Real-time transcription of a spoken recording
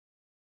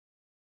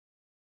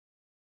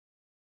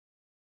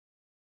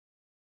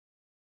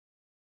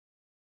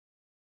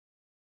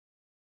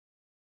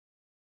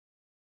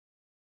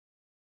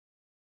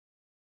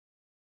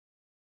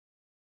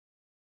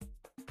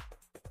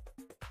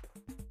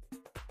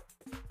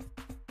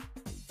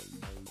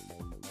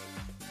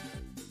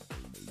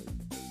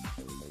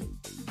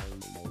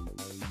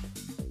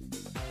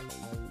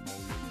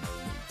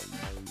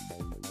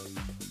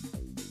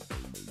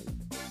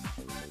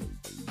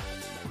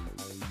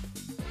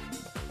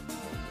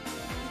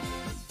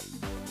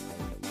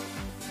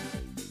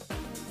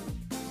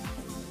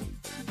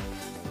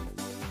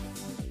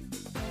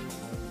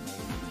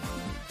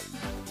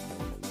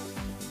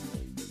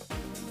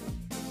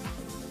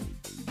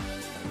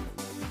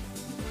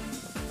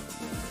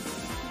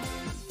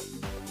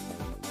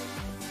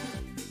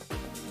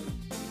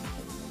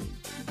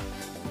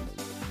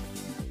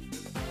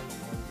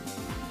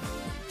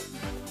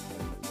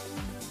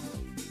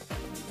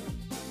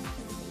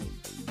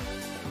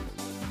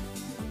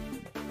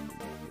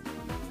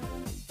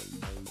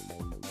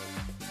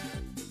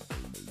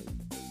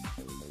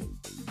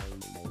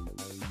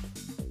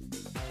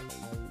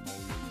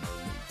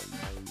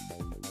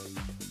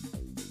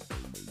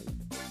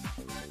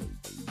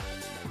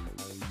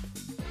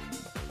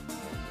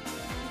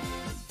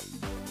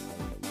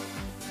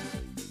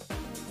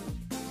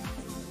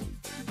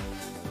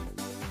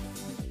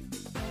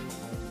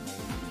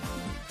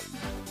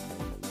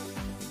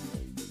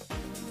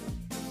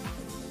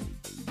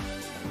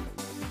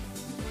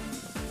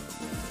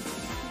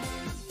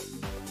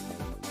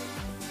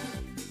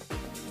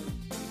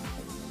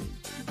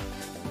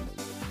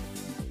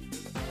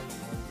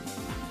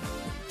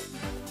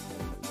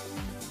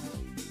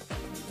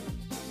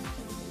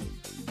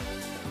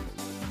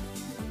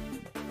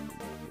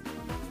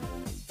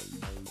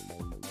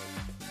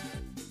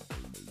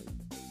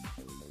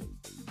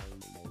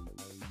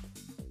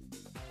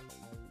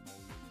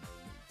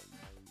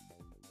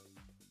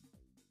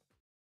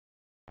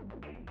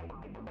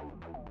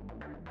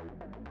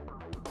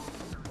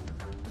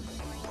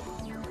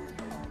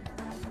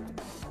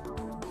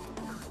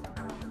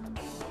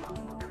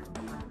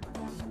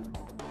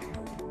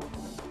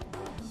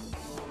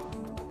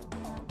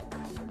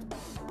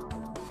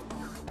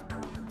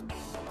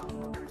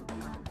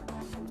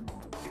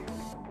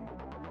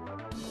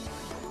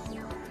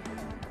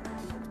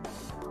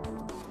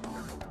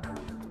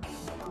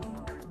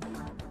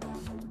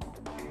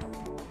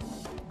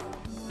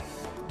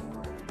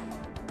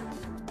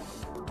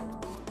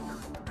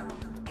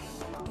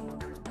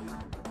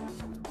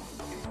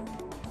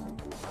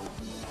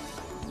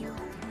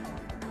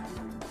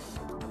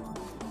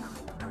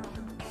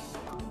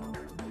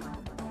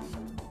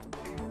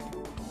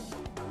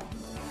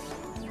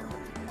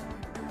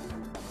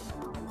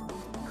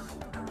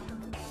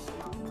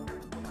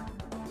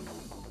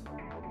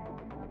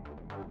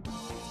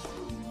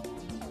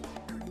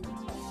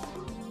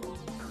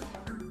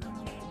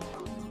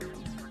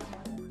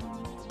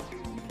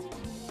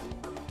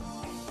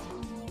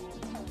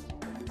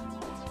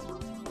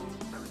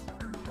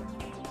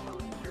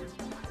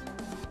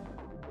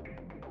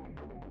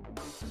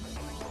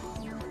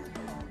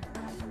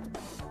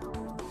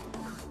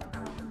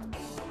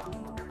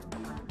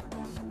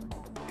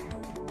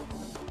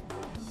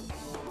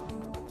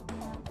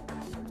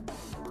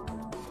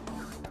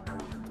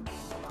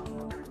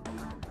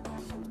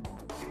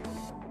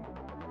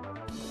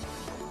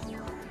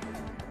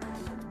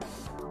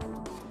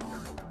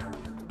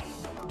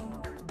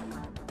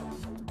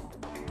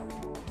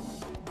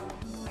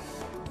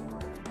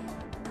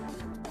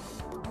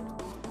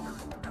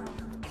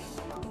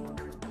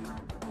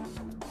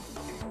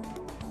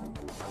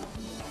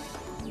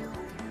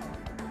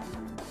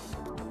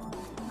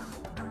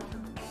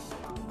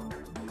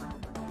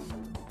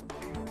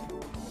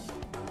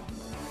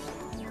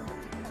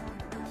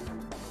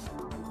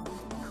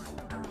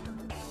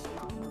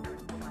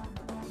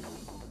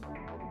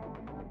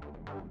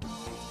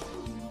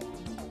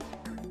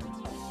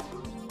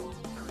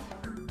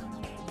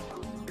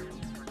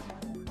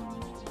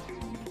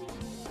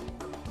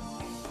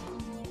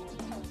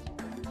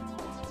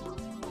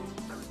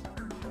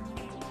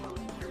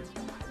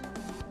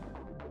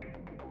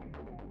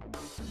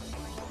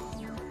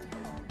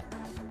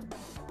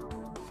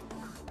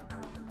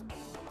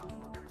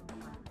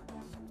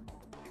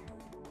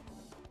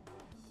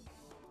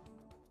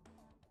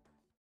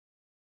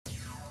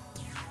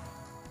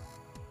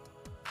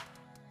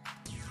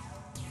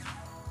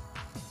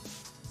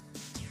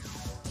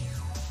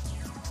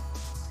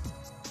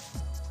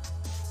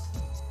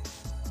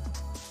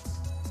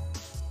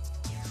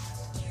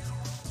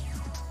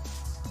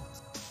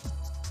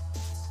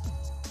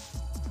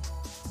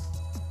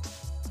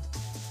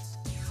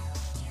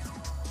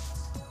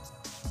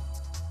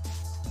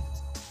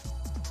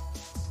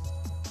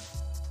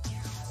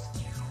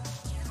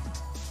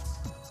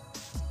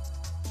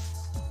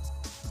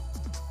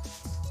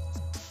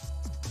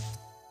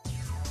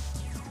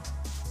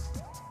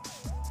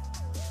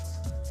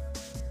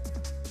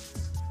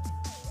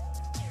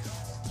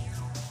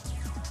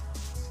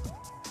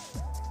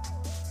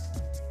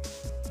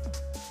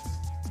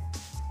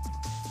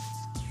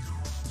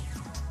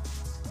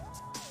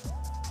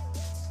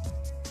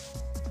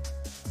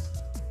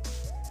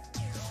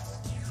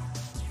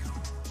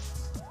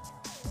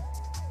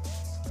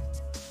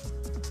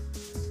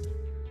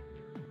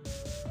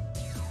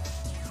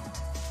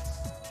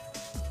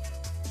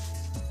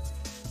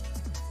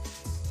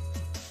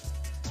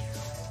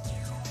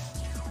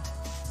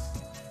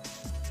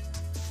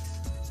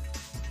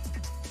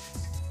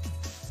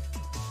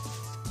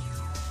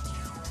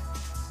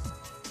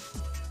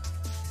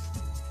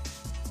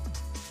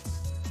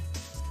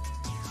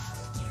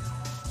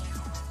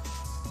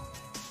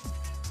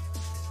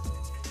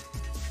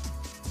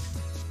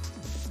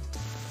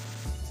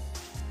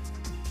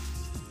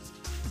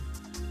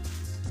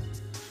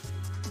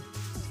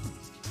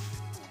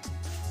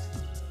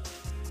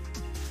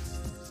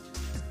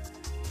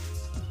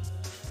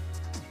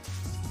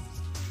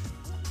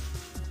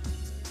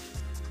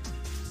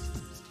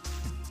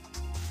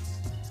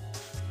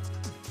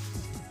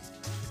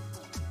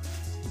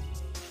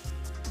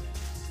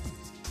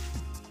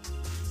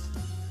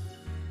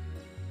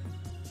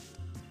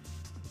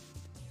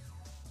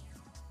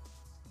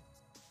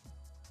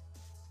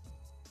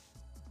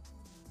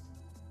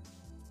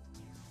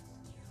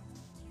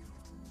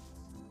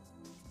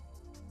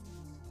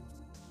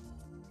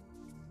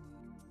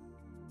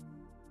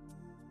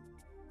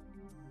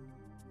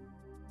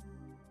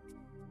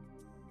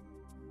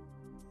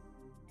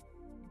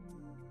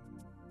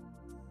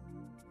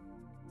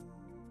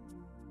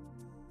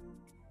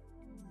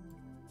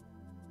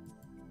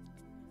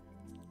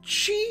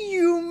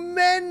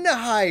Shenmue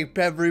hype,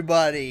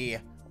 everybody!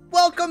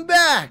 Welcome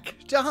back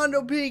to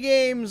Hundo P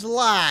Games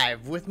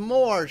Live with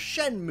more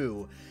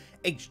Shenmue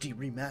HD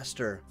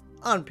Remaster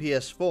on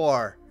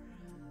PS4.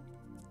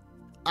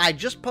 I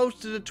just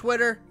posted a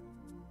Twitter.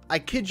 I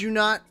kid you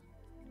not,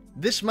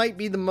 this might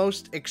be the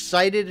most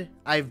excited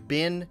I've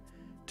been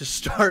to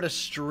start a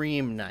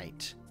stream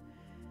night.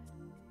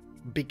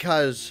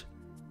 Because,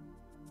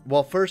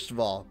 well, first of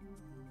all,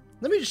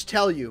 let me just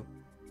tell you,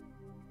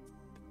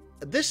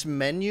 this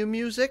menu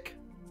music,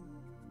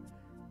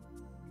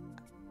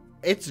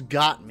 it's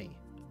got me.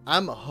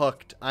 I'm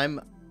hooked. I'm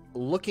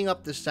looking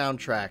up the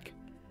soundtrack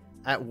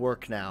at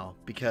work now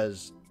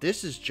because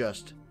this is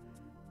just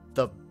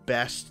the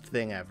best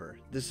thing ever.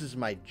 This is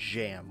my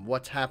jam.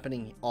 What's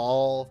happening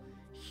all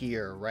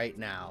here right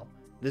now.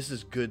 This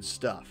is good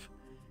stuff.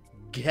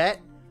 Get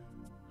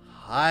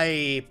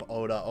hype.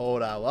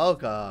 Oda,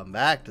 welcome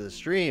back to the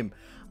stream.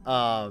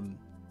 Why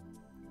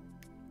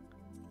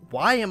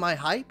am I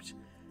hyped?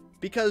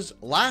 Because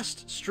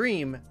last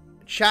stream,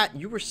 chat,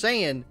 you were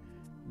saying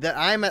that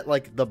I'm at,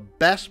 like, the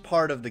best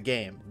part of the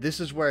game. This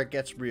is where it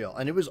gets real.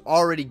 And it was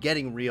already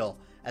getting real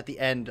at the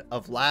end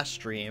of last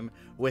stream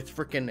with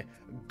freaking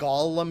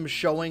Gollum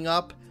showing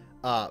up,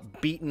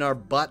 beating our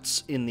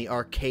butts in the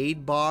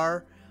arcade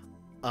bar.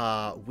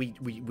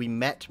 We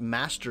met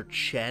Master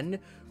Chen,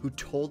 who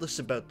told us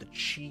about the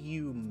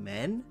Chiyu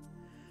Men,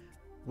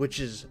 which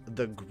is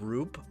the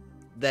group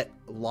that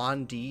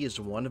Lan Di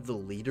is one of the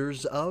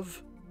leaders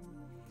of.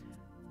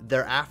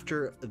 They're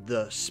after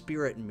the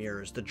spirit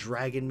mirrors, the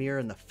dragon mirror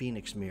and the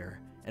phoenix mirror.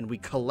 And we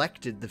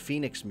collected the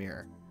phoenix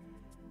mirror.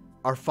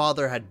 Our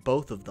father had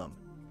both of them.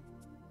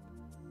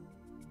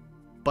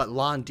 But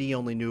Lan Di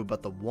only knew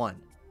about the one.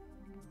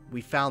 We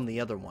found the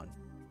other one.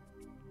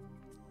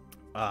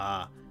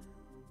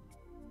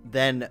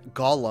 Then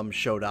Gollum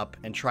showed up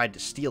and tried to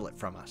steal it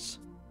from us.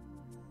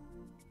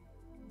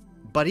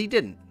 But he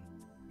didn't.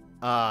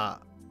 I'm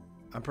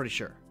pretty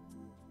sure.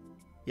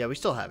 Yeah, we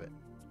still have it.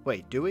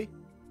 Wait, do we?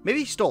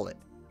 Maybe he stole it.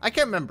 I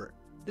can't remember.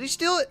 Did he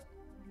steal it?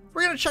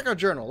 We're going to check our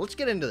journal. Let's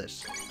get into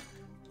this.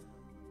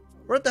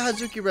 We're at the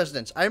Hazuki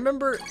residence. I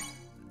remember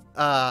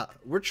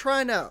we're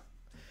trying to...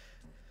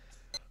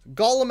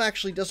 Gollum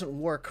actually doesn't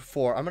work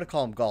for... I'm going to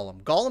call him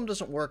Gollum. Gollum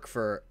doesn't work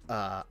for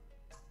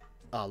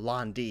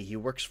Lan Di. He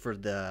works for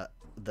the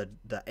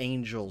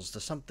angels,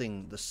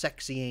 the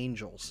sexy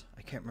angels.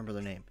 I can't remember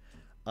their name.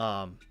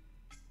 But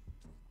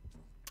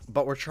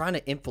we're trying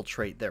to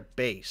infiltrate their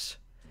base.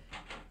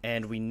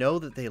 And we know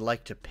that they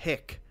like to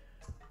pick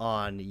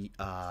on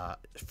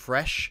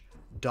fresh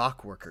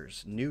dock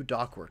workers, new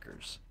dock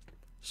workers.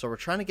 So we're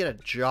trying to get a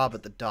job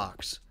at the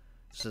docks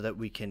so that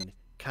we can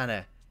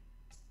kind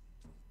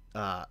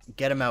of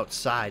get them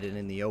outside and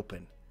in the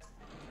open.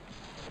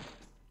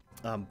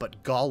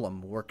 But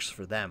Gollum works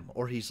for them,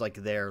 or he's like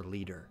their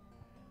leader.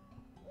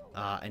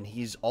 And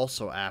he's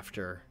also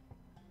after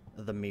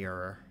the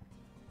mirror.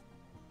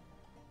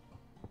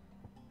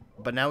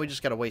 But now we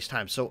just gotta waste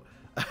time. So...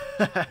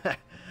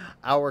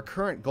 Our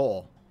current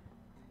goal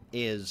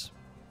is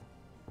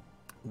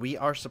we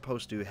are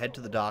supposed to head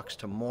to the docks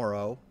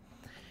tomorrow,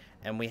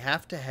 and we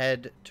have to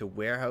head to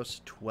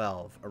Warehouse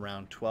 12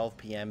 around 12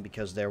 p.m.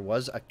 because there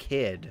was a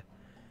kid.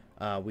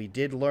 We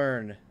did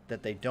learn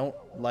that they don't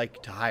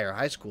like to hire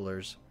high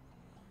schoolers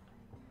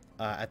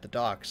at the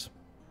docks,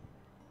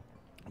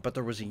 but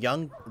there was a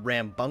young,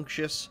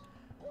 rambunctious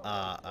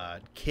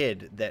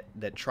kid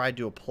that tried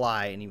to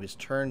apply, and he was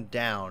turned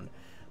down.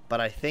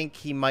 But I think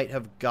he might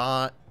have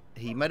gotten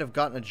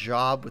a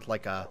job with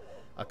like a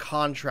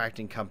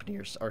contracting company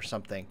or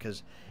something,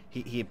 because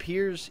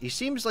he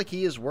seems like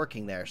he is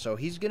working there, so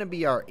he's gonna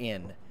be our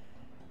in.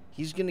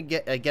 He's gonna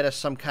get us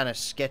some kind of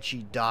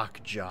sketchy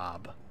dock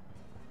job.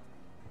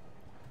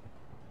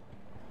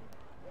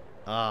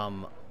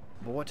 But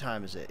what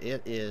time is it?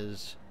 It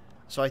is.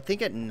 So I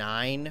think at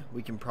 9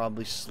 we can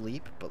probably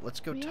sleep, but let's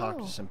go talk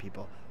to some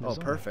people. Nozomi. Oh,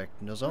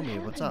 perfect. Nozomi,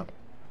 what's up?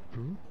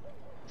 Hmm?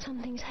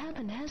 Something's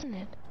happened, hasn't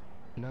it?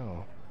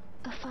 No.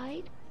 A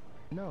fight?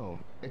 No,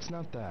 it's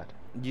not that.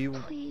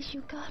 Please,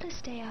 you gotta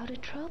stay out of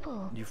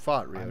trouble. You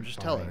fought, Rio. Just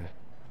tell her.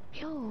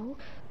 Yo,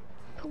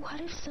 but what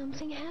if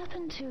something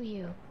happened to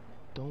you?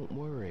 Don't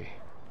worry.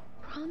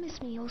 Promise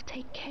me you'll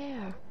take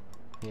care.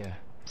 Yeah,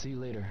 see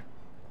you later.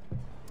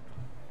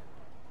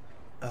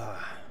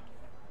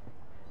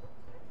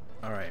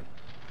 Alright.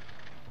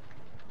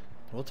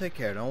 We'll take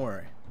care, don't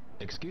worry.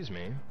 Excuse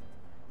me?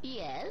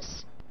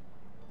 Yes?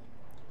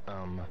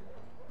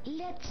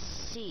 Let's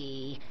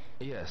see.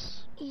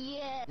 Yes.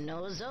 Yeah,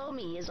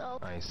 Nozomi is all...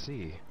 I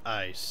see.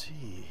 I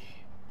see.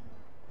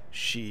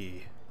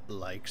 She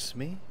likes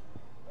me?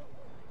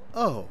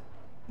 Oh,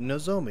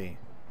 Nozomi.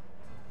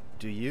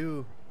 Do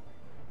you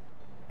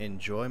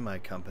enjoy my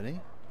company?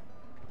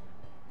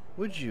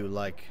 Would you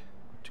like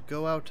to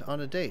go out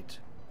on a date?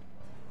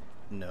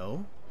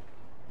 No?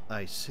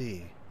 I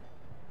see.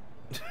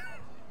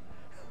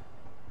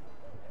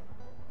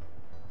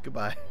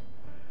 Goodbye.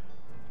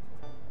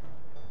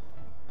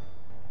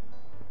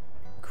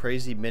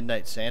 Crazy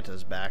Midnight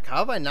Santa's back. How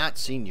have I not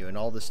seen you in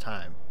all this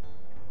time?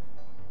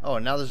 Oh,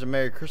 and now there's a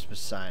Merry Christmas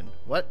sign.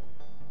 What?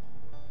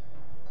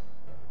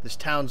 This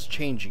town's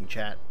changing,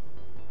 chat.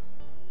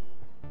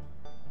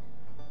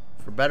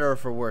 For better or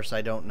for worse,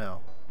 I don't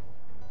know.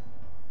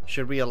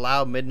 Should we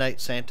allow Midnight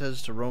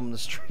Santas to roam the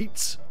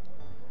streets?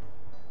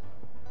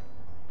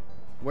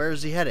 Where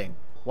is he heading?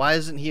 Why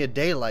isn't he a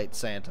daylight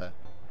Santa?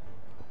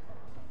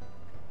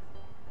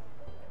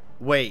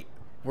 Wait,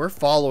 we're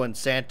following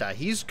Santa.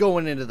 He's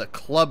going into the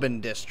clubbing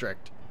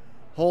district.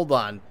 Hold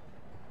on.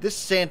 This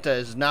Santa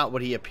is not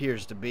what he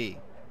appears to be.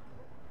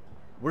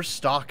 We're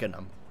stalking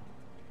him.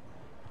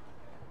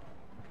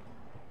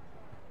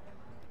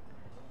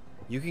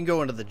 You can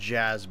go into the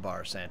jazz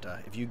bar, Santa.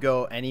 If you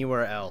go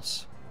anywhere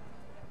else.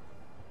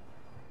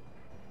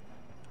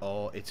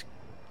 Oh, it's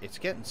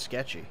getting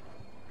sketchy.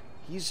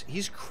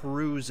 He's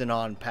cruising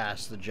on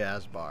past the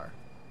jazz bar.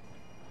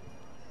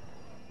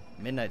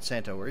 Midnight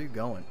Santa, where are you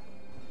going?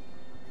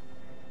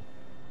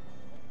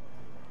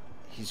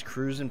 He's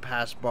cruising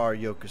past bar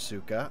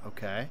Yokosuka.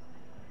 Okay.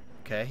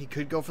 Okay, he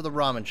could go for the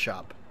ramen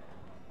shop.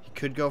 He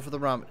could go for the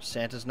ramen.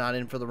 Santa's not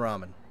in for the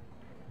ramen.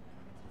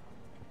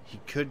 He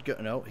could go...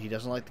 No, he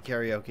doesn't like the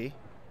karaoke.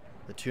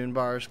 The tune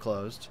bar is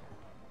closed.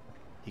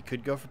 He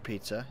could go for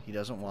pizza. He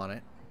doesn't want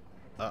it.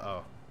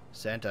 Uh-oh.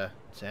 Santa,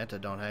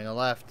 don't hang a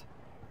left.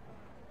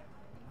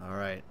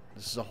 Alright,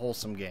 this is a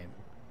wholesome game.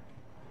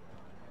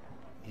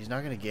 He's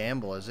not going to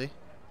gamble, is he?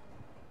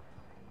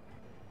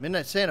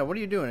 Midnight Santa, what are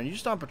you doing? Are you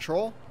just on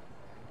patrol?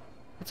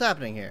 What's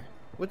happening here?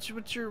 What's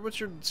your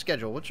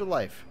schedule? What's your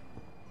life?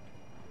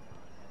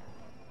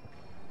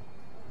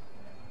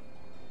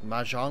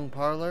 Mahjong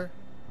parlor?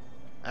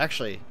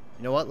 Actually,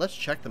 you know what? Let's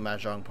check the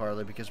Mahjong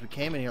parlor because we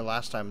came in here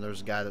last time and there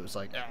was a guy that was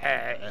like,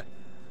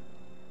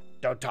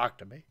 don't talk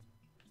to me.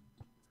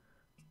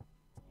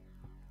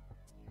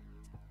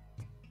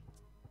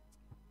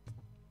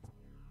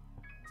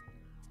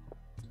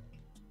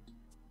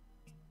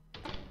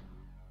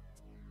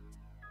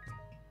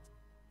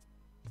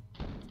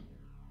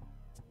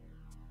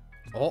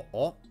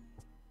 Oh.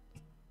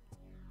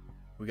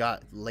 We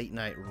got late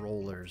night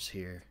rollers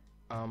here.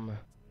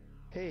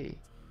 Hey.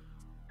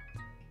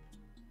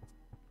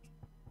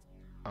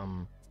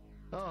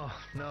 Oh,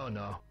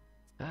 no.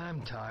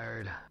 I'm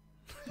tired.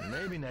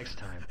 Maybe next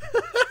time.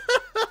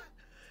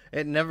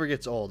 It never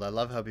gets old. I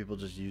love how people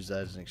just use that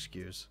as an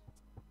excuse.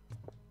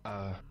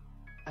 I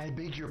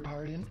beg your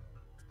pardon?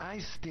 I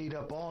stayed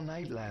up all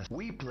night last.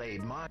 We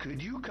played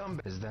Could you come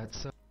back? Is that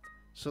so?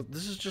 So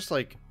this is just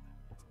like...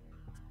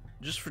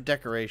 just for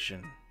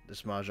decoration,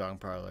 this Mahjong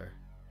parlor.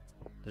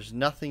 There's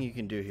nothing you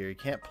can do here. You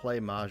can't play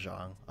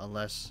Mahjong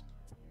unless...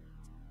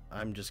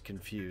 I'm just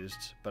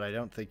confused, but I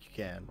don't think you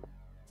can.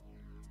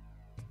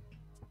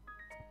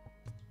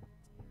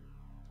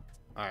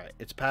 Alright,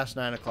 it's past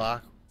 9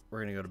 o'clock.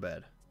 We're gonna go to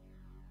bed.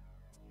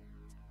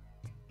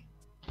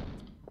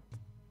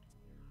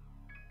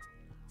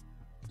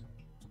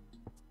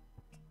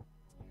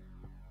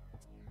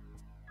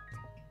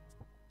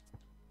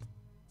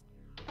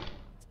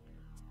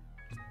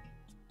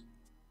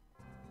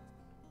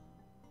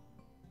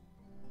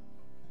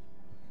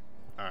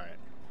 Alright.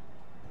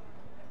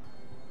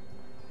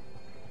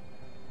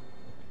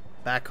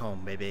 Back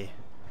home, baby.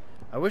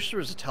 I wish there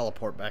was a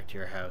teleport back to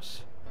your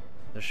house.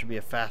 There should be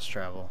a fast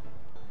travel.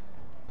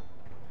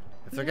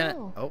 If they're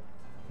gonna... Oh.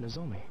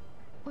 Nozomi.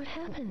 What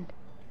happened?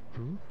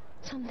 Hmm?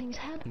 Something's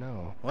happened.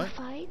 No. What? A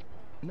fight?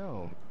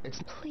 No.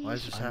 It's... Please. Why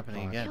is this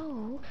happening again?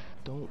 No.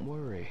 Don't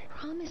worry.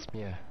 Promise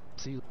me. Yeah.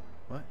 See you.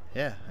 What?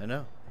 Yeah, I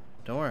know.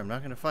 Don't worry, I'm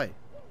not gonna fight.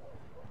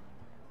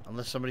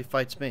 Unless somebody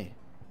fights me.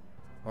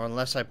 Or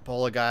unless I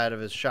pull a guy out of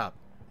his shop.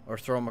 Or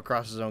throw him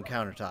across his own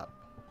countertop.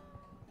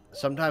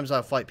 Sometimes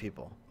I'll fight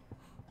people.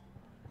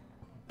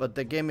 But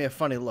they gave me a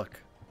funny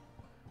look.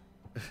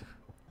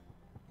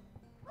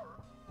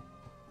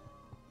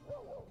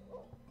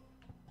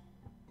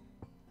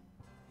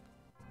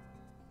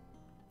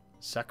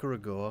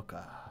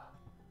 Sakuragaoka.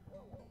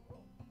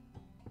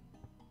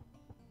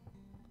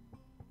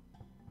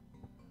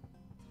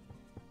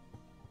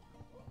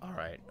 All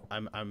right.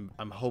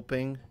 I'm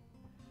hoping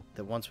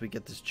that once we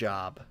get this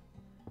job,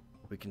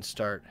 we can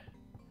start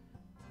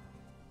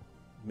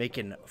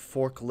making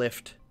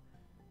forklift,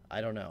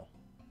 I don't know,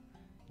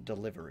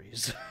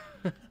 deliveries.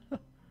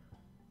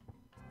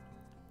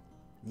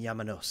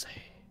 Yamanose.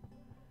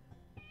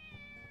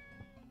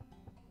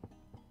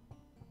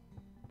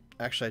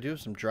 Actually, I do have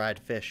some dried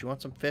fish. You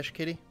want some fish,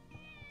 kitty?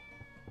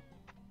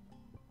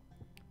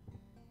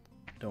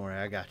 Don't worry,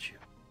 I got you.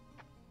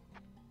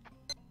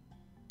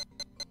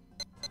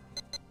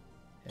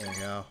 There you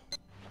go.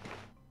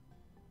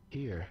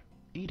 Here.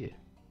 Eat it.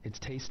 It's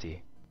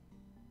tasty.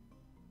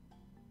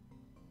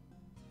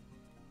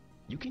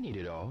 You can eat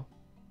it all.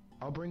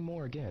 I'll bring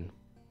more again.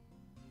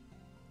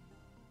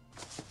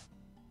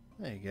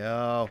 There you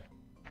go.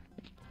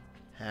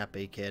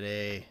 Happy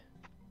kitty.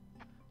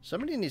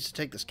 Somebody needs to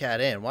take this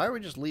cat in. Why are we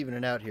just leaving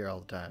it out here all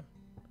the time?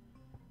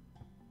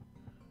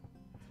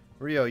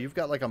 Rio, you've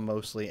got like a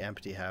mostly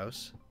empty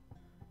house.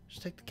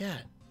 Just take the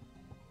cat.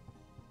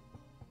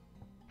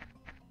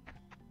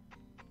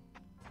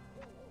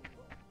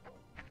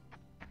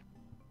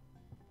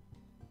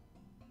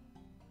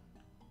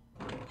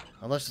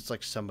 Unless it's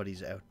like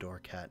somebody's outdoor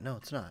cat. No,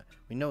 it's not.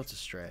 We know it's a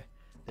stray.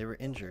 They were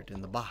injured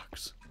in the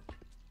box.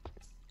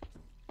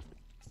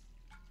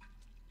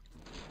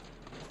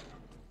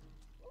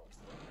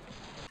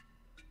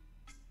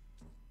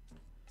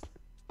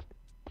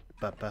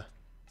 Ba-ba.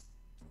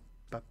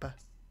 Ba-ba.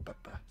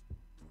 Ba-ba.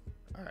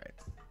 Alright.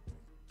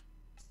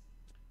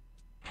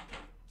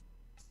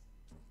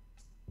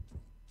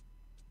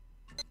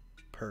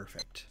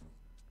 Perfect.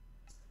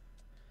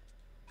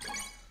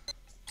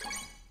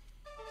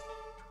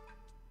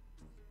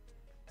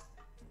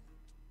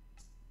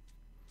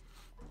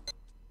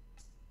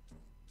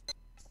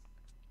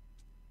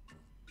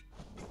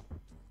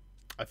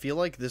 I feel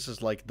like this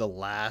is like the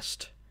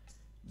last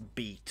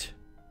beat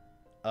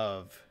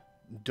of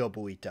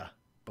Dobuita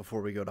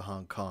before we go to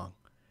Hong Kong.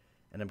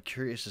 And I'm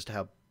curious as to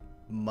how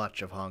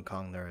much of Hong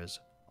Kong there is.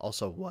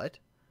 Also, what?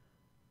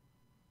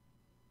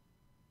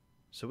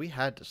 So we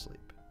had to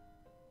sleep.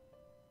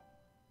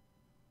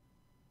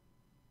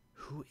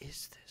 Who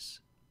is this?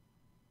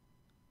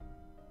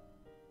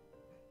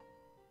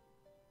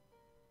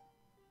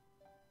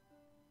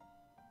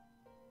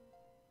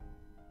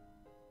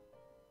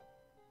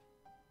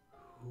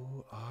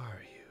 Who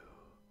are you?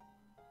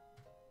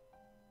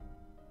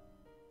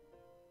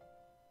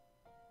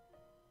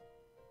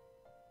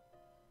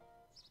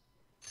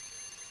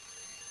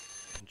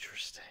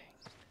 Interesting.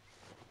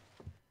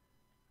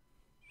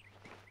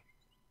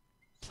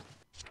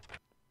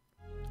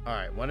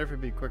 Alright, wonder if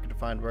it'd be quicker to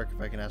find work if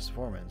I can ask the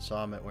foreman.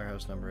 Saw him at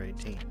warehouse number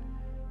 18.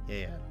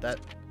 Yeah, that...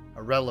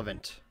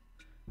 irrelevant.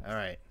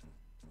 Alright.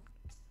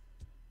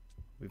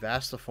 We've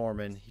asked the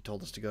foreman. He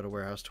told us to go to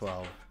warehouse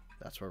 12.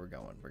 That's where we're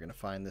going. We're gonna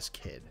find this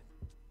kid.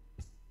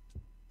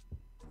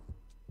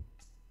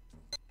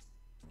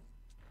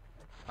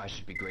 I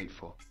should be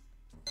grateful.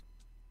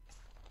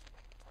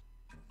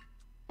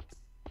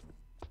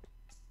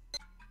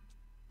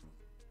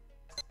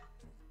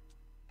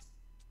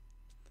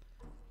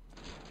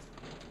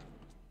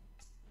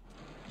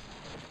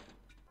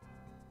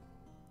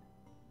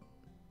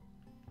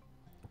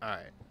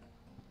 Alright.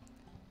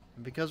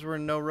 And because we're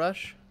in no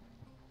rush,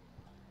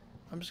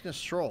 I'm just gonna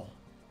stroll.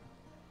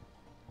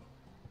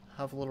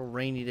 Have a little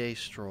rainy day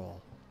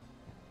stroll.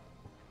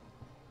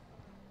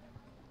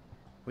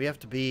 We have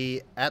to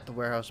be at the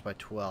warehouse by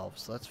 12,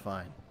 so that's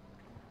fine.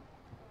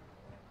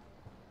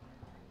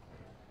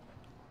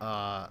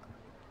 I'm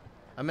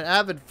an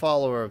avid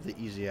follower of the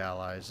Easy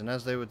Allies, and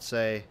as they would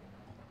say,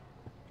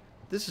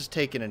 this is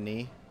taking a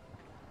knee.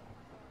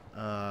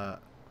 And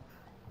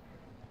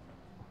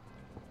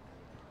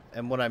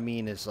what I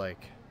mean is,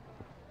 like,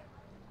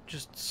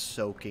 just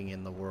soaking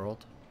in the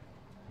world.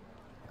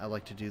 I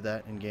like to do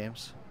that in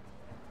games.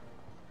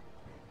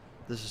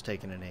 This is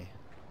taking a knee.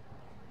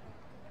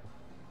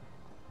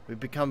 We've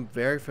become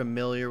very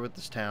familiar with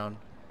this town.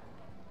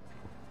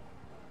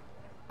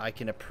 I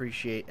can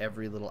appreciate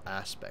every little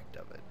aspect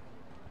of it.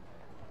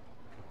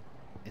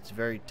 It's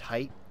very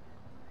tight.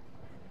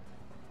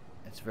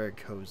 It's very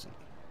cozy.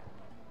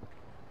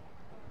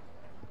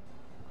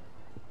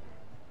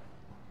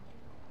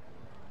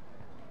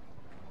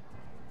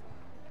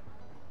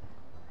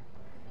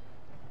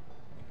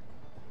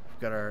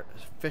 We've got our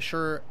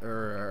fisher, or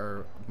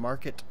our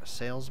market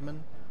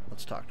salesman.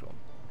 Let's talk to him.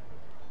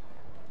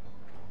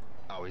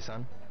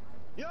 Aoi-san?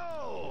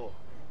 Yo!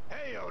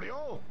 Hey,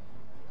 Oreo!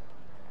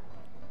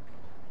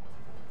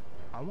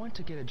 I want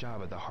to get a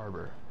job at the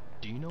harbor.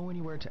 Do you know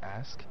anywhere to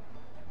ask?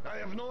 I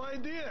have no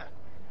idea.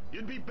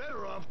 You'd be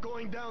better off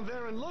going down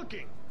there and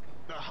looking.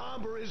 The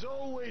harbor is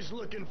always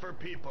looking for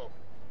people.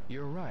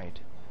 You're right.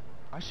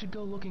 I should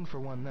go looking for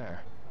one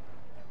there.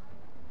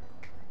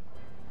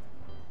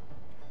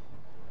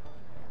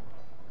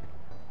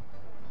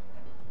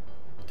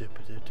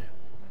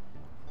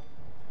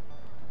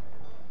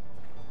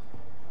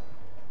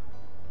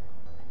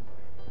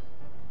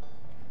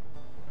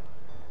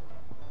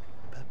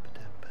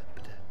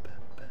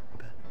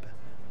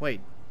 Wait.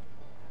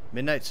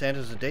 Midnight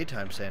Santa's a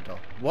daytime Santa.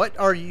 What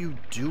are you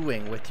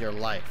doing with your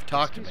life?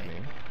 Talk to me.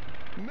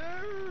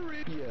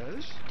 Merry...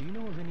 Yes? Do you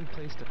know of any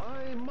place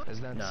to... Is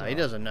that No, so? he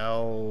doesn't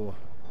know.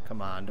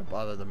 Come on, don't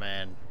bother the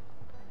man.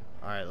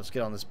 Alright, let's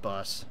get on this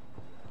bus.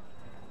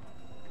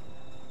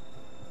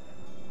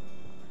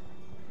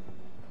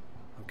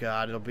 Oh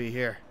god, it'll be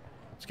here.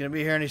 It's gonna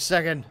be here any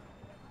second.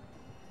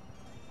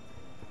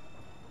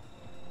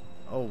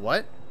 Oh,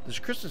 what? There's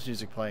Christmas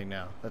music playing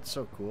now. That's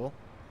so cool.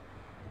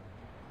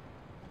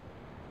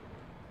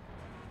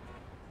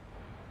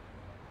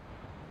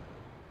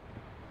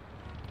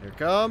 Here it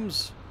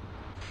comes.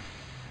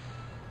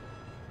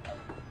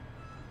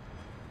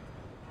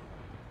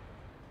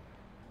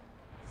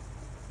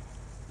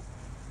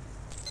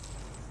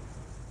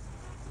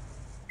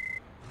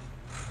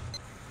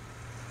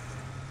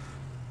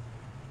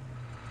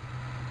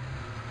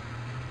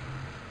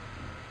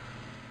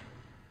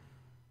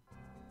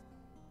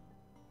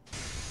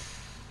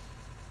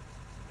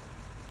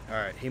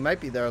 Alright, he might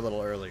be there a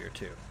little earlier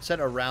too. It said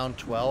around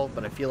 12,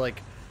 but I feel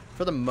like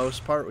for the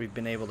most part we've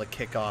been able to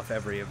kick off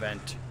every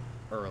event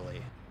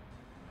early.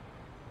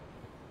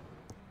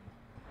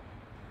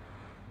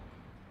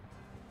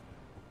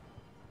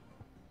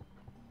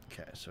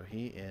 so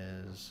he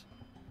is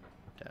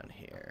down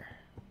here.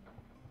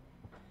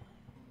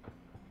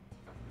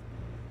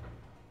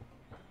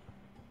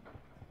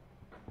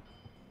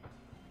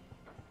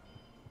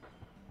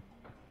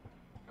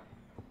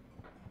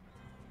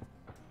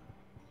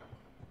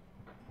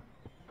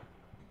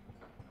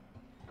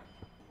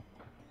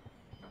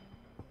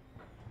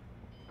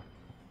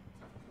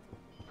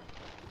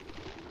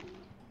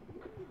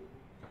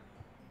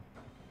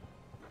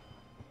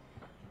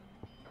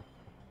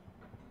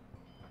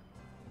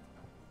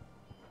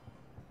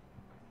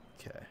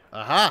 Okay.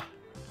 Aha!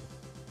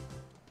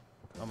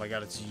 Oh my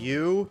god, it's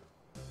you?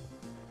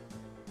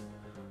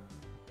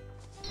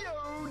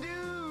 Yo,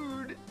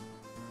 dude!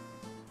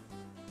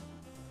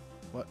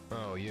 What?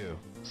 Oh, you.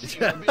 See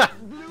a bit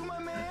blue, my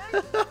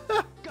man?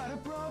 Got a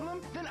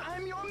problem? Then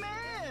I'm your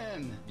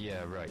man!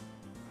 Yeah, right.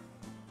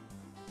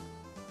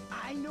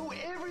 I know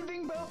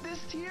everything about this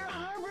here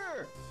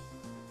harbor!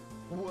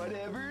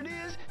 Whatever it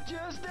is,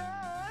 just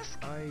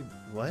ask! I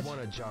What? want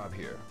a job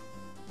here.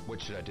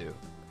 What should I do?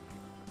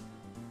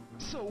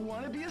 So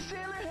wanna be a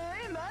sailor,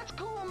 hey? That's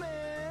cool,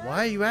 man!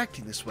 Why are you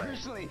acting this way?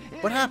 Personally,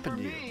 it What ain't happened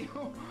for to me.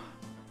 you?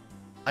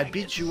 I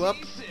beat you up,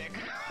 Seasick.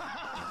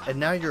 and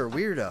now you're a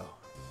weirdo.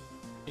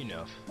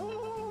 Enough.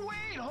 Ooh,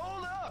 wait,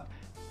 hold up!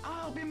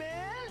 I'll be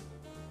man!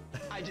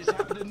 I just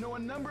happen to know a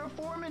number of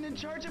foremen in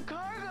charge of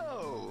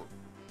cargo!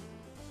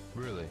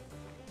 Really?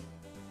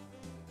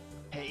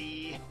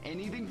 Hey,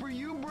 anything for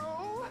you,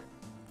 bro?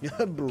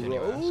 Bro? Can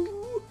you ask?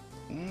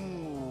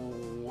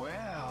 Ooh,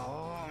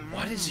 well...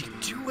 What is he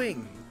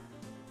doing?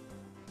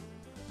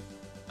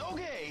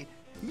 Okay,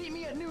 meet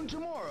me at noon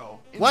tomorrow.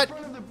 In What?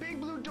 front of the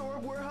big blue door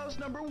of warehouse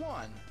number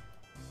 1.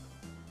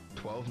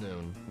 12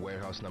 noon,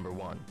 warehouse number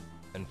 1.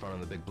 In front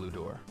of the big blue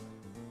door.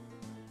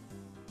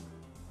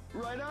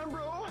 Right on,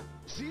 bro.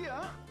 See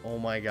ya. Oh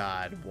my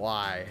god,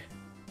 why?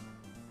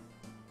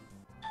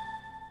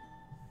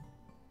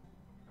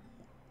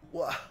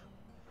 What?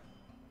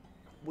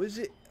 Was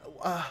it?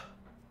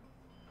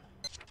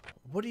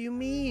 What do you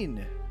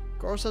mean?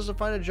 Carl says to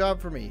find a job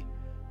for me.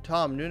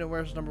 Tom, noon at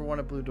warehouse number 1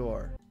 at Blue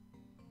Door.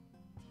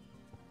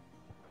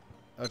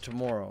 Oh,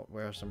 tomorrow,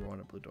 warehouse number 1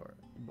 at Blue Door.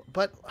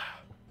 But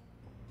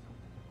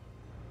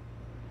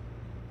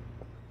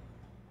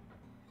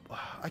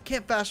I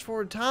can't fast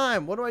forward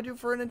time. What do I do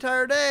for an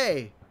entire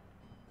day?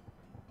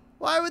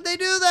 Why would they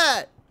do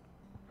that?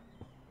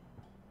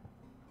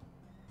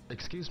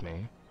 Excuse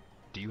me.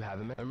 Do you have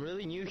a minute? I'm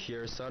really new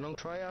here, so don't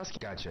try asking.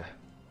 Gotcha.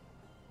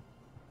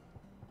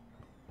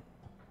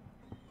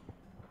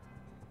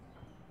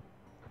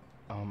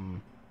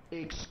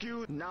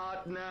 Excuse...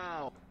 Not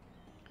now.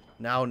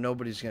 Now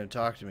nobody's gonna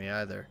talk to me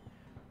either.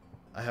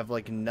 I have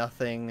like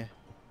nothing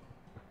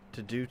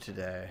to do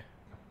today.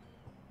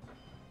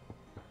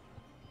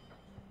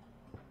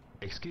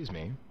 Excuse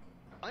me.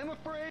 I'm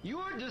afraid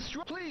you're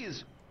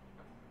Please.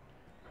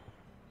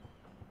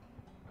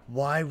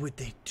 Why would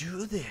they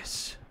do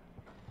this?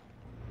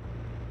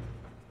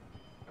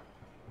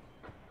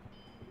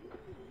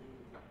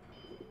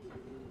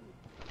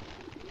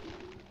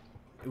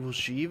 Will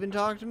she even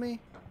talk to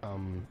me?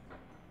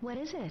 What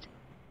is it?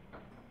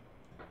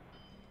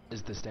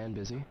 Is the stand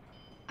busy?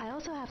 I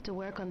also have to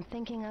work on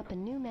thinking up a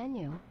new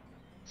menu.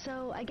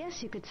 So I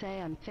guess you could say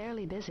I'm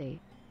fairly busy.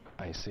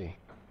 I see.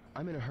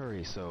 I'm in a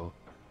hurry, so...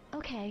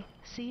 Okay,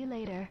 see you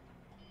later.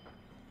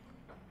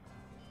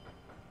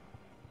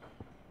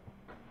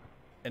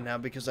 And now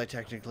because I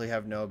technically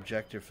have no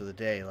objective for the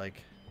day,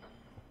 like,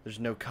 there's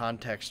no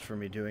context for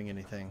me doing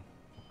anything.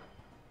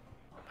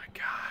 Oh my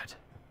god.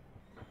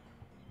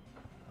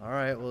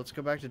 Alright, well let's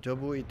go back to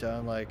Tobuita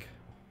and, like,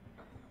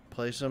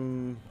 play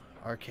some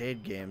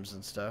arcade games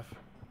and stuff.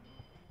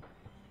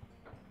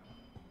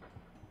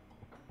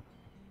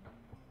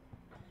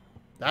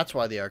 That's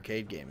why the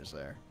arcade game is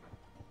there.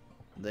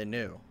 They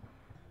knew.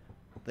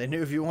 They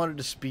knew if you wanted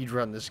to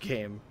speedrun this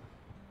game,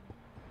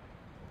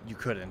 you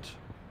couldn't.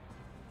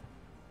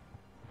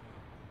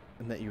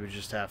 And that you would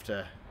just have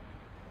to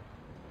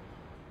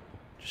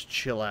just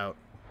chill out.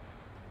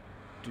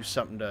 Do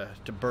something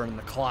to burn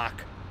the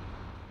clock.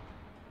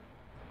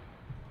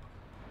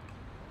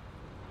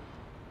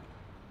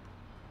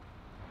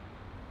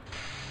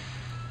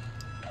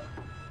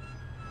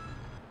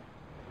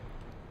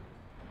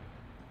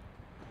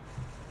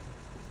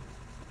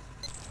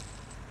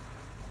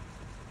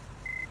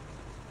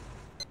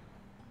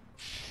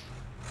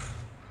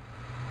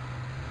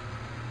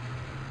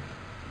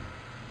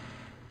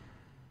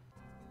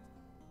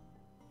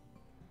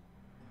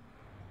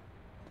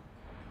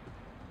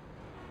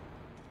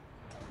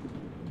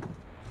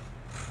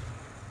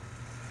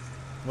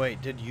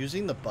 Wait, did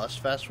using the bus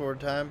fast forward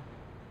time?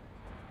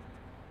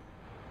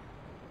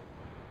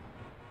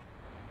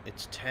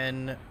 It's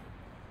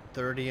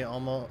 10:30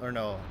 almost, or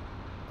no,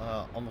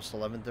 almost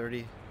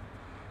 11:30.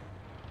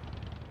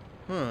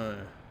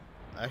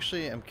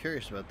 Actually, I'm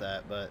curious about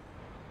that, but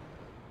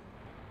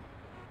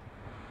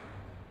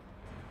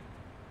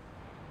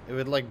it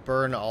would like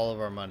burn all of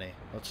our money.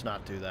 Let's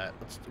not do that.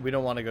 We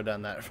don't want to go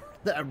down that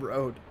that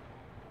road.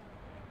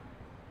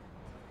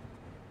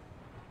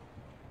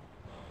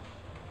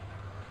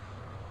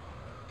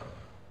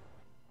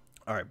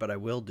 Alright, but I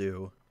will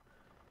do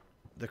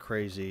the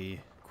crazy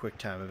quick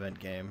time event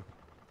game.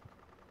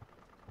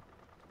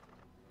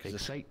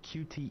 Excite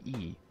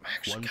QTE.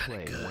 Actually One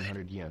kinda play, good.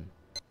 100 yen.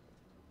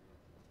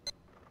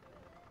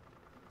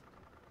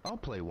 I'll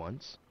play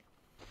once.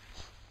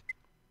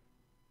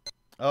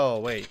 Oh,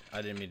 wait.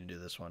 I didn't mean to do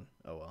this one.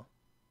 Oh, well.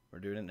 We're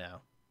doing it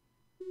now.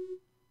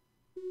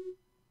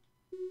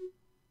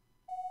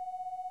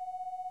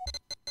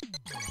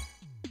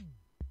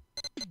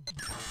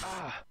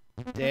 Ah!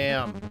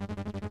 Damn.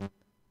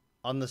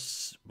 On the...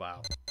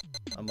 Wow.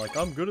 I'm like,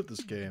 I'm good at this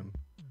game.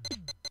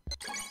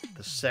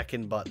 The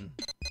second button.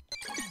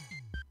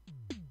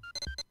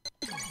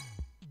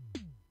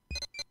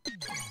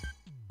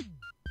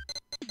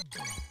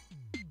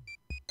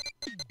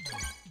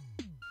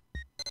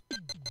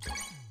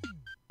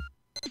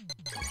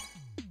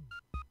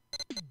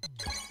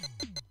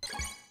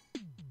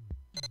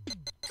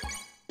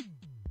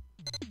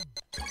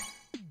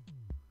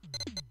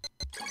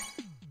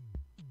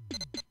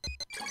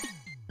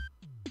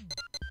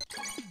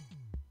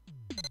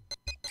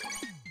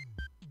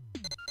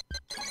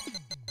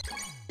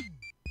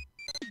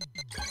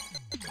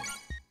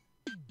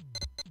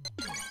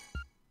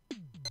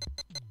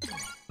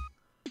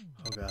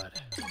 Oh god.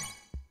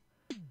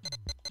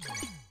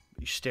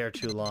 You stare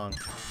too long.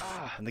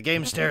 And the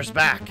game stares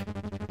back.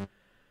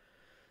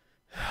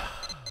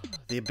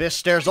 The abyss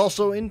stares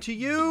also into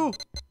you!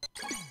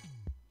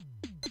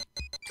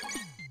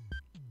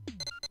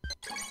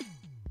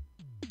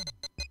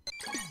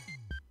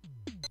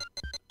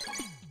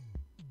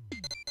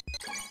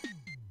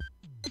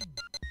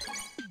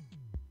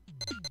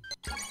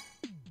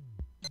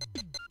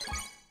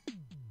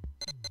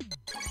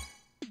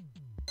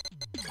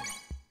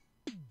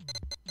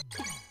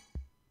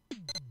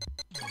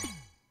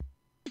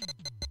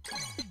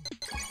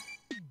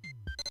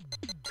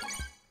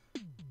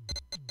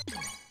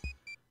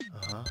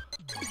 Uh-huh.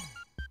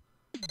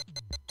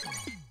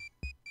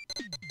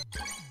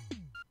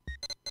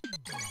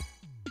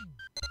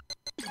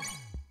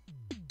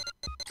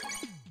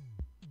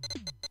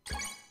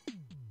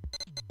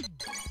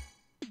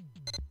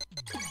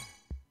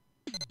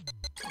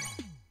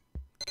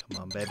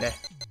 Come on, baby.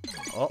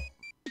 Oh.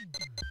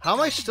 How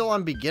am I still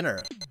on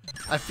beginner?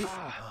 I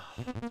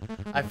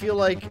feel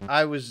like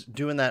I was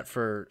doing that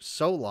for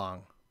so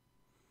long.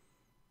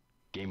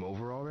 Game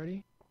over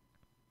already?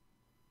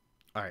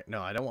 Alright,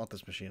 no, I don't want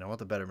this machine. I want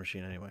the better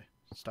machine anyway.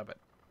 Stop it.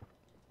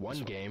 One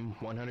game,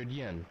 100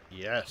 yen.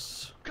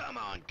 Yes. Come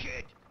on,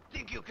 kid.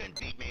 Think you can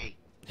beat me?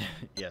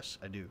 Yes,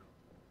 I do.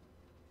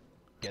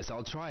 Guess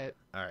I'll try it.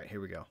 Alright,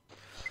 here we go.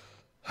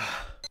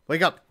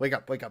 Wake up! Wake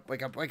up! Wake up!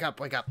 Wake up! Wake up!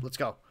 Wake up! Let's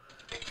go.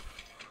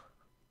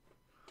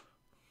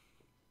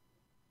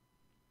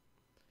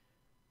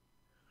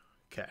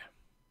 Okay.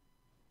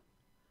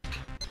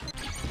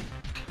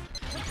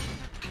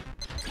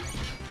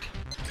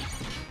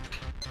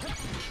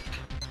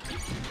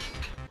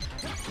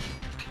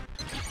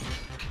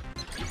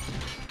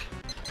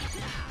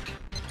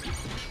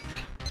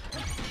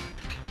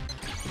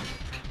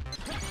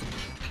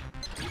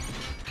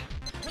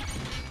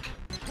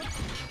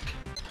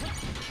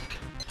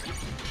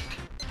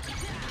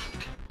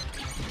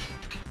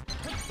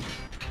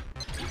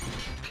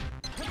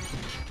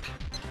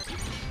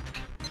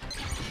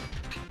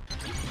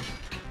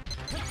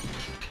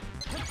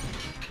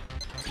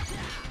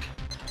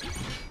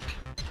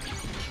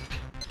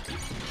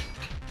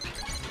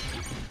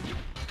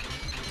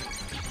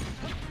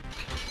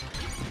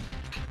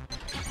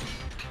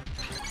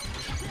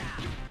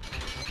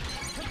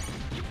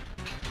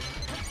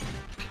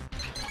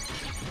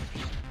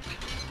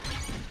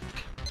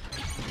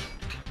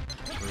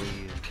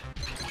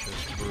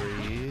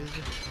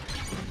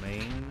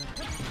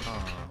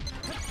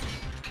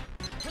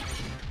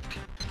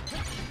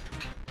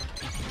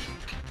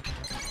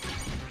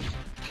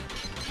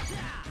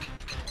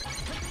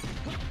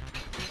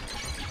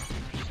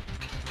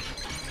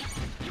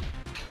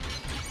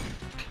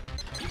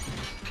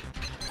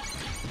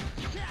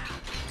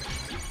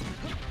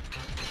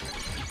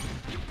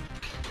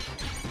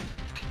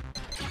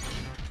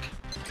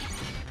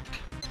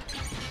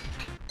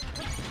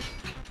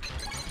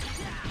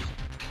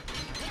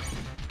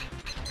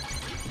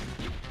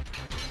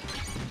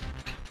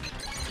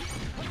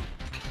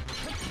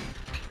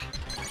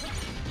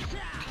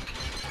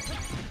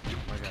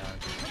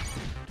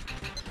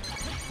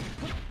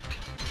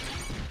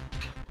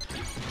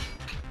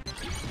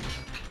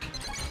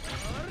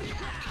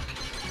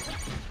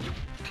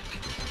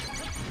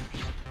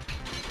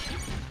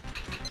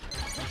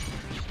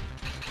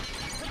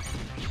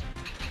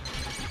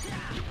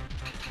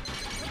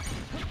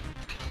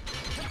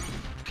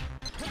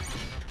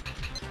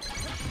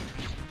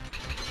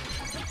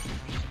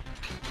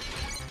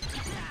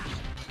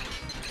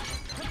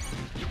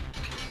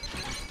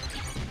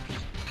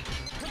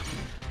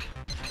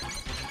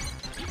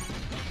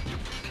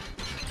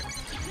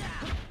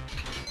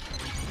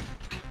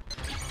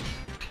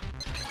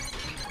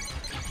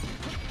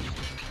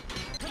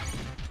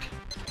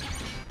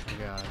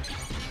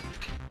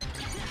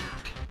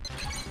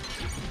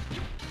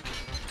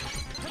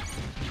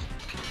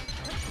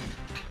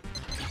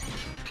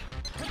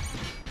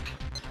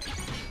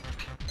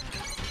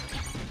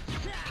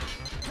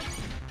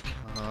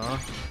 Uh-huh.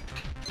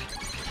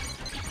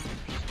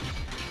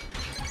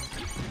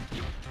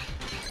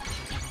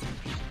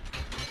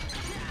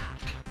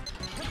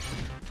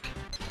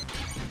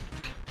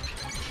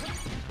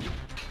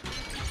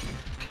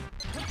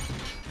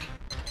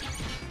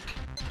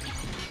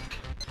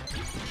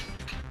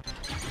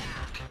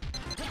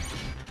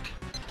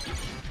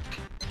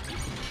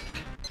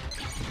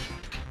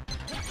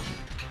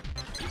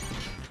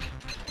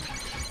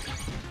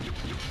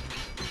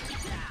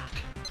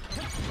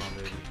 Come on,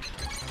 baby.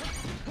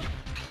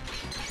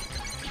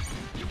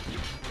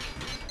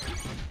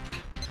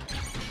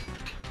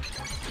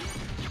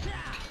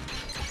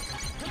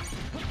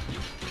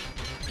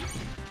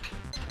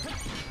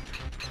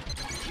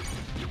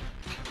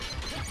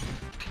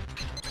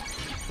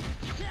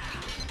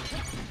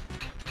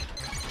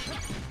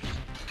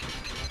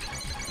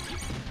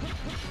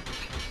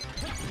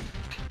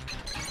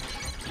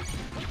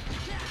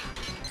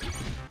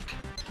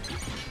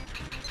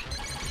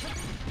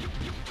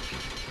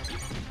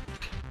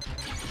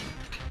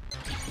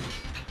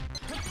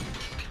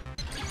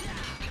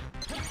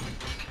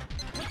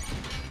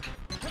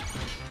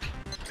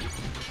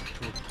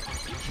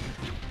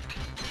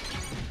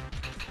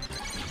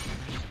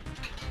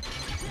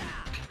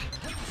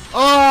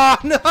 Oh,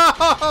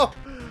 no!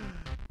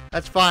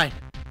 That's fine.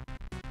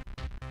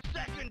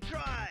 Second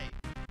try.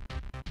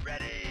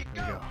 Ready, There you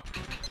go. go.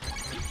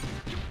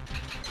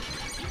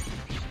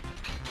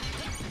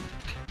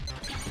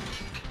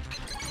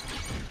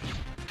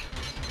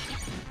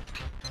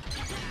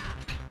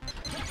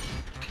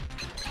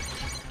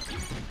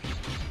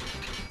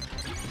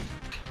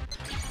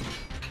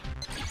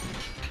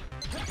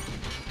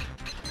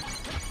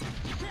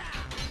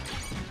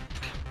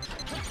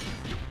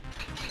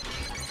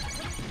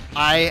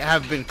 I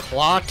have been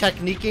claw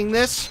techniquing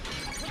this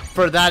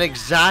for that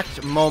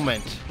exact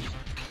moment.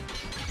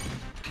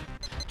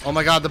 Oh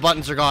my god, the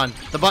buttons are gone.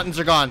 The buttons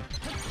are gone.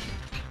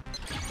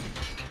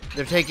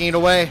 They're taking it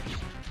away.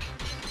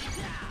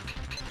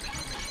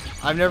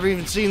 I've never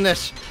even seen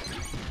this.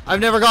 I've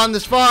never gone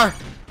this far.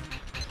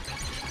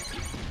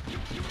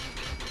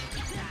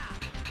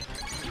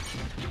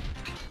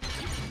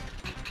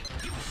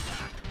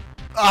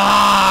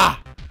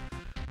 Ah!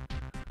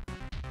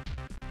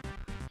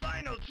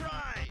 Final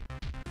try.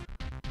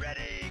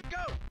 Ready, go.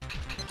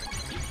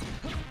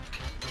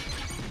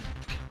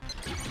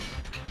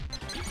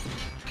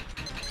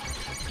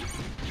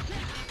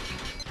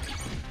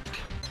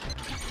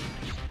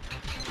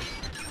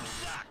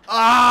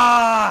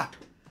 Ah!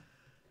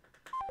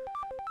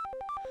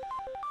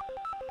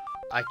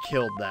 I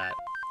killed that.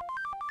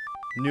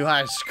 New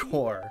high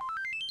score.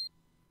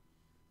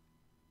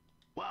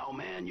 Wow,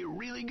 man, you're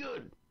really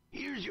good.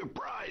 Here's your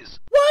prize.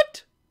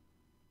 What?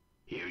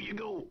 Here you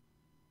go.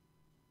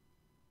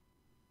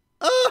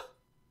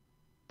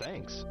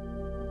 Thanks.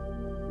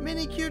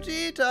 Mini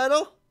QTE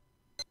title.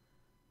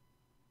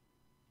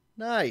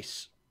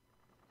 Nice.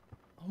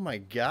 Oh my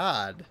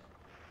god.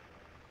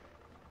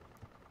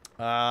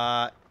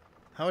 How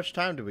much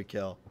time did we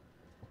kill?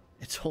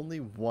 It's only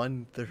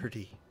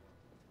 1:30.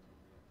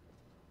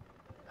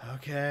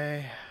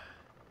 Okay.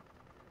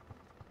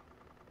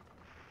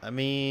 I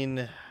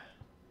mean,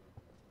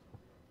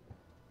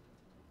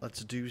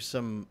 let's do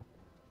some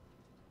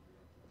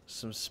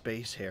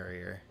Space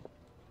Harrier.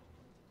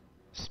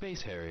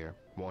 Space Harrier,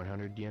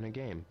 100 yen a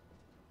game.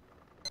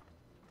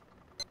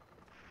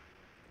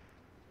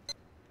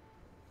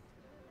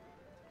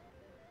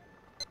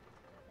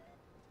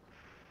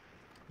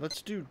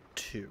 Let's do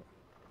 2.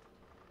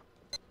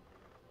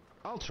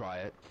 I'll try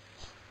it.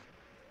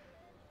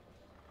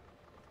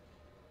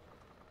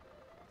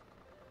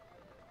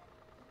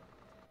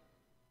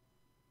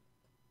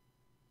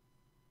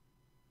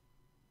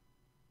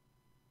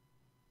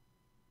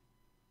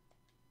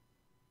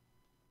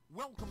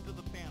 Welcome to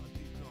the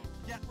fantasy zone.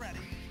 Get ready.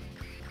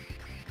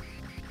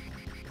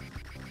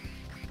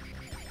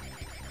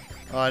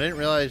 Oh, I didn't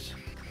realize.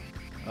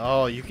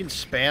 Oh, you can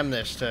spam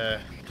this to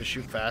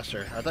shoot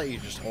faster. I thought you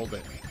just hold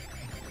it.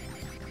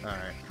 All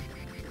right.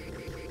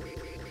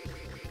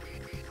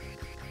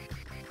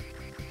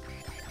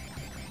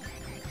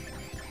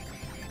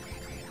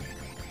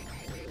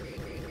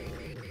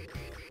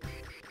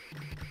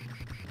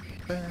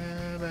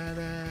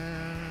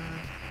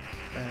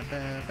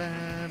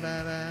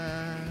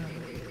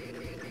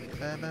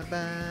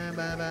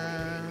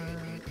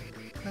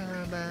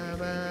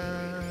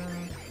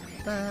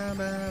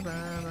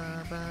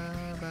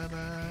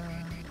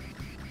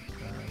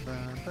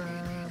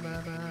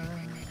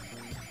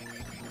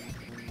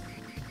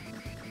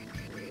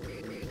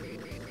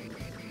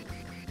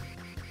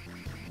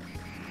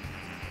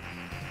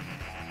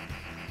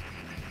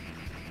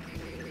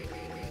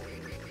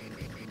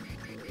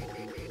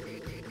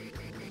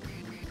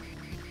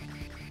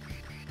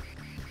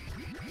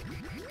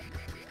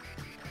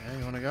 Okay,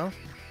 you wanna go?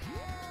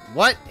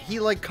 What? He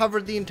like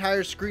covered the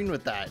entire screen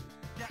with that.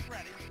 Get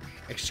ready.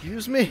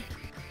 Excuse me?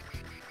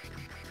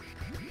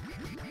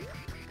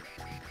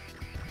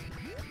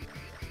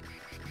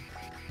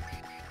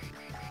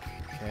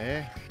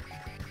 Okay.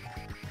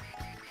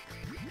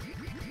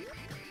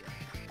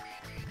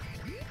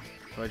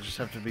 So I just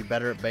have to be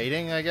better at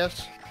baiting, I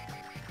guess?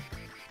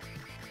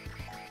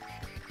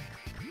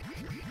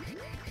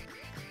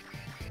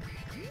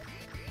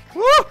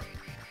 Woo!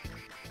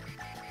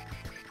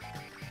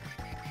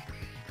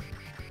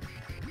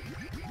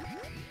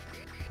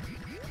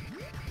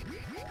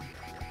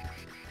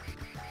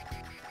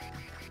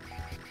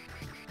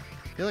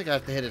 I feel like I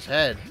have to hit his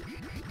head.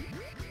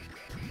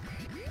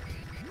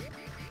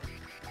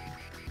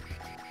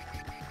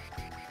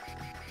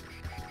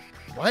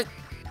 What?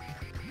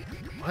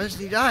 Why isn't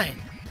he dying?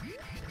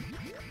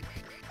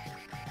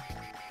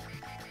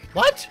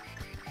 What?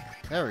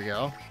 There we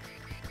go.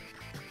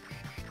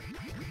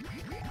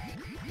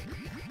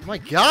 Oh my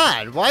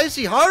god, why is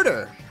he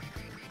harder?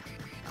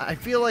 I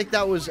feel like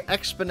that was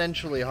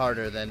exponentially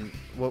harder than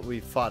what we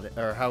fought,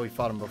 or how we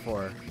fought him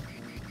before.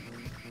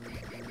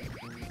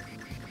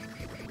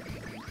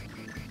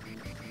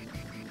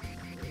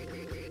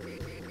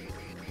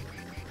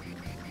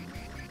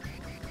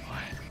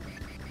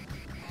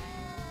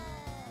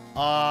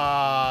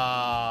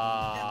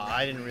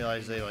 I didn't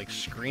realize they like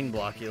screen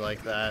block you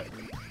like that.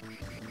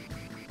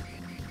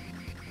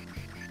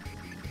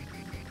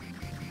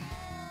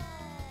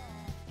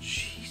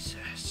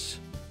 Jesus.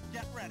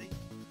 Get ready.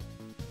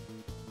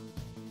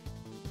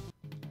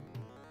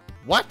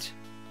 What?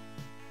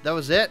 That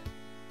was it?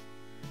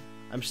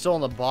 I'm still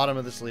on the bottom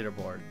of this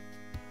leaderboard.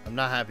 I'm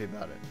not happy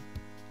about it.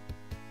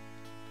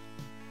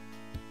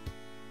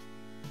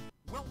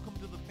 Welcome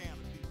to the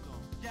fantasy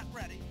zone. Get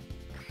ready.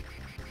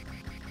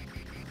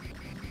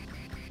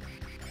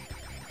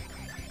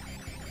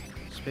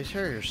 Space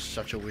Harrier's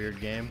such a weird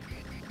game.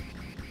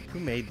 Who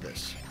made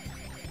this?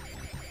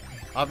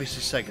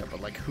 Obviously Sega, but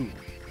like who?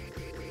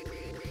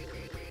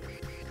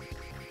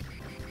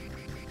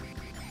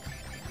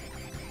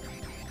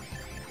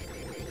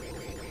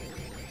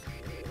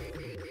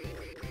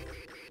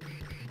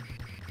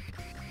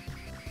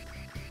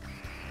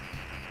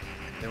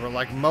 They were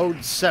like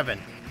mode 7.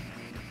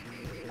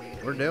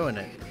 We're doing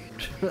it.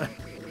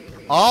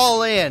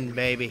 All in,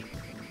 baby.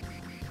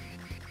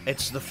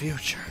 It's the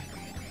future.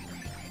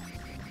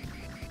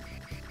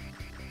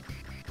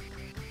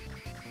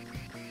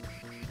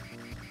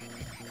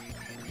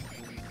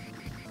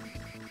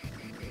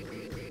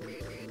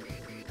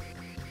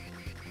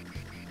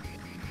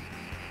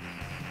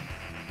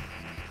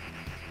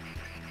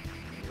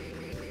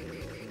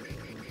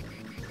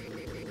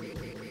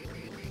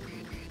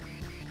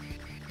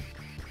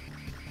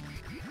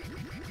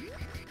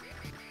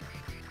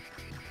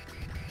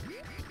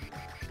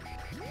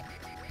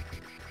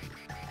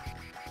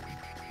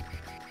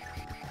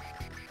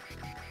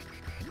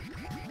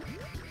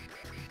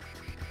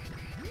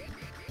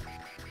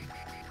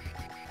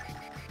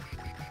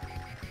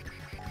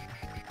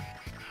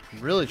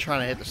 Really trying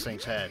to hit this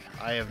thing's head.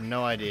 I have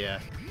no idea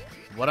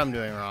what I'm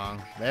doing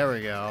wrong. There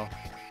we go.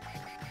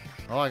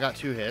 Oh, I got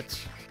 2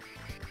 hits.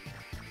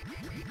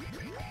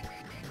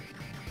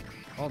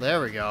 Oh,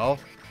 there we go.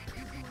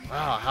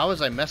 Wow, how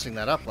was I messing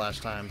that up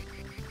last time?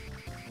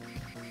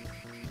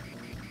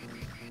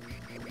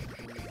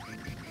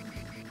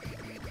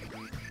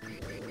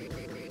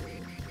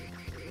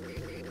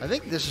 I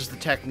think this is the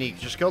technique.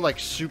 Just go like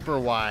super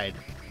wide.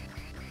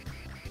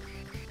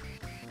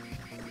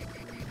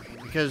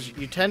 Because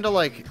you tend to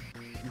like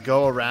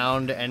go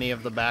around any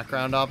of the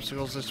background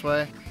obstacles this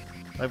way.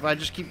 Like if I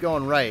just keep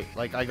going right,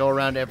 like I go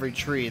around every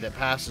tree that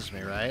passes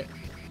me, right?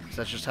 So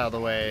that's just how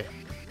the way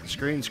the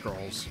screen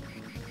scrolls.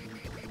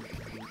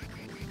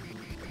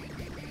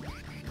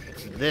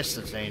 It's this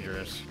that's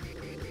dangerous.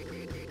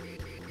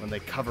 When they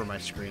cover my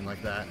screen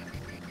like that.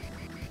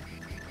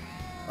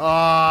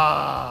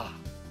 Ah!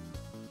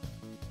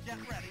 Get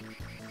ready.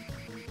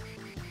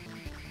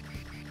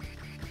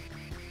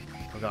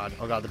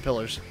 Oh god, the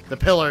pillars. The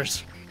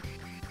pillars!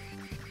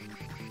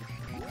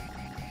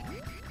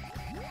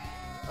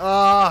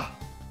 Ah!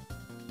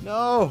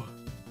 No!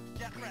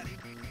 Get ready.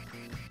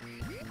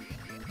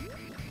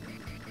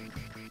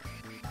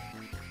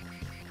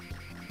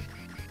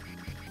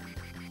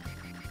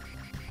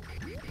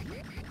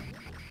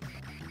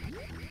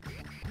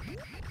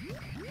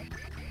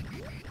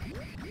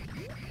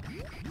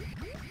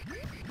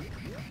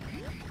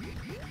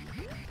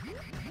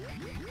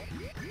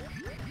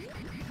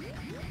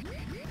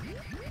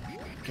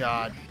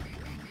 God.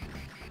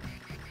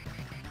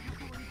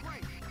 You're doing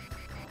great.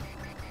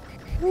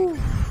 Whew.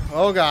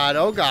 Oh god,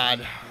 oh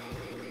god.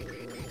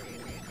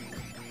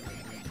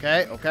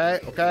 Okay, okay,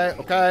 okay,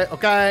 okay,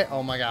 okay.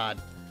 Oh my god.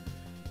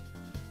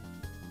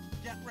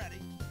 Get ready.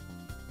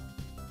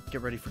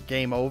 Get ready for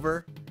game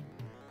over.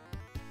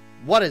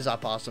 What is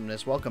up,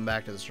 awesomeness? Welcome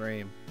back to the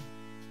stream.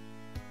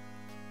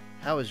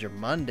 How was your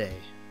Monday?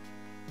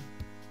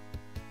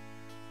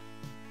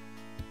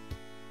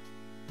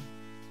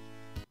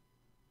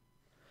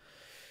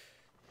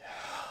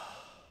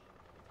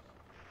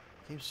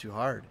 Game's too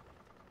hard.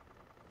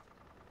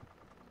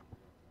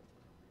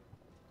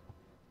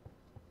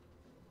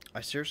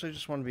 I seriously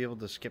just want to be able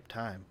to skip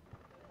time.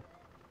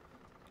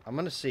 I'm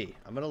gonna see.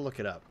 I'm gonna look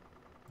it up.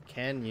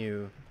 Can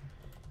you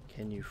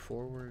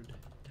forward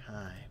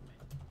time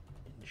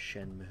in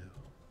Shenmue?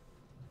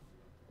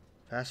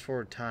 Fast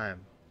forward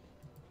time.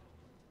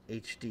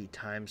 HD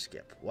time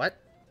skip. What?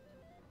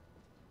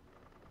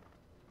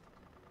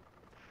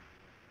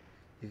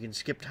 You can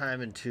skip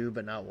time in 2,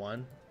 but not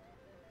 1.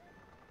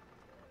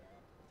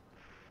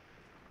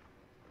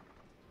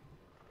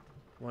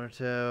 1 or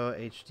 2,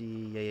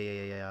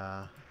 HD,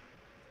 yeah.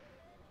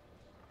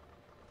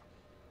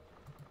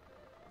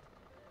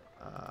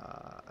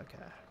 Okay.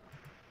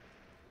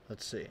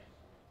 Let's see.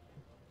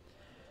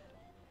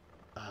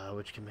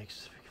 Which can make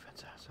specific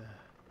events happen.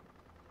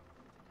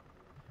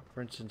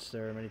 For instance,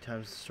 there are many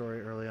times the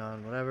story early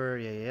on, whatever,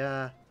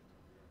 yeah.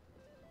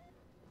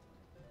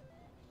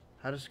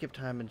 How to skip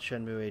time in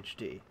Shenmue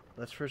HD.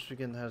 Let's first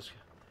begin how to... It's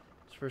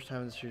the first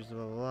time in the series,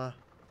 blah, blah, blah.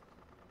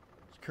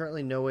 There's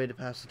currently no way to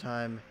pass the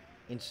time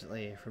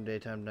instantly from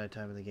daytime to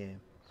nighttime in the game.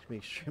 It's gonna be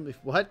extremely...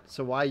 What?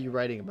 So why are you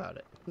writing about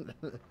it?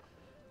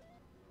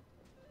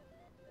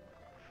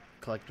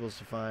 Collectibles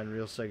to find,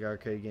 real Sega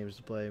arcade games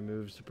to play,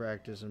 moves to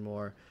practice, and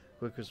more.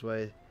 Quickest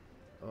way...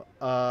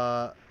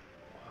 watch.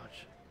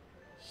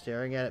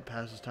 Staring at it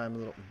passes time a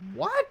little...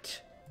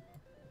 What?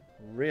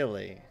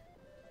 Really?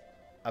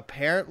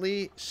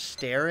 Apparently,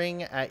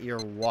 staring at your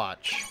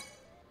watch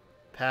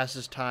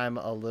passes time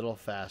a little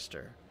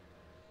faster.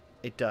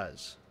 It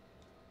does.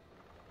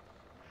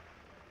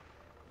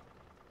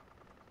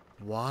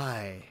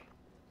 Why?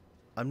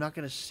 I'm not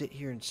going to sit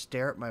here and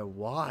stare at my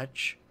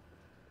watch.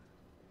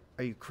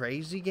 Are you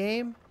crazy,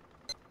 game?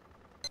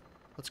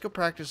 Let's go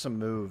practice some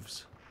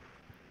moves.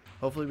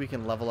 Hopefully we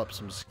can level up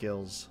some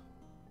skills.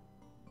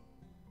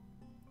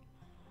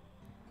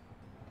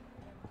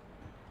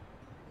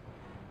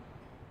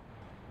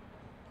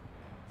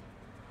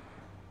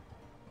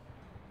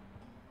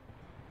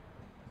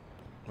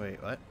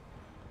 Wait, what?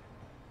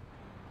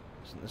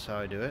 Isn't this how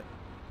I do it?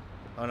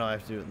 Oh no, I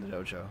have to do it in the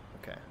dojo.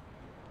 Okay.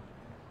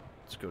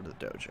 Let's go to the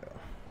dojo.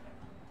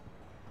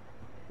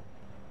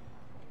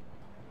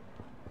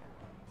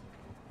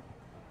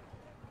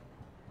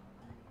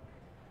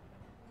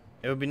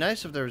 It would be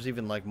nice if there was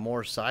even like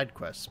more side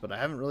quests, but I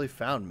haven't really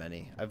found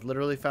many. I've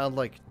literally found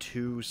like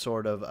 2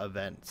 sort of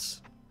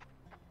events.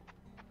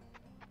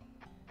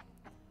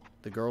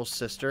 The girl's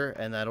sister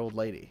and that old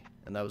lady,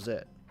 and that was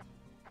it.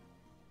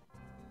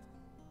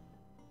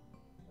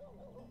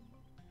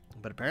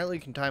 But apparently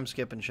you can time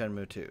skip in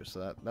Shenmue 2,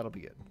 so that'll be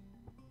good.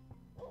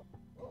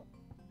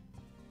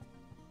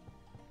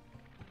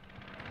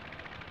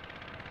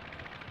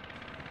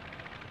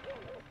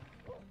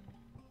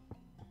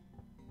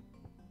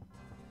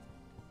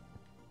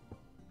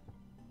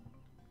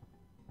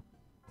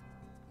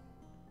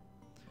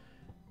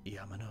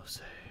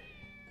 Yamanose.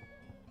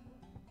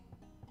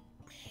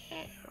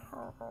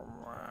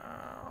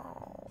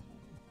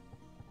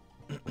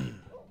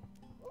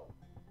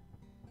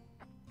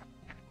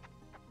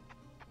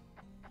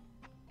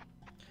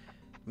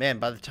 Man,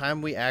 by the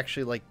time we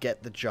actually like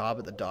get the job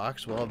at the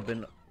docks, we'll have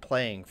been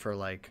playing for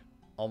like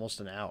almost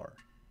an hour.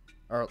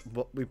 Or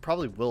we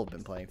probably will have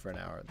been playing for an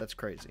hour. That's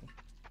crazy.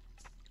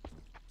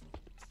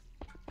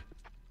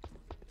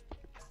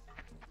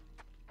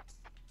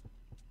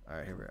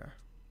 Alright, here we are.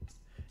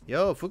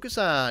 Yo,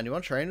 Fukusan, you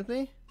want to train with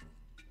me?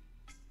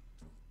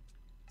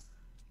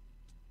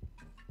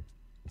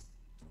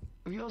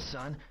 Yo,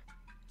 son.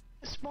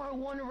 Spar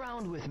 1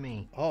 round with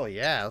me. Oh,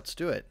 yeah, let's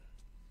do it.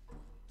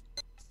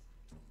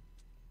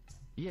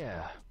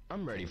 Yeah,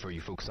 I'm ready for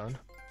you, Fukusan.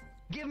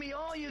 Give me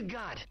all you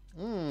got.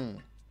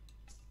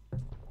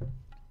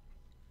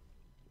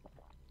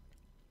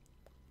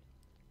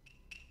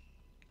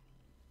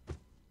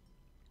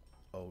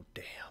 Oh,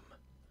 damn.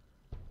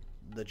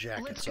 The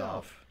jacket's Let's go.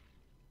 off.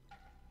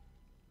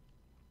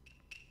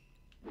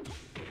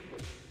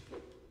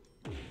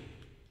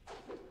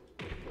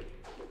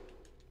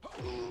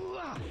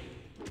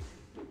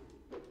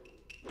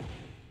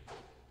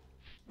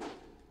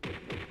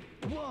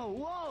 Whoa,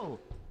 whoa!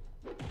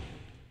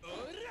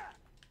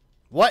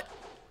 What?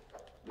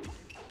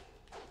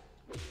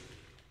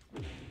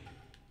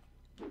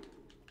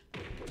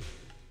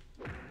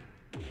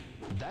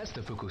 That's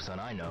the Fukusan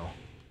I know.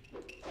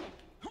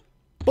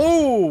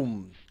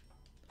 Boom!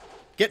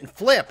 Getting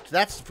flipped.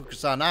 That's the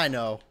Fukusan I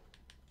know.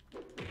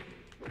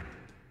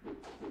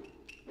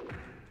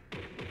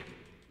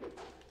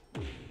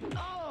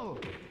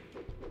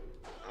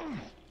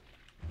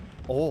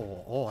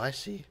 Oh! Oh, I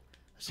see.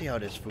 I see how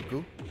it is,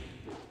 Fuku.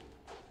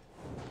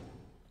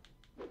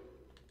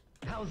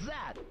 How's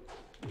that?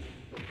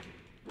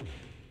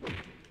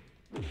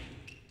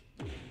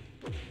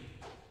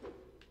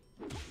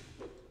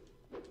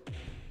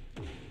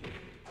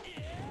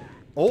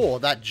 Oh,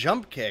 that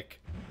jump kick.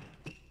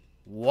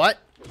 What?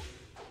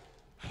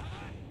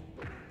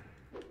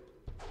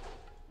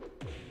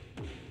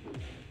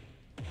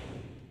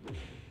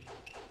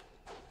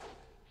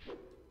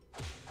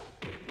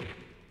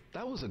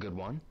 That was a good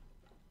one.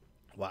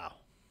 Wow.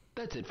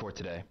 That's it for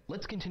today.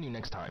 Let's continue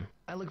next time.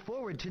 I look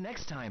forward to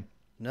next time.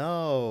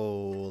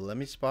 No, let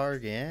me spar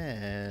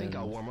again. I think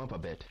I'll warm up a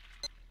bit.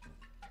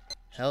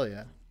 Hell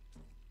yeah.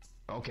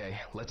 Okay,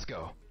 let's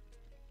go.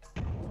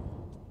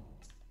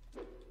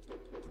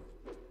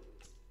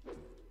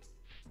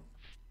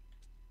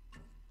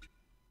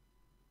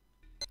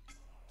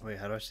 Wait,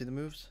 how do I see the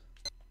moves?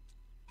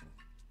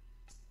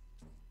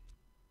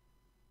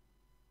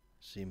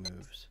 See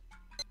moves.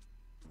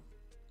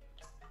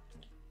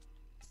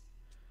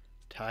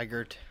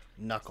 Tiger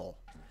Knuckle.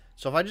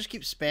 So if I just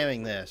keep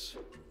spamming this,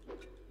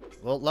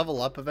 will it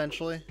level up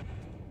eventually?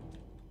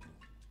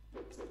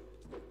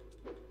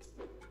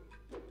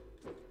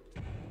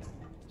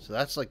 So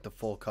that's like the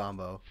full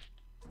combo.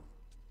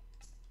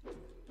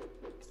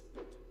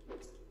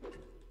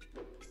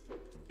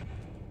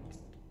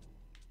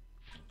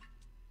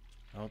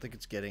 I don't think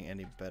it's getting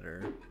any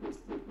better.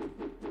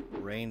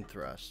 Rain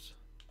thrust.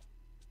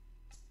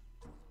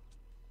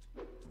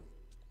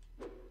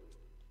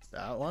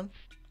 That one?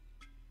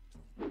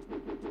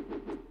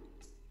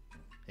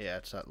 Yeah,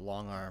 it's that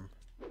long arm.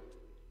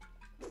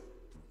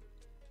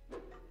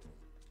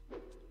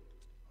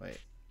 Wait.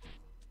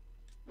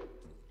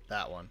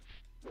 That one.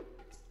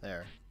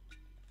 There.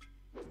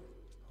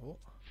 Oh.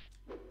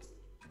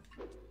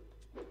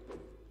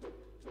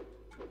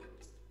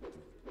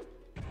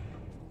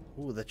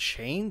 Ooh, the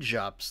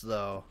change-ups,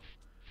 though.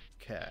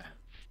 Okay.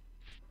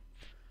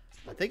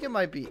 I think it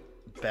might be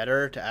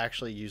better to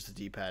actually use the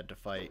D-pad to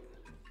fight.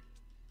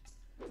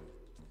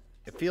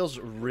 It feels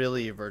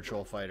really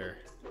Virtual Fighter.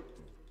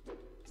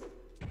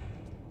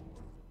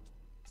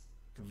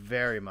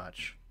 Very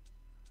much.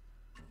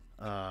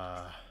 These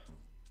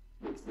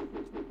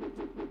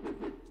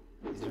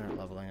aren't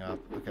leveling up.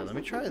 Okay, let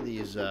me try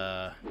these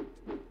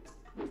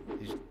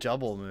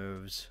double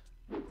moves.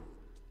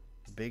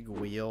 Big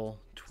wheel,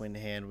 twin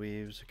hand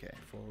weaves. Okay,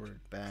 forward,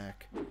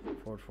 back,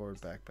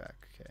 forward, back,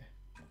 back. Okay.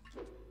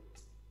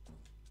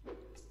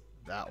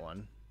 That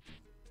one.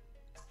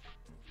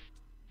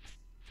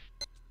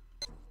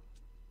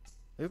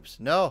 Oops,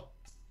 no.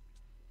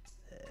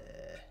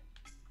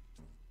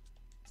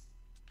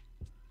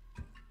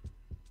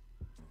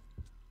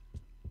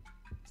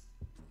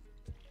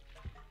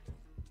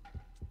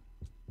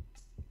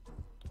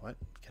 What?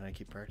 Can I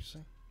keep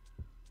practicing?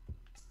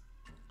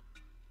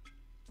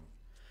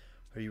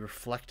 Are you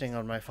reflecting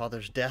on my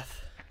father's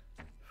death,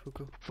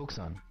 Fuku?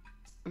 Fuku-san.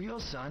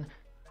 Ryo-san,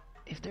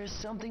 if there's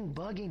something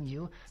bugging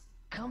you,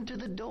 come to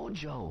the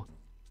dojo.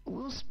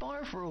 We'll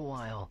spar for a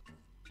while.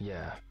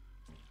 Yeah.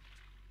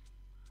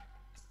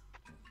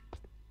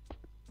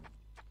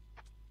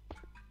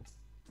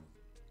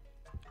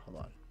 Hold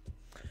on.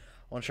 I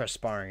want to try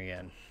sparring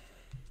again.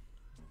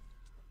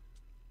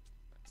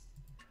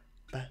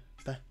 Ba,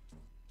 ba.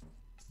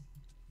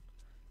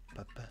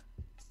 Ba, ba.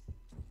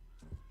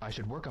 I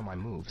should work on my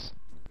moves.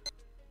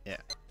 Yeah.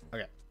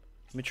 Okay.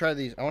 Let me try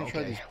these. I want to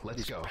try Okay, let's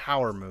these go.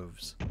 power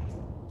moves.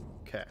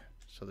 Okay.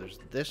 So there's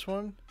this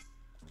one.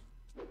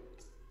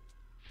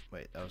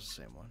 Wait, that was the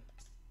same one.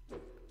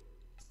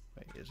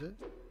 Wait, is it?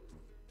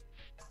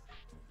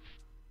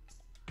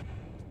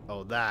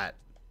 Oh, that.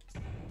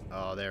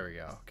 Oh, there we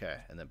go. Okay.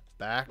 And then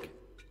back.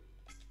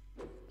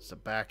 It's the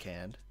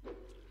backhand.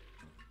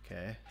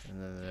 Okay.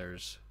 And then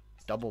there's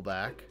double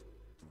back.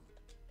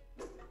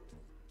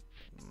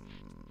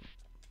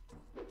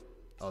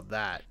 Oh,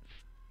 that.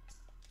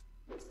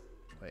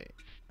 Wait.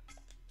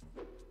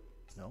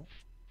 No?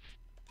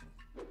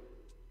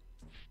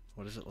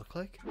 What does it look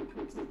like?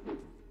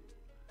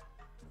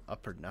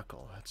 Upper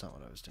knuckle. That's not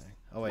what I was doing.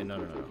 Oh, wait.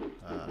 No.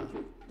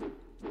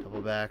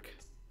 Double back.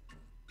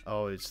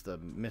 Oh, it's the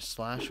miss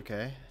slash.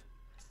 Okay.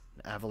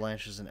 An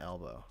avalanche is an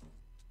elbow.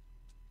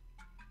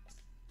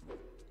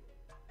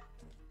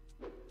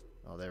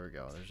 Oh, there we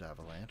go. There's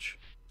avalanche.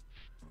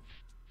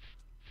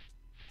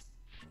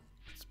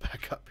 Let's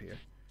back up here.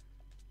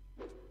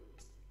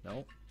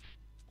 Nope.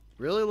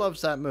 Really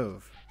loves that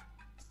move.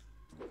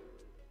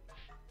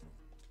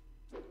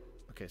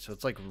 Okay, so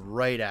it's like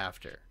right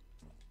after.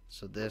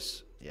 So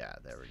this, yeah,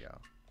 there we go.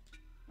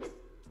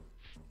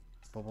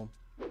 Boom, boom.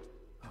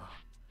 Oh,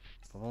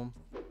 boom, boom.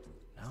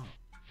 No.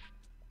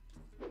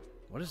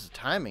 What is the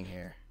timing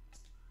here?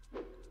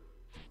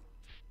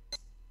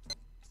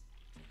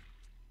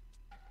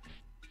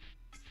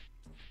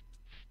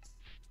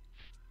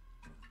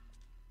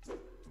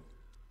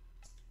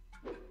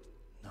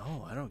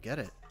 No, I don't get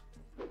it.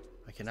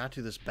 I cannot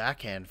do this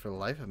backhand for the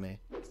life of me.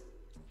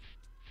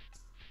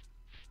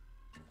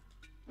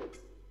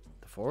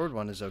 The forward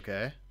one is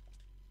okay.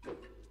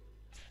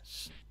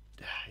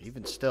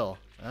 Even still.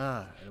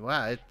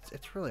 Wow,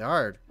 it's really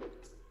hard.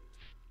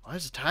 Why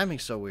is the timing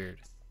so weird?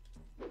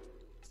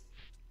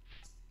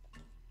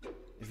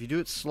 If you do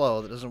it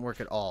slow, that doesn't work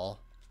at all.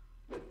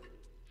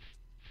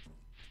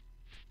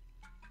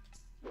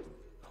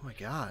 Oh my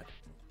god.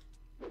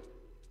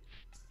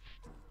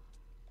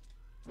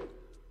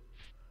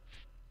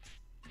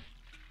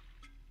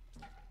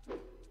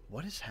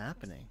 What is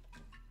happening?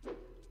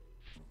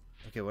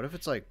 Okay, what if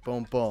it's like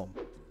boom, boom?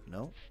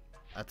 No.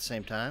 At the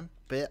same time?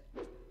 Bit.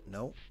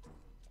 No.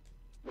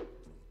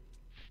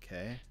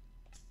 Okay.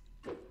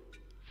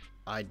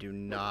 I do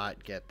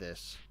not get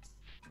this.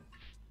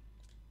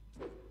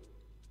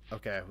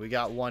 Okay, we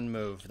got one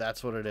move.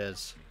 That's what it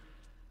is.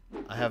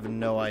 I have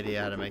no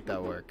idea how to make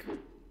that work.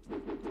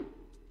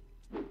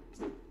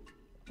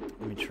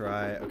 Let me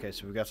try. Okay,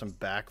 so we got some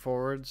back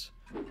forwards.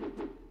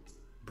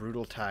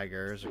 Brutal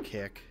Tiger is a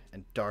kick.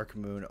 And Dark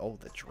Moon. Oh,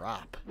 the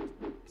drop.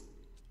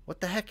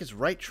 What the heck is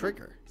right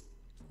trigger?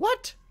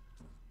 What?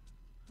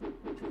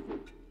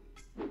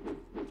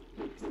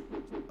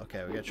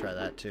 Okay, we gotta try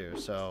that too.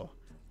 So,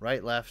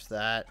 right, left,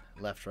 that.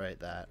 Left, right,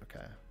 that.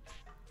 Okay.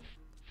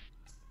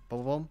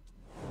 Boom, boom.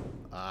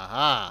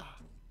 Aha!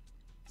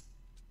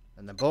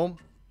 And then boom.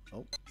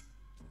 Oh.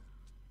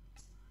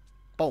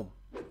 Boom.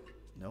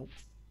 Nope.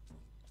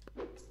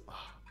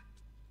 Ah,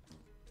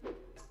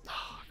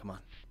 come on.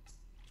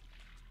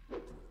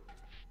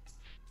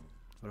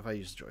 What if I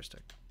use the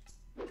joystick?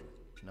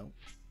 Nope.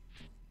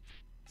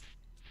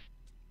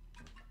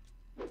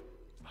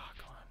 Ah,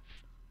 come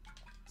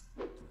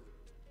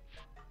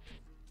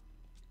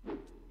on.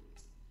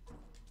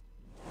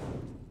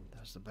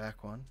 That's the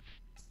back one.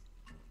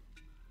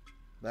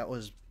 That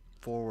was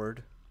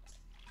forward.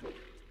 Oh,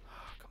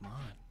 come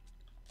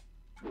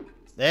on.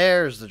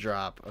 There's the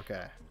drop.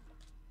 Okay.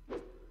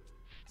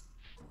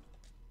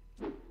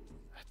 That's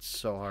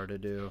so hard to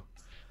do.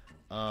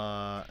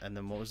 And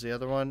then what was the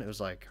other one? It was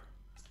like...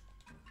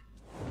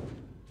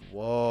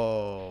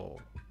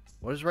 Whoa.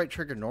 What is right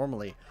trigger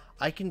normally?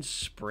 I can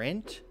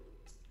sprint?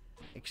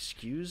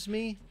 Excuse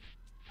me?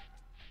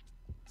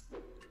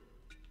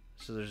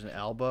 So there's an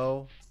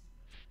elbow.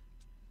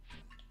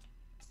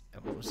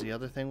 And what was the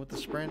other thing with the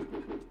sprint?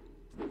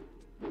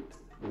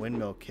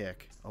 Windmill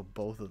kick. Oh,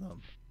 both of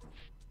them.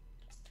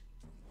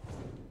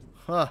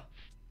 Huh.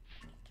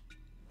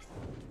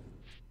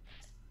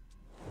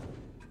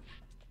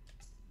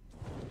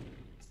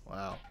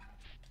 Wow.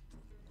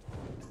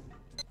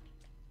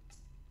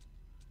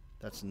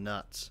 That's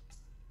nuts.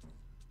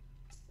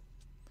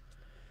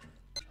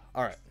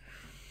 Alright.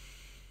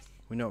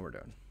 We know what we're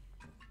doing.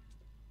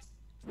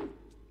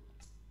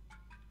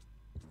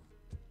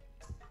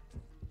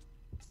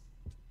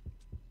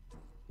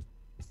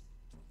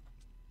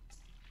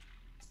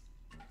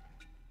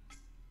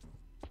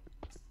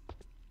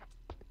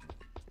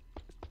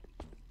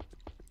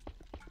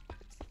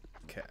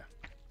 Okay.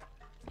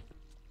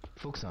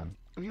 Fuxan,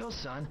 your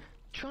son,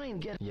 try and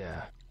get...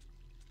 Yeah.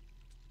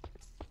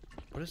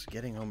 What does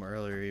getting home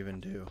earlier even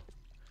do?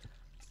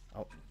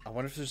 I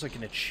wonder if there's like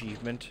an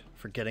achievement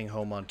for getting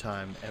home on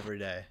time every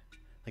day.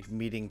 Like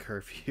meeting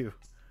curfew.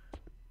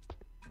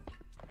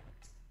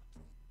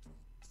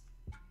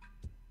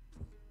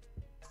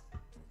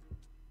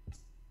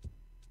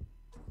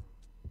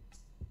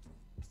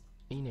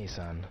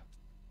 Ine-san.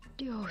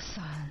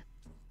 Ryo-san,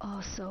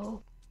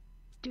 also,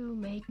 do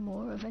make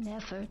more of an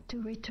effort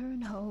to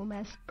return home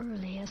as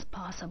early as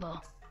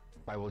possible.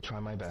 I will try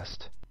my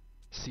best.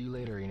 See you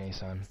later,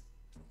 Ine-san.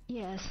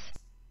 Yes.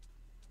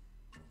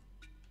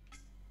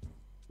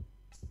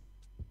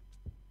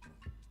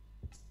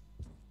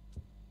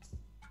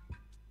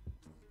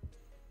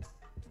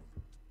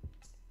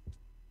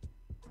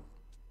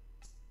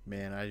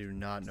 Man, I do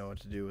not know what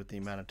to do with the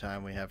amount of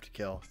time we have to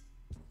kill.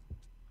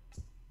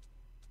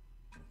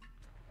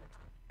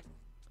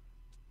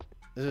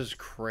 This is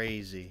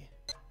crazy.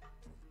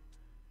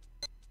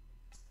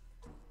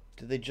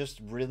 Did they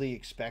just really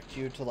expect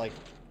you to, like,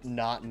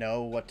 not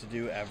know what to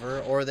do ever?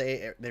 Or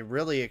they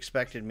really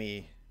expected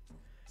me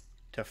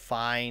to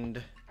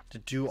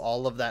do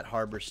all of that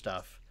harbor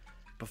stuff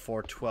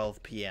before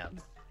 12 p.m.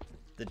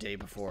 the day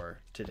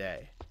before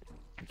today?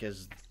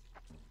 Because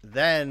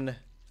then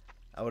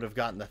I would have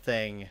gotten the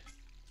thing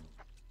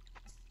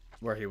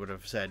where he would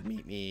have said,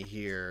 meet me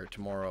here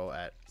tomorrow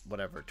at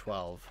whatever,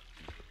 12.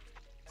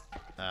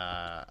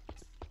 And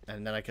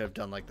then I could have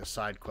done like the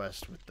side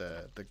quest with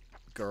the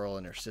girl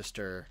and her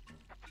sister.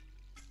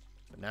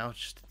 But now it's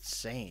just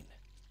insane.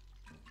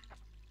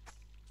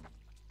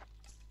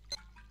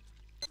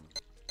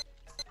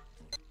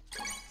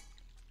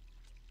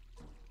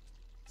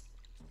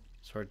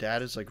 So our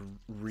dad is like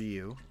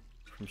Ryu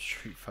from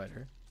Street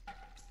Fighter.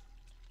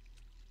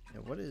 Now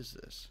what is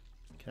this?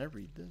 Can I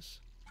read this?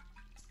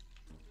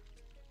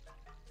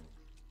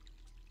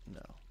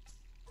 No.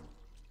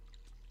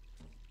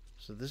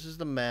 So this is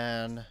the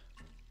man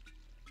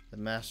that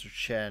Master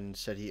Chen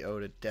said he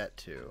owed a debt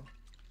to.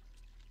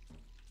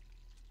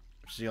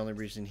 Which is the only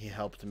reason he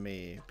helped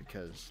me,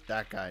 because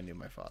that guy knew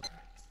my father.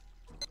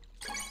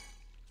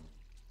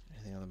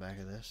 Anything on the back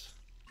of this?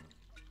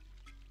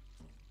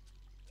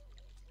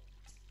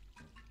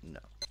 No.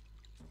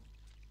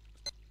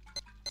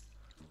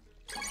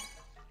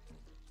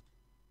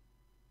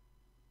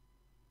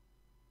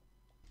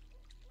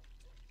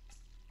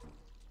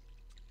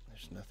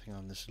 There's nothing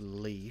on this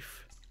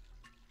leaf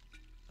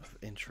of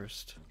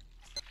interest.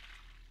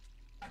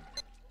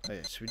 Oh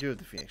yeah, so we do have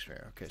the Phoenix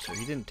Mirror. Okay, so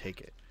he didn't take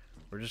it.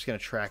 We're just gonna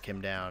track him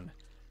down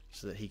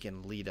so that he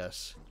can lead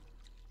us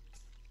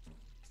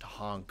to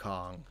Hong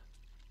Kong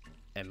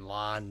and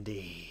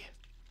Londi.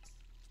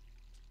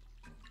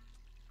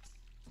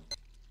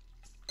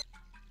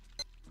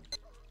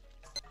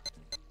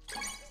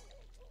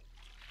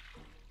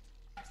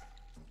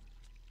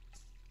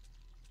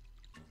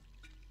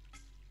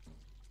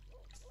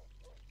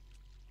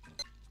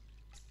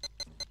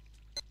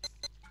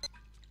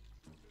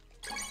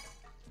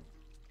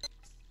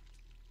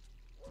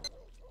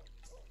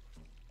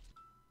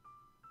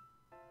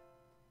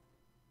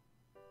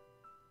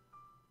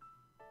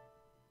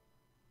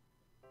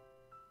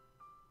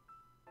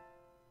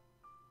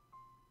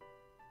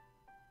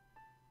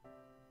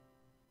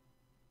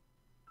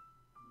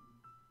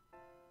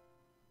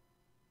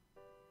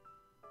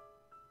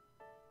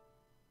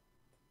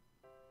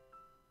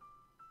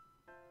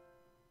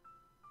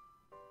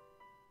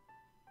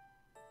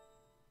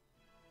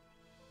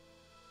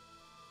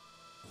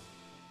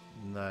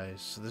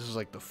 Nice. So this is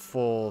like the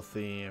full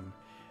theme.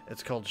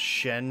 It's called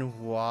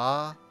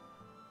Shenmue.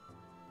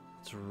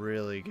 It's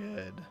really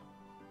good.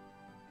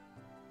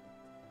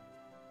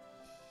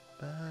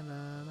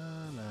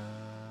 Ba-na-na-na.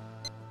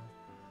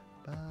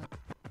 Ba-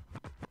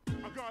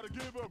 I gotta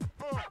give him,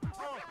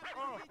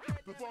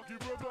 the funky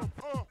rhythm,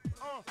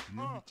 Let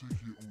me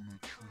take you on a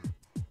trip.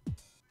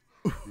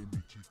 Let me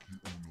take you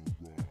on a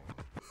ride.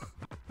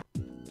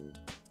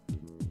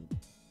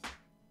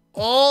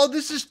 Oh,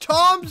 this is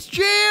Tom's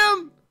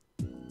jam!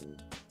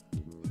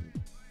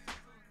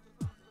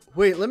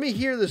 Wait, let me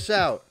hear this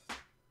out.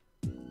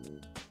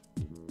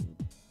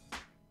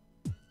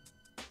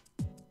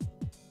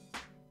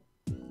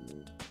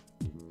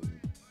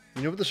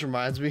 You know what this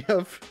reminds me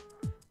of?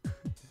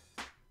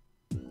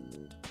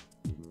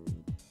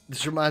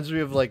 This reminds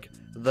me of like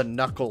the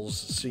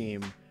Knuckles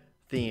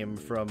theme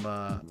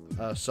from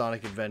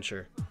Sonic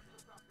Adventure.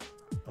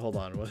 Hold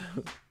on, what?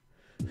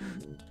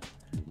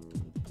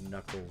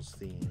 Knuckles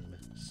theme,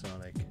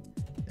 Sonic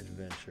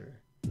Adventure.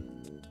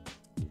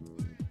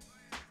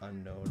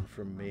 Unknown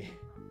from me.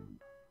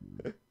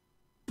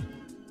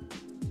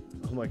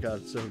 Oh my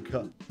god, it's so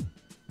good.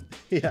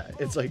 Yeah,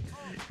 it's like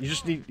you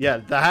just need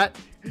that.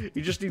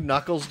 You just need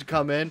Knuckles to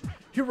come in.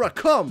 Here I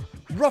come,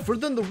 rougher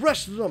than the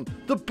rest of them,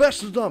 the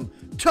best of them,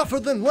 tougher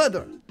than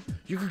leather.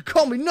 You can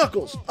call me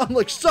Knuckles. I'm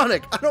like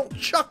Sonic. I don't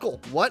chuckle.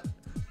 What?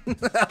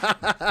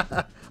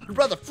 I'd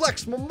rather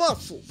flex my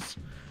muscles.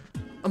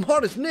 I'm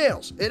hard as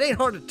nails. It ain't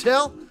hard to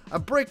tell. I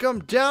break them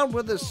down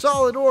whether it's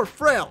solid or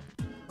frail.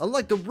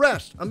 Unlike the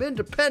rest, I'm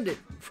independent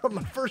from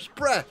my first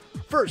breath,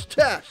 first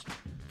test.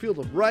 Feel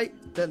the right,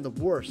 then the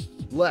worst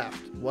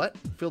left. What?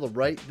 Feel the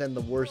right, then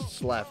the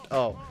worst's left.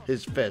 Oh,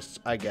 his fists.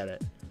 I get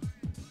it.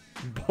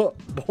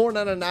 Born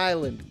on an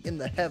island in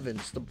the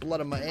heavens, the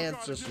blood of my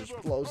ancestors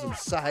flows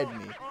inside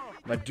me.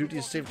 My duty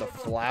is to save the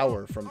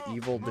flower from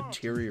evil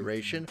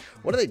deterioration.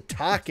 What are they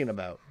talking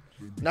about?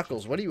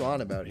 Knuckles, what are you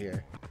on about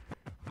here?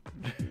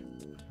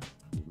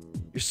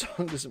 Your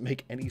song doesn't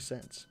make any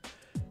sense.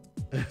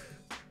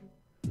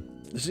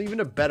 There's even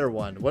a better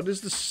one. What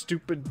is the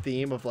stupid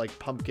theme of like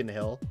Pumpkin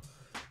Hill?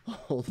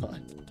 Hold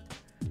on.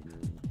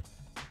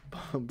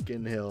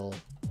 Pumpkin Hill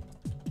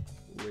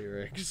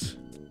lyrics.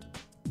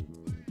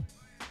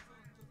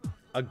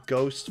 A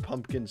ghost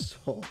pumpkin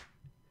soul.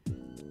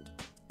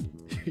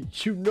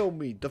 You know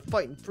me, the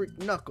fighting freak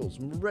Knuckles.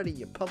 I'm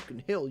ready at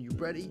Pumpkin Hill. You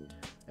ready?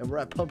 And we're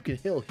at Pumpkin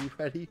Hill. You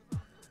ready?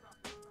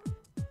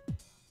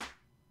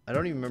 I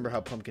don't even remember how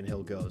Pumpkin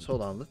Hill goes.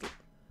 Hold on.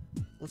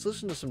 Let's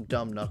listen to some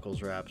dumb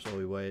Knuckles raps while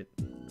we wait.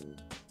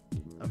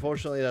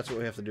 Unfortunately, that's what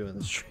we have to do in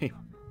this stream.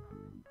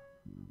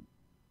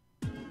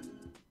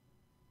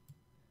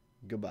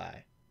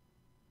 Goodbye.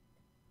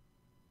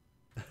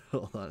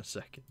 Hold on a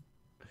second.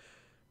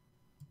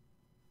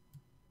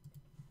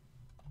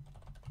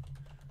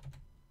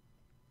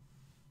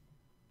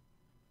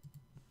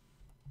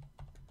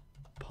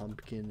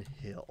 Pumpkin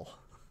Hill.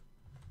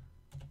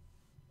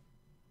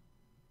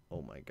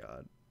 Oh my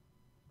god.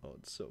 Oh,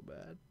 it's so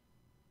bad.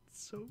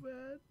 It's so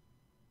bad.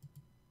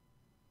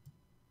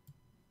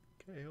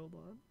 Okay, hold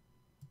on.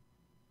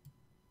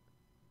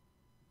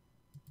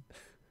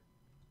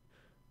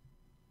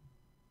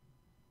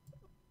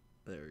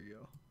 There we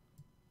go.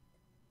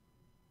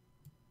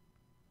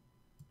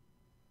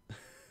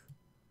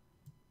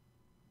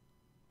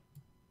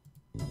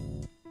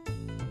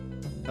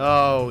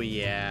 Oh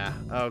yeah.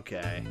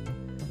 Okay.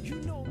 You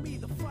know me,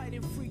 the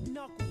fighting freak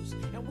Knuckles,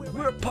 and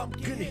We're at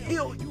Pumpkin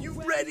Hill. You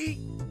ready?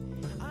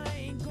 I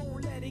ain't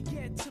gonna let it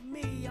get to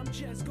me. I'm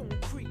just gonna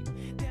creep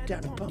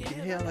Down to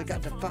Pumpkin Hill, I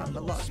got to find my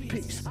lost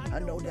piece. I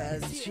know that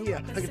it's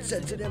here. I can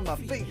sense it in my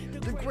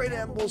feet. The great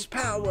animal's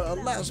power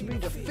allows me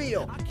to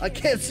feel. I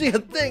can't see a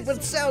thing, but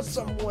it sounds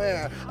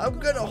somewhere. I'm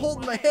gonna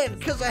hold my head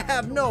because I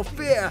have no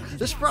fear.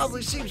 This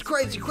probably seems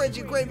crazy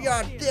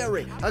graveyard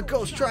theory. A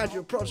ghost tried to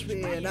approach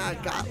me and I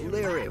got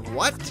leery.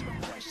 What?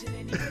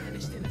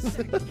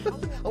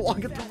 I'm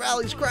walking through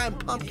alleys crying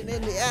pumpkin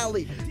in the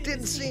alley.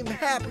 Didn't seem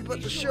happy,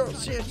 but the sure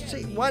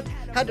see what?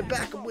 Had to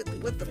back him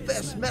with the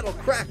fast metal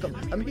crack him.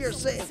 I'm here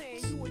saying,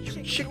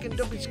 you chicken,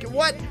 don't be scared.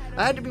 What?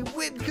 I had to be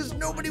with because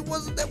nobody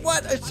wasn't there.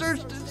 What? I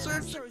searched and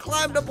searched and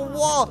climbed up a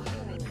wall.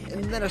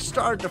 And then I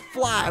started to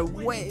fly,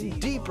 went in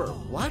deeper.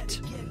 What?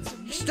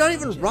 He's not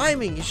even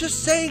rhyming. He's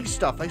just saying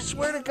stuff. I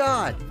swear to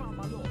God. I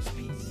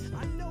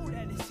know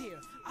that it's here.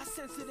 I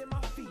sense it in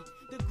my feet.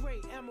 The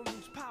great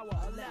emerald's power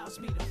allows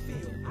me to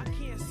feel. I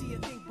can't see a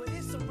thing, but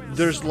it's around.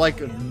 There's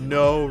like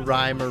no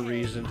rhyme or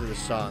reason to the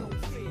song.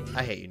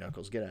 I hate you,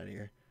 Knuckles. Get out of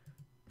here.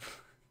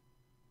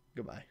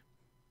 Goodbye.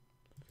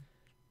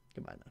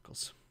 Goodbye,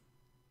 Knuckles.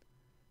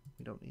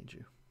 We don't need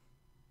you.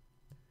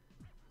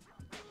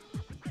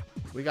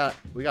 We got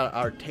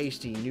our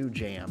tasty new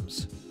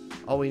jams.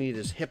 All we need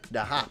is hip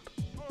to hop.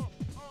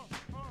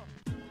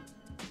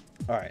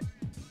 All right.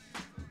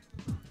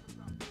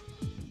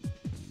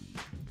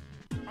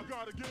 I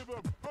gotta give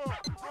him,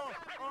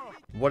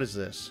 What is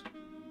this?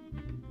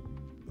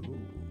 Ooh.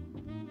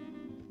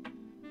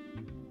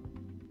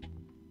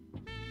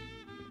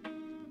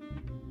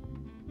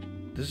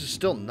 This is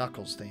still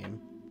Knuckles' theme.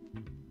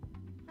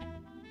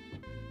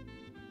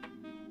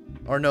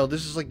 Or no,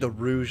 this is like the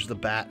Rouge the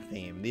Bat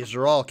theme. These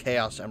are all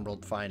Chaos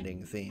Emerald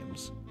finding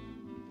themes.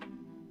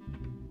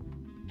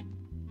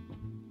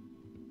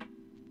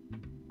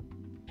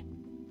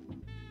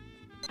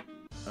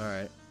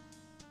 Alright.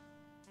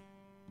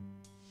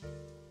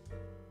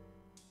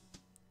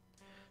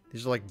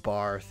 These are like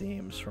bar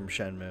themes from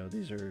Shenmue.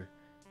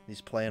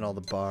 These play in all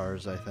the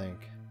bars, I think.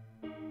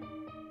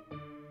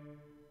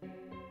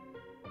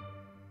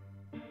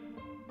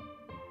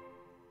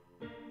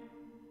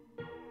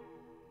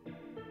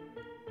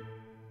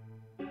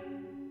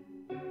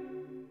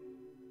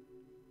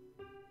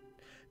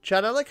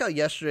 Chad, I like how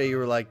yesterday you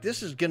were like,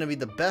 this is going to be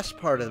the best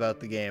part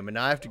about the game, and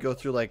now I have to go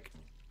through like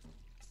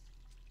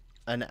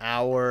an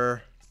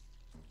hour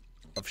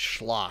of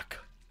schlock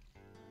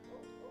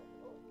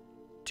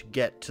to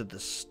get to the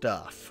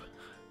stuff.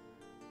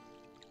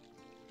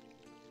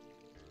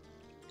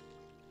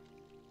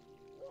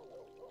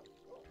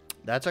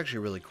 That's actually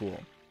really cool.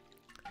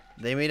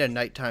 They made a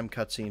nighttime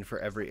cutscene for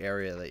every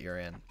area that you're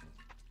in.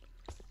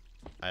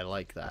 I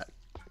like that.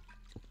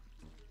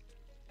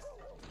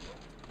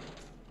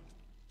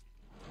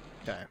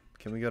 Okay,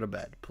 can we go to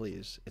bed,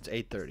 please? It's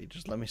 8:30.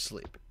 Just let me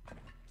sleep.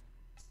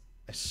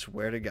 I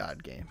swear to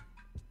God, game.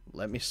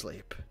 Let me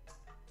sleep.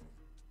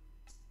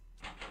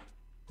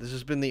 This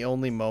has been the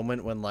only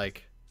moment when,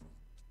 like,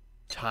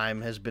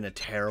 time has been a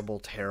terrible,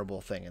 terrible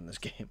thing in this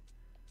game.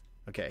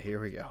 Okay, here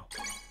we go.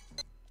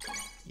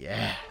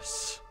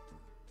 Yes.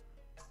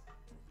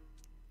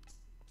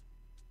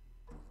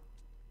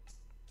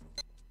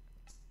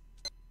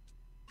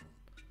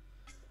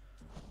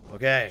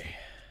 Okay.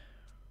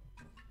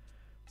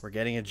 We're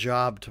getting a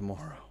job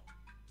tomorrow.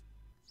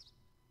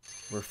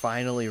 We're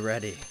finally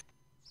ready.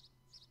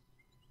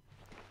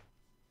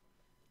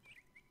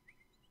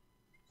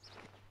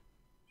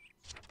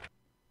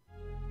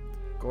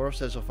 Gorov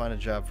says he'll find a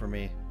job for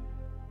me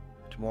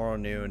tomorrow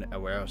noon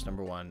at warehouse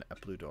number 1 at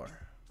Blue Door.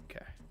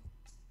 Okay.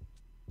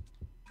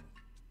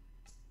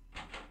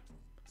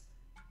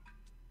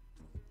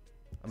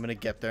 I'm gonna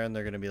get there and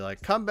they're gonna be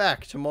like, come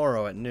back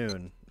tomorrow at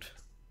noon.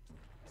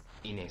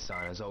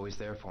 Ine-san is always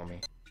there for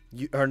me.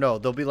 Or no,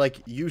 they'll be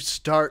like, you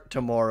start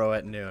tomorrow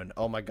at noon.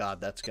 Oh my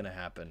God, that's gonna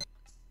happen.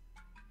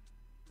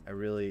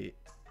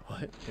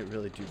 What? It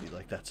really do be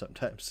like that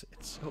sometimes.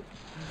 It's so...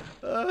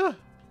 Oh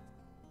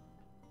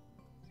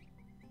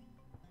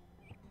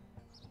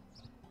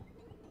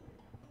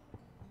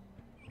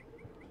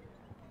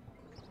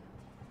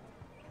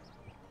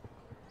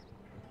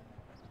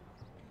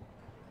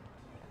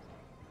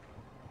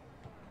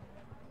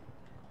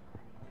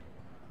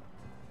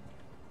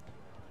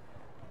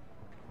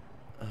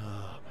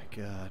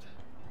my God.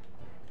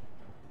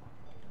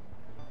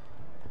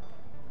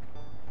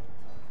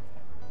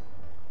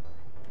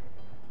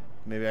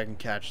 Maybe I can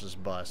catch this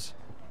bus.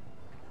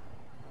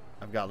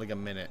 I've got like a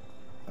minute.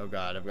 Oh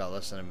God, I've got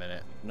less than a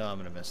minute. No, I'm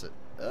gonna miss it.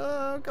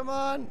 Oh, come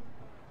on.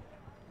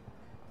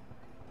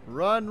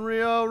 Run,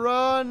 Rio,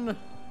 run.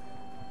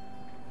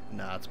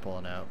 Nah, it's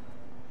pulling out.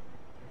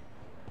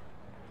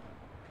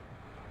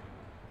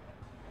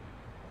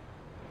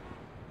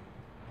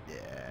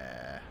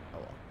 Yeah. Oh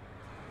well.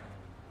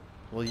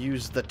 We'll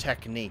use the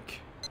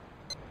technique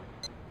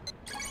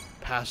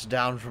passed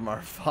down from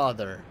our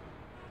father.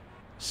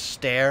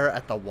 Stare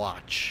at the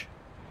watch.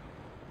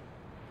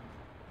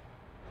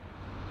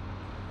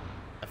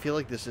 I feel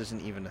like this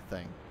isn't even a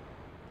thing.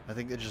 I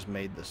think they just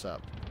made this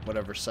up.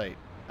 Whatever site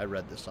I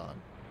read this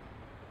on.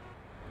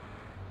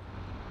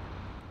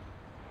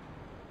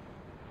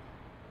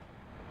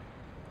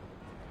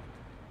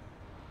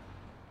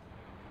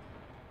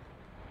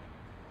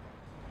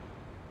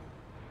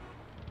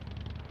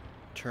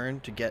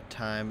 Turn to get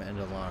time and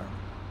alarm.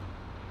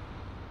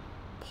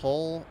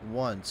 Pull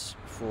once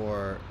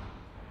for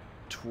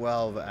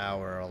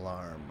 12-hour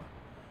alarm.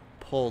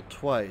 Pull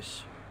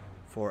twice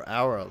for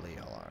hourly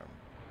alarm.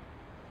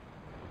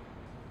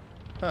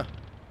 Huh.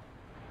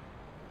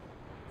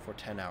 For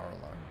 10-hour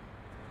alarm.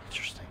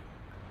 Interesting.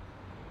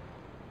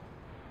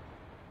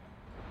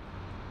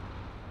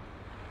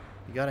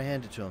 You gotta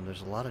hand it to him.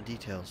 There's a lot of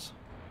details.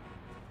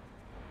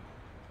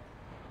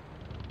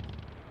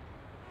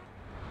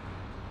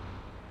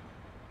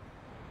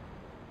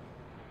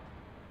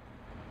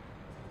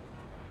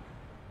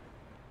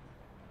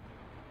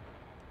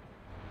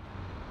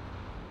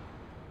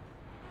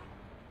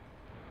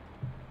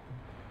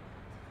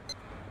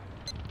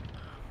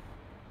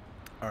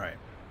 Alright.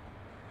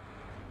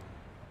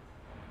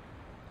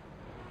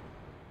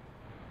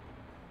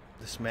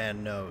 This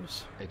man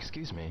knows.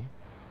 Excuse me?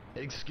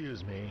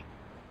 Excuse me.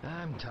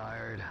 I'm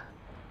tired.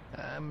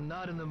 I'm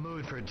not in the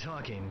mood for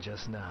talking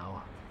just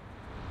now.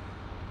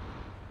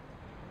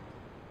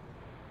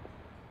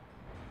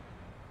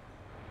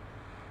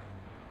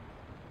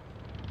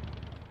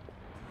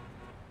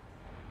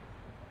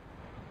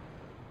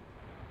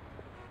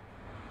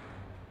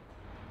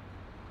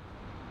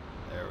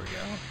 There we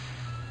go.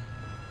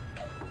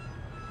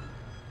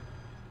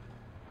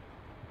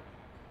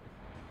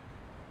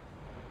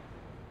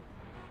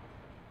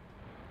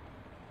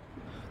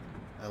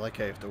 I like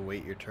how you have to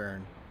wait your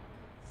turn.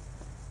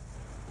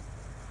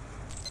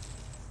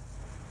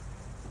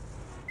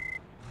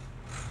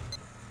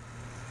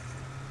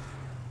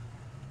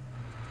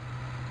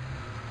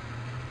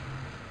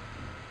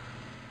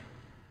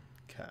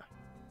 Okay.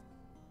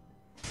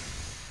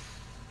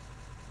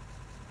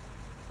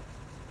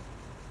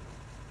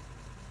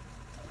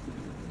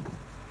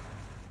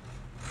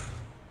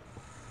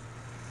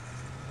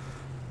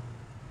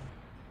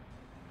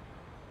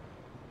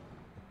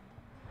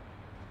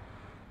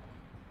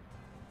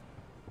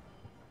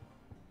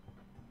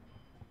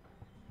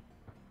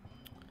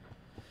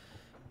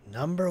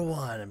 Number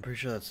 1. I'm pretty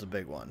sure that's the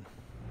big one.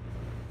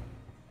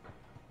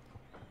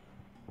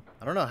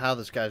 I don't know how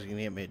this guy's going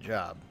to get me a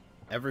job.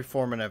 Every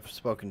foreman I've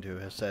spoken to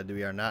has said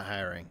we are not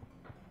hiring.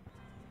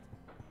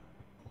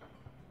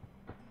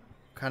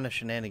 What kind of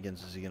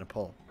shenanigans is he going to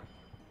pull?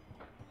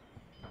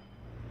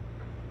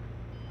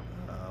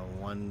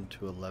 1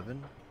 to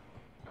 11.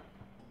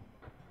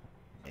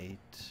 8.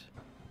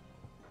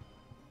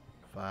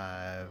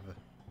 5.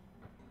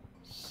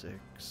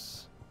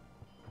 6.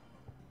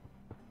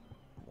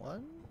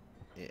 1?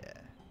 Yeah.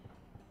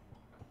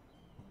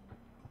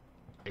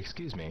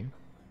 Excuse me.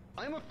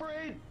 I'm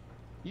afraid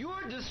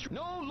you're just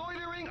no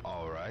loitering.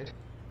 All right.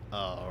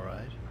 All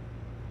right.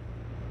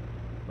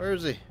 Where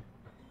is he?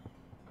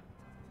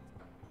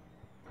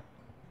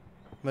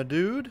 My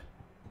dude?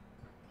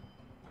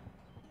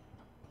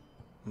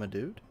 My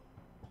dude?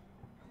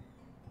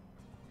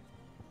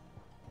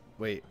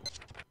 Wait,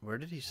 where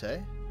did he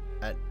say?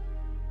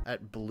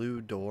 At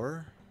Blue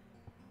Door?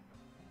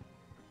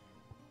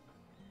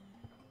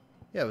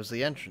 Yeah, it was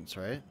the entrance,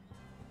 right?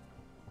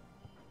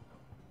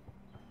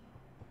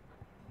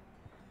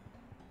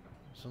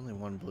 There's only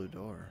one blue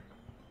door.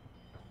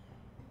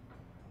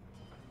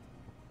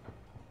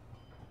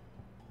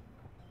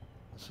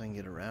 Unless I can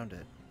get around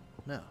it.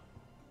 No.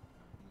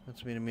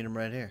 Wants me to meet him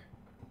right here.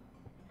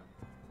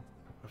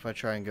 What if I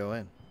try and go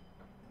in?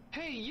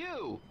 Hey,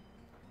 you!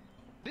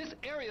 This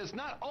area is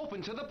not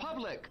open to the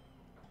public.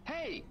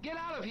 Hey, get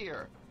out of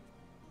here!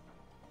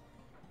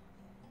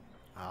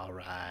 All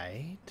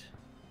right.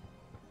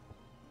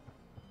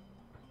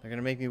 They're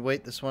gonna make me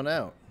wait this one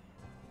out.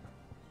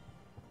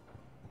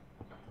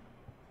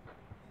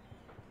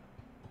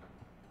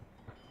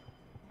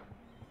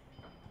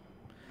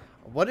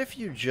 What if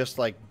you just,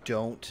 like,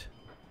 don't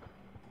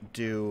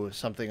do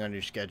something on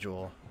your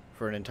schedule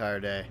for an entire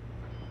day?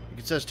 Like,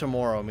 it says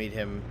tomorrow, meet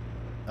him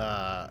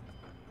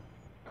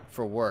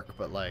for work,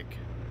 but, like,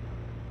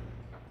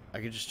 I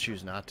could just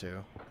choose not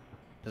to.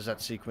 Does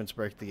that sequence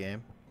break the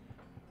game?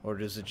 Or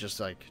does it just,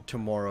 like,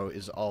 tomorrow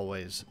is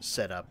always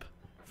set up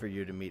for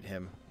you to meet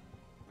him?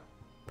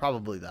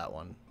 Probably that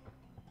one.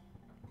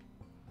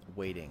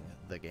 Waiting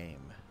the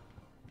game.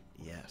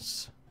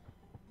 Yes.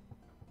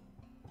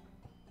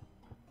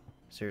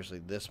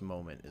 Seriously, this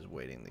moment is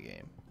waiting the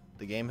game.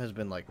 The game has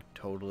been, like,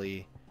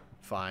 totally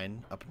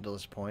fine up until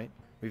this point.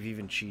 We've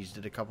even cheesed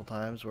it a couple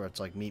times where it's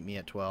like, meet me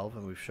at 12,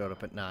 and we've showed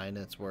up at 9 and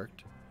it's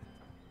worked.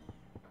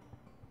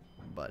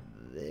 But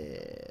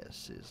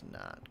this is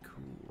not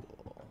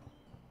cool.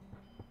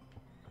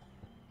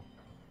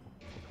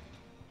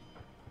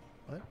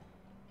 What?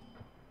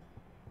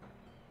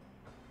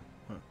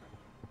 Huh.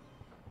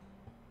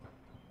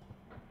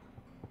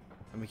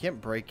 And we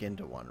can't break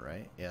into one,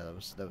 right? Yeah, that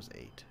was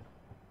 8.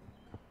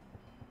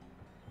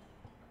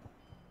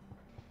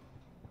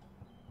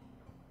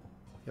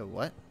 Yo,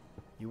 what?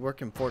 You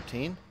work in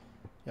 14?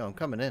 Yo, I'm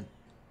coming in.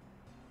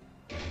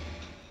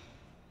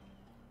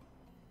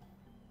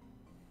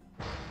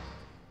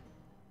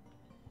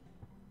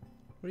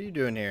 What are you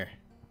doing here?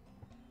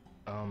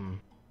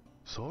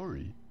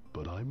 Sorry,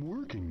 but I'm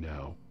working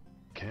now.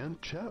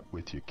 Can't chat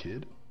with you,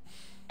 kid.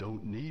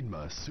 Don't need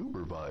my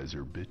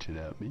supervisor bitching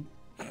at me.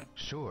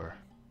 Sure.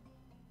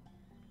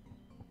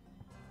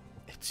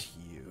 It's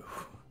you.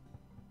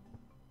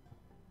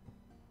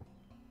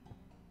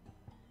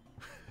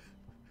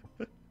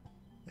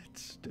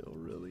 It's still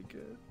really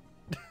good.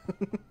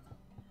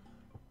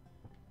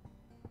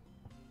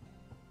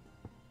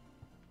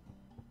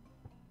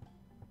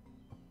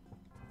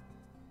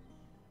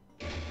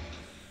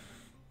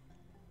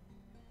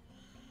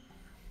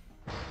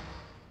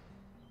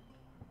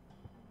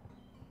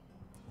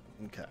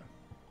 Okay.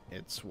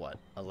 It's what?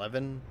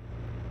 11?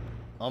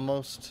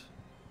 Almost?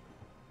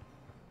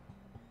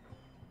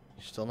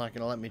 You're still not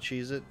gonna let me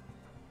cheese it?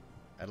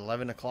 At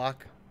 11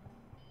 o'clock?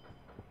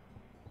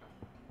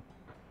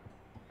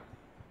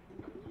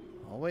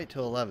 I'll wait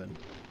till 11.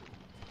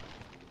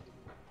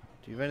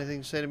 Do you have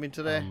anything to say to me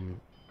today?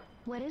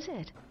 What is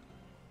it?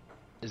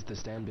 Is the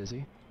stand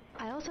busy?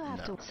 I also have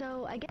No. to.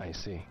 So I guess. I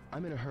see.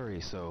 I'm in a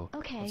hurry, so...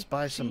 Okay. Let's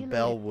buy see you some later.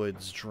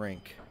 Bellwood's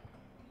drink.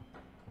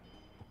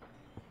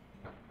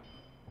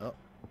 Oh.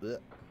 bleh,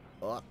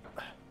 oh.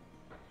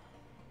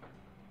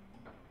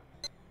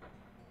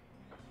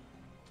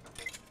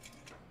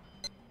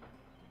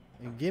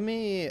 And give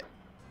me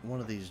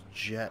one of these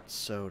jet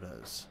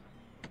sodas.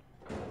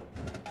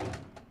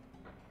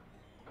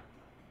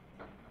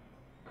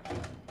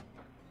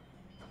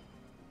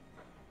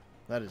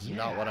 That is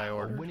not what I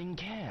ordered. A winning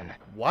can.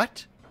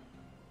 What?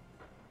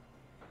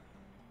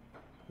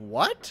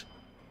 What?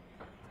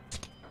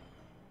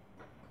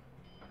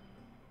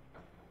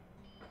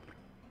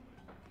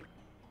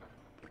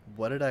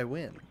 What did I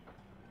win?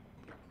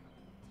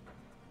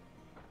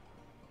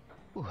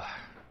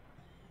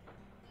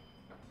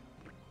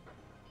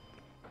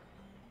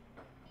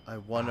 I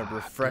want a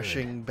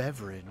refreshing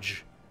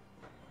beverage.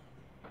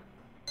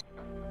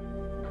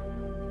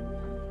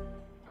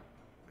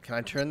 Can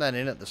I turn that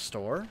in at the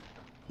store?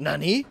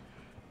 Nani?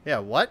 Yeah,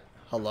 what?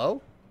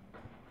 Hello?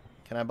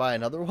 Can I buy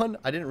another one?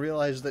 I didn't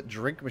realize that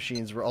drink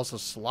machines were also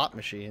slot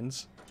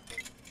machines.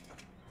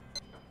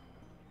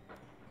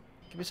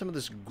 Give me some of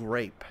this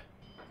grape.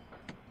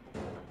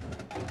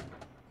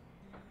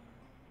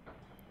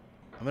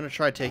 I'm gonna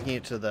try taking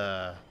it to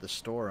the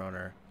store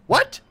owner.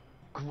 What?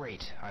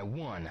 Great, I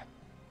won.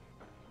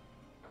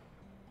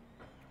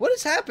 What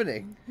is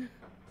happening?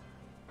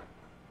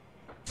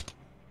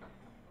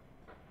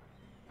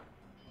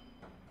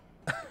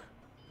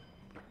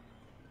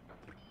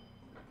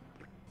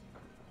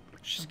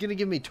 She's gonna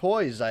give me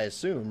toys, I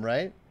assume,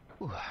 right?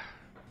 Ooh.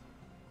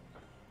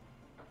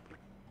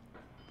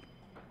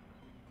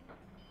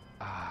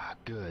 Ah,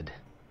 good.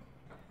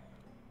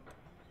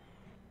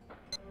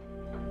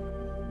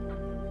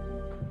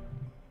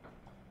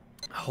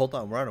 Hold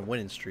on, we're on a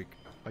winning streak.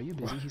 Are you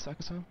busy,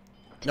 Hisaka-san?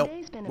 Nope,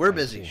 Today's been a we're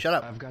busy- busy. Shut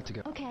up. I've got to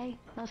go. Okay,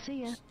 I'll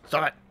see ya.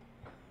 Stop it.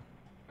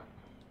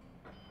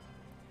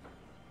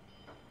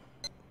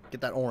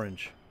 Get that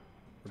orange.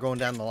 We're going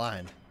down the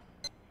line.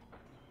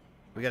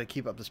 We gotta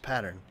keep up this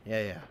pattern.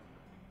 Yeah,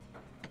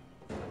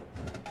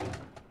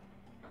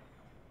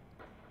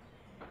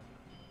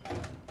 yeah.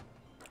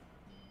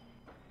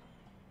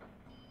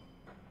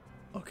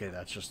 Okay,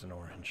 that's just an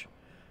orange.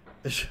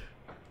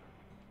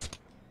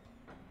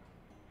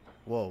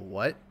 Whoa,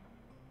 what?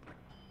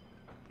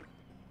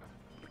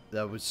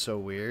 That was so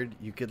weird.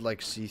 You could,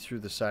 like, see through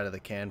the side of the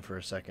can for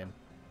a second.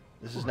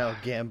 This is now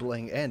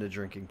gambling and a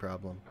drinking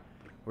problem.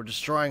 We're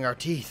destroying our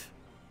teeth.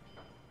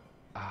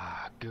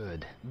 Ah,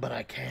 good. But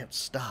I can't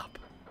stop.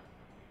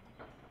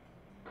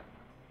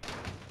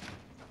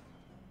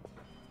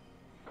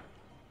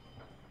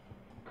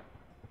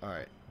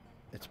 Alright.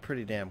 It's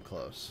pretty damn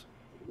close.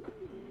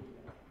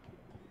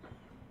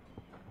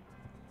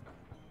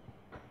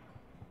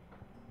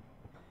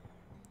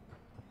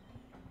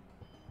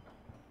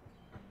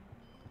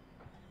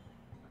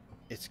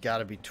 It's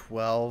gotta be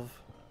 12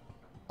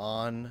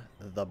 on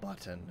the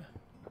button.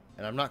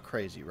 And I'm not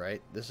crazy, right?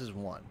 This is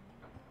 1.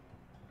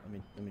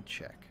 Let me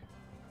check.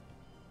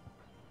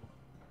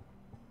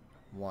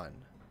 1.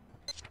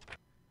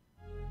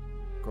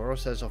 Goro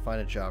says he'll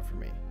find a job for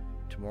me.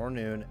 Tomorrow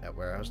noon at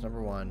warehouse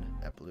number 1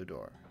 at Blue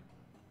Door.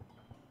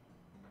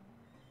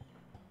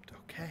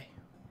 Okay.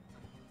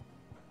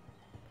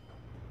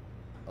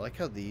 I like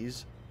how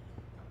these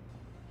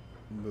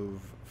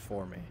move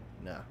for me.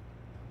 No.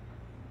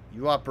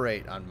 You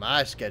operate on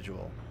my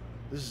schedule.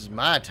 This is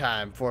my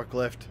time,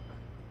 forklift.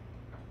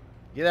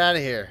 Get out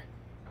of here.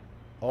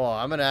 Oh,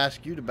 I'm going to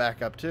ask you to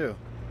back up too.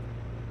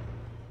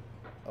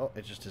 Oh,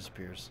 it just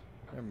disappears.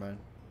 Never mind.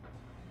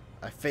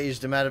 I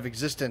phased him out of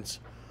existence.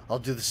 I'll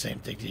do the same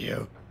thing to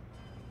you.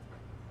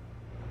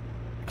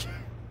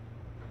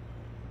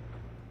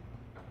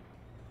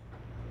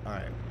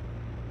 Alright.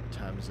 What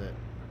time is it?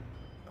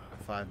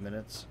 5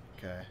 minutes?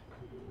 Okay.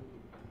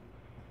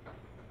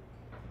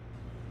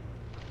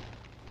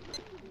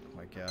 Oh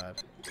my god.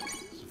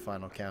 It's the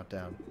final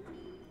countdown.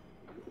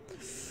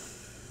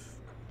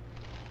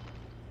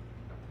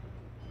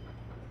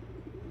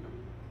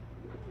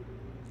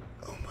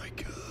 Oh my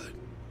god.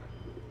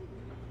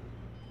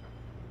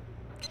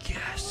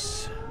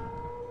 Yes!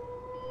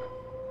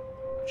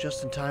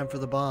 Just in time for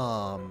the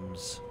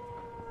bombs.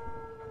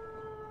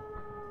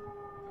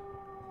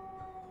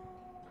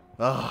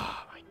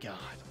 Oh my god.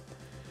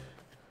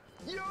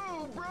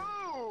 Yo,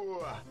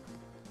 bro!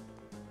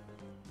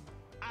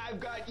 I've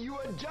got you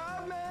a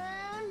job,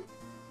 man!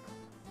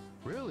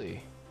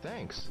 Really?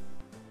 Thanks.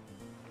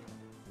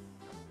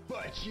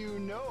 But you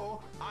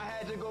know, I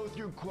had to go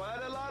through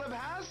quite a lot of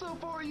hassle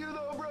for you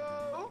though,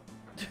 bro!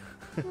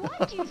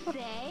 What'd you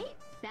say?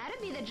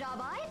 That'd be the job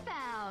I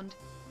found.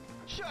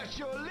 Shut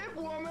your lip,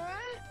 woman!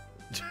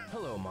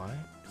 Hello, Mai.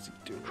 What's he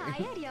doing?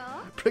 Hiya,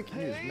 y'all. Breaking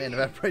news. Man,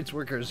 evaporates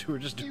workers who are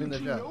just doing their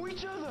You job. know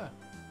each other?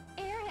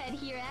 Airhead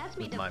here asked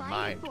me With to my find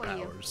mind it for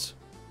you. powers.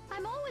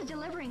 I'm always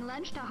delivering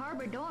lunch to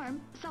Harbor Dorm,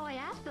 so I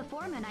asked the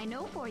foreman I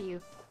know for you.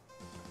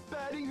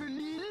 Batting her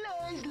little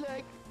eyes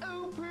like,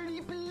 oh, pretty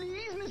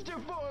please, Mr.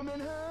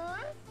 Foreman, huh?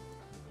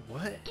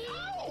 What?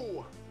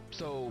 Ow!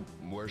 So,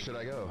 where should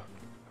I go?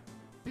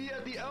 Be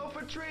at the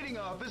Alpha Trading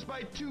Office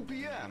by 2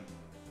 p.m.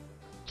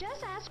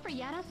 Just ask for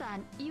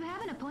Yana-san. You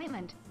have an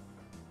appointment.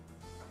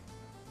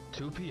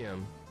 2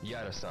 p.m.,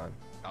 Yada-san,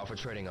 Alpha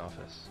Trading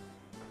Office.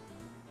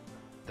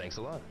 Thanks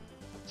a lot.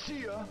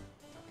 See ya.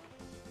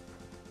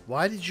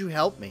 Why did you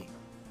help me?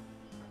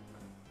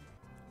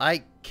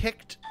 I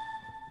kicked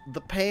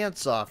the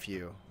pants off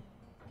you.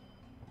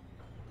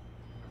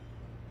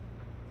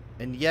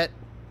 And yet,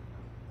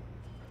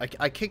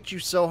 I kicked you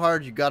so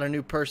hard you got a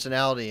new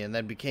personality and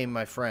then became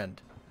my friend.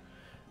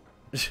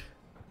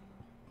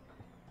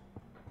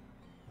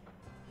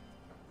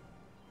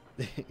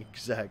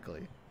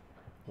 Exactly.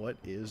 What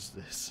is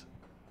this?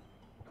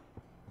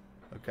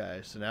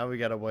 Okay, so now we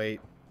gotta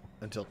wait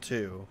until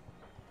 2.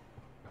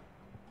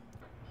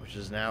 Which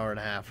is an hour and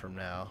a half from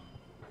now.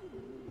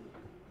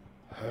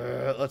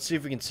 Let's see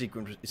if we can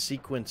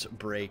sequence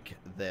break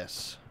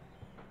this.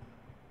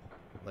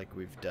 Like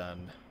we've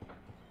done.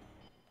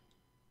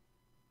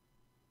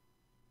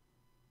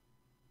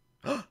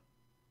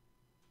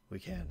 We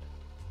can.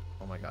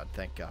 Oh my god,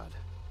 thank god.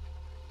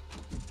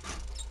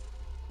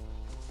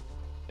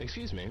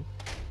 Excuse me.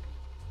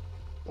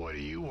 What do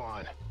you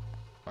want?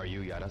 Are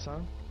you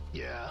Yada-san?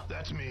 Yeah,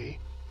 that's me.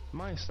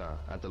 Mai-san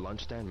at the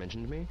lunch stand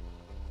mentioned me.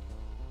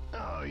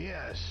 Oh,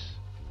 yes.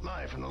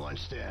 Mai from the lunch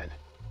stand.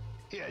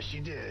 Yes, she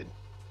did.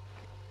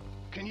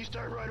 Can you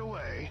start right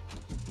away?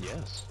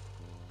 Yes.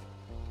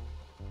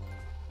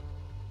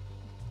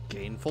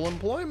 Gainful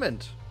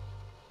employment.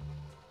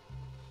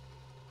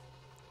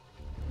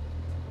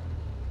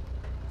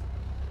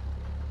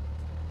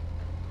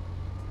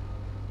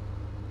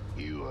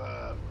 You,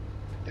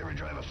 ever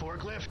drive a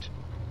forklift?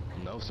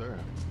 No, sir.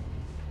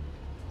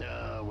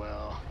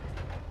 Well...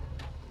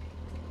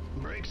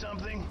 break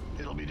something,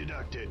 it'll be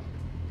deducted.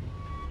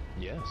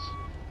 Yes.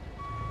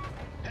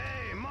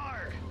 Hey,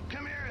 Mark!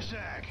 Come here a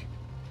sec!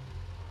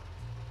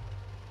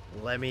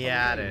 Let me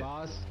at Okay, it.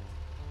 boss.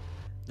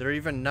 They're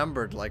even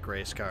numbered like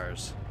race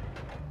cars.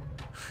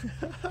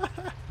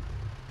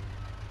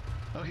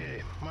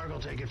 Okay, Mark will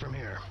take it from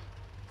here.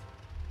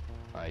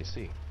 I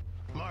see.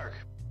 Mark,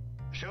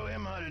 show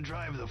him how to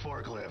drive the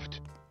forklift.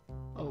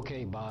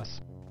 Okay, boss.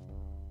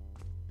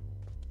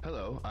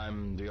 Hello,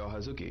 I'm Ryo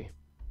Hazuki.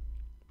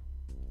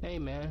 Hey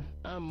man,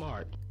 I'm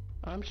Mark.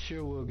 I'm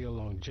sure we'll get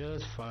along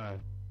just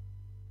fine.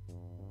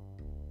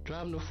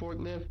 Driving the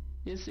forklift,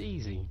 it's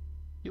easy.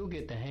 You'll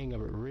get the hang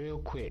of it real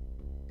quick.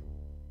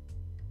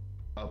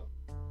 Oh,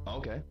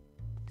 okay.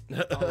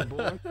 All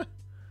aboard?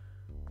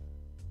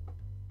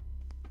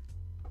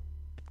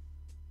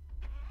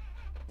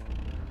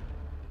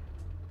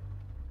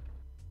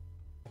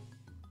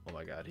 Oh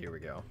my god, here we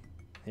go.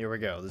 Here we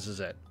go. This is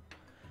it.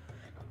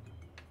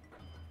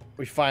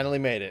 We finally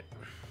made it.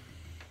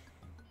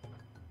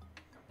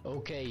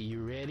 Okay,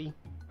 you ready?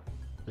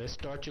 Let's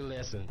start your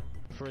lesson.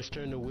 First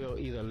turn the wheel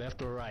either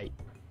left or right.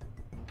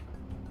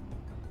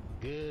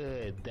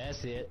 Good,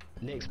 that's it.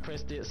 Next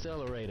press the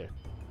accelerator.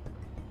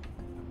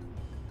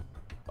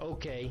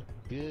 Okay,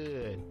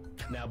 good.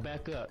 Now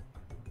back up.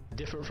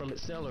 Different from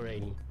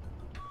accelerating.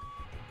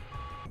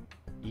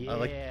 Yeah, I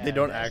like they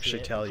don't that's actually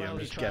it. tell you, I'm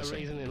Finally just try guessing.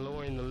 raising and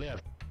lowering the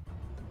left.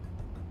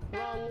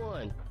 Wrong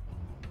one.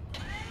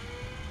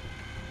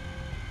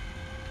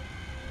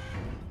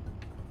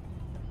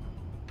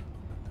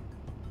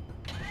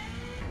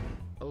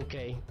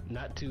 Okay,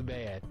 not too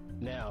bad.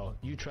 Now,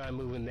 you try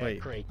moving that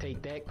Wait. crate.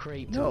 Take that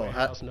crate to No,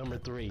 warehouse number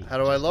 3. how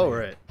do I Just lower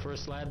there. it?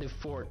 First slide the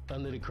fork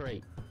under the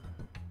crate.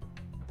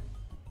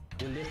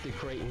 Then lift the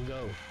crate and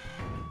go.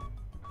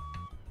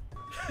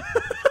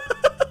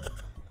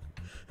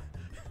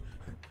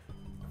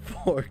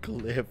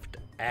 Forklift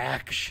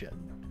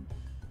action.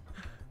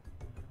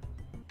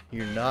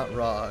 You're not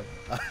wrong.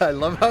 I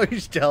love how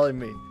he's telling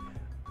me.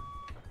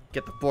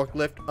 Get the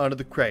forklift under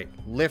the crate.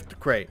 Lift the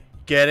crate.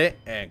 Get it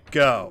and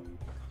go.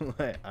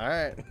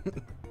 Alright.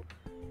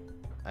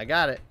 I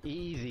got it.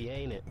 Easy,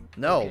 ain't it?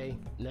 No. Okay,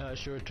 now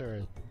it's your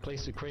turn.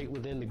 Place the crate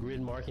within the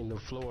grid marking the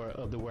floor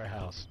of the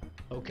warehouse.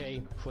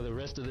 Okay, for the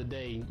rest of the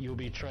day, you'll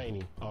be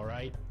training,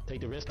 alright?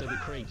 Take the rest of the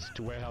crates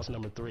to warehouse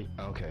number 3.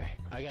 Okay.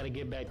 I gotta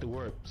get back to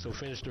work, so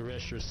finish the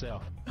rest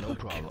yourself. No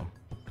problem.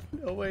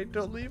 No, wait,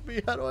 don't leave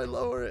me. How do I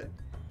lower it?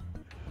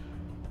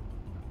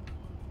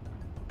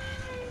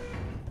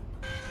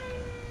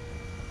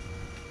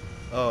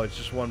 Oh, it's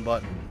just one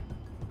button.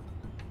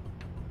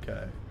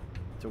 Okay.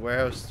 To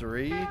warehouse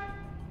 3.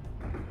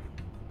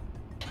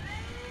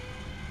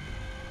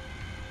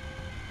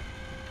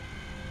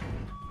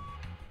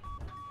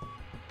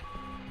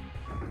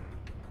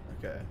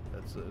 Okay,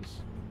 that's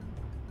this.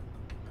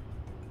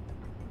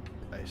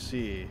 I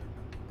see.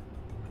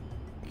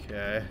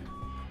 Okay.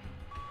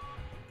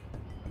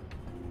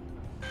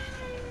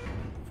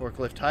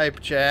 Forklift hype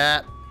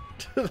chat.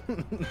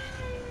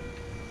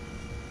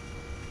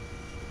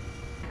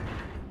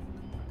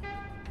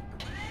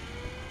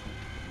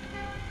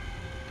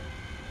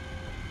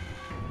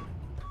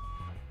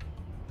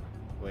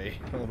 Wait,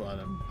 hold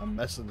on. I'm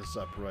messing this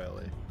up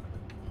royally.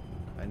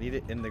 I need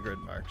it in the grid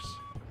marks.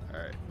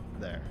 Alright,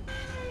 there.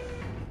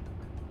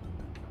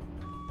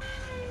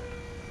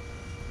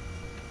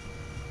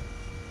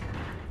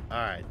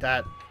 Alright,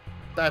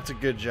 that's a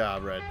good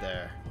job right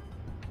there.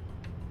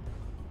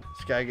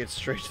 This guy gets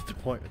straight to the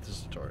point with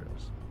his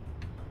tutorials.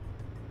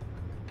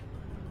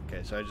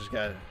 Okay, so I just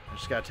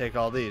gotta take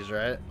all these,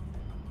 right?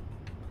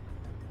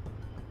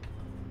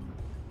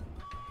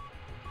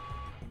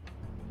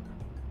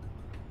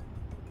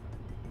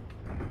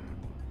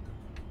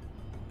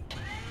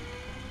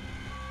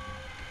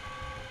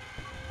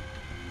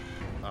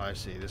 Oh, I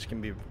see. This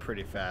can be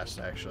pretty fast,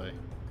 actually.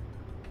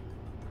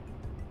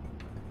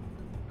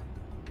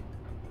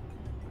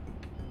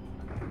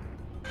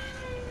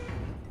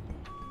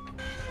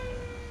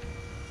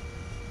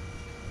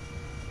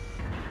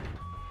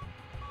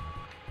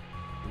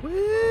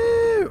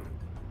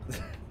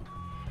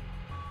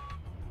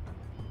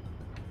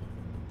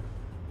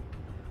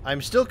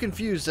 I'm still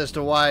confused as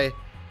to why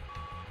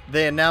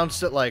they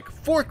announced that, like,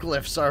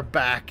 forklifts are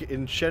back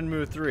in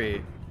Shenmue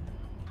 3.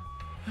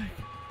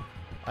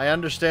 I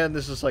understand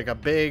this is, like, a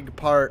big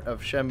part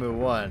of Shenmue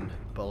 1,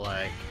 but,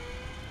 like,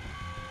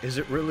 is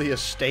it really a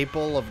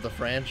staple of the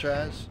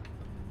franchise?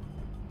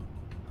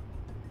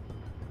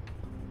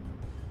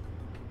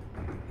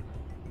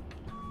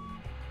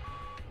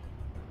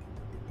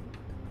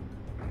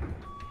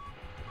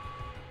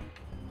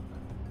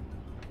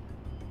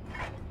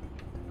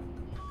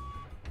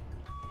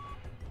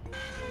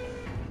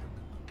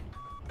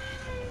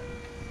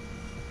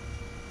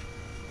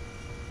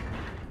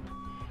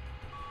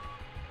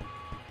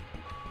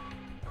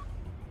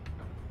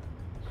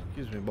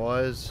 Excuse me,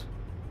 boys.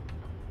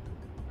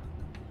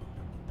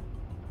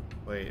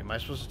 Wait, am I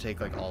supposed to take,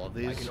 like, all of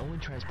these? I can only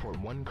transport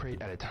one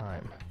crate at a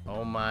time.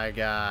 Oh my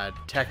god.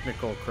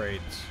 Technical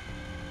crates.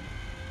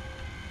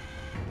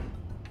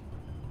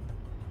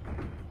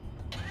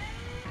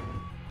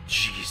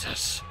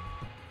 Jesus.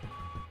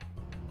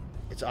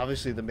 It's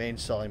obviously the main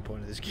selling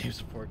point of this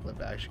game's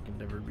forklift action can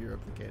never be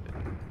replicated.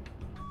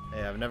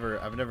 Hey, I've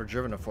never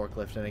driven a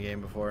forklift in a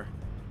game before.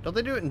 Don't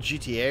they do it in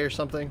GTA or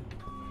something?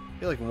 I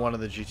feel like one of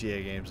the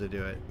GTA games they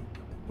do it.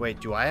 Wait,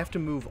 do I have to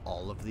move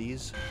all of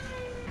these?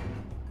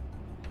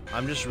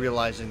 I'm just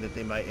realizing that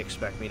they might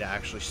expect me to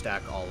actually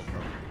stack all of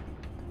them.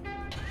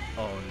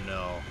 Oh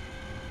no.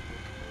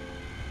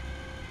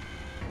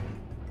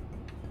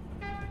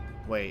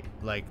 Wait,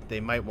 like, they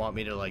might want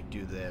me to, like,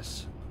 do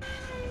this.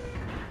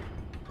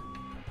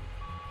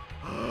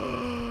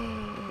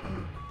 I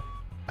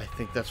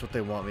think that's what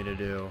they want me to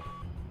do.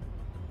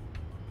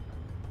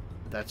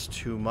 That's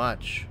too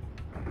much.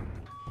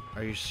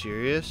 Are you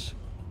serious?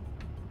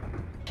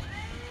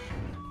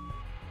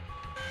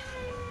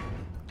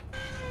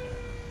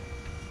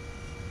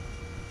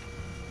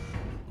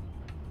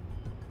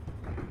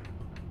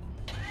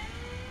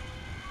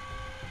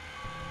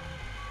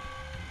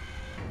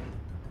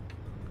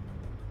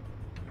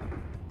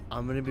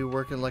 I'm gonna be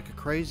working like a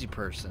crazy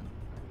person.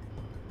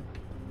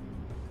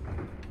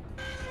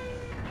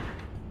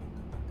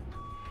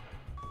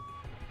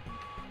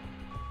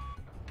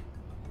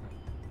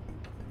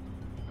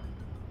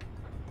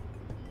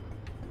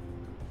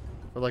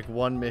 For like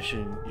one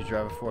mission, you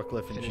drive a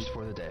forklift and Finished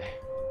for the day.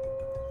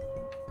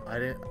 I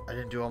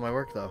didn't do all my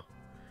work though.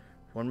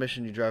 One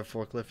mission, you drive a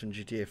forklift in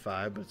GTA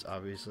 5, but it's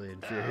obviously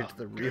inferior to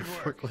the real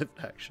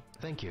forklift action.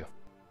 Thank you.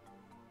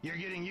 You're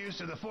getting used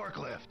to the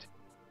forklift.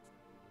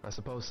 I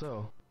suppose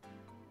so.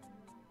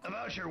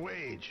 About your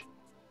wage.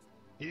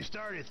 You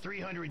start at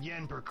 300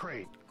 yen per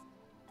crate.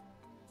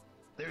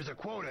 There's a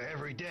quota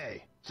every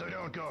day, so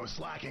don't go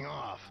slacking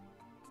off.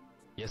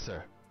 Yes,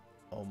 sir.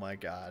 Oh my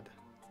god.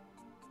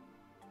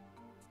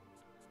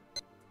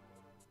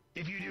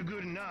 If you do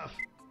good enough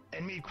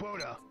and meet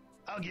quota,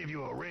 I'll give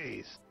you a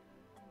raise.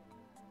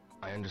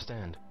 I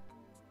understand.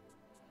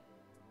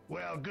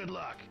 Well, good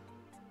luck.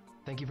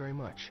 Thank you very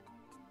much.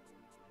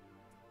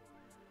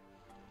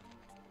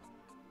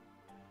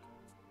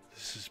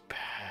 This is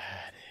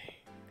padding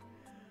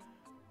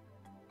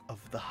of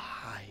the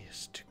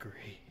highest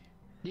degree.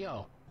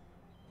 Yo.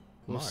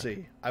 We'll Mark,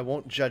 see. I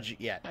won't judge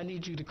it yet. I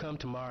need you to come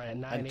tomorrow at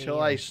 9 Until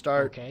a.m., I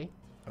start. Okay?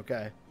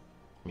 Okay.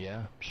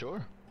 Yeah,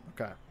 sure.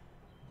 Okay.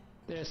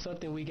 There's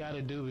something we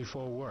gotta do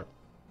before work.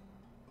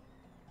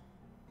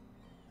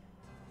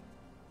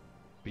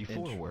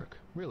 Before work,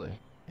 really?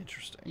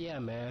 Interesting. Yeah,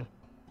 man.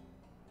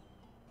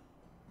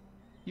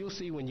 You'll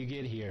see when you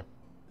get here.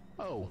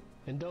 Oh,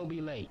 and don't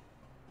be late.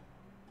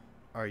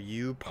 Are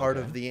you part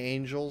of the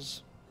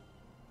Angels?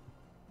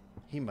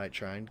 He might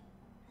try and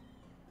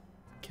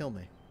kill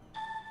me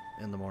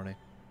in the morning.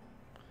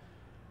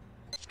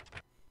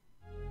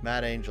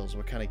 Mad Angels,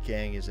 what kind of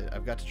gang is it?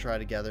 I've got to try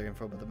to gather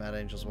info about the Mad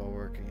Angels while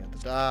working at the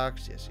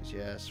docks. Yes, yes,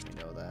 yes,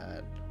 we know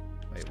that.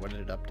 Wait, what did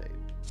it update?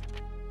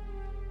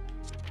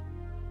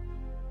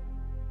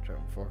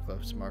 Driving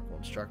forklifts, Mark will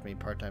instruct me.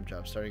 Part-time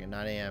job starting at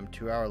 9 a.m.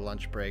 2-hour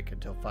lunch break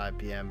until 5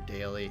 p.m.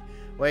 daily.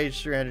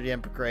 Wage 300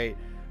 yen per crate.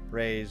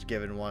 Raise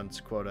given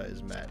once quota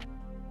is met.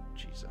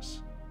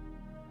 Jesus.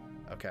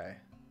 Okay.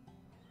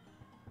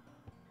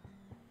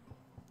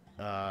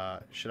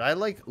 Should I,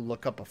 like,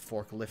 look up a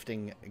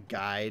forklifting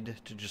guide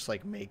to just,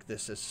 like, make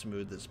this as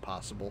smooth as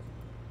possible?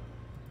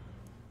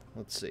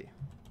 Let's see.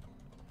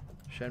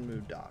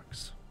 Shenmue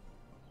docks.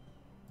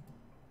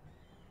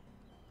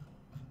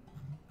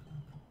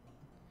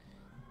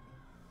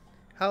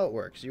 How it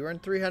works. You earn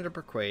 300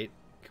 per crate.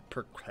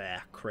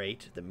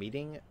 The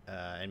meeting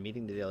and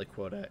meeting the daily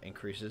quota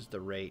increases the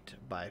rate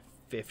by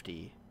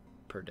 50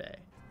 per day.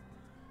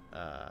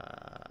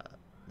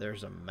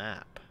 There's a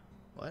map.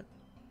 What?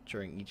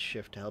 During each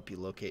shift to help you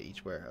locate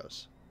each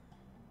warehouse.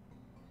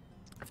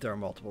 If there are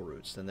multiple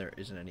routes, then there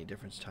isn't any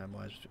difference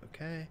time-wise.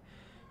 Okay.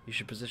 You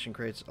should position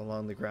crates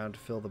along the ground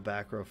to fill the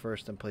back row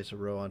first, then place a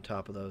row on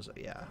top of those.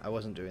 Yeah, I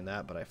wasn't doing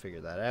that, but I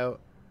figured that out.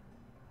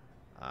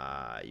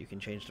 You can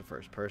change to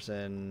first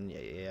person.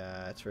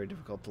 Yeah, it's very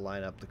difficult to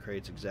line up the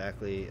crates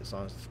exactly. As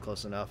long as it's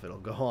close enough, it'll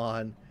go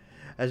on.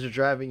 As you're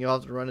driving, you'll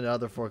have to run into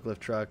other forklift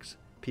trucks.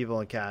 people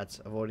and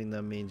cats. Avoiding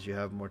them means you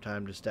have more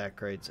time to stack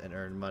crates and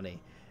earn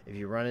money. If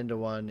you run into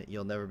one,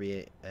 you'll never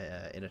be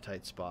in a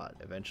tight spot.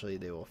 Eventually,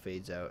 they will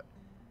phase out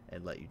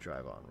and let you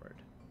drive onward.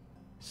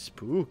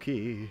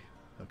 Spooky.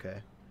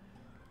 Okay.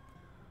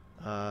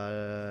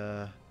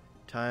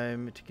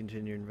 Time to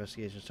continue your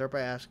investigation. Start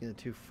by asking the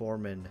two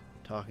foremen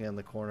talking on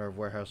the corner of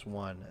Warehouse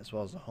 1, as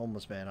well as the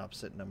homeless man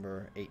opposite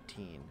number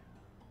 18.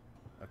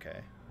 Okay.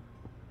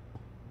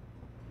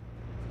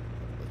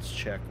 Let's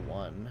check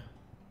 1.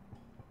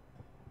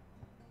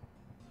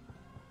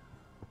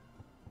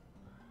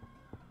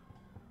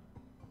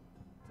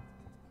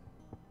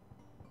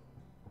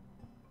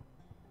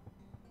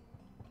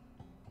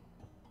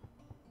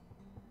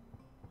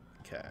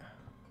 Okay.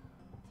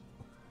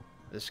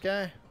 This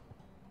guy?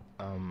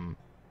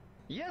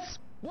 Yes?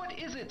 What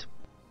is it?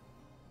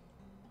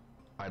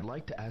 I'd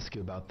like to ask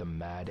you about the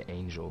Mad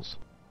Angels.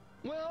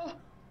 Well,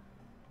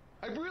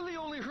 I've really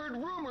only heard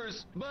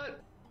rumors,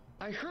 but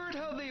I heard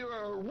how they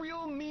are a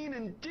real mean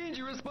and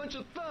dangerous bunch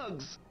of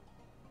thugs.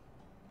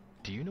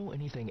 Do you know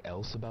anything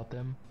else about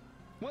them?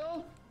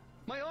 Well,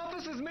 my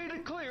office has made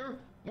it clear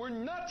we're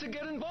not to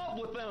get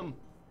involved with them.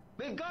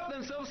 They've got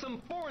themselves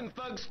some foreign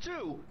thugs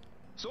too,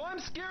 so I'm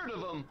scared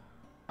of them.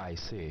 I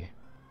see.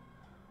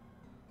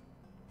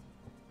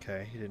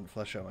 Okay, he didn't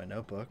flesh out my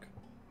notebook.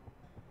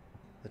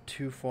 The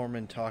two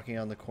foremen talking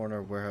on the corner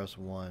of Warehouse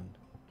 1.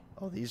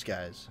 Oh, these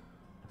guys.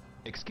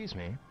 Excuse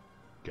me.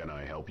 Can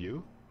I help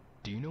you?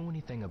 Do you know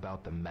anything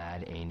about the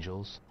Mad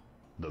Angels?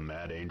 The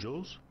Mad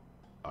Angels?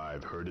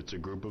 I've heard it's a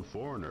group of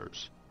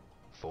foreigners.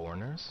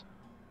 Foreigners?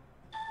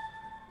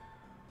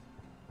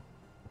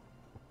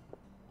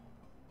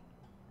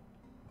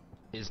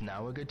 Is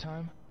now a good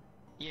time?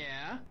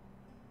 Yeah?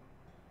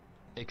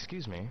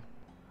 Excuse me.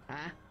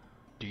 Huh?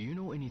 Do you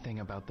know anything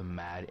about the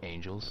Mad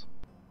Angels?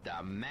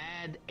 The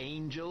Mad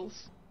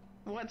Angels?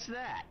 What's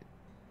that?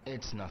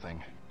 It's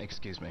nothing.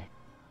 Excuse me.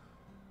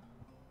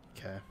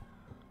 Okay.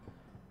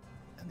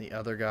 And the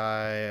other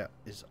guy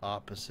is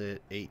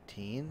opposite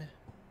 18.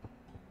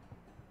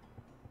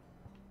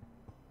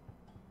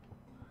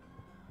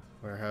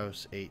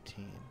 Warehouse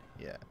 18.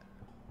 Yeah.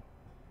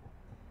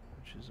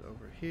 Which is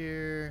over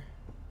here.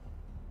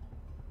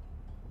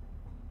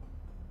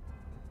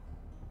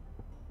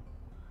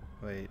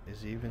 Wait,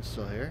 is he even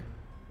still here?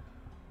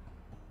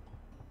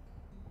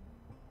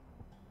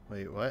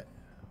 Wait, what?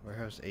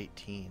 Warehouse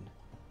 18.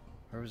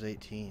 Where was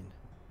 18?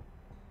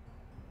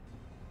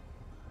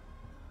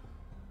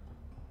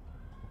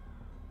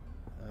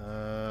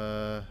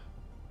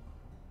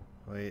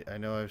 Wait, I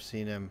know I've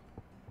seen him.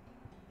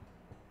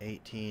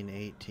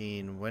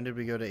 18. When did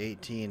we go to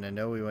 18? I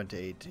know we went to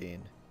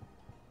 18.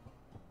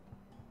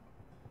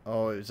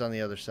 Oh, it was on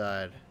the other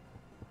side.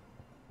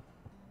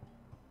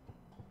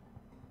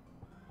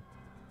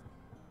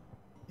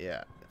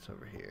 Yeah, it's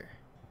over here.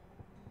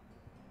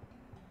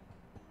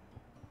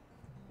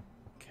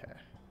 Okay.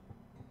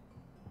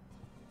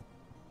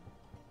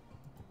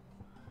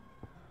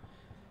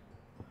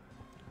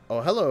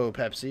 Oh, hello,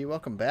 Pepsi.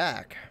 Welcome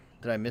back.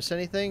 Did I miss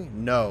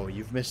anything? No,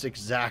 you've missed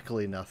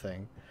exactly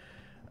nothing.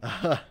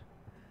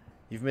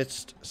 You've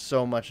missed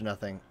so much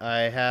nothing.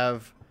 I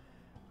had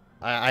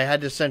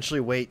to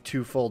essentially wait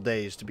 2 full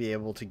days to be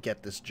able to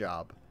get this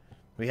job.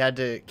 We had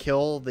to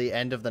kill the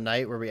end of the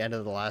night where we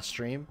ended the last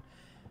stream.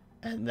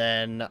 And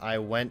then I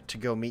went to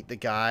go meet the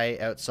guy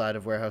outside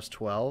of Warehouse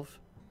 12.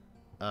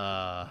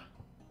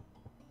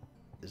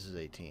 This is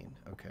 18.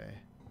 Okay.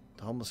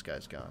 The homeless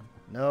guy's gone.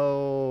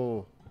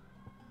 No.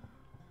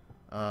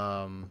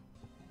 And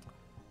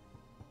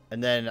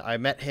then I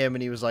met him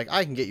and he was like,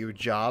 I can get you a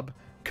job.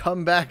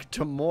 Come back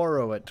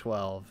tomorrow at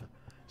 12.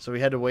 So we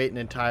had to wait an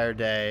entire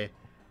day.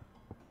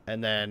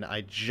 And then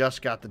I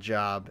just got the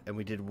job and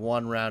we did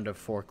 1 round of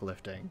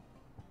forklifting.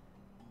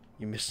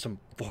 You missed some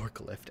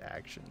forklift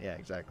action. Yeah,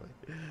 exactly.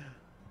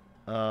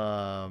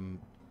 But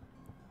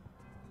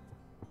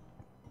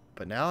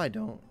now I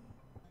don't.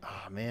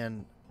 Oh,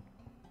 man.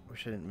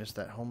 Wish I didn't miss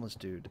that homeless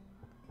dude.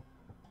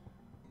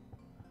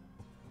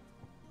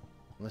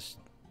 Unless,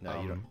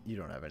 no, you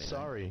don't have anything.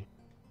 Sorry.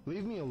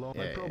 Leave me alone.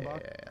 Yeah.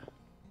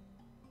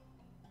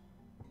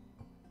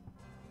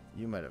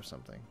 You might have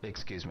something.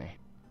 Excuse me.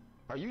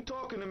 Are you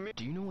talking to me?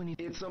 Do you know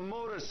anything? It's a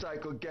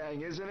motorcycle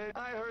gang, isn't it?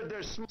 I heard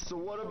there's so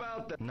what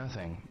about that?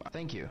 Nothing.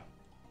 Thank you.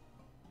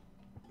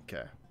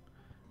 Okay.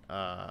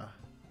 And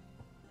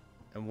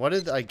what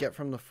did I get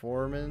from the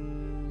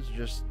foremans?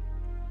 Just...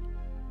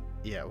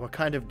 Yeah, what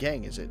kind of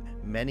gang is it?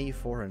 Many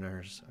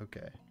foreigners.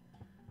 Okay.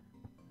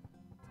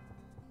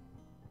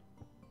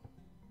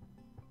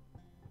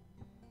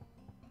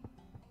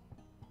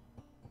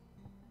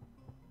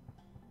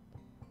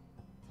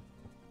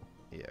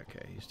 Yeah,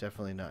 okay. He's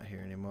definitely not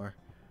here anymore.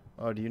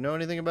 Oh, do you know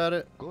anything about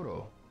it?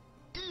 Goro.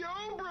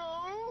 Yo,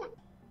 bro!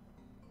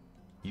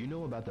 You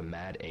know about the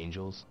Mad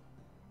Angels?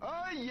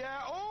 Oh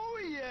yeah!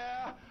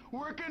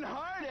 Working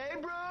hard, eh,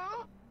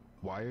 bro?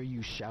 Why are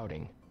you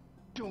shouting?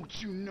 Don't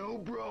you know,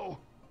 bro?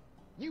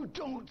 You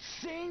don't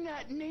say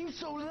that name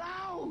so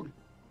loud!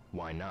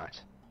 Why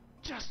not?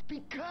 Just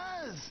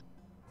because!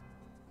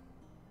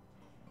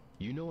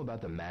 You know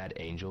about the Mad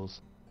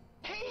Angels?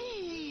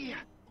 Hey!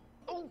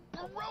 Oh,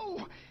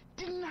 bro!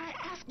 Didn't I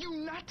ask you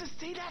not to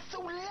say that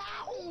so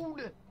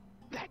loud?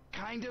 That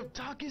kind of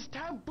talk is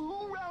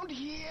taboo around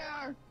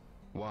here.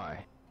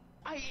 Why?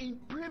 I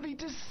ain't privy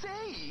to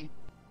say.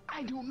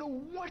 I don't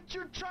know what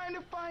you're trying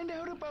to find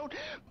out about,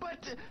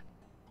 but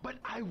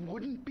I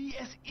wouldn't be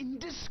as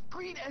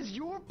indiscreet as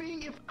you're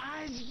being if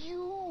I's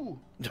you.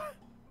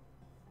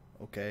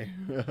 Okay.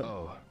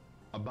 Oh,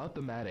 about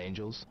the Mad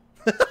Angels?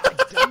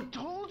 I done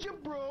told you,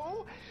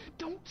 bro.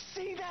 Don't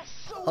say that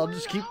so I'll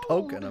just keep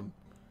poking him.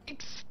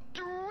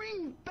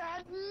 Extreme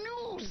bad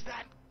news,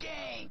 that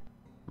gang.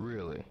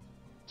 Really?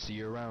 See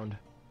you around.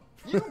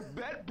 You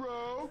bet,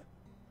 bro.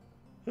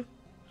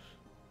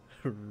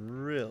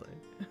 Really?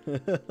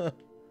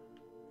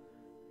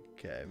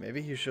 Okay,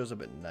 maybe he shows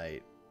up at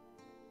night.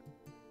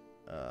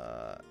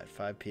 At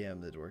 5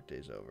 p.m. the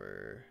workday's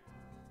over.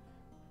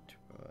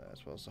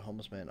 As well as the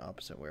homeless man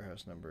opposite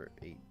warehouse number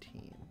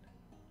 18.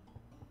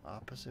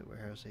 Opposite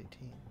warehouse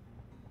 18.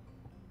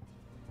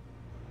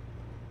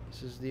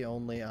 This is the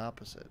only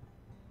opposite.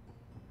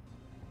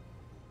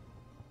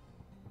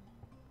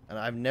 And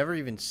I've never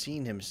even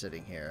seen him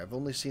sitting here. I've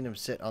only seen him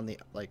sit on the,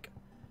 like,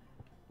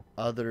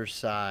 other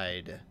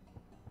side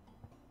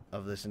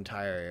of this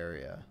entire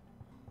area.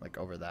 Like,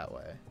 over that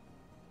way.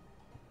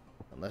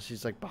 Unless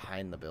he's, like,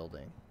 behind the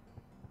building.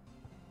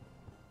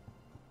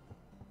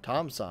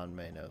 Tom-san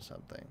may know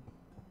something.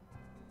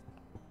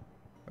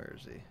 Where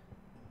is he?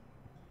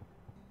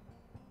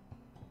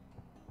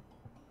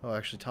 Oh,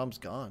 actually, Tom's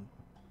gone.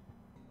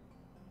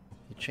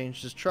 He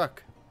changed his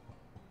truck.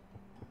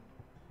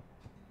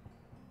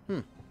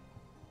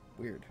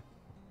 Weird.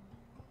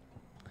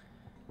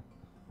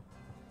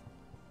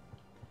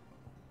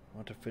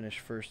 Want to finish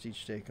first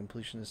each day.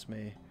 Completionist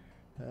may...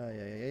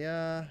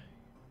 yeah.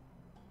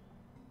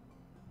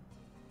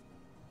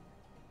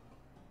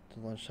 The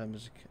lunchtime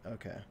is...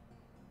 Okay.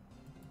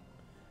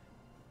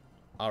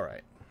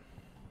 Alright.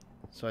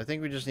 So I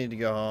think we just need to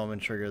go home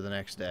and trigger the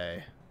next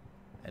day.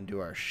 And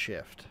do our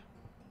shift.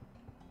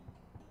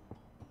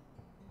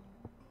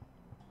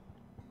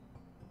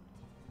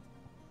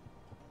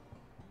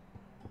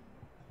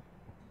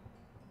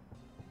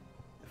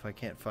 If I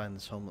can't find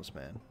this homeless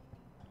man.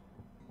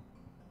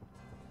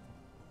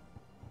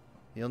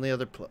 The only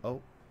other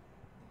oh.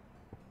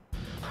 I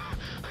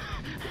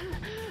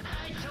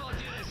told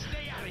you to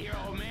stay out of here,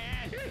 old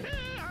man.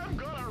 I'm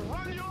gonna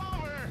run you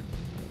over.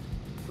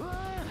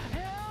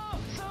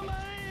 Help!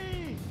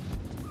 Somebody!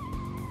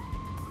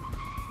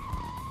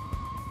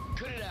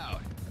 Cut it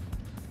out.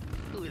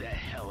 Who the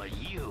hell are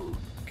you?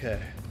 Okay.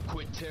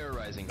 Quit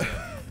terrorizing him.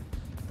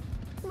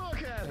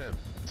 Look at him.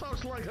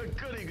 Talks like a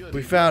goody-goody.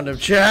 We found him,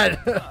 Chad.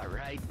 All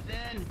right,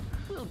 then.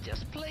 We'll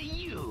just play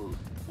you.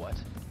 What?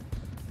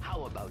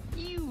 How about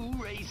you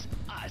race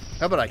us?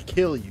 How about I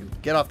kill you?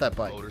 Get off that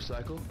bike.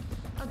 Motorcycle?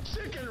 A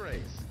chicken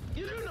race.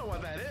 You do know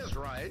what that is,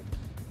 right?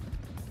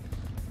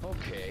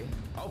 Okay,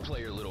 I'll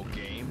play your little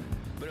game.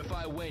 But if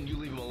I win, you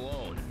leave him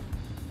alone.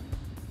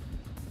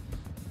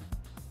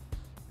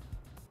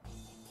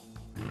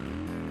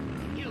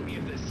 You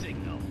give the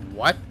signal.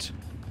 What?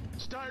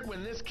 Start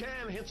when this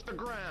can hits the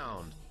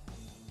ground.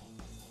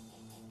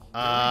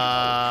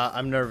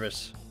 I'm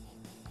nervous.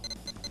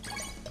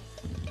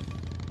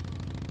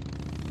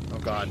 Oh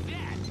god.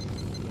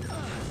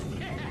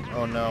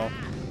 Oh no.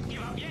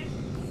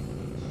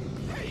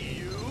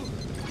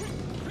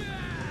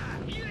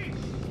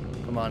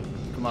 Come on.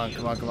 Come on,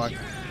 come on, come on.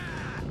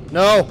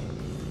 No!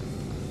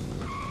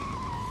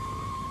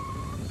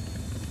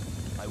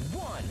 I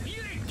won!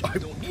 I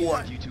Don't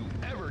won! you two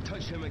ever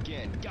touch him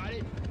again, got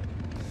it?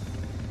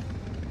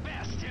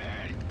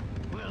 Bastard!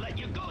 We'll let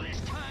you go this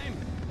time.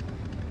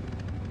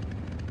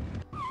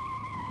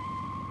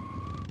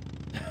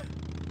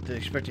 Didn't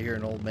expect to hear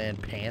an old man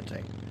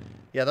panting.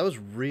 Yeah, that was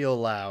real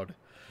loud.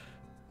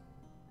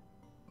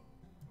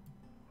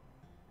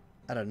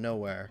 Out of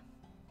nowhere.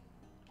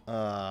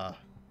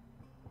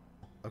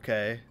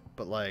 Okay,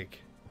 but like,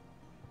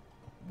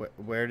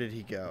 where did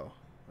he go?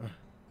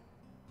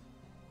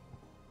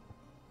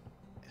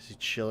 Is he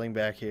chilling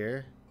back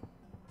here?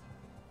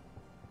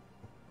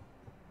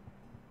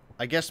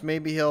 I guess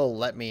maybe he'll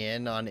let me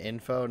in on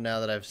info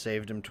now that I've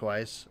saved him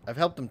twice. I've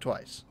helped him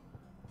twice.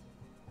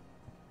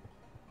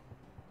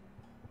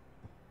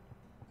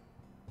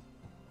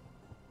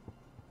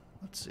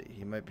 Let's see,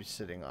 he might be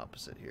sitting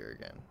opposite here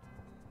again.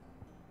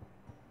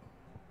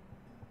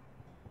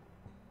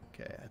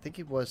 Okay, I think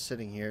he was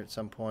sitting here at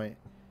some point.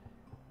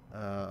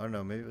 Oh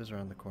no, maybe it was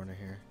around the corner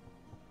here.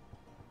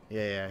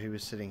 Yeah, he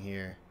was sitting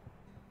here.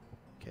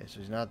 Okay, so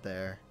he's not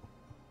there.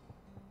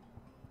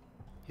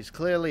 He's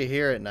clearly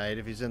here at night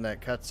if he's in that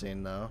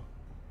cutscene, though.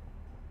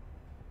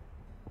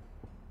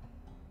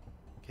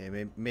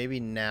 Okay, maybe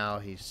now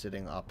he's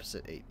sitting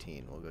opposite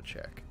 18. We'll go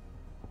check.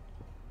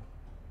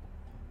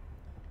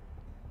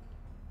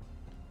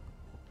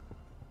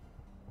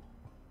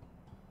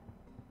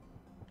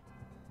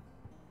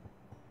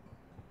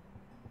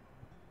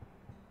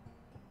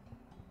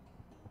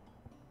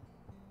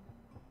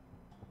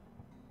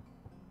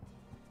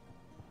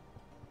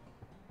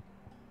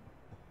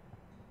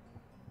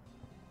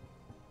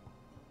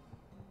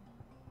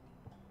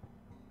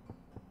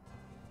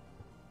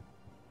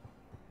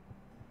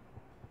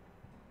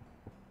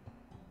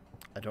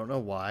 I don't know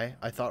why.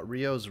 I thought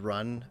Rio's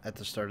run at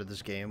the start of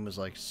this game was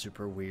like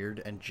super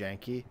weird and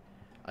janky.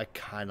 I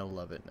kind of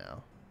love it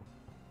now.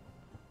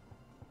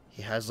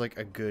 He has like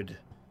a good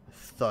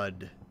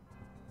thud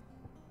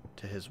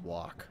to his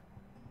walk.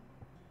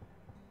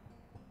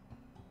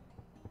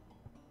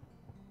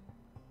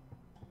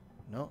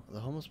 No, the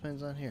homeless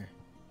man's not here.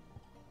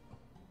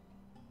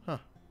 Huh.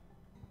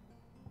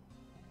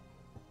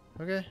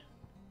 Okay.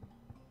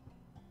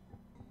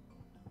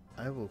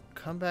 I will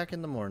come back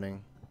in the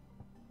morning.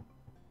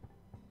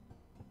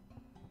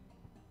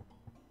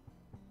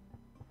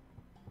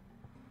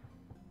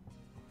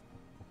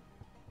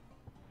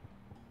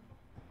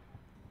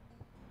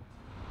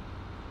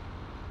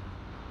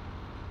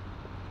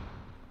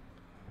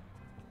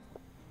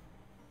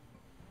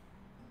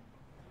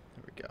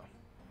 There we go.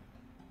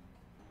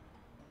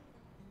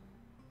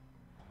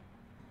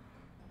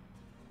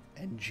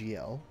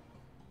 NGL?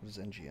 What is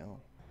NGL?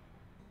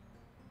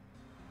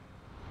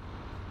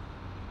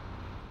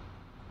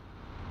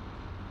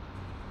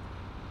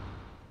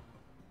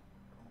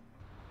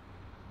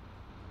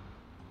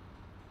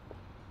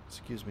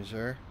 Excuse me,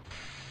 sir.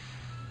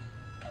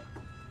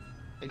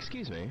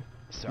 Excuse me?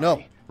 Sorry.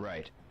 No.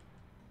 Right.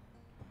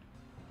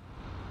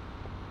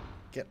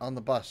 Get on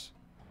the bus.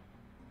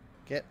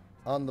 Get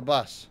on the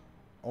bus.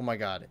 Oh my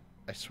god.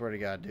 I swear to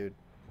god, dude.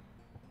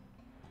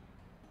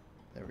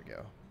 There we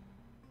go.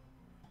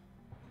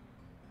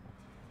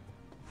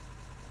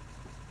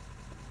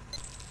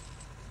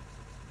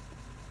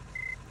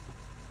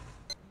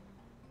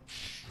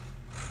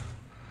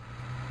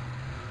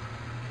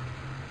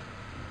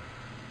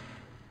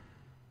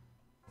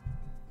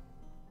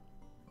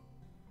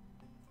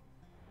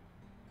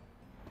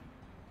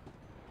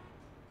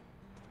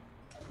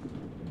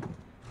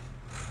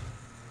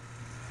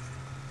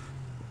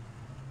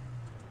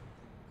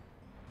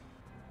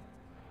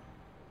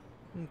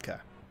 Okay.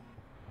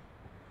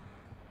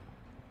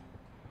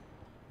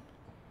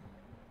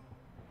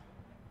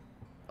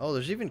 Oh,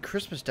 there's even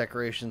Christmas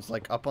decorations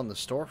like up on the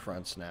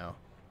storefronts now.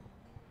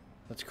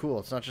 That's cool.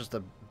 It's not just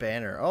a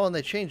banner. Oh, and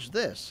they changed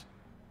this.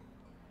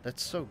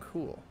 That's so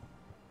cool.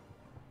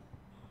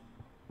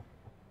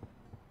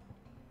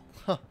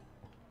 Huh.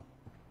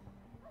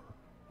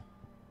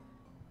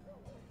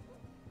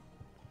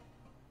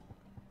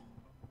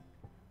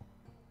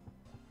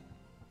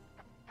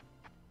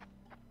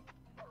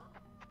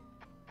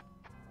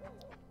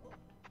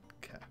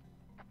 Okay.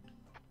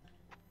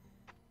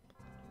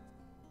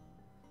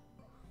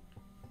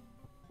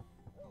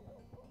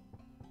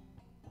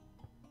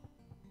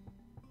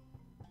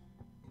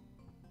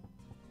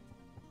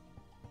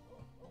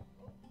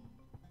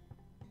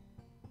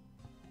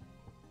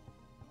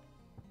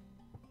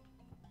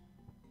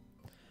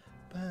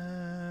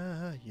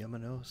 Ba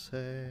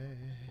Yamanose.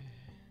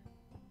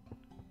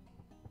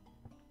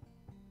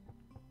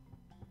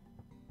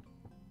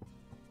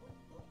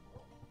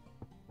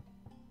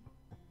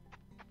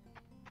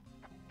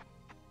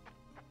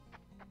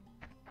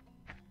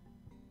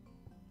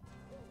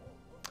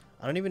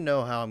 I don't even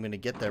know how I'm going to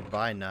get there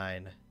by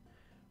 9.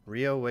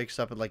 Rio wakes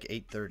up at like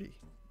 8:30.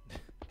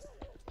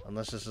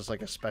 Unless this is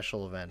like a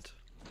special event.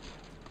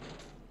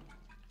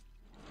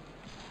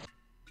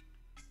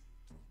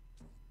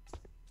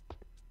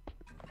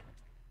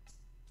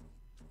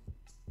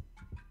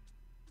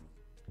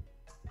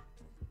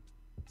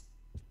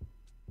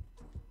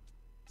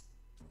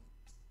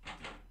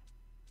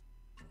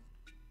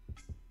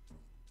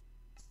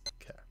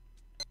 Okay.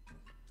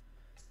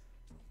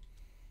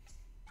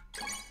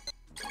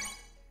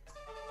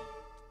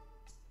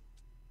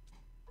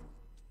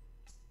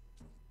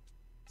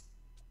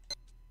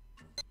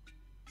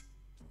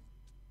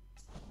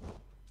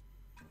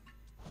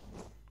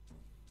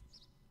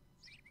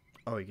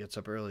 Oh, he gets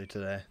up early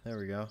today. There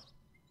we go.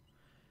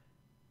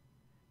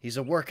 He's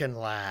a working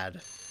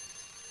lad.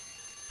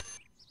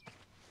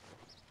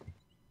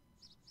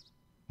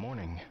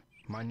 Morning.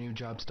 My new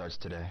job starts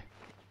today.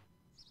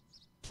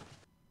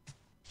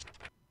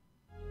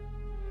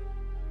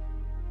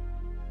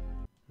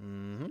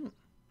 Mm-hmm.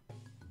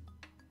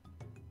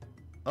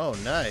 Oh,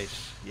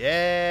 nice.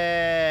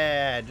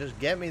 Yeah! Just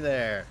get me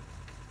there.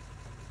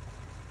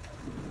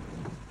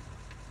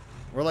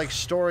 We're like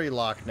story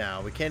locked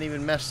now. We can't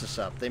even mess this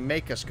up. They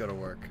make us go to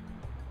work.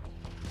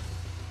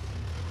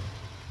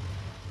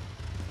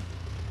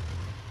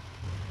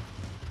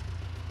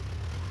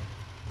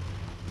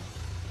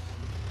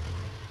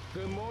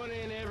 Good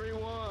morning,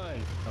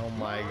 everyone. Oh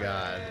my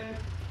god.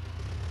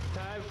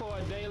 Time for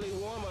a daily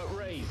warm-up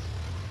race.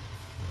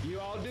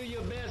 You all do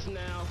your best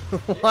now.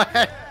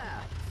 What?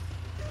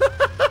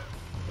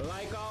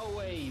 Like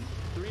always,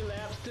 3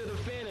 laps to the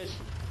finish.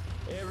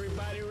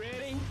 Everybody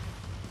ready?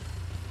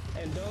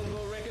 And don't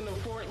go wrecking the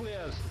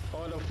forklifts,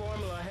 or the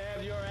formula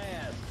have your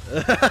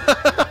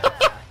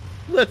ass.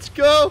 Let's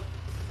go.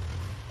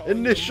 On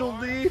Initial your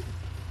mark, D.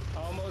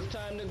 Almost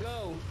time to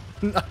go.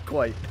 Not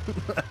quite.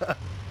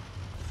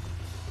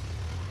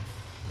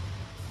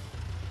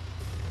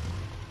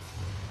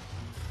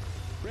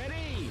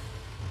 Ready?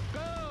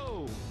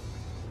 Go!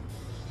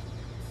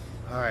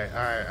 Alright,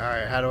 alright,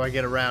 alright. How do I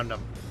get around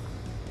them?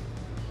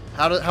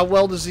 How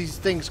well does these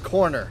things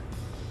corner?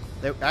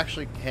 They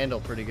actually handle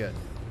pretty good.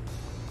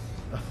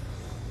 All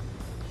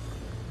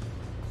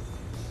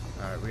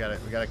right, we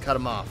gotta cut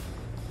them off.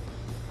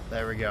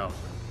 There we go.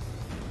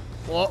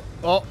 Oh,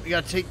 you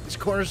gotta take these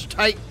corners are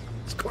tight.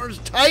 These corners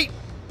are tight.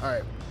 All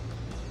right.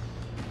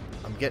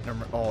 I'm getting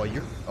them. Oh,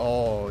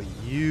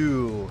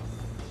 you.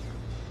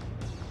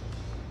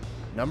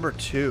 Number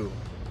 2.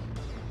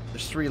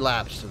 There's 3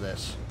 laps to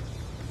this.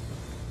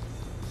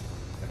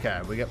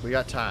 Okay, we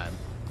got time.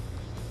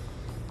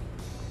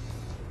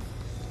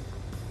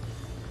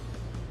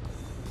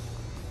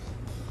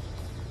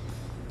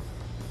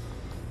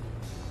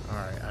 All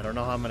right, I don't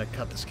know how I'm gonna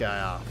cut this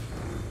guy off.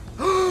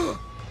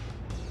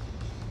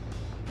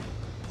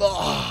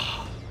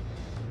 Oh.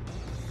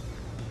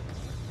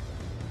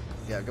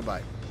 Yeah,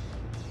 goodbye.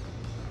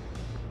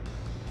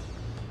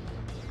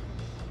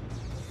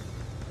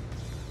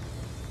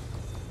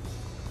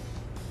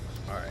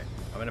 Alright,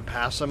 I'm gonna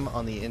pass him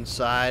on the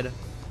inside.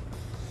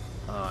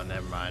 Oh,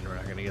 never mind, we're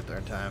not gonna get there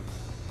in time.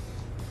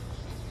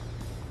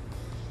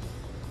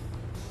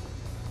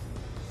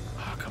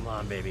 Oh, come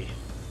on, baby.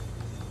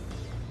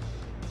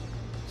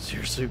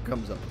 Seriously, who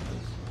comes up with this?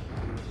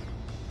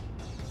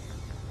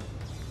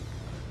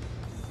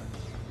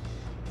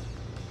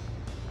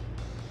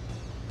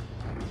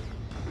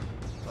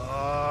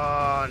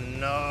 Oh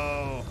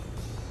no!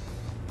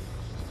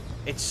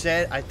 It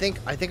said I think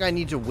I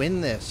need to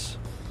win this.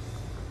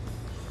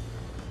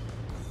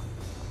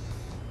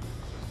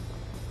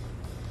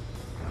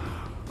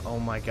 Oh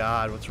my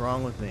god, what's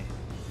wrong with me?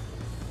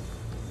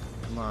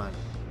 Come on.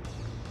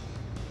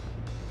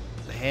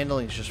 The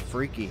handling's just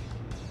freaky.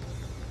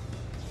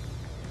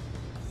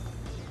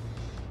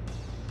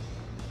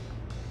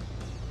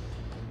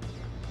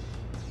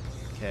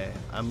 Okay,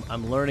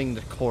 I'm learning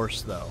the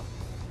course though.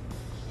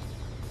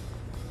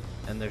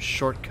 And there's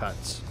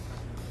shortcuts.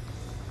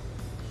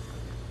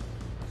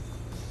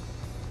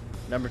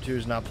 Number 2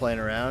 is not playing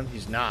around.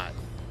 He's not.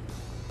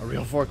 A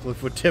real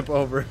forklift would tip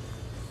over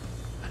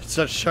at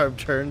such sharp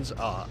turns.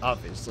 Oh,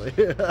 obviously.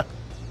 Here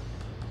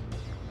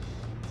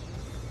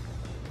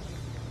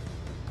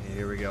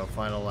we go.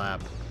 Final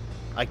lap.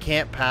 I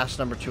can't pass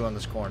number 2 on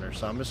this corner,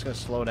 so I'm just going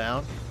to slow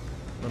down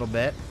a little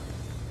bit.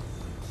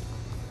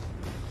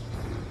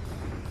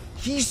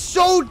 He's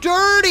so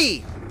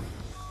dirty!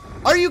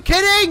 Are you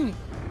kidding?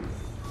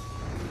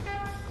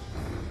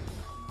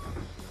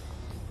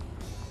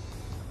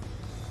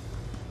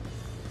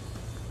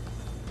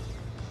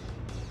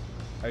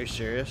 Are you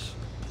serious?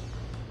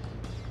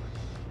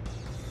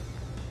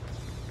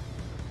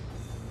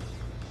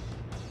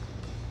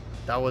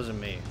 That wasn't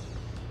me.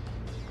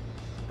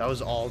 That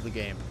was all the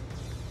game.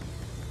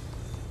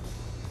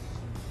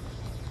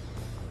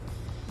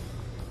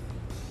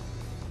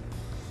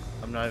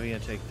 I'm not even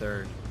gonna take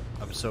 3rd.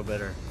 I'm so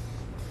bitter.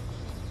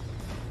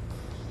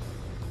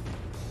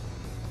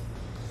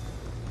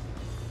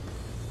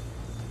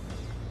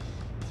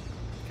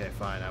 Okay,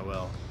 fine, I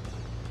will.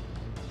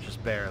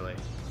 Just barely.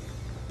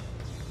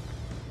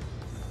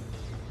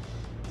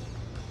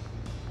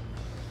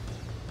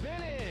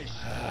 Finish!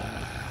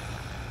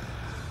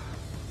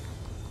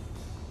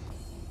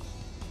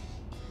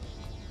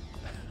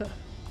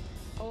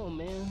 Oh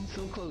man,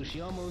 so close.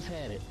 You almost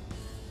had it.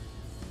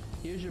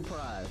 Here's your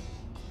prize.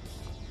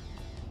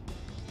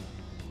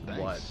 Thanks.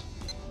 What?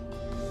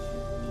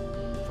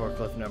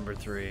 Forklift number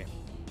 3.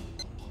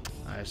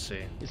 I see.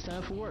 It's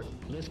time for work.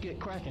 Let's get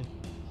cracking.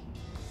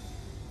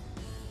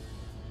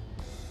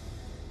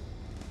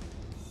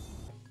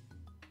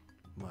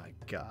 My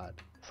God.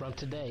 From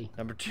today,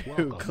 Number 2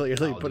 welcome.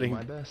 clearly I'll do putting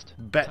my best.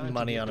 betting Time to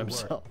money get on to work.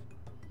 himself.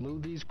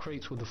 Move these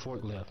crates with the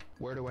forklift.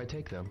 Where do I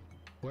take them?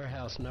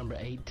 Warehouse number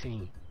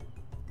 18.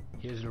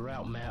 Here's the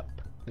route map.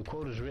 The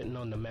quota's written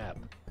on the map.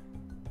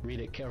 Read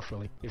it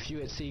carefully. If you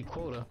exceed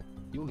quota,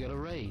 you'll get a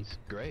raise.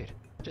 Great.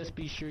 Just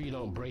be sure you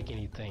don't break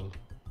anything.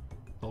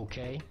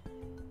 Okay?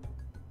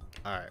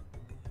 Alright.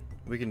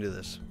 We can do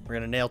this. We're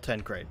gonna nail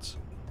 10 crates.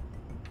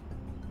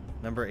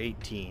 Number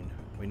 18.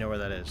 We know where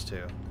that is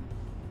too.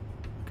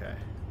 Okay.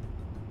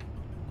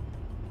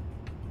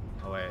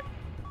 Oh wait.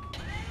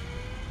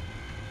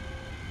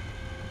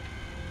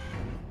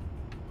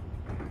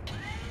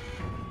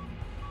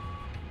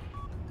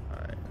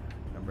 Alright.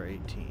 Number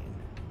 18.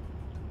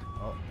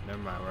 Oh, never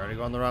mind. We're already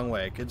going the wrong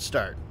way. Good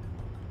start.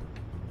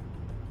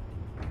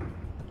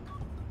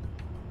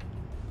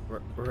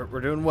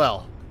 We're doing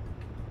well.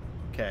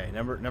 Okay,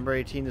 number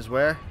 18 is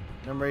where?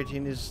 Number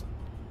 18 is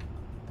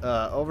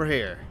over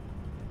here.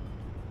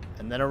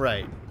 And then a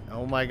right.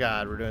 Oh my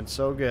god, we're doing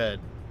so good.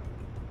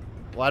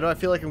 Why do I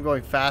feel like I'm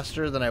going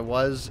faster than I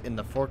was in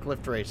the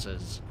forklift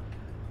races?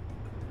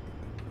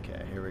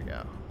 Okay, here we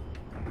go.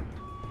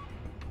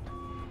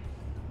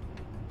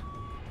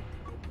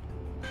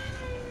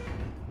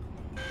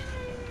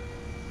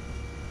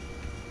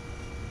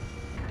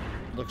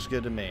 Looks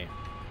good to me.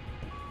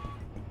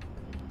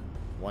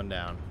 1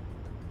 down.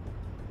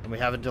 And we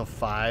have until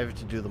 5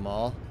 to do them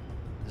all.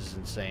 This is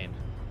insane.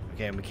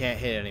 Okay, and we can't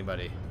hit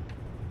anybody.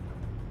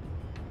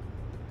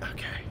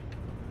 Okay.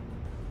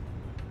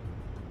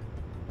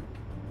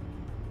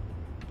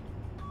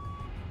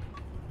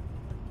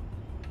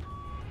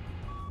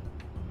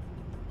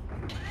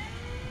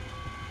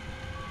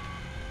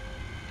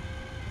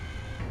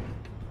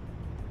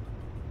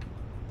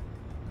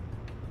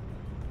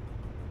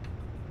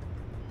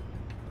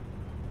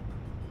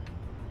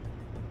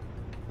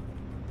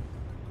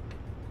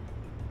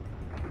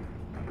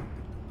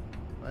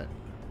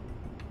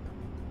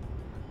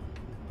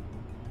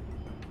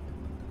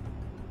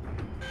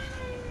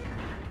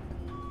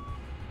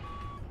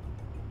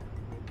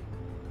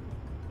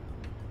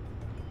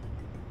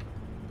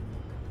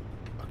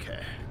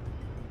 Okay.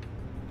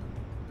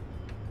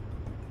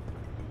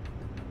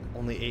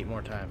 Only 8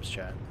 more times,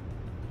 chat.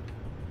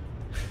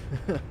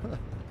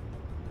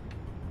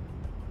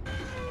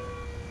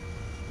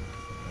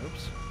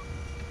 Oops.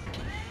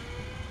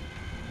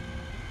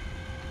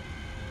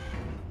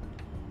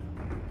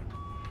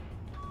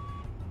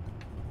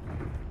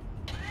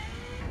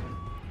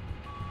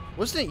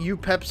 Wasn't it you,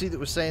 Pepsi, that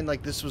was saying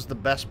like this was the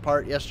best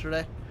part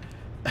yesterday?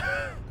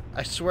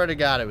 I swear to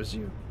God it was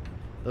you.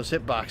 Those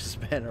hitboxes,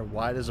 man, are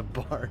wide as a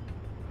barn.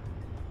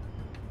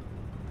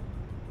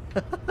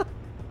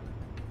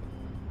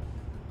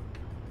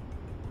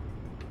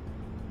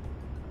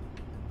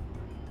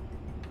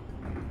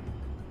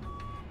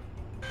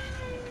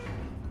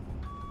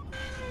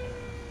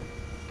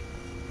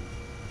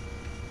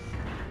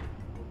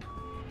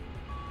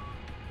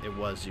 It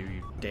was you,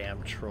 you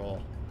damn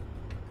troll.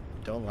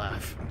 Don't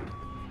laugh.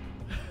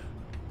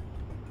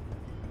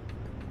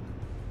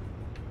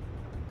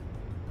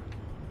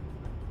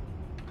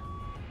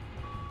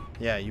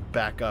 Yeah, you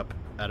back up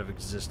out of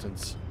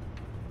existence.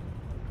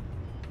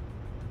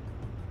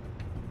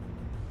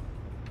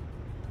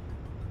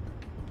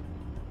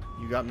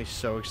 You got me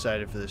so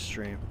excited for this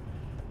stream.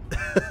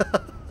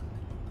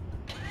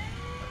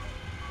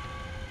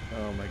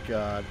 Oh my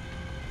God.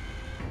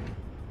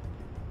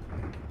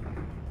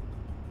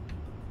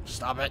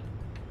 Stop it.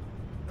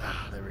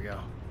 Ah, there we go.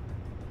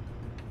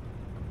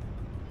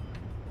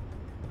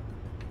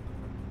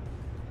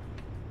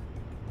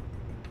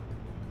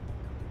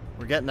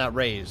 We're getting that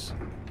raise.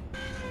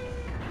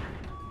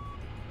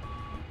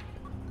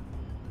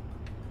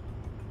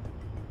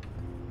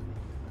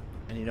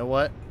 And you know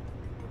what?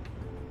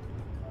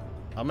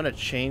 I'm gonna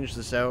change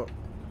this out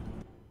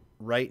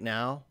right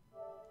now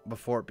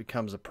before it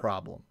becomes a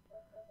problem.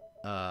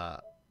 Where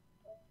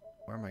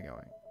am I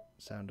going?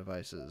 Sound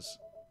devices.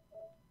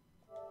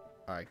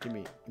 Alright, give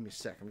me a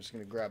sec. I'm just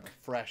gonna grab a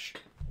fresh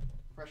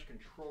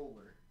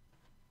controller.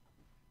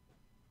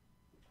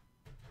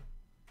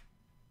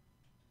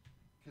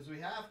 Because we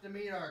have to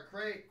meet our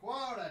crate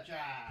quota,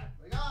 Chad.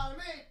 We gotta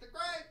meet the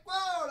crate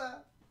quota.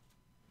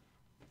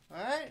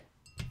 Alright?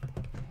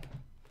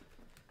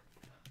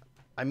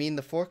 I mean,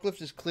 the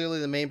forklift is clearly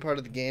the main part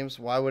of the game,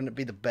 so why wouldn't it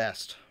be the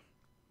best?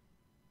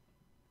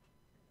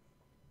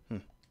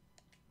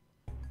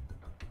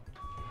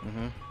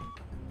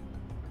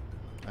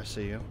 I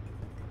see you.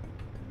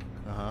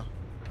 Uh-huh.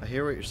 I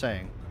hear what you're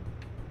saying.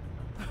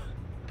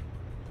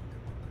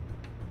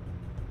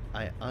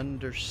 I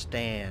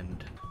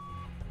understand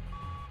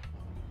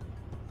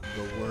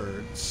the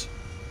words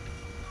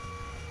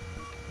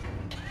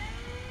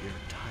you're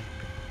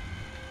typing.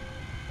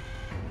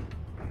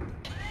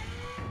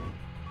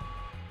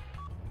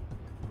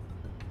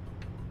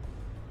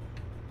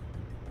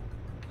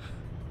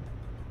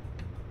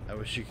 I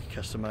wish you could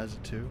customize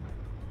it too.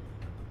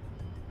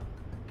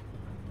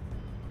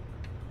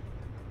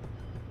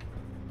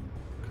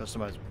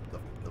 Customize the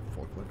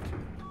forklift.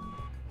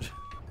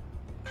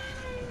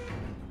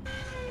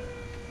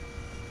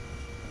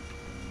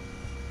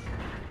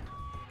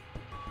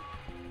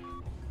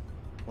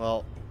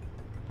 Well,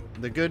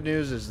 the good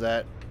news is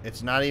that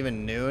it's not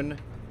even noon,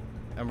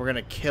 and we're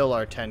gonna kill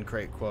our 10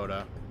 crate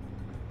quota.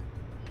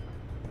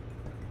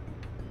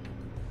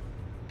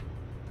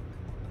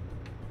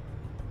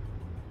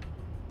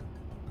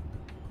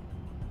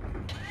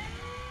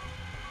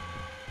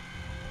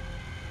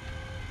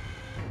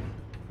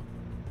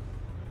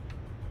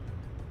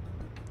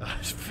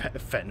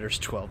 Fender's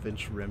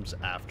 12-inch rims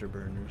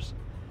afterburners.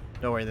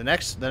 Don't worry, the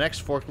next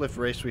forklift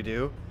race we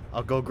do,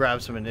 I'll go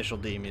grab some Initial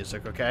D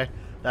music, okay?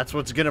 That's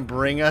what's gonna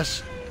bring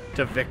us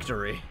to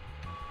victory.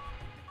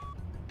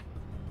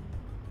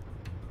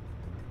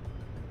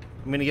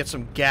 I'm gonna get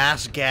some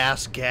gas,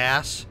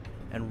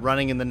 and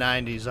running in the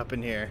 90s up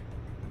in here.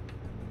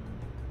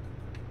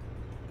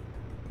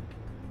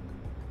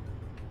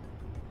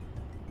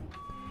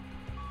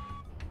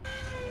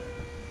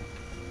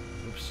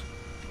 Oops.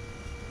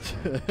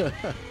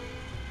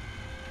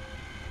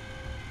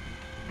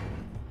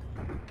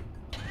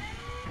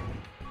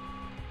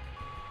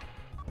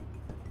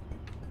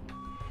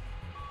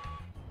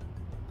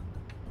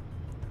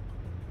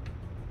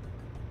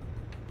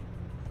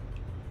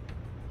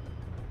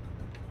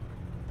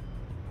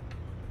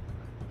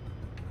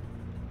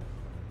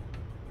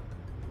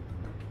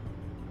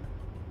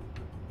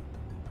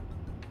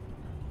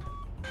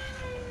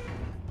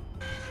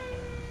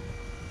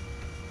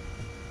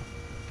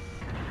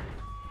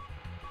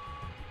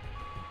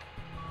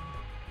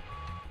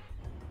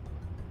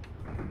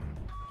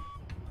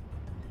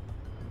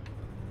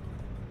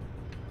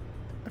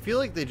 I feel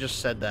like they just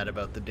said that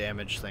about the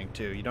damage thing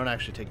too. You don't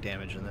actually take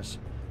damage in this.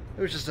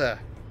 It was just a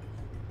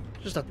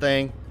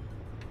thing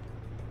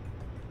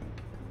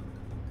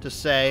to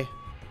say.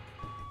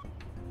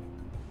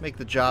 Make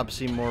the job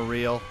seem more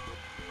real.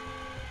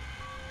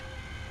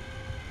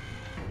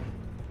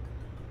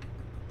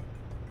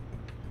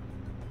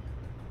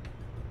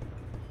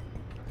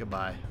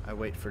 Goodbye. I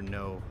wait for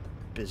no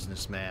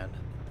businessman.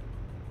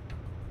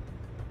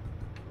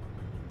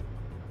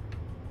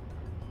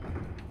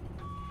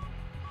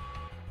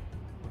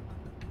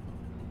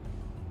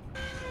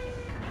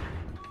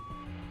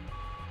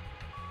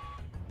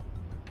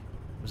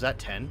 Was that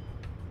 10?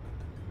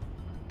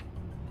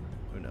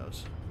 Who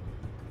knows?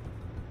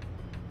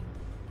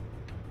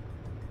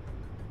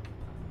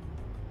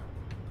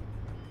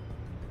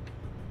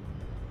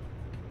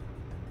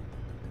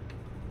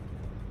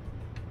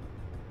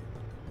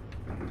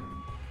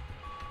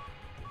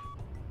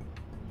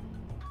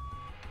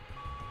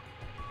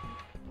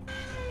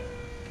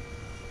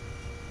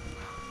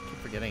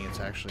 Forgetting it's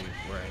actually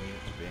where I need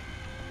it to be.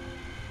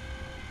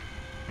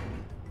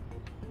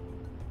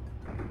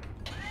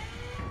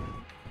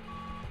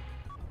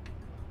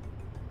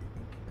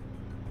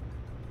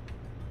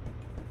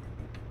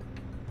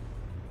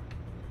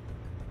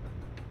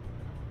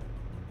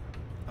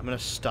 I'm gonna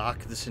stock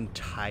this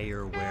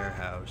entire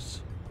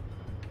warehouse.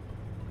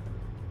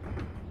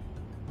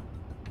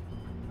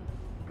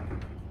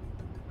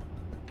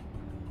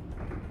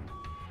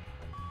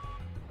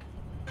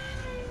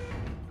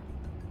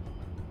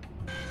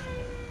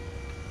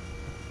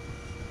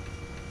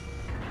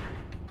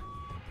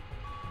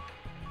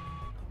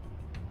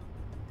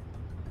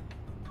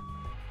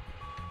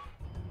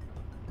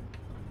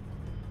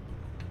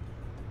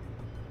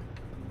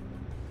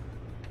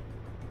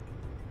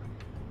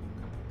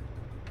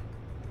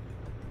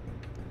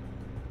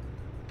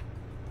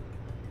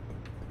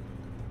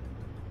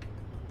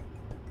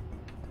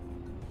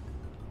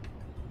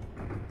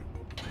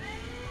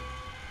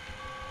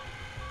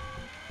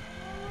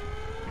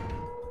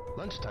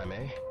 Lunchtime,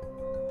 eh?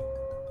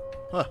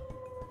 Huh.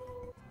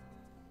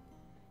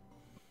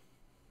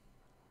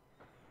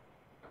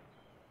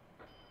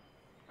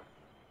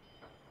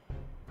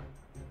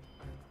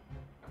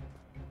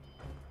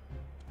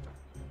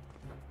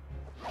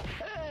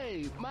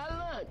 Hey, my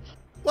lunch.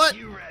 What?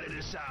 You ratted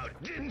us out,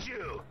 didn't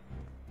you?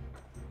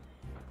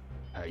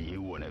 Are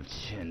you one of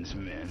Chen's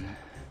men?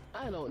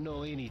 I don't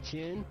know any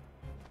Chen.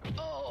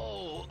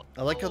 Oh.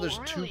 I like how there's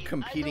two really?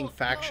 competing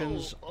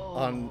factions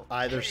on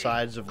either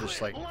sides of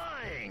this like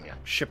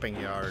shipping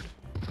yard.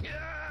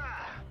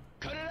 Yeah!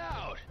 Cut it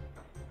out!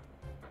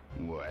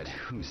 What?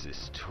 Who's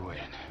this twin?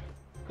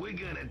 We're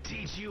gonna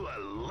teach you a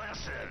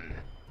lesson.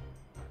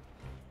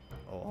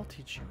 Oh, I'll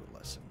teach you a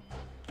lesson.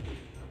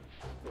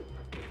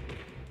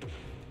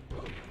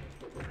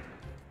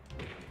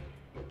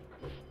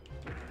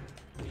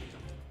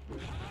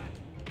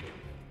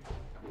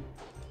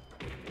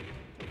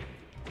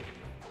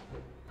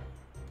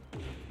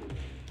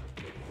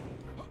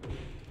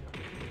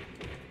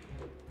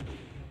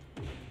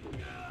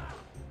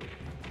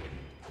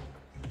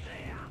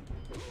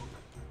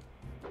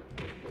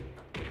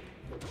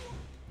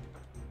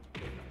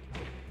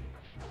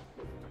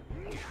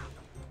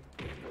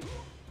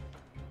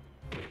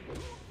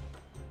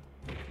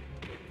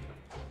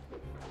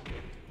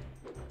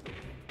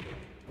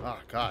 Oh,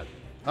 God.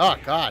 Oh,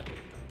 God.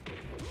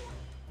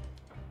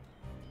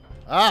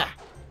 Ah!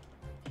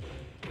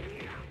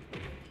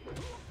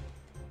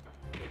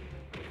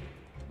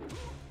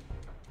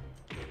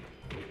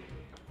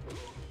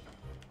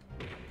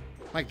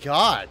 My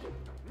God.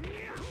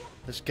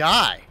 This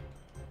guy.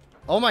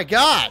 Oh, my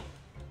God.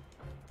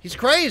 He's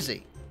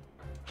crazy.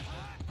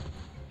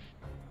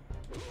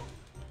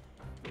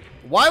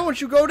 Why won't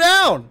you go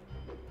down?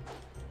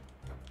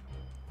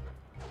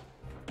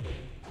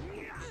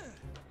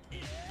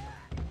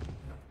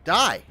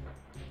 Die.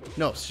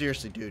 No,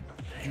 seriously, dude.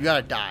 You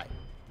gotta die.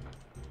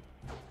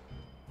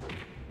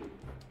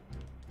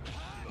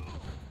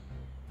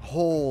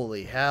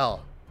 Holy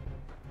hell.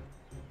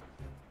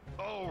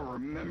 Oh,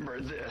 remember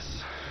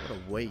this. What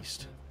a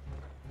waste.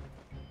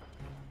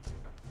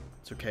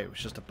 It's okay, it was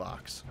just a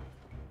box.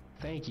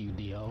 Thank you,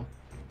 Dio.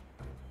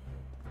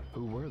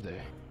 Who were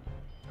they?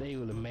 They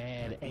were the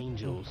Mad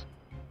Angels.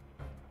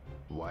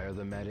 Why are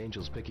the Mad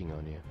Angels picking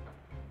on you?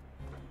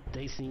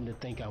 They seem to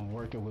think I'm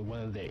working with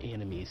one of their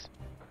enemies.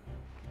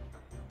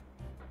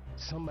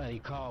 Somebody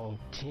called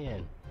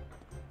Chen.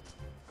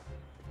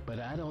 But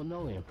I don't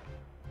know him.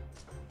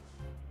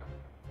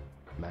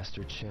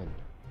 Master Chen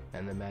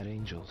and the Mad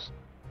Angels.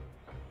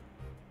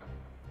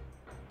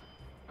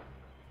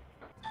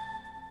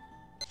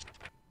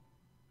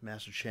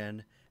 Master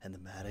Chen and the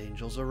Mad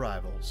Angels are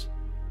rivals.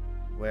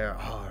 Where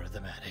are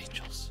the Mad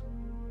Angels?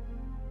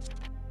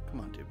 Come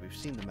on, dude. We've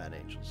seen the Mad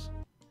Angels.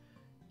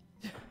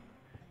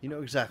 You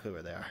know exactly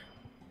where they are.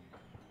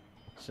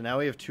 So now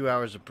we have 2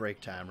 hours of break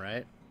time,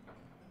 right?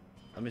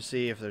 Let me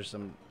see if there's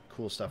some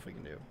cool stuff we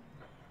can do.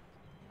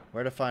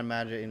 Where to find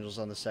Mad Angels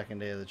on the second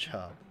day of the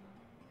job.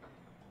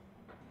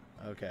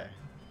 Okay.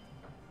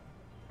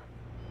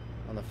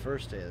 On the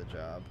first day of the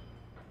job.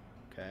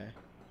 Okay.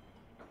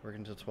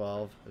 Working until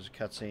 12. There's a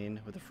cutscene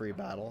with a free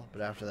battle.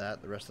 But after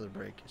that, the rest of the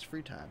break is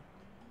free time.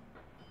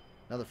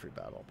 Another free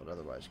battle, but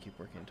otherwise keep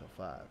working until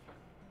 5.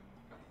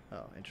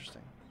 Oh,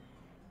 interesting.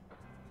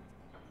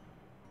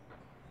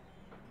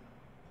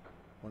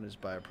 One is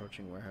by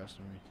approaching warehouse.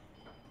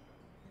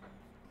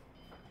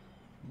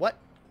 What?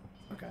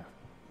 Okay.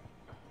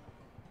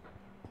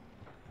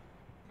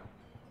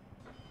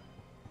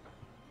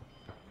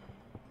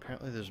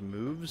 Apparently there's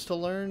moves to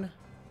learn.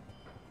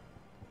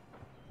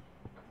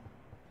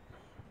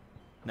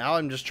 Now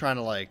I'm just trying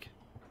to, like,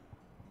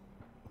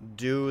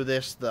 do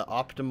this the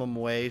optimum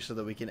way so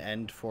that we can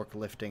end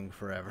forklifting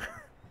forever.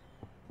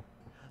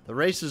 The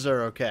races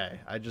are okay.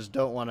 I just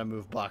don't want to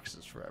move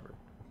boxes forever.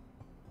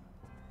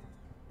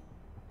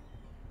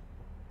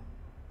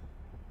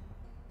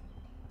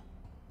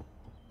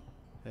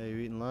 Hey, you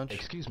eating lunch?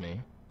 Excuse me.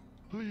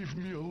 Leave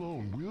me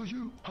alone, will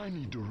you? I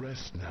need to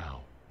rest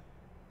now.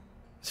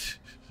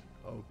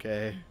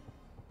 Okay.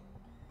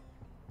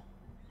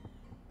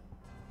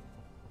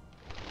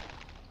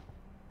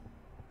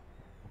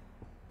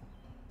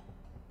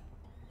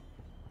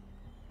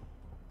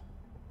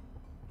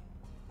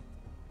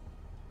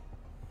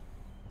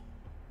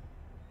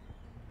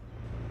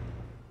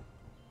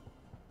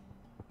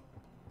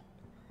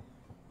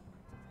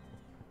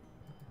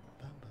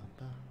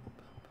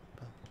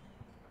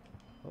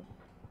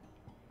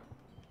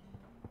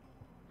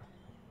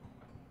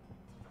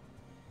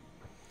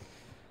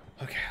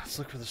 Okay, let's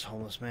look for this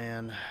homeless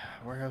man.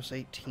 Warehouse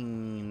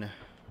 18.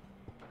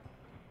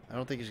 I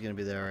don't think he's going to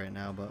be there right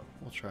now, but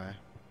we'll try.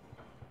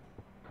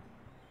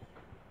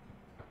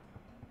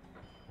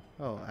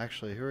 Oh,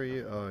 actually, who are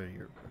you? Oh,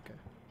 you're... okay.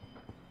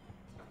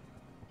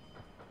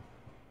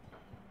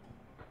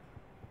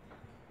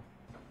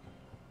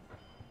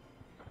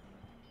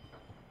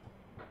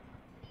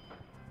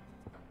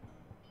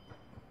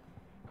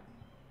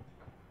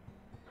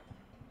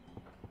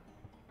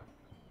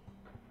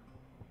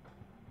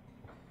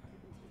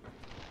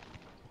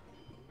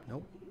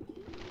 Nope.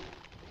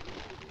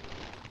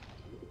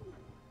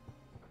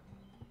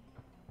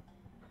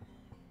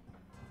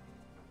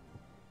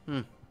 Hmm.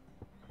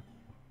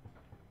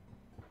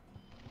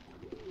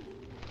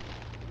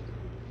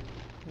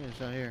 Yeah, it's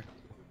not here.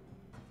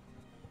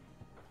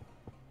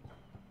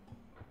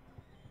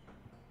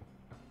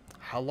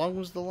 How long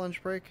was the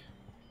lunch break?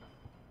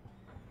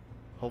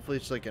 Hopefully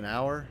it's like an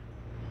hour.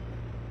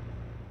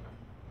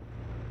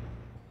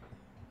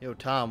 Yo,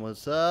 Tom,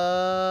 what's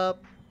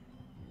up?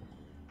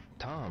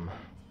 Tom,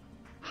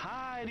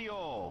 Hi,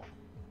 Dio.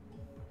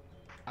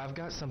 I've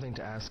got something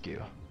to ask you.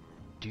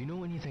 Do you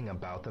know anything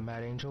about the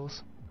Mad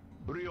Angels?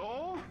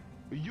 Rio?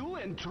 You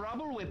in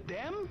trouble with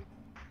them?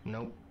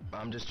 Nope,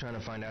 I'm just trying to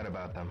find out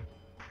about them.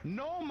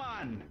 No,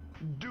 man.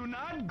 Do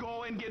not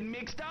go and get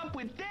mixed up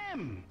with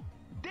them.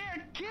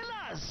 They're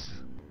killers.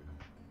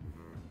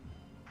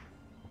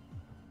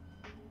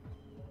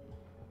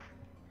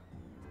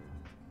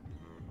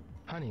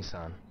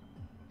 Honey-san,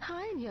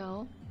 Hi,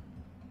 yo.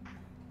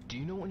 do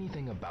you know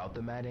anything about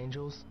the Mad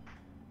Angels?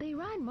 They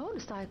ride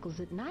motorcycles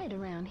at night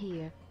around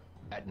here.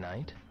 At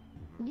night?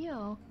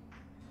 Yo,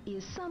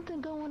 is something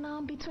going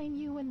on between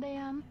you and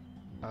them?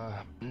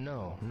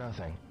 No,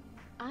 nothing.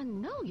 I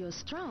know you're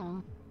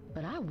strong,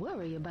 but I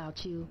worry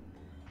about you.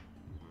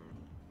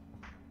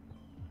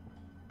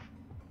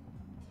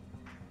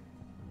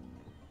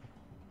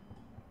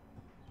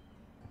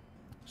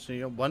 So,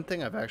 you know, one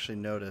thing I've actually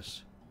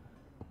noticed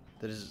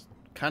that is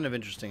kind of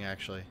interesting,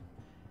 actually,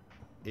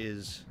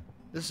 is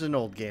this is an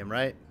old game,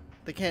 right?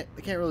 They can't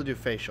really do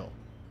facial,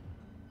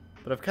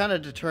 but I've kind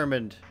of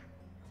determined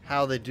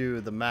how they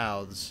do the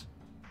mouths,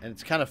 and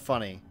it's kind of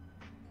funny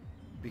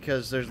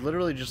because there's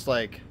literally just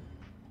like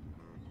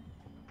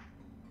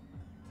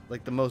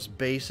the most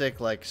basic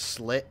like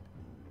slit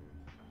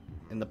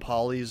in the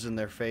polys in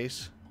their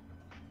face,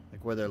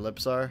 like where their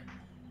lips are.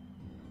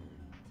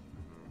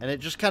 And it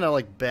just kind of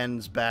like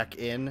bends back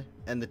in,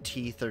 and the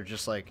teeth are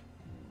just like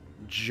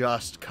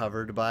just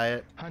covered by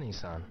it.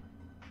 Honey-san,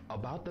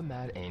 about the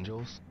Mad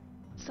Angels?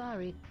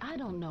 Sorry, I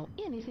don't know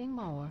anything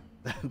more.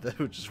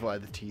 Which is why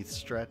the teeth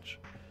stretch.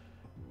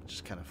 Which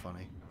is kind of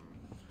funny.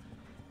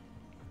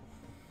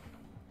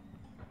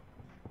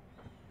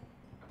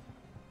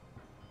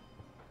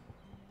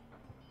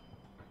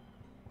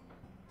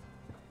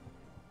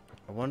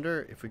 I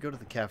wonder if we go to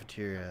the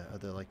cafeteria, are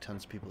there like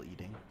tons of people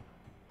eating?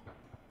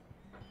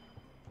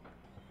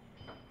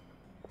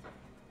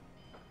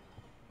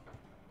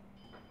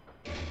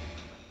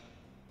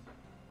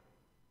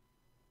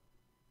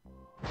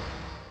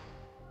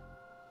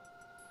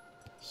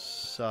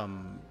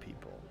 Some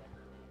people.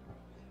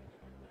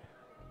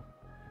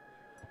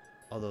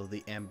 Although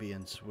the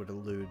ambience would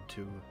allude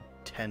to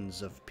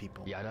tens of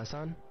people.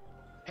 Yada-san?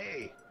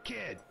 Hey,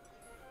 kid.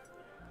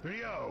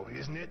 Rio,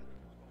 isn't it?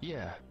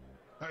 Yeah.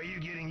 Are you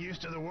getting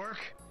used to the work?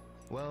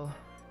 Well,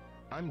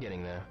 I'm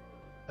getting there.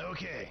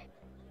 Okay.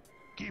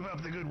 Keep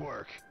up the good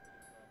work.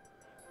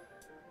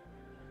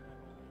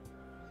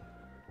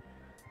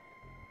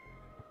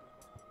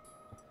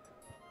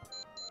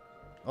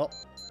 Oh,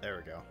 there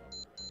we go.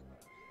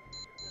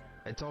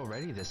 It's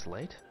already this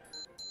late?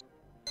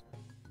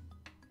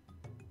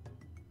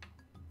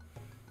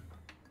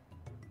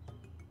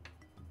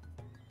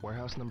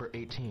 Warehouse number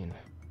 18.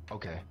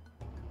 Okay.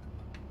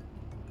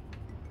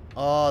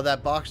 Oh,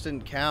 that box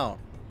didn't count.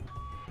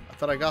 I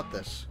thought I got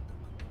this.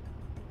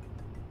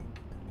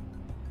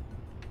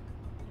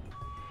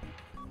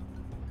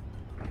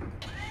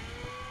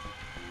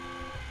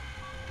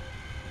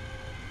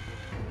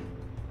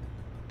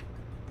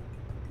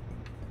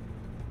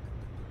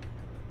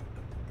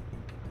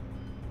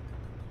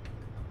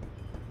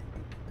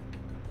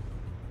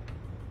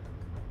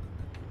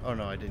 Oh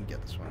no, I didn't get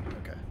this one.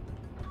 Okay.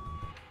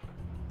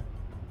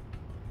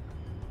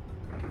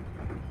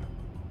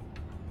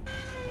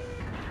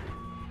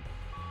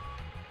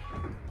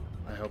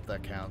 I hope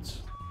that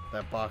counts.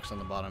 That box on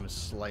the bottom is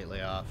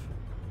slightly off.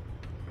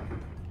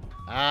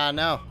 Ah,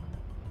 no.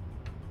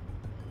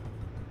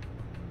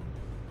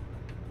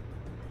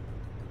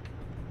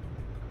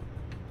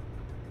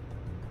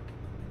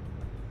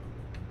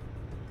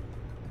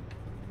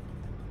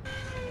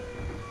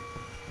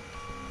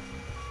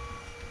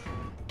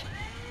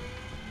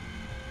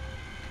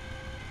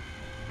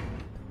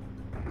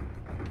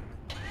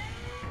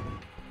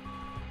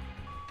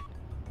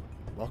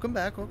 Welcome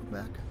back, welcome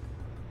back.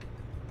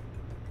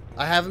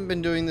 I haven't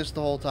been doing this the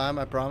whole time,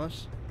 I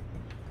promise.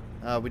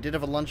 We did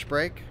have a lunch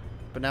break,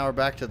 but now we're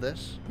back to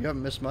this. You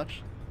haven't missed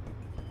much.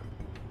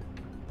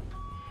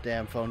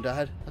 Damn, phone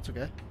died. That's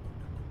okay.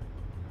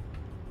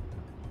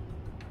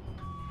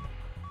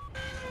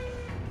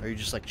 Are you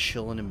just like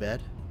chilling in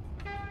bed?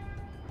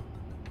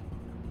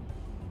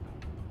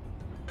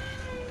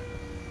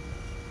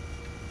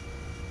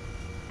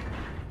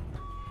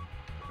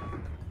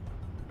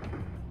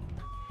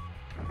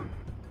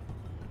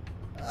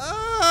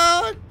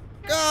 Ah,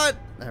 God!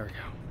 There we go.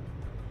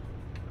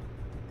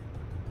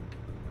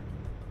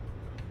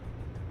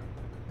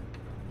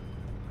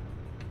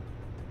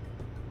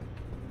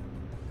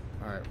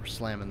 Alright, we're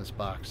slamming this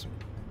box.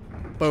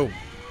 Boom.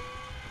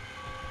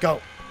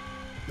 Go!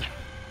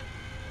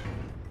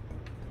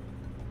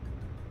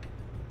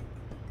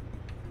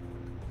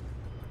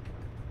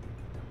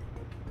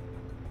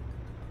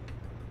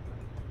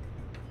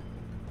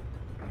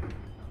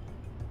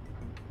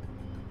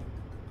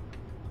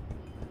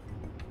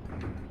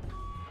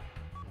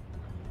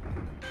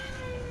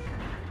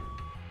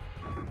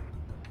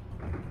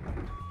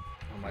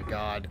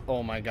 God.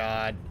 Oh my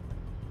God.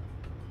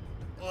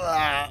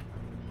 Ah.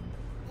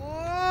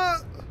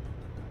 Ah.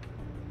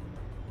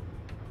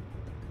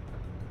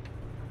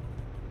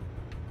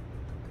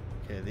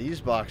 Okay,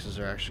 these boxes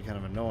are actually kind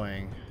of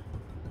annoying.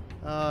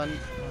 Oh,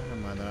 never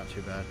mind, they're not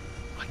too bad.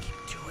 I keep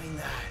doing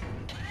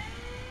that.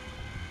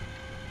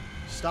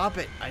 Stop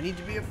it. I need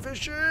to be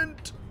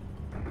efficient.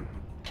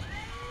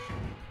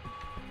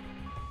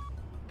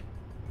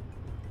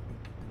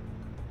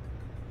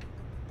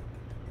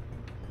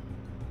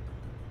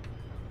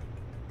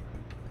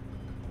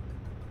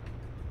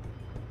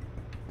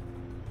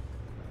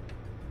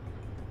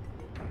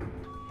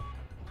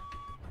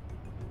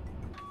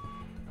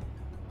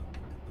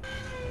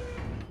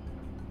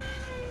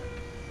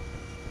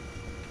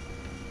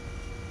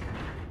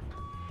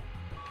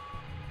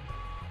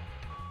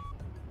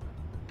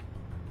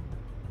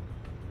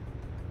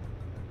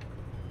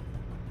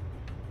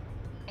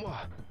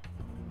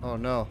 Oh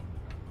no.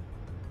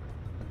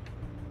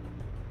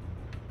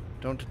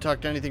 Don't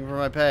deduct anything from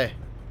my pay.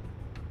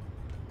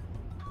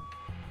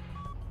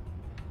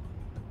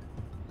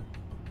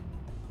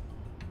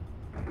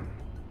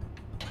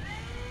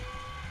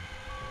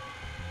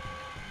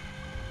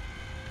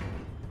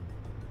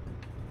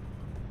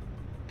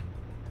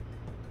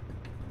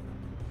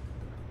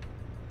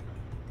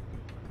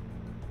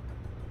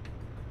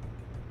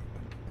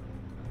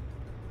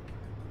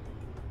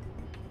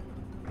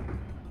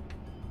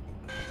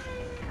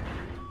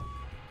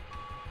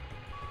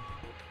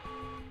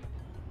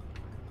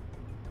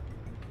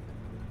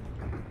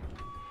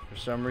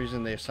 For some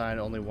reason, they assign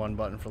only one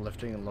button for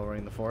lifting and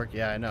lowering the fork.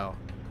 Yeah, I know.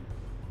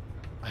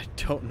 I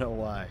don't know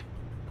why.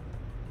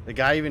 The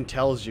guy even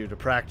tells you to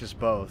practice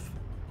both.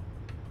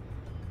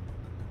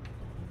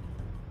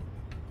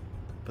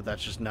 But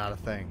that's just not a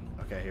thing.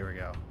 Okay, here we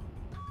go.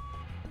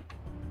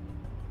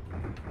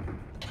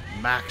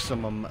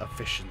 Maximum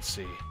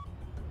efficiency.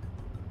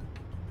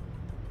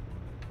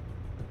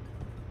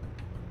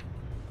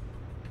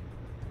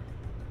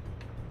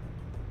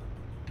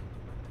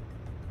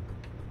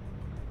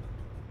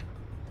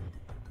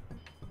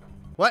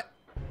 What?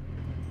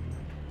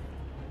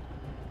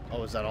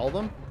 Oh, is that all of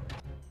them?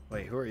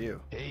 Wait, who are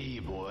you? Hey,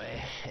 boy.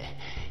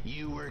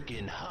 You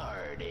working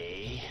hard,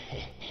 eh?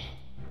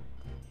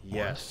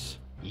 Yes.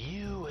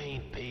 You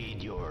ain't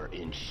paid your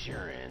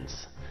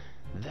insurance.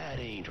 That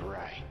ain't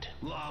right.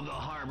 Law of the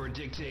harbor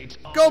dictates.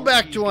 Go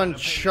back to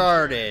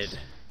Uncharted.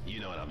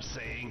 You know what I'm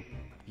saying?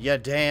 Ya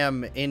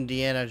damn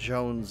Indiana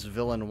Jones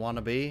villain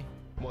wannabe.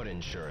 What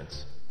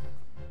insurance?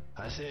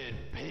 I said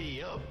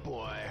pay up,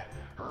 boy.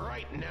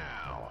 Right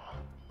now.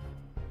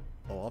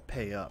 Oh, I'll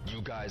pay up.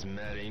 You guys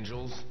mad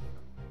angels?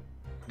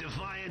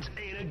 Defiance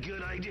ain't a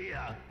good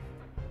idea.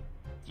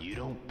 You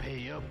don't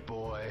pay up,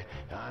 boy,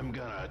 I'm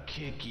gonna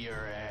kick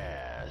your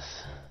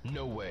ass.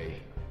 No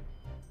way.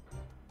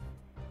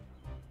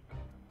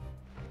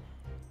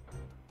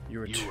 You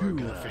were You too are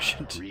gonna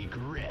efficient.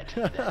 regret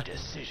that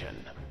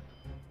decision.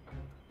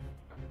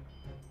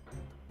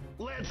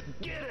 Let's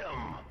get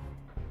him!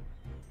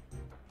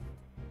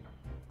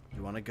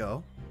 You want to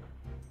go?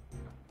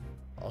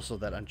 Also,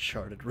 that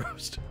Uncharted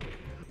roast.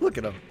 Look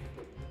at him.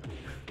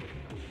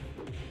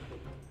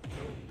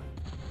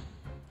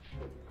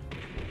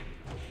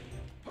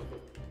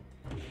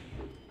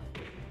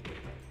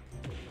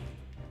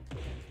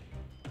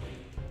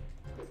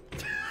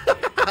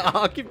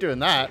 I'll keep doing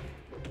that.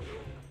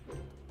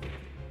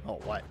 Oh,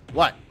 what?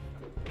 What?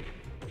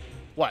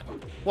 What?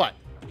 What?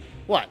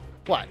 What?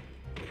 What?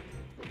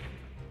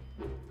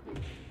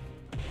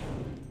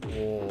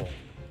 Oh.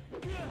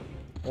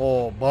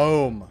 Oh,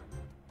 boom.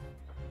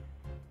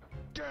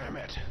 Damn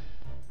it!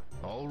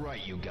 All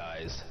right, you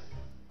guys.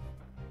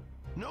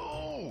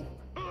 No!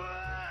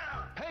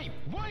 Hey,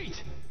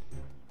 wait!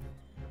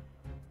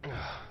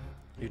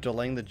 You're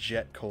delaying the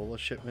Jet Cola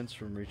shipments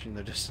from reaching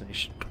their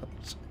destination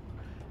points.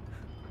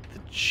 The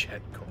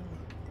Jet Cola.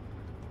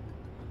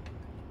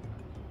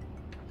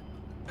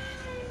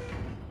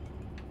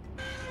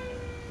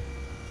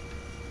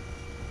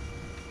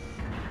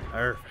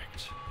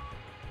 Perfect.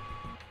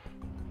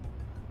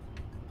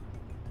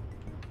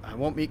 I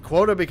won't meet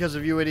quota because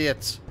of you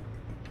idiots.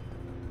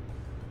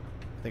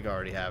 I think I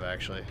already have,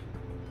 actually.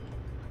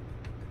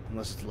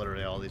 Unless it's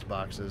literally all these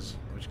boxes,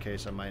 in which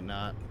case I might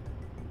not.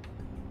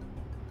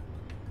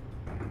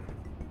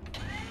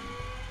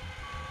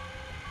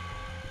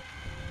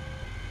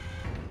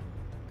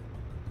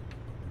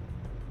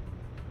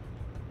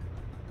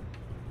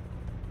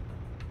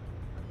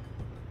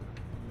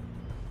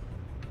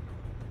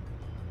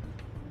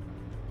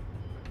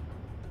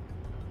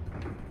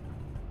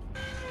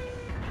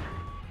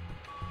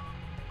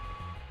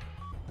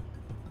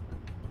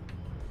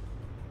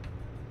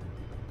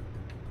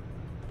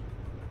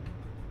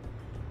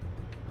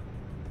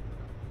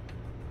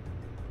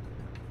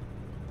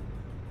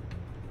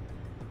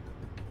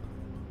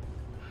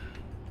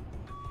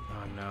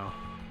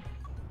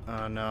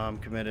 Oh no, I'm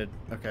committed.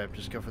 Okay,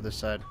 just go for this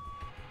side.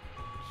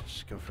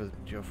 Just go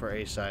for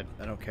A side.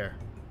 I don't care.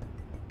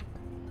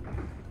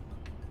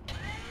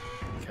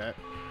 Okay.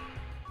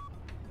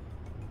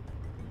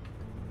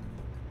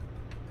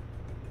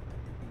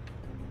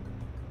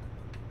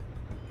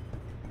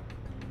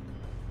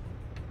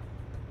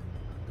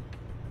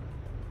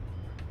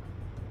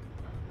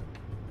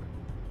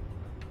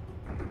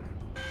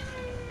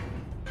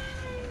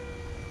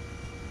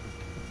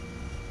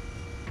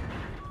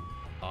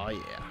 Oh yeah.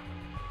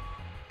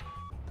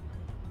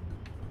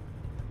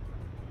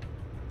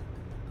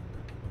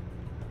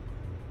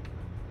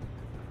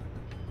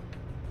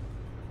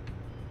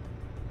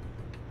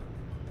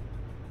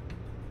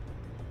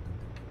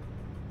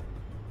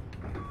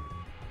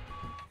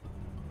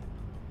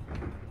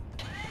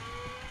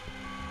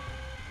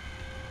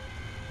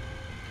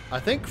 I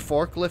think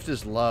forklift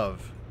is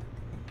love.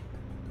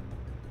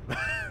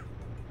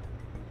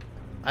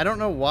 I don't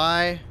know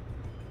why,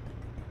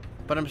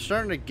 but I'm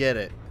starting to get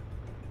it.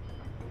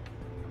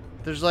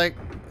 There's like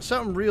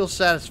something real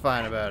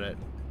satisfying about it.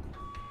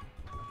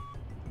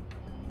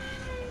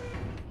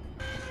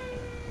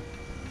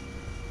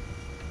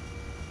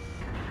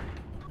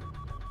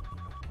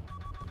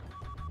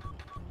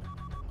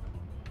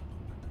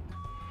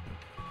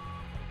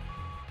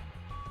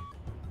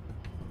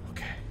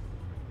 Okay.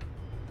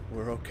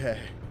 We're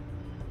okay.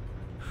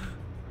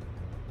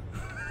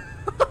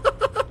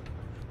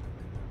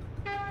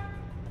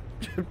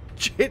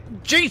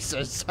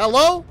 Jesus!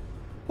 Hello?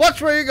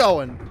 Watch where you're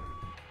going.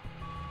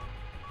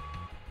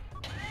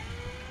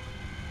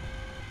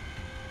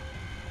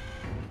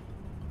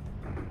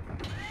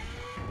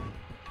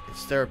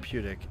 It's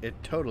therapeutic. It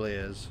totally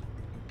is.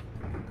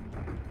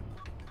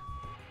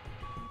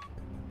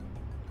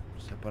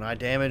 Except when I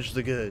damage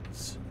the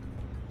goods.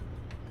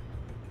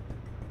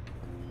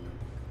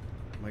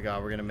 Oh my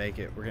god, we're gonna make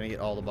it. We're gonna get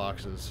all the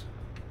boxes.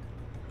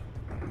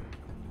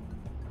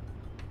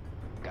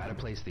 Gotta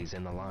place these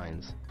in the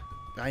lines.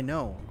 I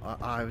know.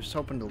 I was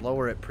hoping to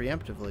lower it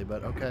preemptively,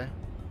 but okay.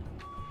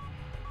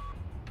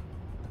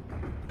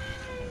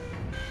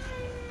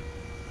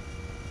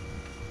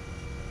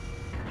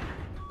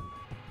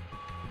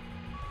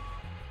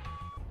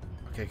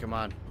 Okay, come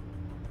on.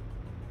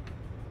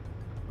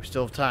 We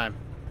still have time.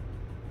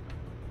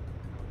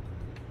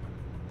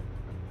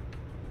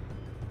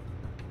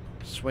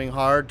 Swing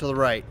hard to the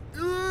right.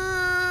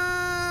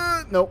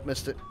 Nope,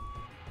 missed it.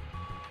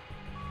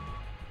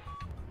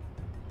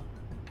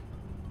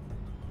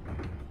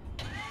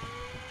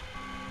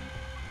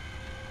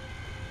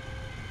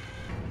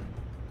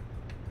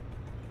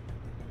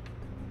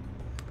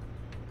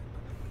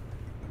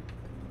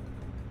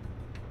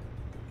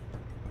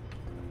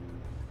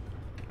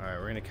 Alright,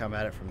 we're gonna come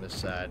at it from this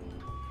side.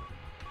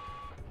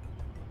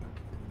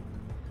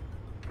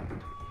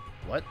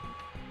 What?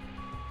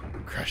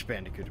 Crash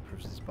Bandicoot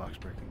approves this box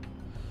breaking.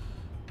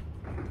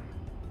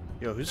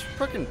 Yo, who's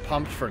fucking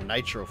pumped for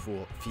nitro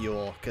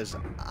fuel? Because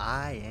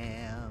I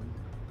am.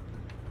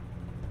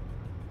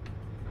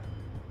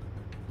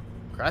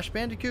 Crash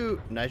Bandicoot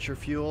nitro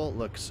fuel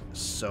looks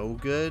so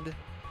good.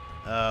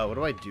 What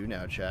do I do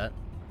now, chat?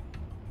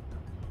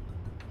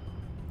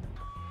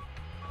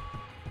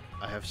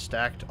 I have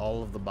stacked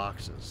all of the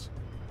boxes.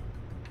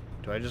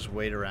 Do I just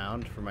wait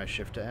around for my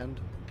shift to end?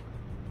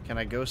 Can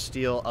I go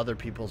steal other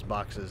people's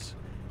boxes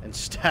and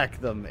stack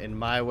them in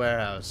my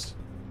warehouse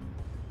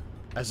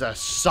as a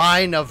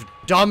sign of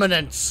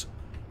dominance?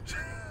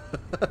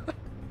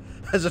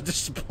 As a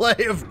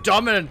display of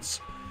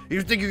dominance?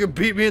 You think you can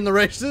beat me in the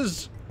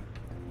races?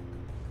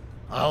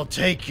 I'll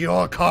take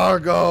your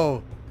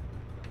cargo.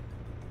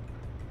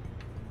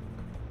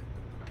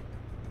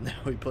 Now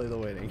we play the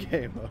waiting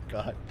game. Oh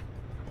god.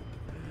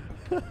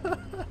 Let's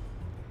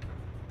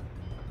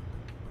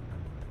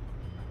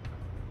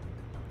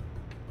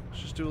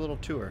just do a little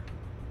tour.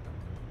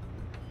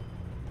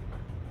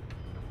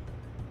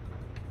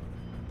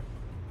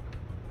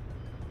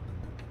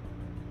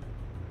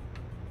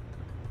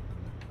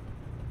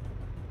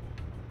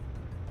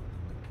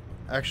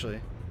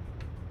 Actually,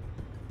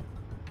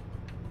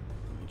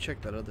 let me check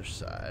that other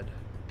side.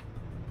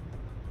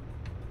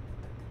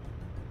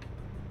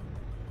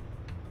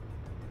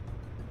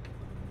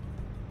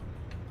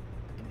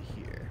 In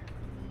here.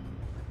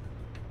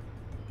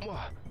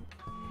 What?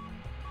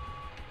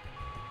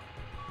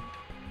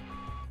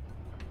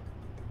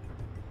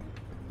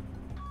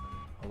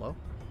 Hello?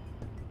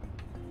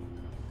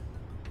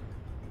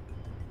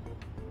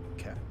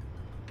 Okay.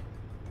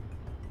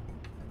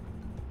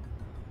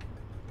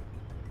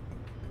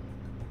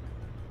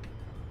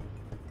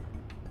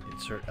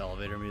 Insert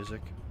elevator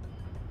music.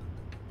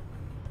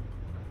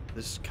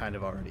 This kind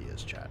of already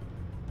is, chat.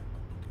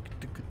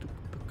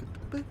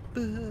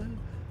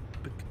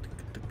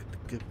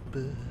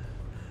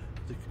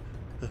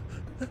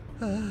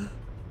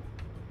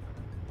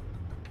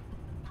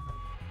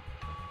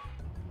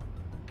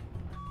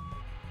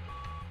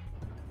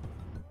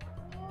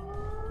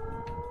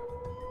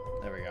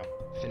 There we go.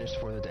 Finished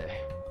for the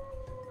day.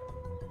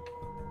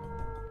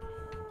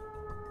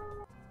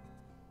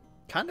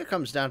 Kind of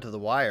comes down to the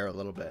wire a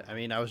little bit. I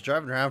mean, I was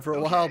driving around for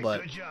a while,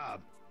 but... Good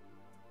job.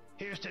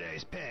 Here's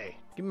today's pay.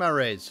 Give me my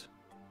raise.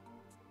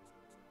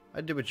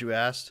 I did what you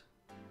asked.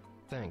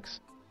 Thanks.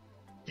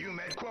 You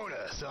met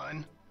quota,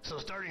 son. So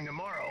starting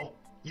tomorrow,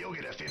 you'll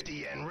get a 50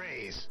 yen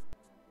raise.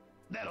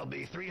 That'll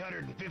be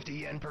 350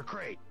 yen per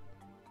crate.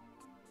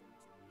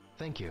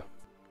 Thank you.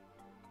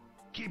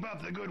 Keep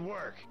up the good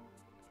work.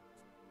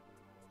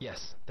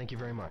 Yes, thank you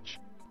very much.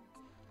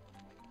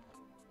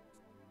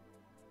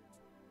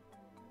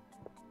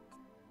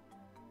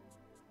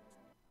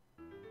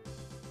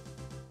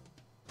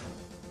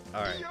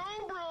 Alright.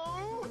 Yo,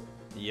 bro!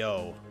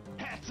 Yo.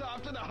 Hats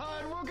off to the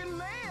hard-working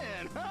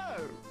man!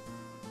 Oh!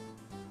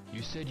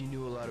 You said you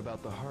knew a lot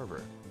about the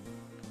harbor.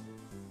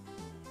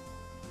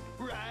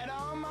 Right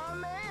on, my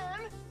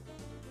man!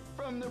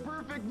 From the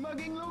perfect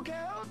mugging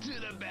locale to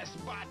the best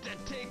spot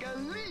to take a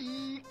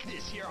leak,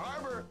 this here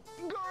harbor,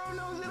 Goro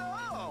knows it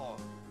all!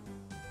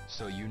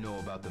 So you know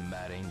about the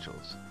Mad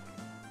Angels.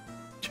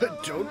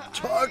 Don't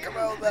talk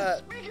about that!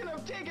 Speaking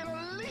of taking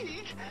a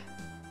leak...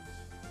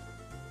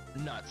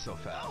 Not so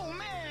fast. Oh,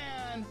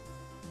 man!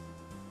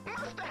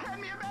 Must have had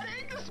me a bad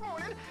egg this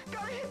morning.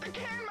 Gotta hit the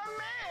can,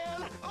 my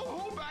man! Oh,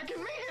 hope I can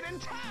make it in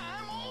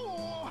time!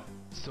 Oh!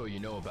 So you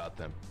know about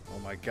them. Oh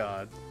my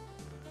god.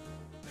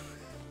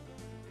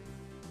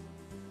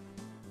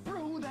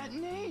 Bro, that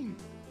name!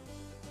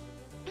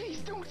 Please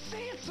don't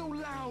say it so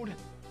loud!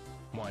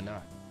 Why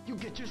not? You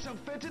get yourself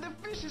fed to the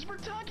fishes for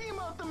talking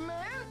about them,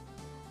 man!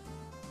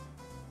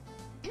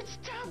 It's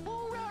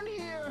taboo around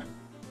here!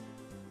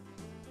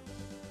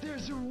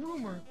 There's a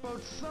rumor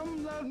about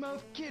some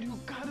loudmouth kid who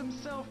got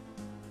himself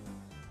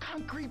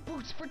concrete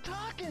boots for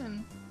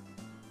talking!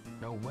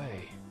 No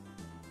way.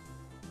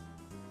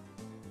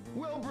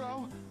 Well,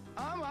 bro,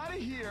 I'm out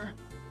of here.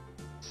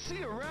 See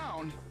you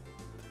around.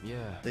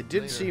 Yeah. They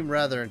did later. seem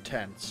rather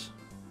intense.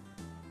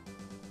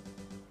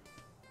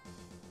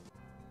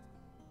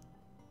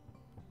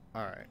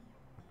 Alright.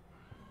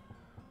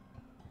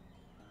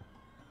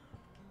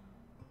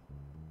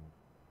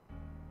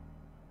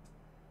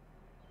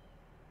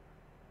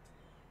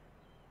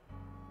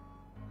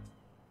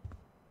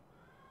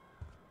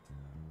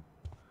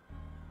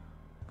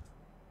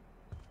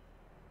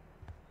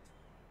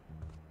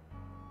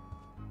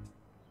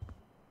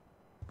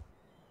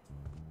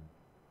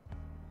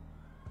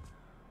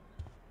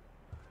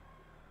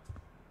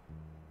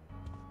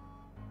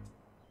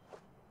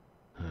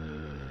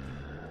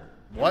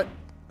 What?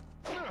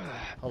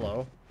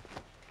 Hello.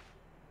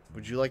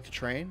 Would you like to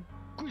train?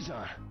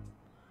 Guizan!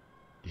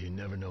 You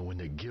never know when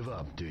to give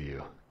up, do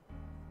you?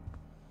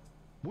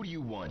 What do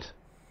you want?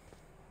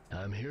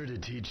 I'm here to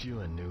teach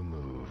you a new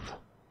move.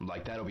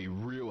 Like that'll be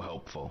real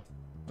helpful.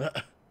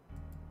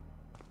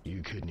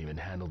 You couldn't even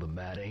handle the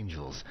Mad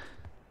Angels,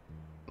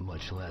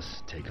 much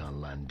less take on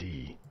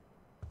Landi.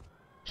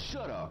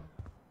 Shut up.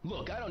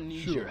 Look, I don't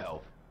need Sure. your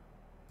help.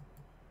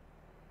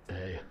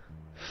 Hey,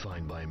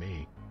 fine by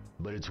me,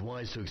 but it's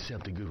wise to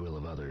accept the goodwill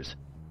of others.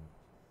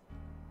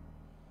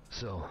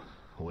 So,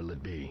 what'll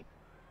it be?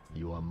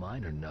 You want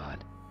mine or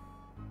not?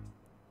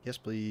 Yes,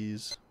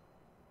 please.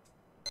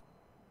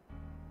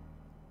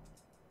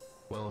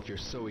 Well, if you're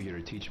so eager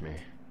to teach me,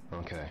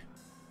 okay.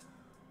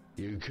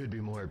 You could be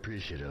more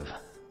appreciative.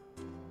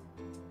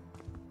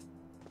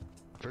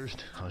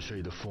 First, I'll show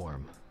you the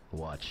form.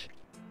 Watch.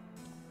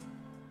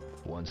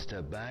 One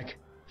step back,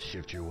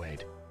 shift your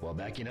weight. While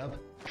backing up,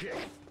 kick.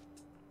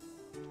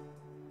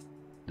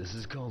 This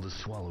is called a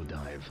swallow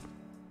dive.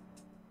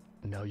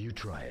 Now you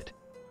try it.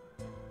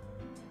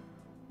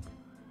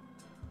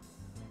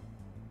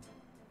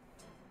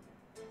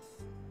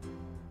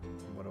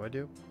 What do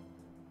I do?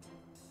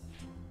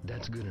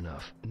 That's good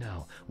enough.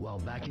 Now, while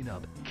backing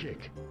up,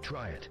 kick.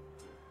 Try it.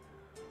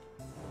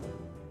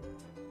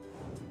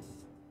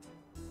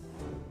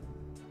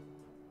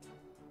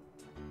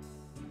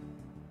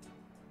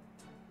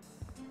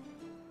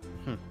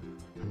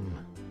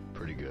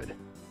 Pretty good.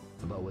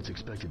 About what's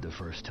expected the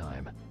first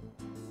time.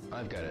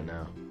 I've got it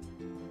now.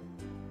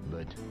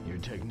 But your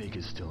technique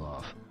is still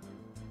off.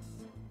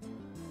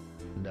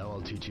 Now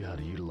I'll teach you how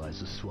to utilize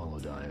the swallow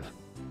dive.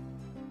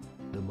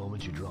 The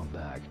moment you drop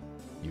back,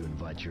 you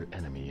invite your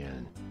enemy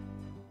in.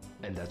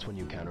 And that's when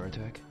you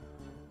counterattack?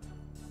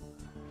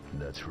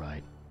 That's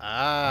right.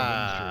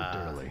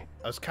 I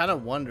was kind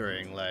of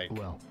wondering, like...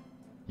 Well,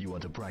 you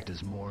want to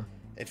practice more?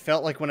 It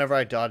felt like whenever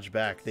I dodged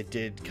back, they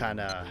did kind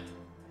of...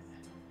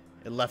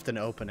 It left an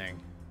opening.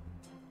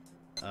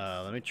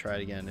 Let me try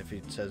it again if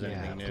it says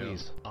anything new.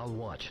 Please. I'll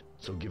watch,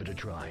 so give it a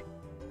try.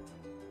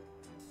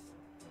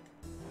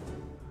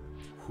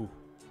 Whew.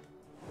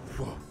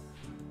 Whoa.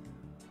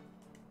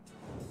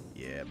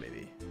 Yeah,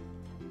 baby.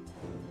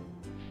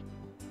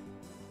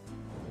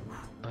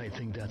 I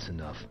think that's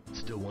enough.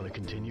 Still want to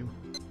continue?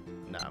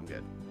 Nah, I'm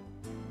good.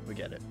 We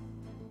get it.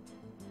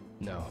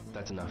 No,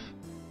 that's enough.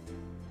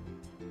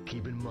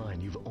 Keep in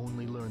mind, you've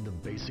only learned the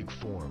basic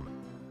form.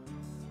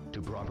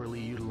 To properly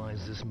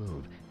utilize this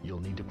move,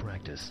 you'll need to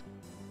practice.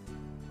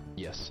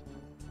 Yes.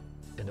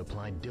 And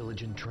apply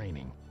diligent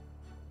training.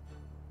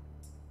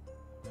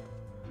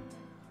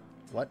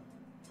 What?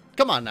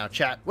 Come on now,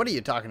 chat. What are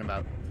you talking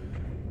about?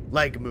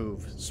 Leg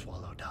move.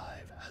 Swallow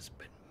dive has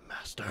been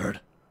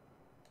mastered.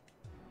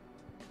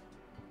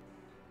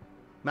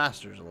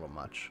 Master's a little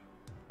much.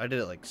 I did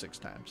it like 6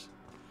 times.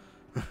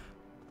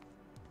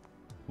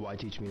 Why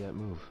teach me that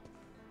move?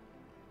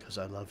 Because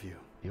I love you.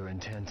 You're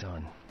intent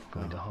on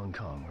going to Hong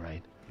Kong,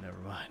 right? Never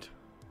mind.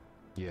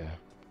 Yeah.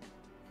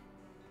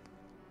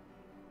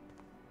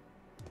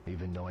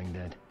 Even knowing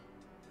that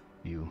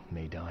you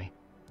may die?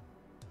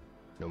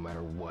 No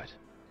matter what.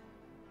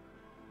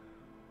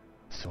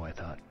 So I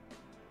thought.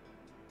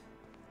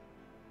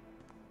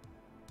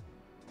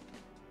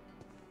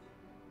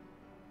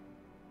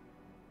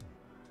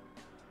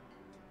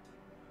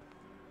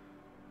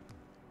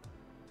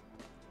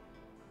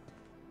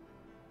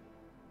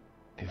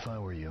 If I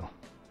were you,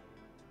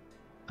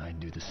 I'd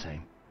do the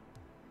same.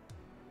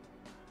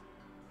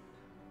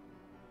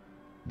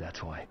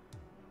 That's why.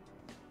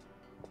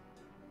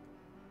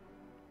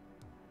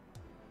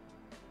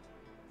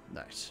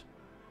 Nice.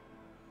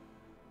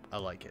 I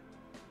like it.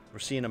 We're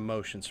seeing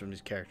emotions from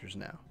these characters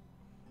now.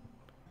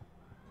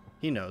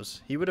 He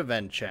knows. He would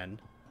avenge Chen.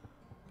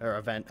 Or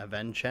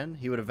avenge Chen?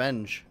 He would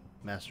avenge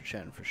Master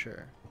Chen for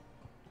sure.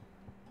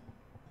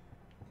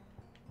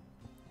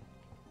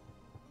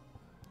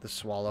 The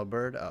swallow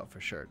bird? Oh,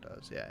 for sure it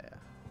does. Yeah, yeah.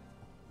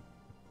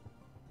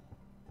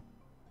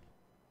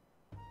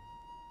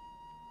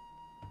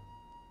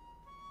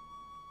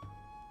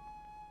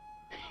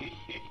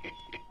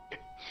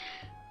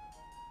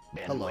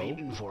 Been Hello.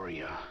 waiting for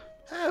you.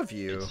 Have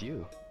you? It's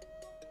you.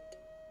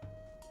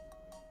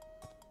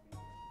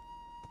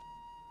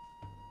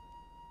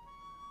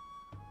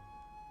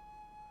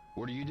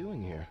 What are you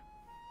doing here?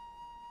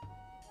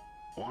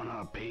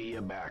 Wanna pay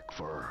you back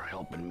for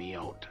helping me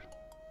out.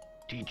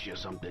 Teach you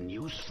something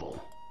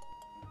useful.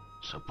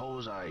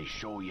 Suppose I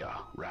show you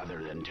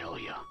rather than tell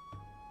you.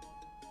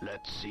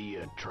 Let's see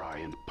you try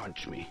and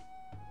punch me.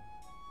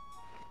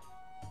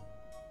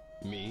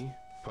 Me?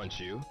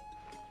 Punch you?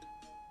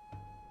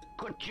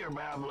 Quit your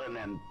babbling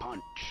and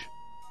punch.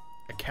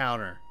 A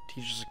counter.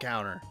 Teach us a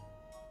counter.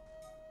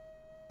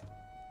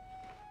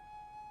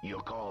 You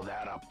call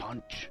that a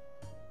punch?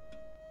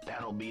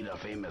 That'll be the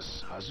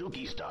famous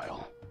Hazuki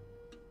style.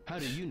 How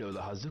do you know the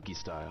Hazuki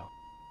style?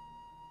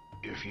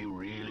 If you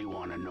really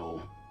want to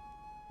know,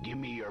 give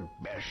me your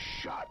best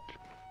shot.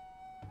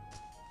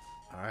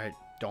 Alright,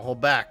 don't hold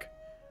back.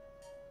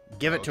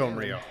 Give it to him,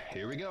 Rio.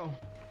 Here we go.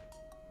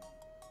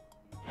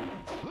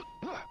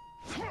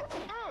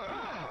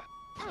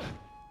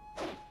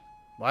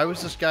 Why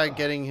was this guy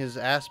getting his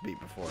ass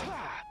beat before?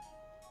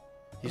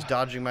 He's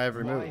dodging my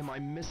every move. Why am I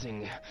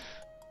missing?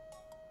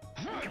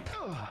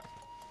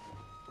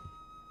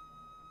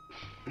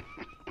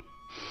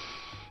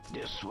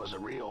 This was a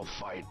real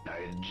fight.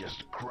 I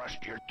just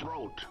crushed your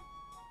throat.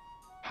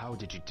 How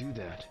did you do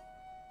that?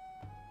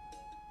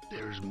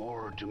 There's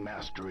more to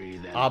mastery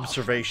than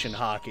Observation offense.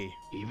 hockey.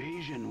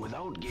 Evasion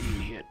without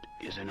getting hit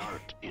is an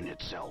art in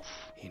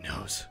itself. He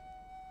knows.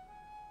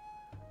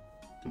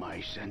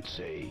 My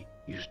sensei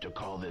used to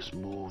call this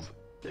move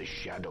the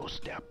shadow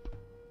step.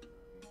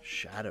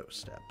 Shadow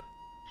step.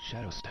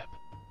 Shadow step.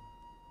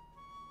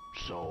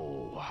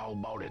 So, how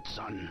about it,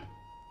 son?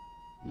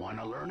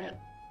 Wanna learn it?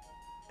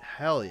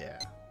 Hell yeah.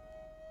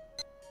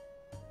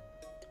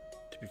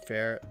 To be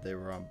fair, they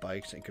were on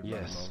bikes and could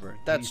run him over.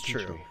 That's Please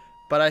teach true. me.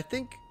 But I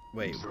think...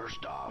 Wait.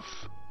 First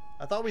off,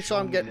 I thought we show saw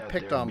him me getting that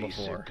picked their on basic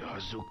before.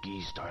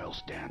 Hazuki style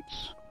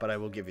stance. But I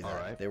will give you that.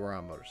 Alright. They were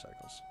on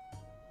motorcycles.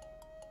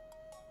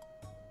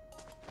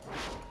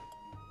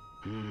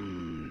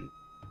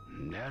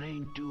 That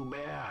ain't too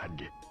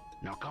bad.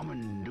 Now come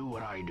and do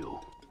what I do.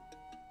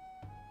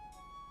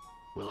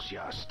 Whilst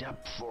ya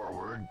step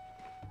forward,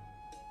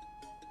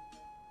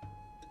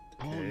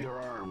 pull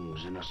your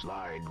arms in a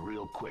slide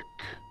real quick.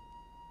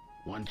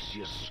 Once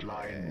you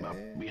slide up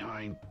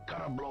behind,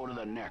 cut a blow to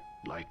the neck,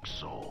 like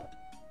so.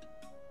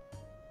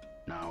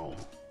 Now,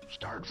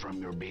 start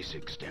from your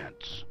basic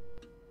stance.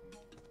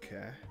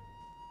 Okay.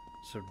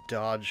 So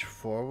dodge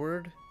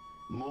forward.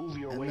 Move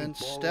your and way then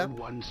forward step.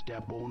 one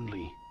step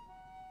only.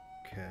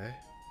 Okay.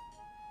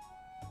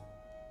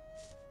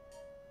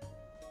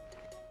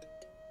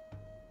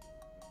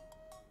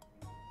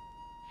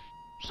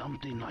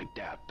 Something like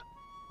that.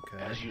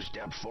 Okay. As you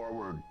step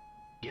forward,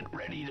 get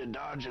ready to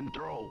dodge and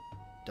throw.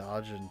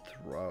 Dodge and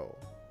throw.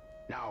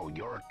 Now,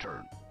 your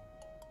turn.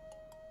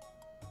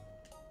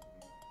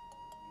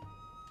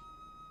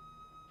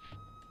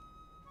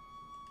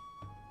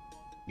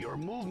 Your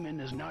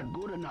movement is not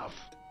good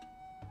enough.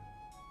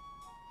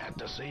 At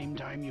the same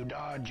time you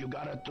dodge, you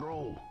gotta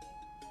throw.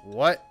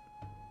 What?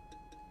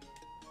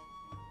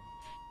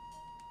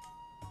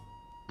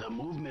 The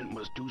movement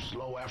was too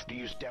slow after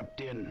you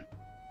stepped in.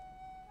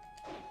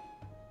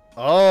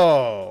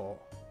 Oh.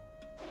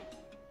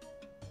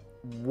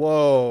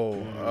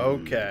 Whoa.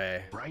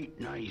 Okay. Right,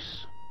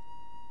 nice.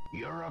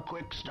 You're a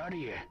quick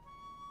study.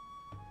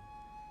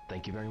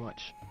 Thank you very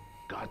much.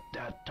 Got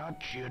that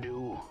touch, you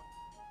do.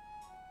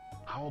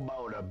 How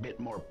about a bit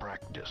more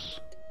practice?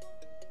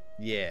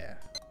 Yeah.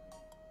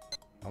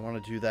 I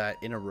want to do that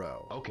in a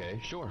row. Okay,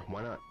 sure.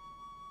 Why not?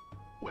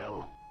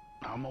 Well,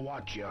 I'ma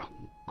watch ya.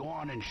 Go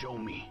on and show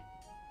me.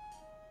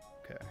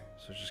 Okay.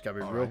 So it's just gotta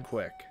be All real right.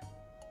 quick.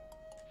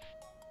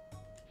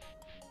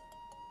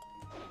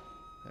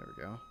 There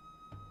we go.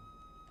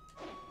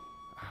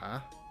 Uh-huh.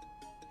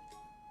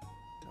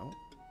 Nope.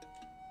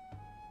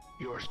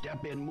 Your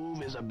step-in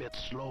move is a bit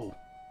slow.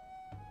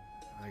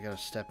 I gotta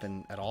step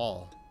in at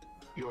all.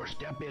 Your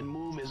step-in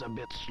move is a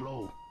bit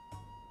slow.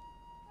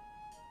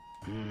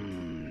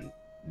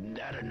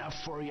 That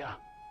enough for ya?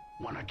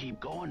 Wanna keep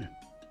going?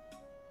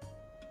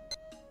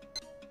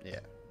 Yeah.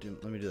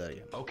 Let me do that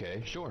again.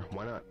 Okay, sure.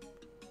 Why not?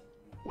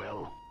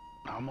 Well,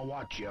 I'ma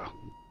watch ya.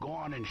 Go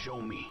on and show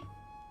me.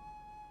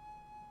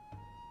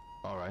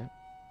 All right.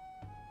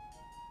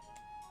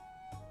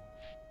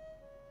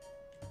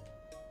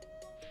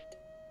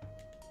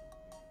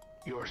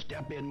 Your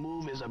step-in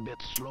move is a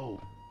bit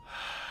slow.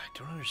 I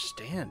don't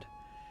understand.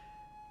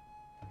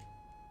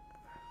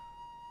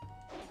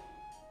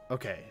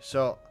 Okay,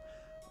 so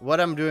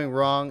what I'm doing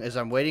wrong is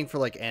I'm waiting for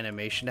like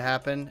animation to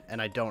happen,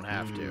 and I don't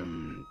have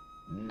to.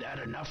 That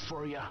enough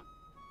for ya?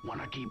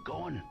 Wanna keep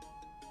going?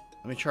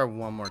 Let me try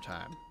one more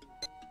time.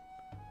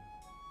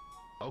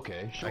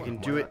 Okay, sure. I can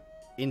why do not? it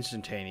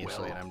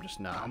instantaneously, Well, and I'm just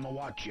not. I'ma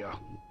watch ya.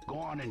 Go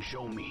on and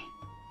show me.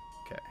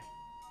 Okay.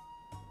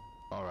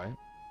 All right.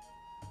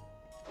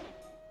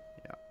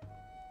 Yeah.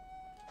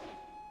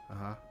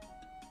 Uh-huh.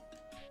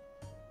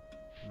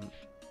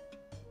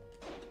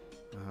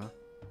 Uh-huh.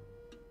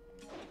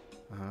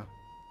 Uh-huh.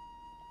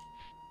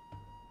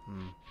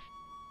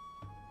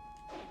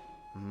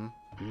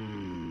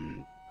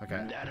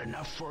 Okay. That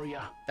enough for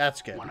ya?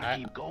 That's good. Wanna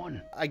keep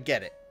going? I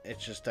get it.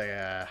 It's just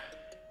I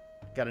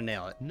gotta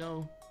nail it.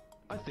 No,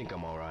 I think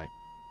I'm all right.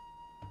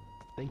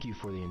 Thank you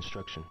for the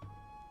instruction.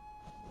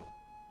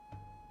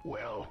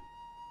 Well,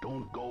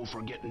 don't go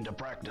forgetting to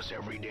practice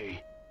every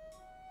day.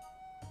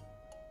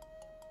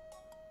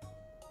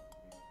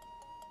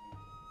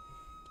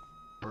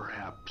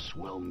 Perhaps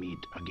we'll meet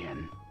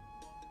again.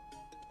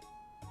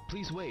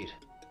 Please wait.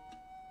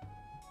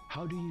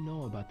 How do you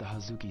know about the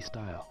Hazuki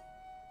style?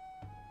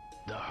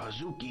 The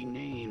Hazuki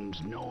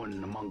name's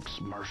known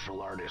amongst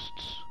martial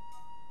artists.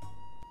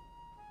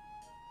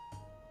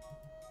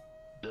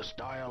 The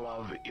style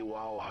of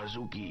Iwao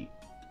Hazuki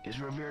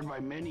is revered by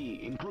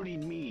many,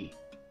 including me.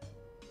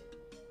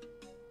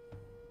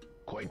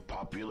 Quite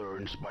popular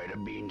in spite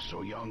of being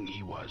so young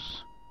he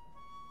was.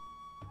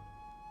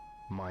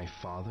 My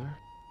father?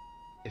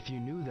 If you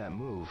knew that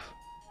move,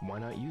 why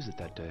not use it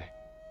that day?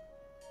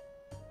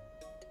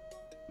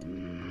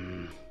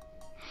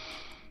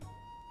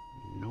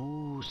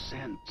 No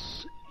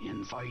sense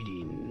in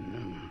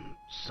fighting.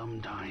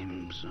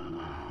 Sometimes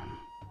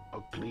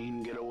a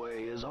clean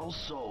getaway is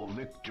also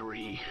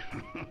victory.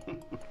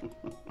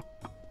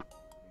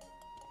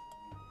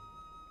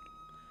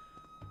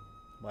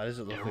 Why does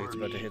it look like it's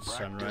about to hit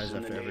sunrise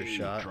after every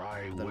shot?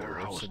 Try Then it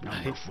warehouse looks at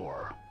number night.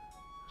 4.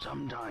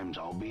 Sometimes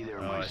I'll be there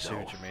Oh, I see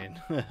myself. what you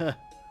mean.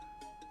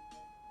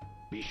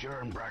 Be sure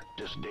and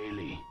practice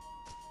daily.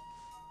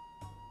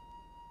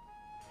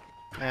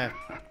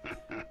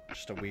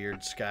 Just a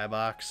weird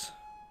skybox.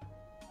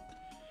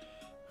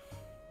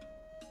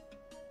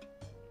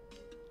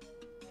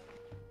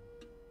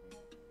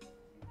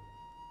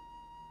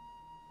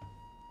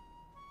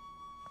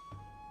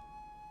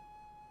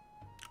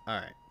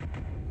 Alright.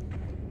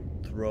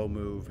 Throw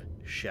move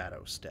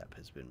shadow step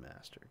has been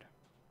mastered.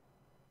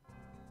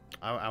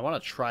 I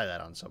want to try that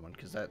on someone,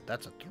 because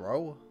that's a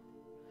throw?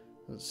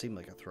 Doesn't seem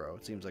like a throw.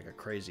 It seems like a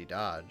crazy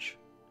dodge.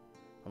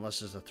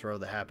 Unless there's a throw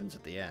that happens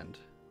at the end,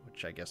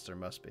 which I guess there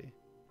must be.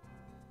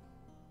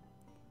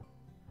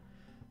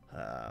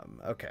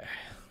 Okay.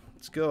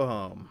 Let's go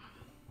home.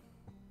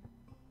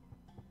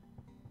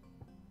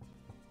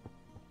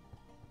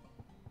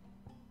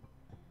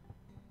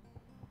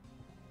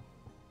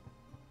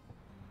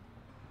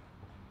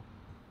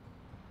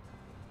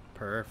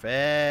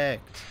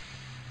 Perfect.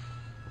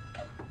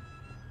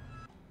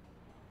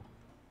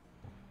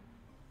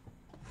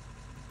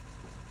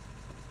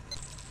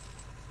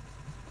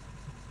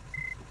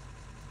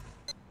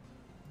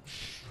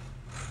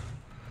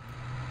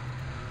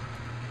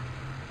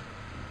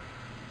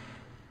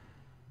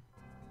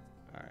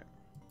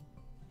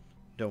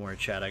 Don't worry,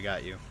 Chad, I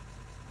got you.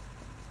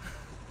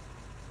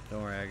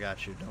 Don't worry, I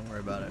got you. Don't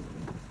worry about it.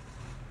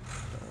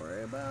 Don't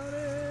worry about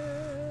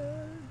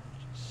it.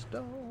 Just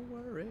don't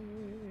worry.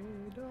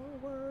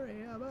 Don't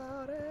worry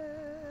about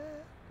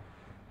it.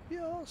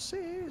 You'll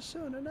see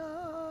soon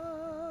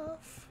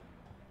enough.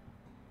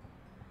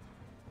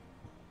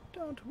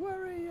 Don't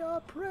worry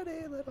your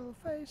pretty little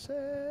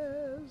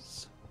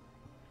faces.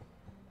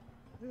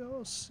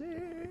 You'll see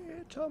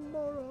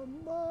tomorrow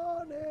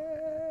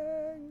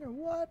morning.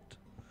 What?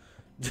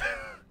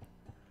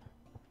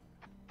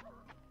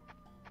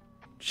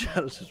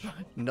 Shadows is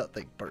fine.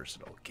 Nothing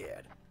personal,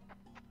 kid.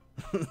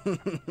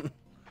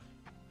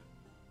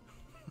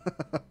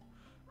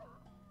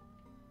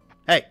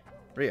 Hey,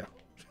 Rio.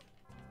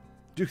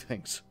 Do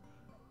things.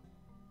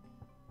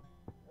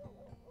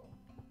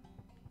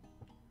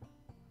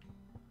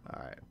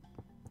 Alright.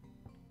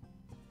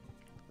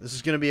 This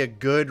is going to be a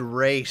good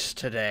race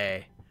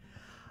today.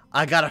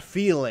 I got a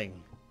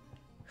feeling.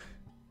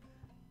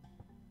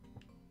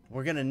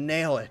 We're gonna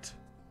nail it.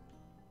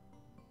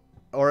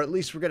 Or at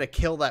least we're gonna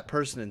kill that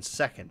person in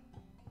second.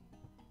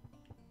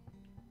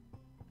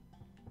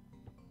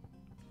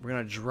 We're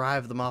gonna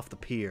drive them off the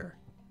pier.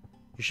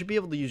 You should be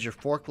able to use your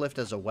forklift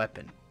as a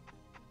weapon.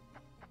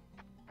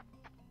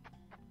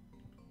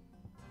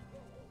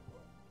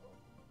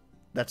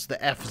 That's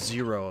the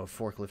F-Zero of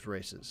forklift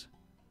races.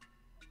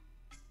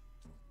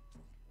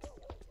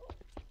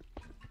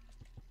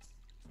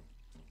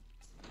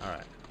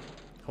 Alright.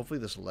 Hopefully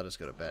this will let us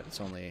go to bed.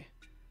 It's only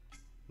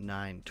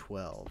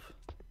 9:12.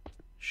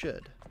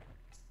 Should.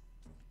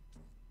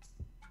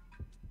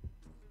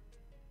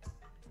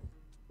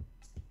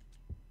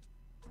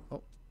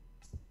 Oh.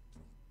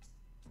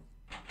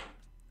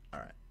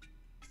 Alright.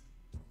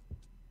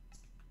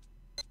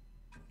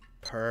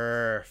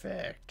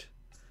 Perfect.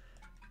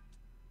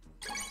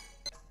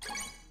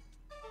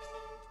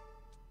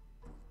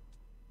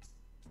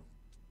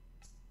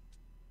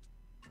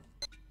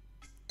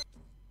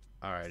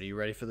 Alright, are you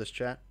ready for this,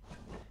 chat?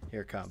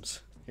 Here it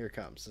comes. Here it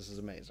comes. This is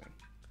amazing.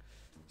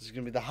 This is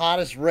going to be the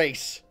hottest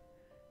race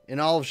in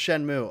all of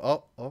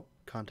Shenmue. Oh,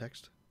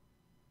 context.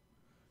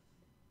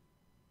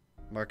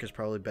 Mark is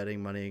probably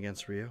betting money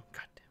against Ryu.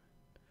 God damn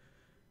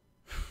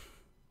it.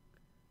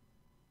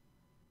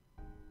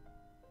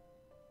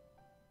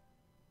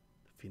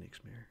 The Phoenix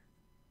Mirror.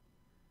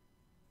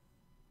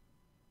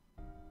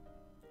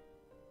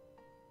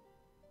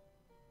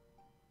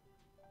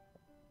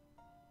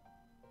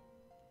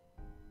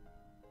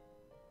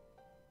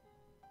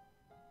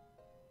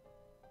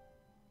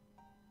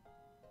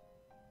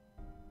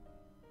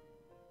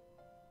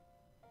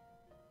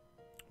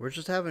 We're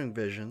just having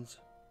visions.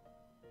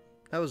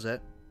 That was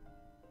it.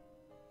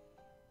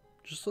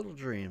 Just little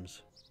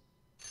dreams.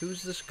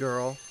 Who's this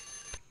girl?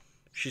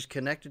 She's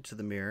connected to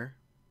the mirror.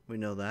 We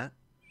know that.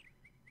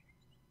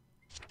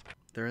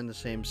 They're in the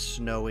same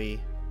snowy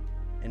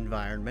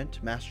environment.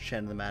 Master Chen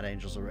and the Mad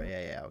Angels are...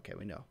 Yeah, okay,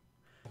 we know.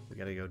 We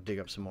gotta go dig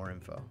up some more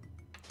info.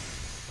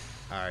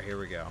 Alright, here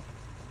we go.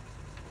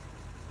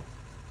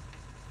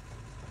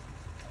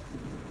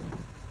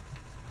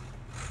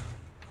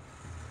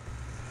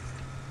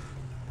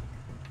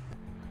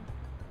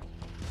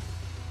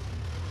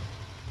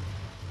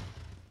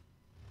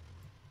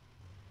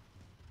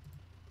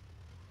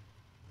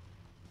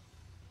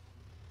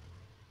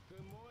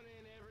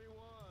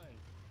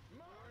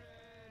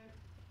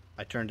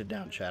 I turned it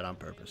down, chat, on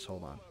purpose.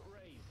 Hold on.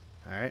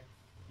 Alright?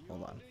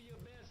 Hold on.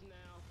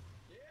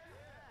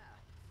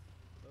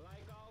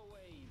 Like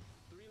always,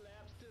 3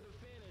 laps to the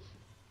finish.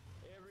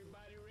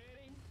 Everybody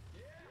ready?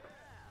 Yeah!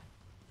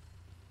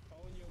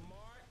 On your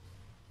mark.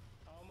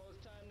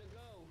 Almost time to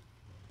go.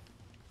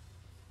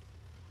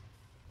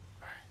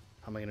 Alright.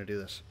 How am I going to do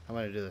this? How am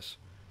I going to do this?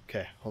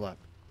 Okay, hold on.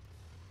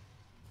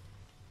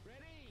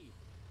 Ready?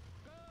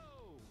 Go!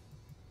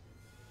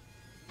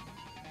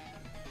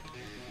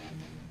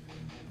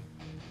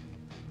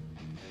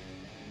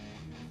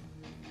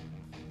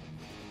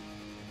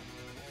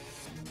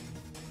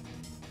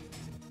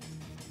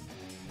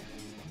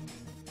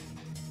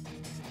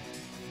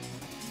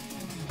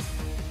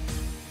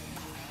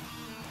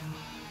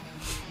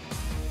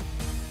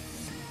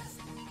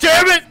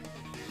 Damn it!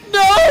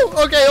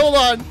 No! Okay, hold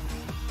on.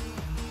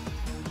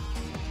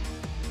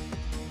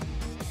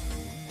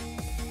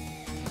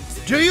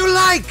 Do you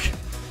like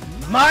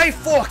my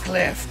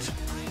forklift?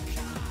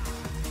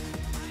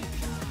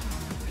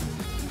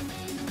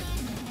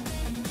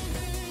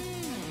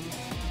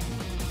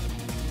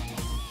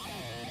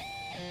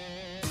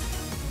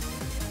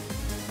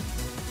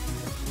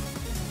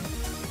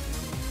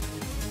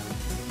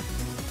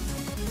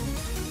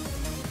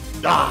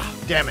 Ah,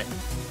 damn it.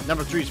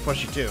 Number 3 is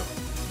pushy too.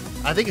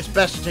 I think it's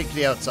best to take to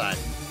the outside.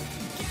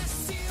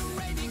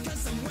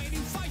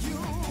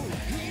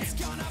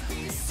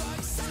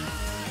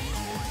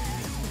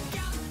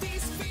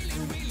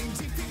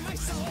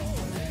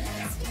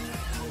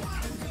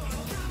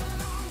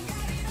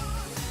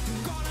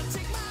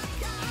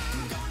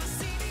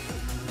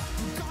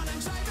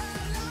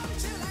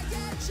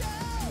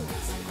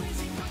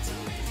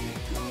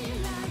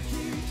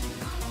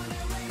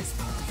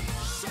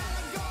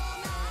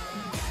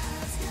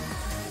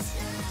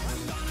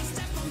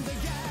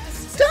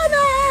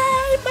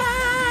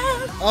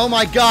 Oh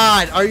my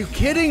god, are you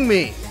kidding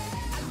me?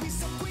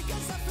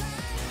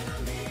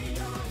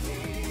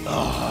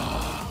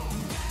 Oh,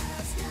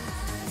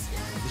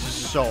 this is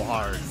so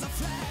hard.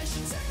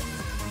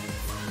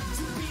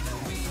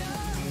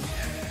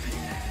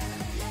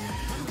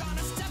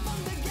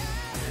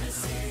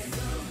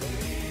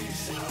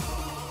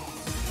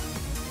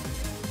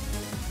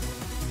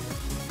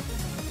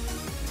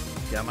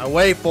 Get out of my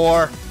way,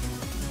 4.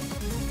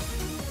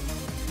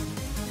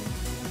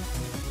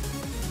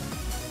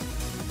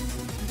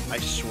 I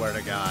swear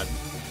to God.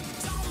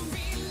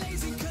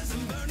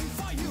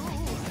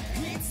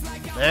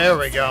 There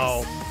we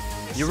go.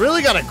 You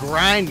really gotta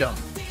grind them.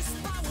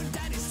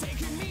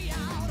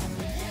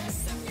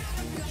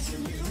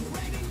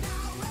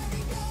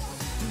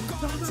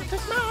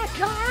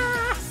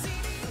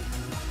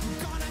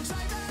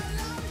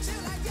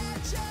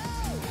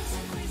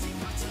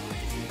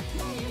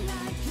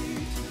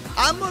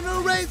 I'm gonna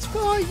race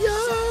for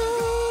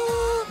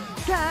you.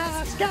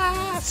 Gas,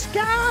 gas,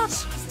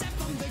 gas.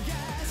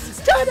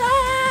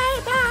 Today,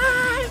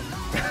 bye.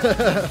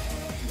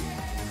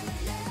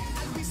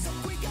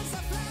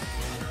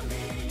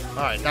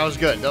 All right, that was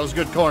good. That was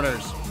good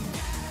corners.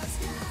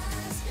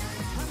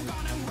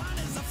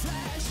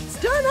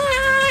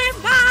 Today,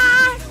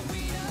 bye.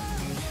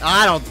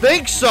 I don't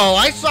think so.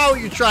 I saw what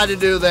you tried to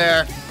do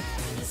there.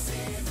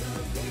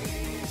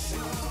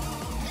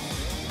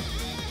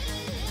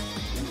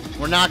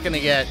 We're not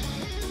gonna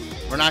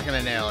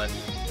nail it.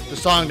 The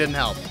song didn't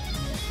help.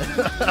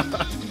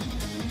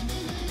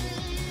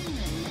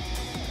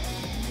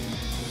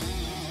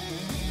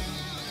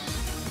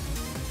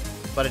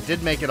 But it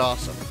did make it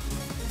awesome.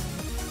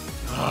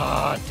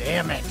 Ah, oh,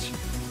 damn it.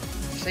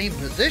 Same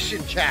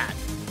position, chat.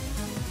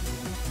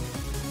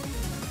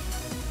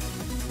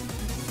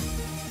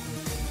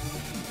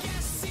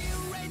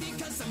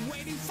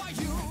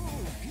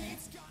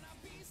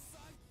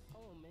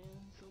 Oh man,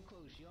 so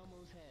close. You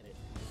almost had it.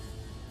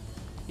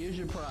 Here's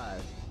your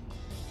prize.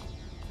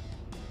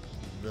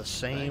 The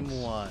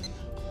same one.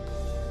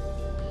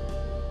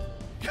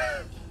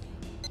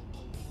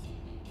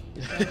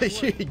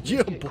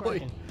 Yeah,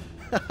 boy.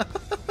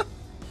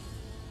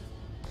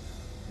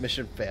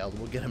 Mission failed.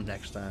 We'll get him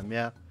next time.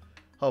 Yeah,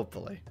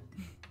 hopefully.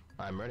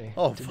 I'm ready.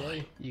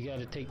 Today, you got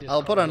to take this.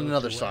 I'll put on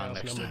another to song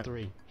warehouse next number time.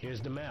 3.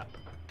 Here's the map.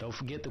 Don't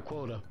forget the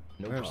quota.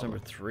 No Warehouse problem.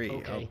 number 3.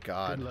 Okay, Oh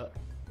God. good luck.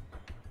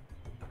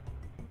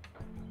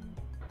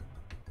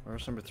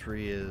 Warehouse number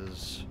 3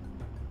 is.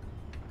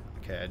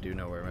 Okay, I do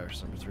know where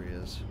warehouse number 3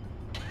 is.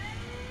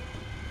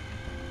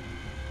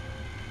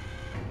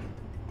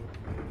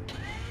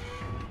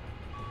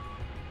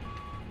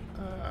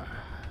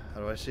 How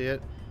do I see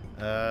it?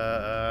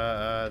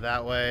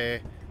 That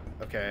way.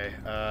 Okay.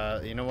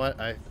 You know what?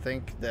 I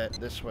think that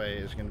this way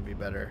is going to be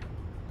better.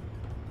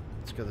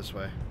 Let's go this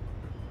way.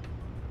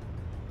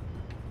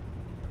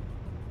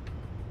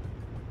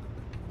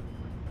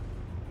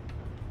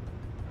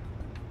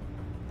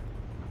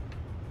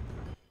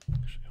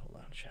 Actually, hold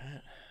on, chat.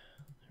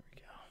 There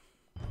we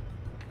go.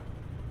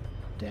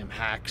 Damn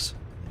hacks.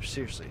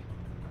 Seriously.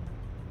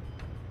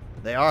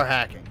 They are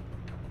hacking.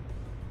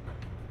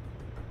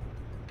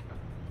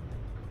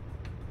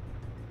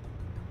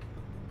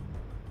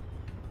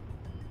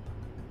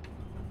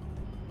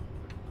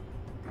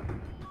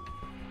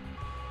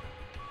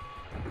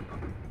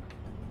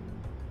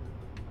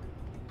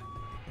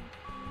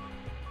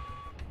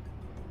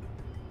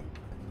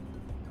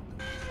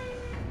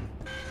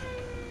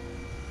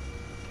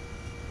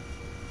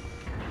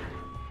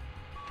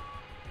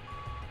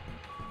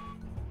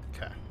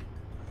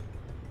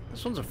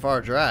 This one's a far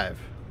drive.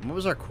 What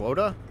was our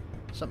quota?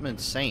 Something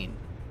insane.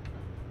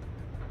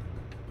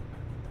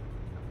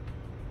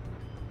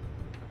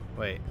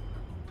 Wait.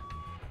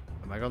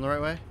 Am I going the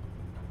right way?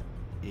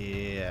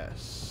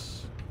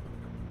 Yes.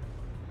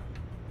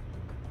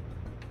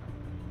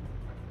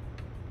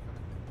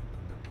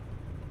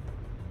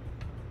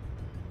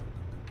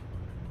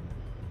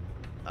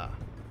 Ah,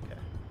 okay.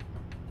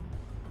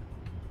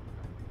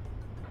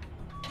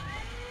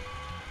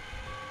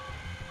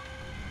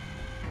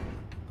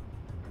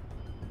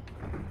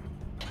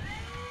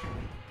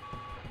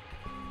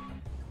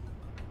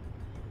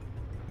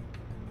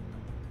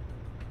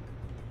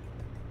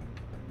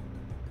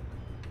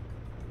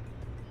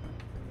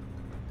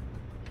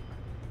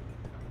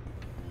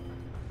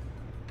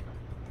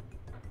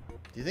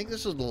 Do you think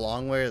this is the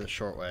long way or the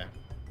short way?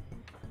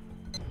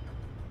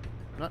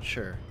 I'm not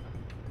sure.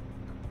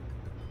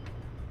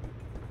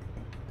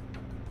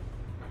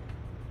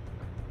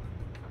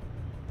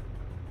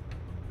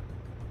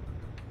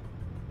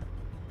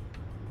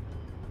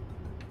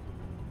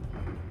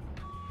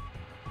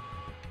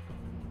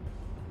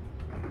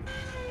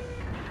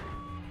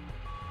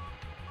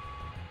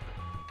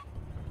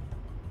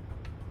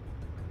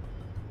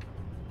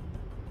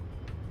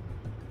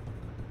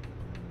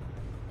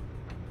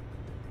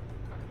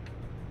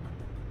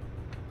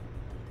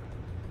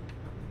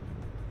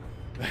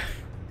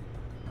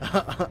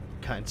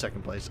 Kind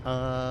second place.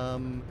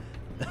 No.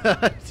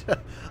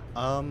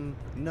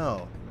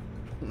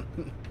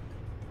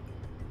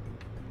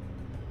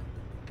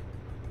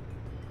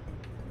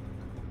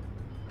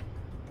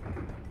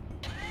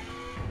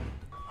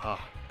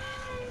 Ah.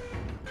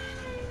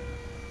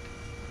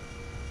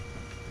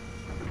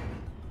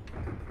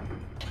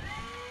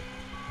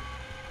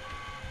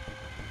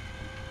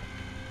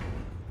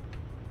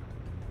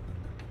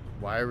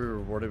 Why are we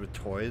rewarded with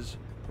toys?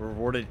 We're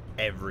rewarded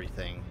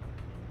everything.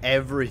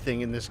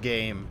 Everything in this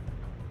game.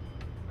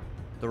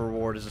 The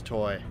reward is a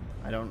toy.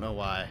 I don't know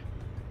why.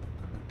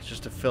 It's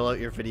just to fill out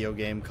your video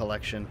game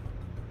collection.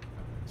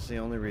 It's the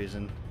only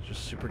reason. It's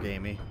just super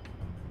gamey.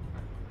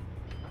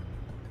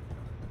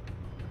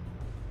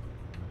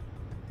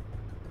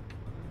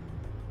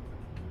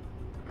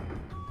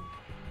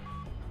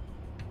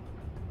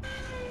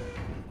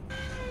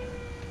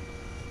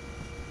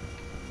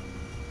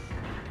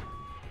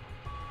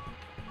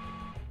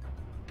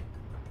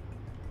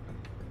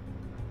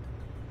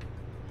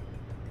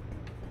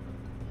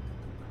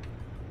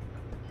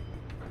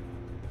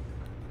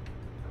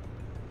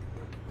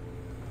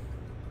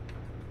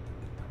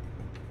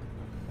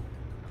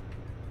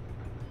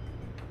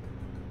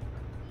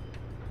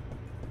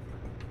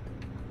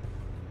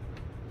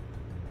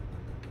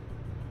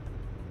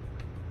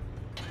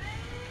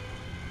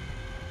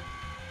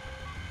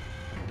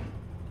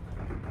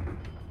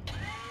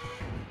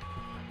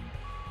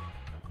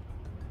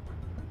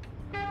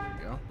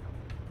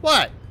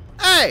 What?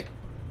 Hey!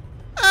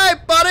 Hey,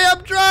 buddy,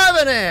 I'm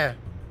driving here!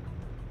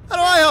 How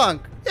do I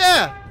honk?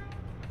 Yeah!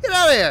 Get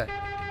out of here!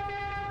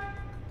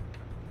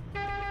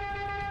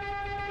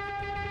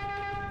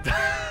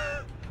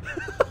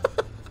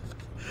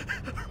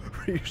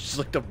 You just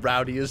looked up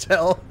rowdy as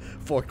hell.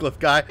 Forklift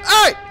guy.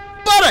 Hey!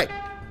 Buddy!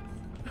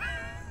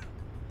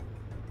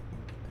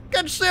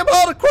 Can't you see I'm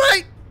holding a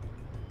crate?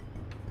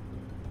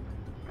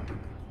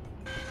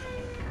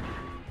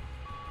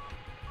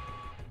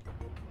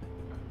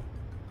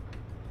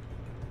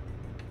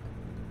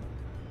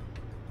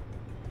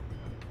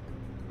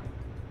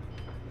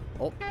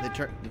 Oh, they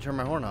turn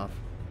my horn off.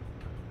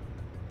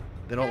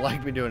 They don't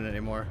like me doing it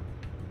anymore.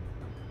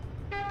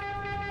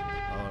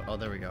 Oh,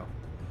 there we go.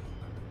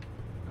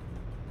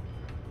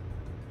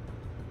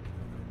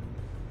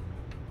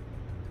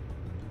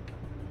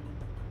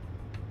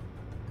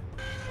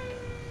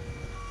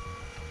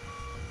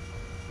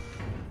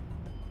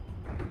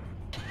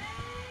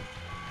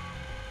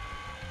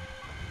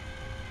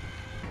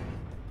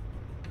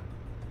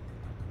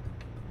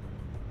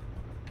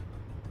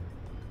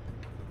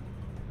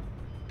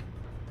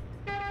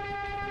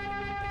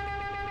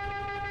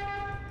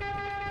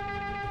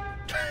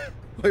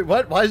 Wait,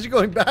 what? Why is he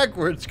going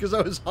backwards? Because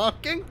I was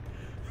honking?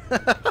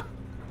 Oh.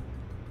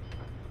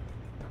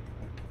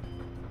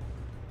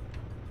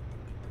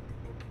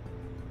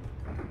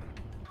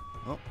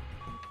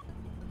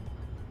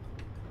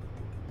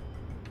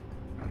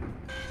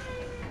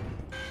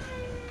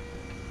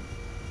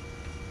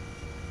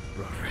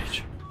 Road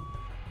rage.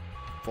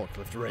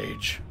 Forklift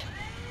rage.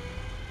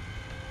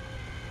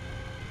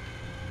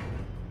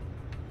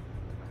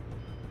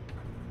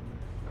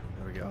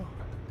 There we go.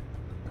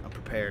 I'm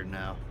prepared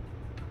now.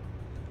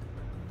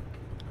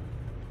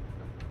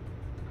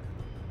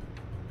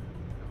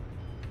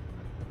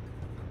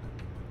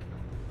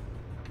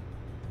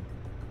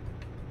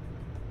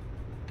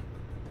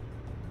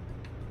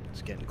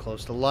 It's getting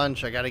close to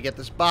lunch. I gotta get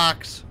this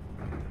box.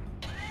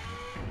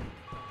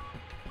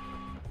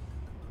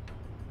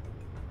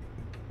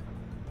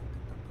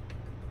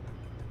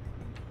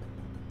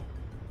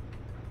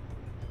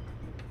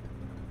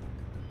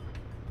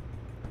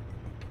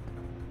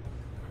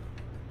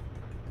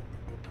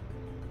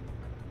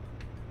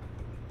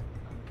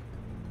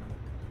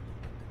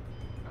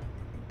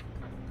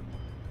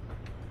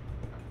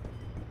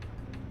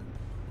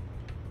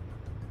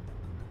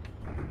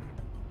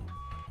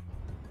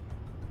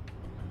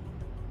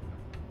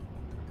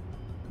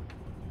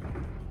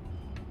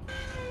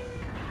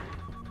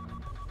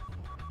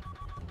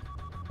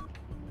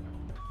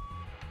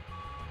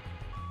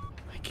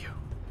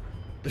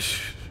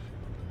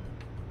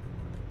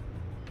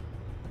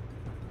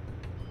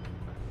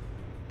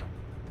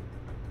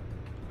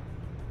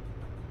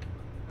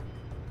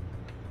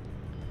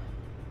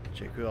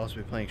 Jake will also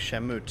be playing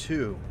Shenmue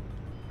 2.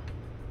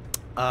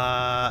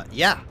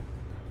 Yeah,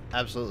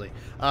 absolutely.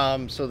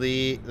 So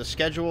the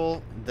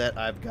schedule that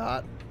I've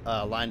got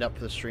lined up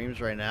for the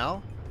streams right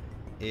now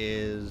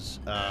is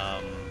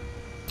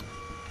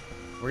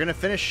we're gonna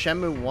finish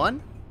Shenmue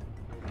 1,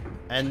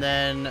 and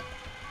then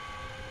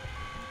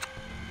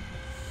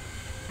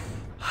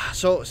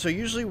so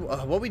usually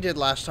what we did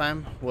last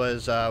time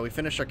was we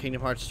finished our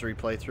Kingdom Hearts 3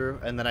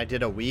 playthrough, and then I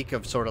did a week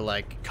of sort of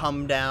like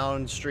come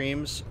down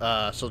streams,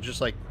 so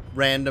just like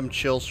random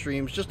chill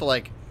streams, just to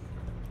like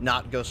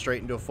not go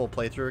straight into a full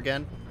playthrough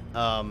again.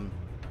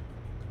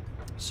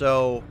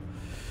 So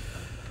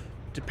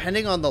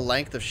depending on the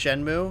length of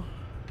Shenmue,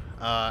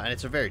 and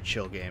it's a very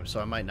chill game, so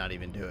I might not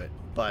even do it,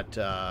 but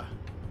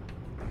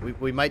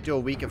We might do a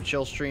week of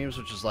chill streams,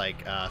 which is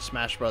like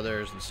Smash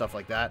Brothers and stuff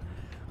like that,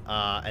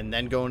 and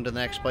then go into the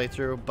next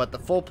playthrough. But the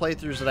full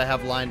playthroughs that I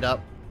have lined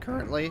up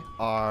currently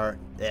are...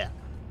 Yeah,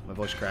 my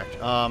voice cracked.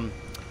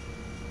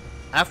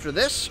 After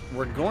this,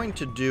 we're going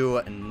to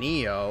do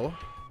Neo,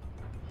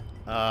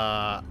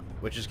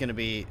 which is going to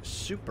be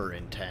super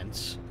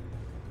intense.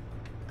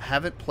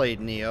 Haven't played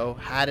Neo.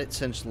 Had it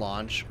since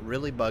launch.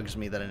 Really bugs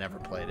me that I never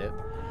played it.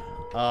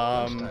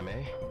 Time,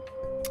 eh?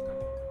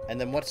 And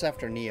then what's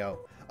after Neo?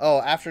 Oh,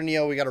 after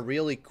Neo, we got a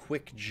really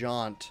quick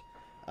jaunt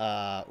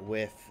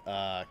with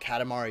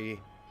Katamari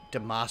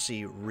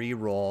Damacy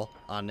Reroll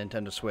on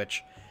Nintendo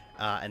Switch.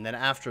 And then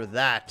after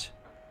that,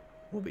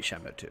 will be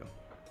Shenmue 2.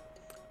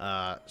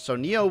 So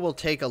Neo will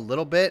take a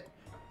little bit.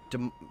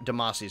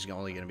 Damacy is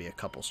only going to be a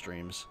couple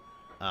streams.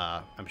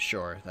 I'm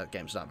sure. That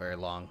game's not very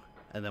long.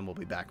 And then we'll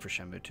be back for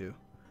Shenmue 2.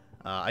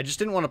 I just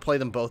didn't want to play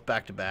them both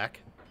back to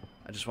back.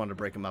 I just wanted to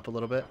break them up a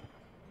little bit.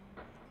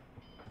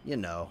 You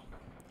know.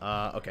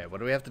 Okay, what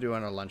do we have to do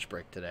on our lunch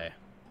break today?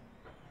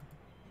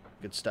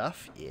 Good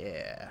stuff?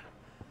 Yeah.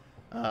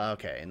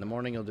 Okay, in the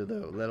morning you'll do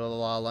the little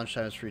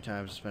lunchtime is free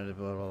time, spend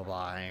blah blah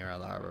blah, hang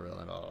around the harbor,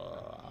 blah, blah,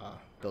 blah,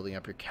 building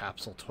up your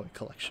capsule toy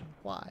collection.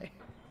 Why?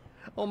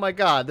 Oh my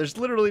god, there's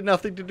literally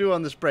nothing to do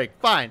on this break.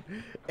 Fine.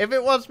 If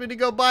it wants me to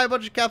go buy a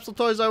bunch of capsule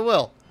toys, I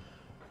will.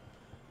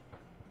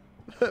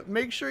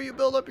 Make sure you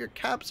build up your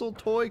capsule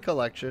toy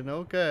collection.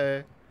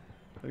 Okay.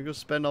 Let me go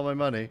spend all my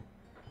money.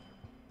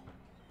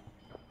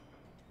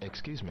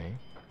 Excuse me.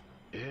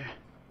 Eh?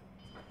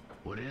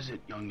 What is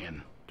it,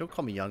 youngin? Don't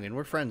call me youngin.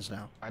 We're friends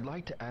now. I'd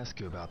like to ask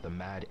you about the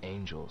Mad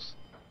Angels.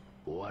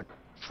 What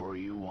for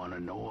you want to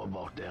know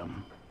about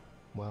them?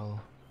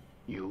 Well...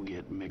 You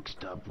get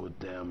mixed up with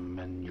them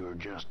and you're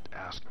just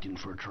asking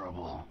for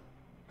trouble.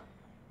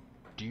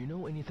 Do you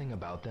know anything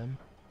about them?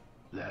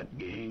 That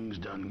gang's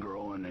done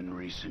growing in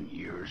recent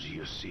years,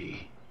 you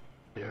see.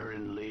 They're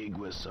in league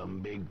with some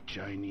big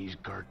Chinese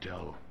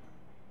cartel,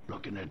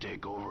 looking to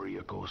take over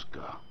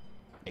Yokosuka.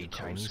 A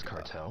Chinese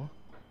cartel?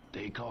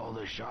 They call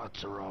the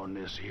shots around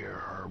this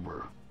here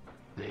harbor.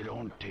 They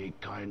don't take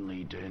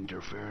kindly to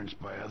interference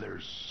by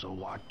others, so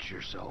watch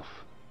yourself.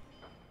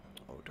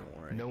 Oh, don't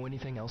worry. Know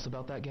anything else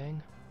about that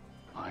gang?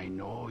 I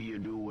know you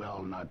do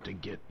well not to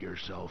get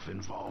yourself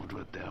involved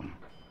with them.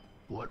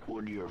 What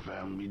would your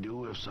family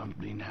do if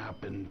something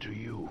happened to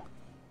you?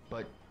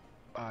 But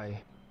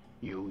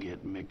You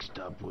get mixed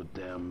up with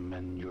them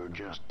and you're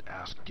just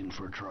asking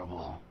for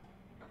trouble.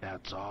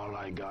 That's all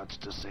I got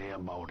to say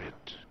about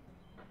it.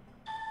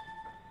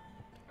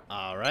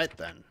 Alright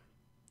then.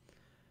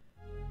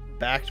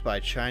 Backed by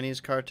Chinese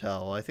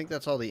cartel. Well, I think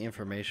that's all the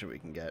information we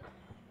can get.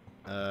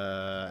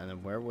 And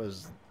then where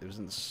was... It was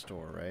in the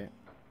store, right?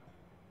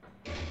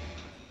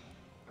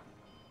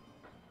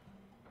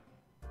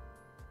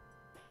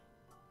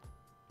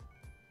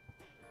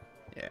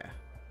 Yeah.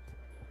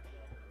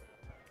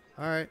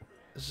 Alright.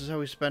 This is how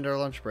we spend our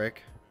lunch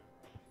break.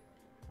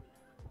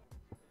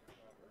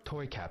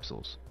 Toy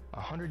capsules.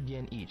 100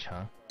 yen each,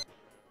 huh?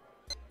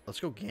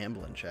 Let's go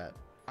gambling, chat.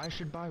 I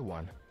should buy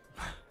one.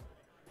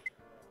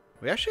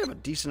 We actually have a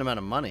decent amount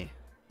of money.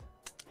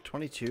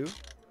 22.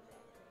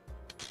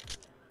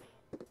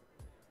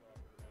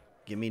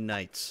 Give me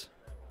knights.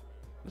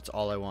 That's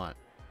all I want.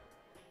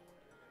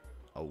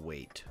 Oh,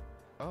 wait.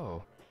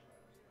 Oh.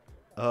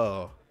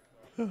 Oh.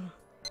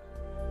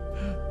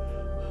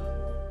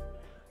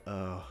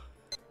 Oh.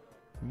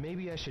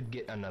 Maybe I should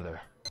get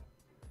another.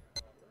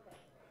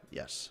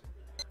 Yes.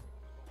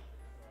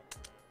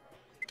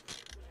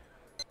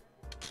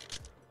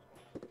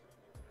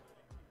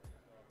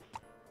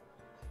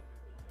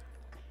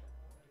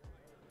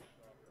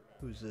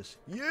 Who's this?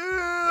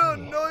 Yeah,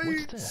 Hey, knights!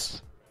 What's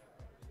this?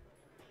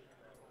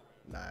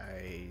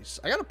 Nice.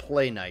 I gotta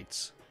play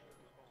knights.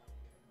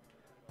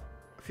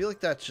 I feel like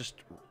that's just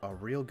a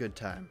real good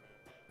time.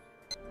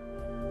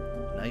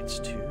 Knights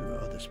 2.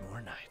 Oh, there's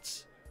more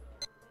knights.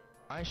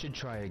 I should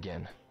try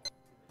again.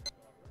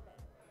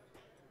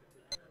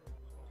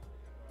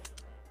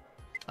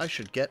 I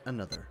should get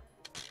another.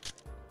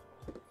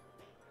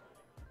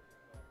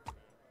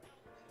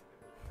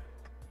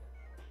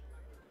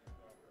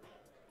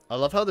 I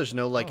love how there's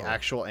no, like,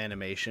 actual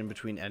animation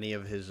between any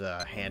of his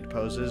hand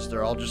poses.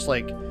 They're all just,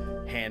 like,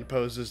 hand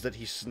poses that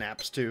he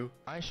snaps to.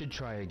 I should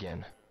try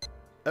again.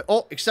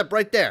 Oh, except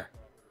right there.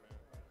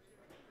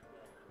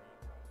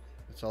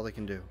 That's all they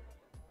can do.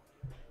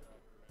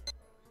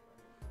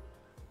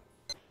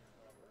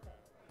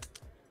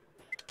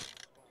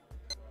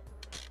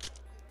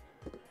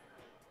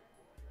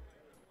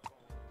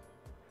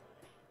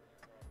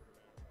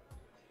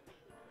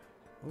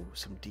 Oh,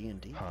 some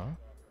D&D. Huh?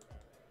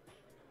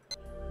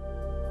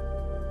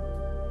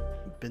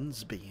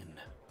 Binsbean.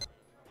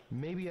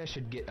 Maybe I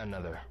should get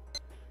another.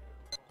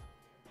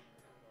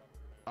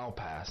 I'll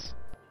pass.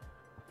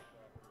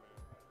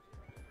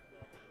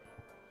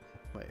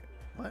 Wait,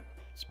 what?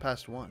 It's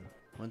past 1.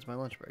 When's my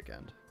lunch break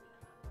end?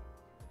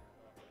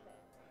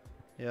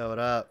 Yo, what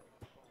up?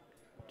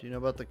 Do you know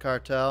about the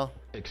cartel?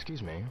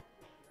 Excuse me.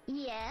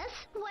 Yes?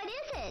 What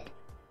is it?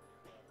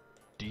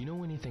 Do you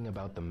know anything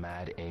about the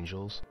Mad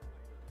Angels?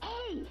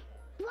 Hey,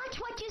 watch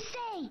what you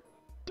say.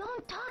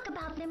 Don't talk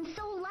about them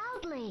so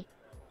loudly.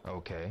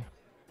 Okay.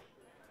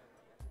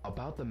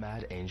 About the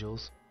Mad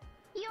Angels,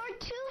 You're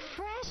too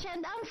fresh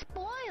and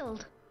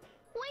unspoiled.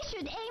 We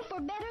should aim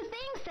for better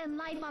things than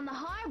life on the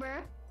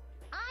harbor.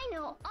 I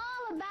know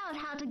all about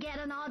how to get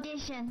an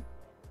audition.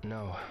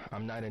 no,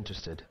 I'm not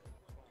interested.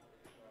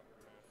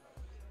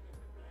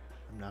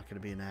 I'm not going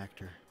to be an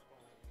actor.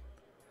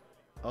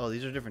 Oh,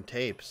 these are different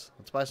tapes.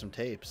 Let's buy some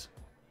tapes.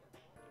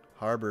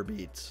 Harbor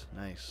Beats.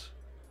 Nice.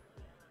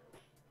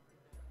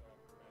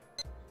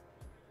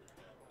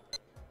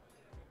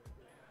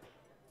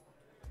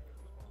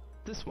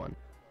 This one.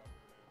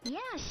 Yeah,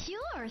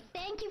 sure.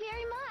 Thank you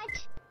very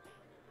much.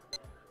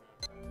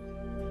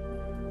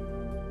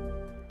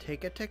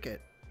 Take a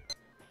ticket.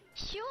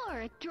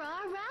 Sure,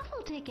 draw a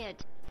raffle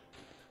ticket.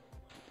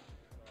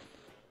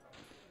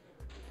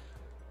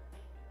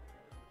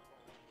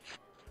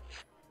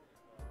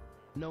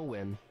 No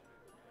win.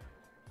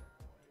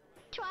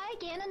 Try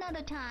again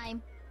another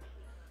time.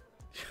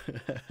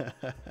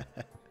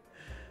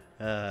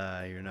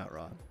 You're not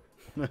wrong.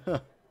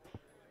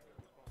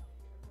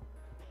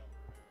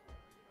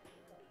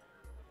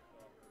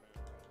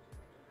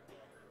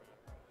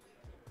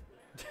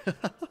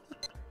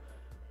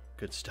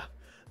 Good stuff.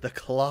 The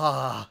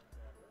claw.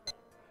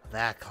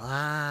 That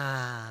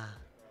claw.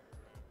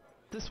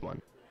 This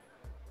one.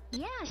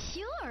 Yeah,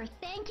 sure.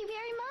 Thank you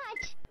very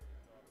much.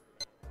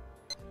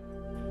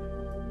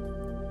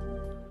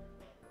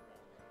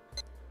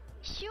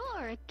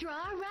 Sure, draw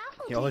a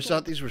raffle You always ticket.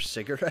 thought these were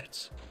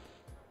cigarettes?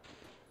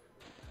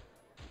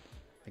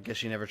 I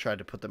guess you never tried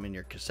to put them in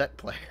your cassette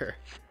player.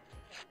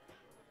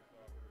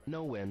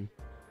 No win.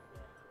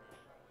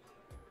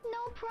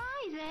 No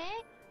prize,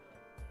 eh?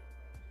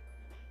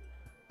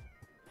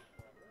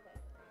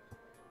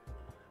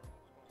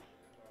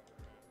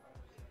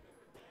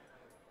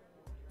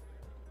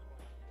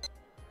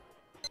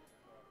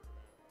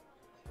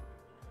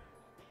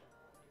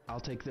 I'll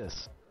take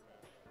this.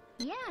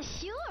 Yeah,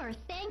 sure.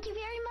 Thank you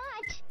very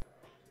much.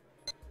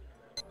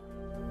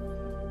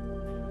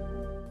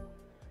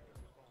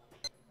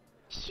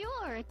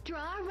 Sure,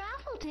 draw a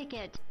raffle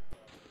ticket.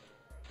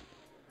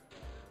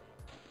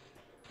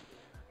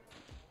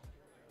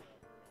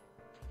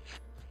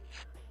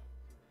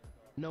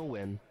 No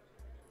win.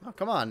 Oh,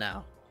 come on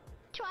now.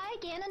 Try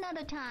again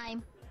another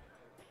time.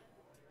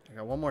 I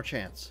got one more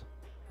chance.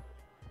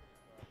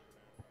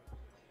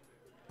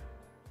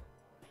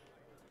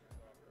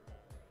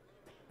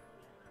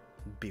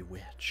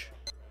 Bewitch.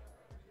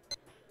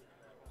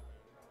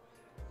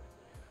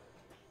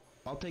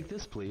 I'll take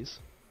this, please.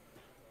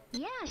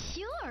 Yeah,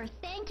 sure.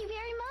 Thank you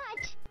very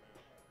much.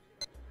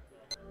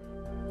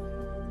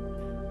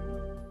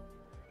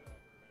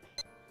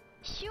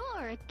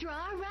 Sure,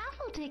 draw a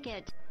raffle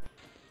ticket.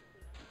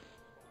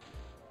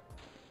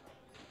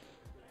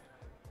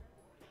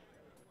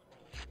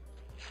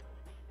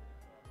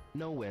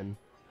 No win.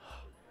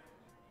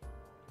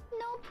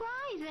 No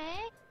prize,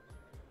 eh?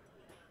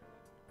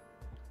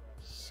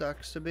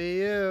 Sucks to be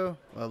you.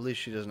 Well, at least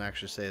she doesn't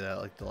actually say that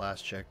like the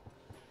last chick.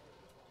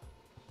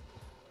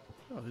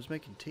 Oh, who's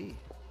making tea?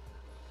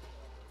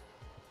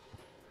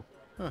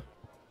 Huh.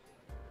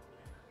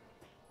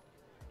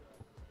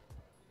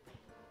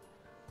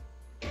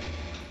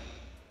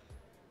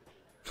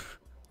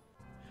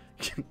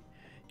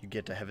 You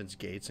get to Heaven's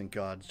Gates and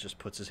God just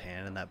puts his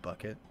hand in that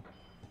bucket.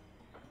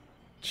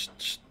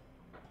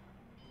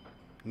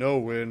 No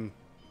win.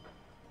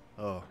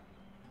 Oh.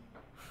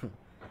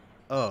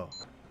 Oh.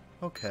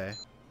 Okay.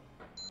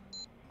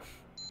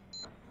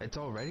 It's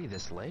already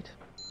this late?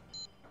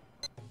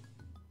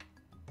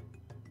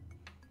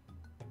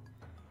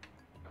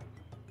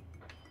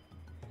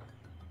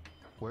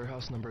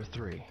 Warehouse number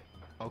 3.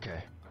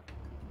 Okay.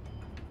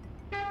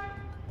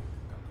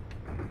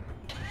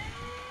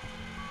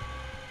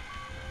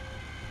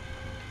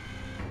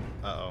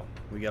 Uh-oh.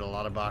 We got a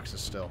lot of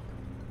boxes still.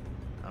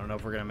 I don't know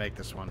if we're going to make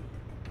this one.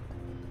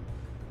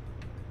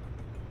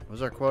 What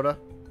was our quota?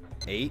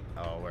 8?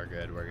 Oh, we're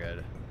good. We're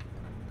good.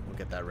 We'll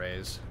get that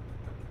raise.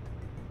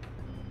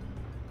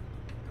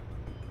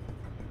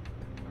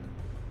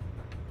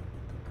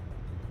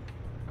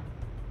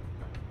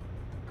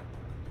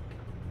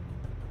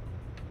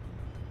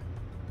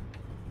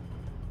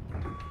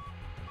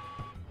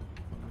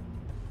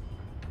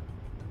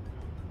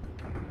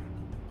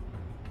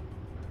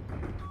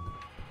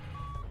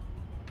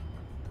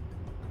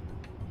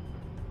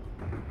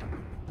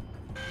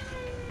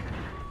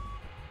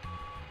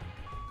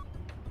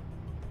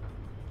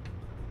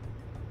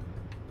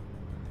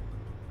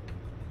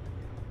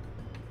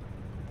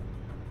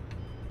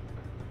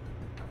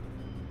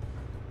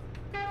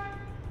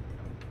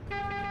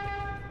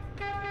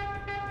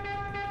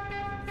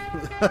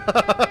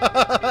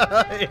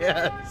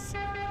 Yes.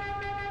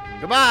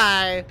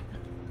 Goodbye.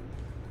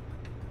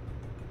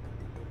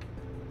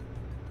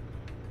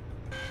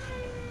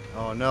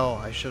 Oh no,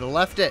 I should have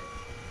left it.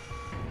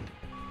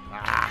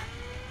 Ah.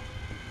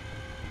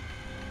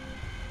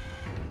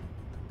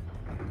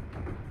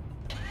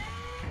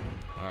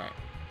 All right.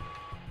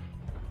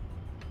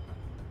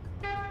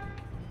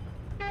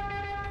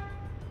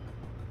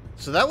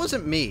 So that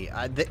wasn't me.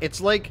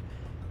 It's like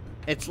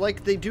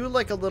they do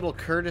like a little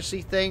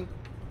courtesy thing.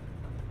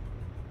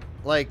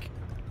 Like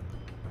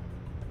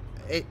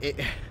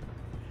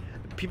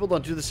people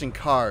don't do this in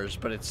cars,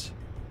 but it's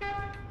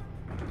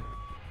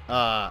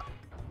I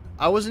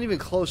wasn't even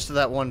close to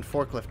that one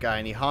forklift guy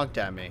and he honked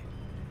at me.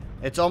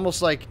 It's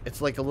almost like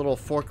it's like a little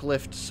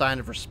forklift sign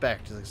of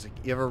respect. It's like,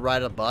 you ever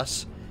ride a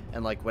bus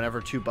and like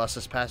whenever two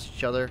buses pass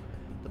each other,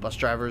 the bus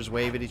drivers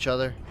wave at each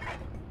other?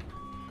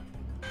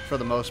 For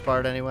the most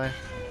part, anyway.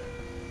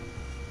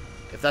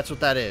 If that's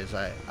what that is,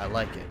 I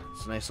like it.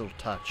 It's a nice little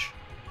touch.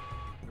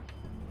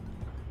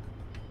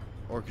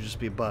 Or it could just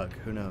be a bug.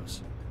 Who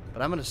knows?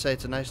 But I'm going to say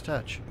it's a nice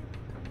touch.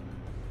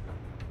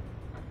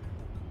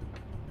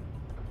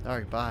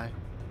 Alright, bye.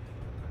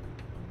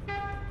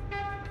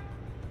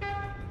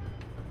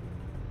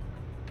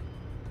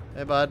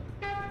 Hey, bud.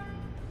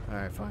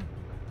 Alright, fine.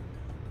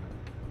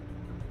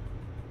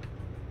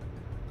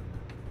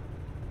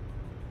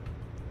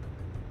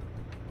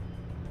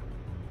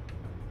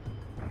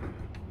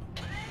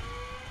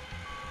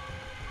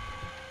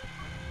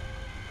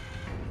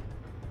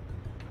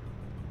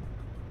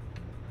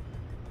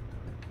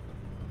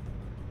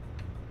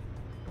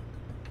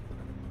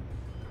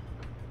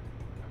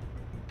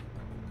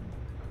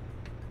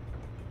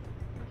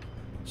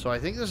 So I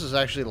think this is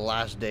actually the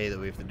last day that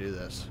we have to do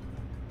this.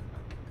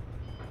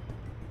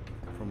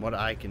 From what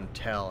I can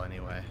tell,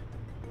 anyway.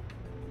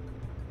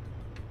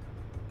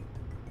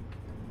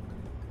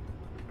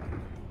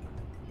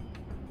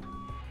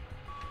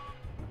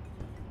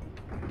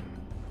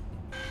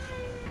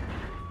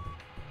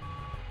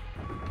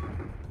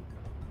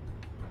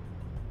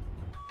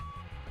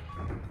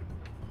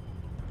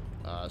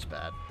 Oh, that's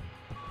bad.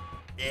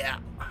 Yeah.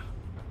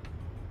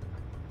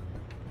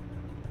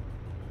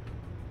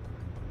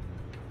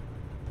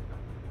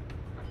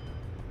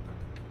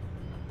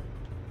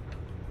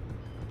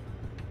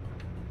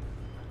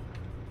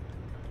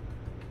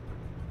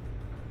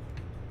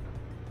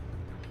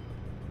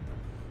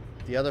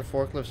 The other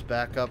forklifts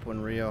back up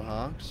when Rio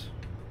honks.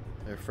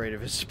 They're afraid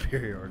of his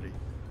superiority.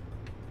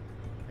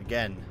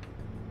 Again,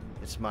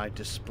 it's my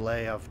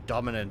display of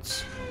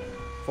dominance.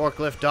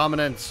 Forklift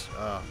dominance.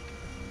 A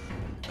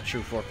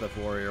true forklift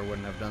warrior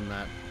wouldn't have done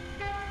that.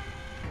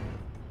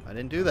 I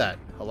didn't do that.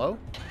 Hello?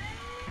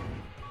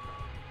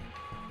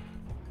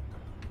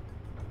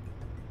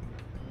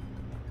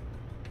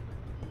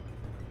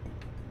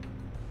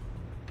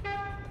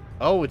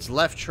 Oh, it's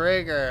left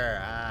trigger.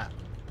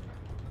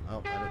 Oh,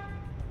 I didn't.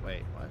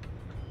 Wait, what?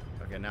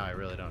 Okay, now I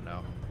really don't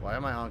know. Why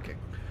am I honking?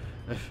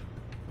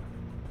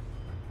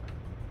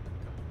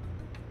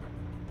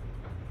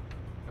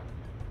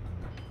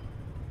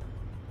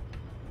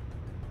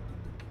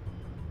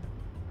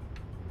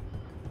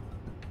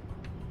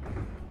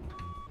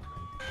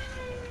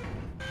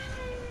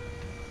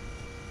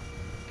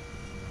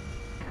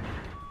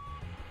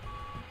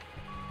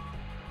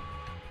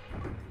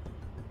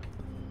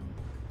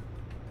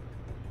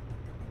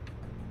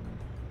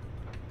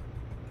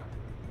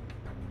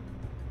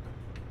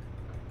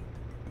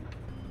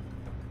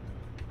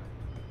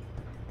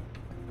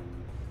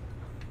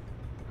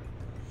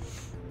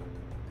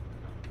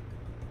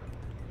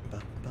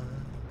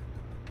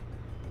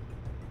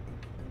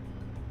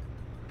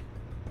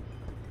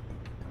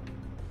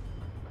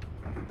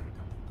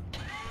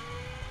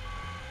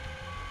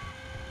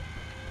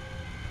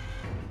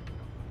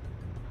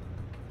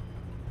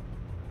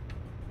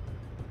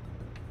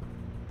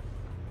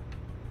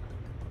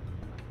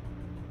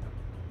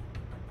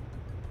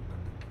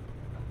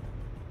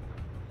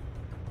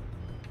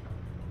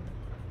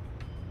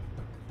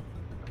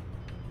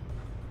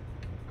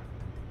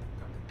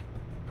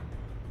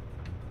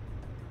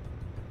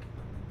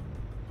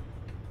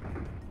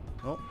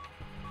 Oh.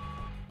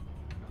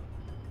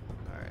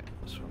 Alright,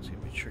 this one's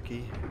gonna be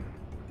tricky.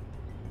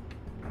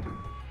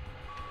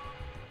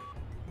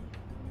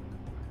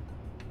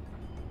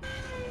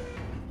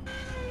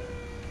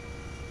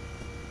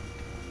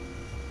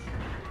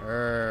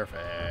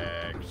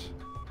 Perfect.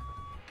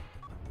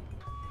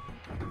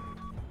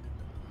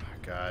 Oh,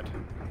 God.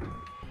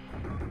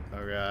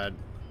 Oh, God.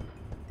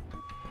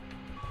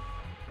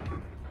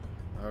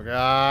 Oh,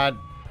 God.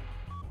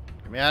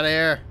 Get me out of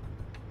here.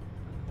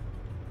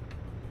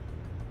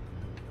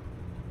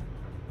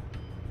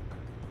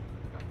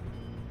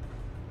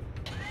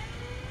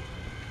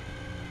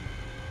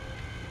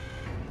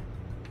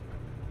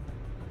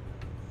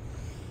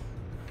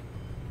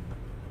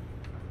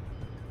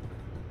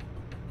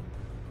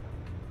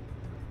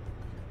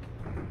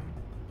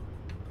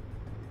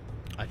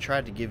 I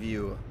tried to give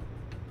you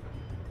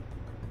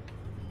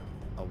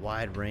a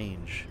wide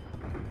range.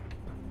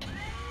 You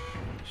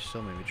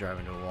still made me drive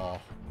into a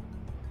wall.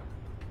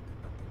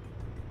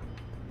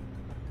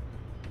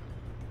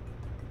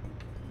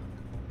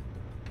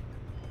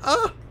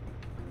 Ah!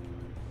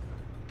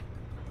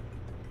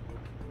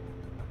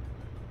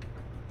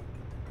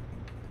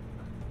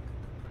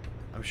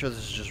 I'm sure this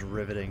is just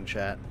riveting,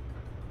 chat.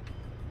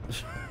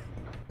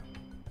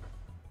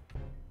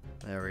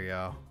 There we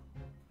go.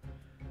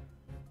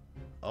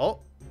 Oh,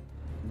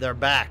 they're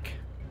back.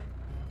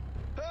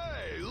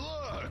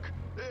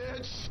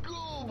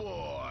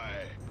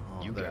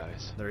 you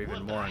guys. They're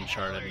even more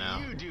uncharted now.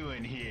 What are you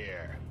doing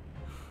here?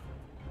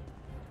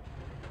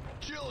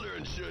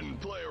 Children shouldn't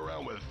play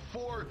around with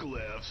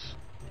forklifts.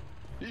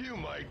 You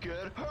might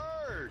get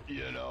hurt,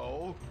 you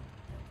know.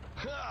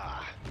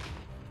 Ha!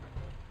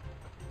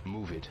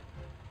 Move it.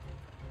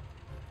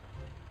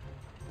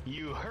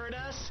 You heard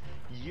us?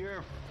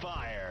 You're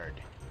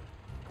fired.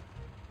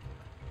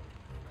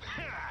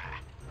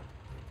 Ha!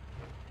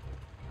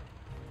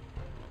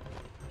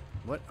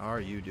 What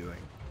are you doing?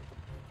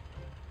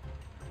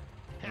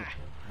 Ha!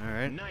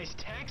 Alright. Nice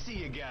taxi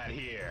you got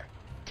here.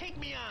 Take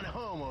me on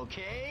home,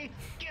 okay?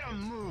 Get a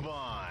move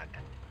on.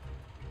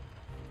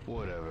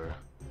 Whatever.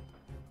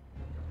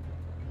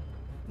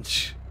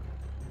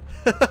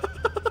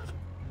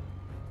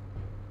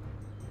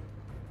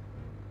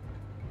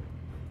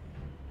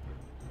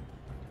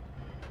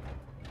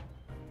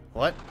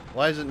 What?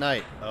 Why is it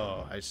night?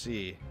 Oh, I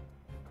see.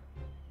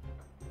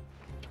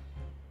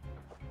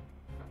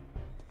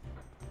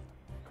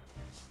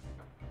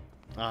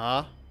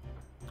 Uh-huh.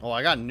 Oh,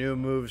 I got new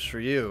moves for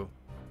you.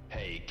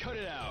 Hey, cut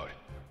it out.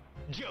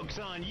 Joke's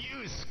on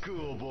you,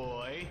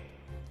 schoolboy.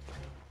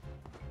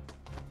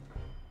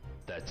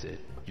 That's it.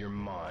 You're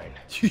mine.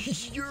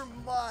 You're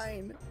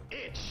mine.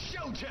 It's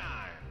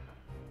showtime.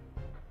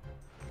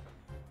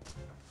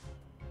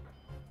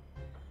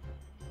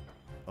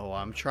 Oh,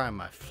 I'm trying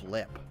my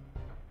flip.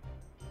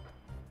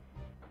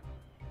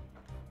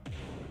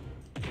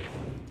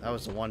 That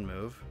was the one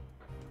move.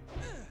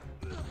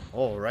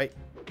 Oh, right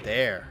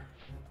there.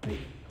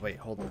 Wait,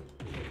 hold on.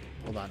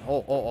 Hold on.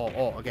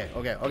 Oh, okay.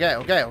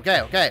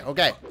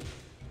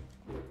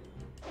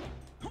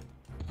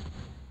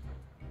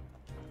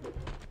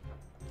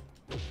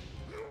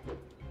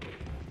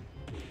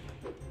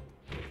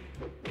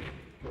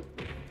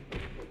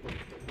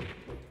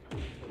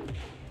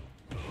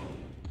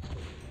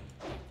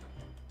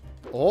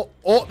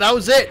 Oh, that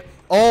was it.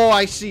 Oh,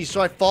 I see.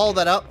 So I follow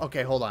that up.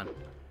 Okay, hold on.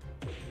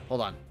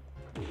 Hold on.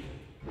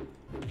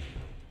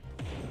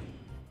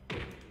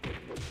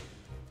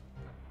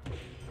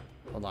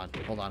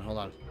 Hold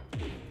on.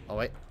 Oh,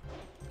 wait.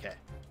 Okay.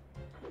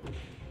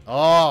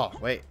 Oh,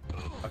 wait.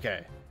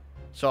 Okay.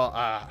 So,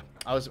 I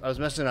was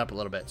messing it up a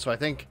little bit. So I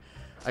think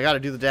I got to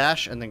do the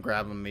dash and then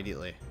grab them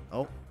immediately.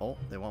 Oh,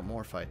 they want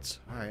more fights.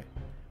 All right.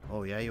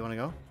 Oh, yeah, you want to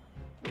go?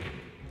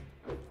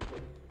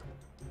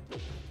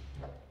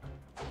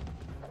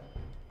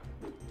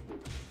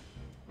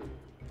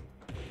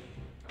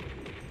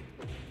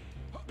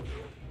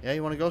 Yeah,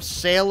 you want to go?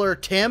 Sailor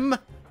Tim?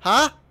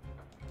 Huh?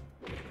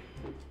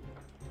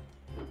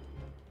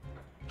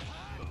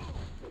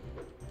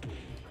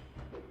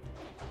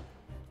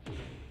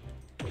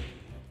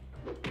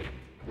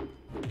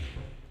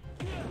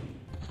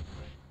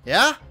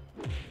 Yeah?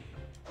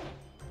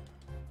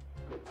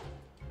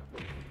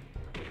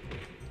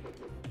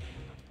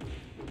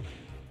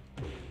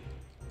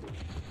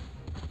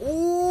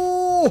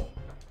 Ooh!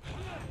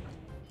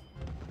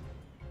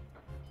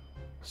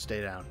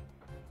 Stay down.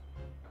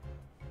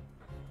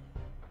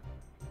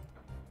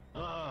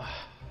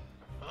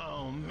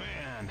 Oh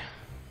man.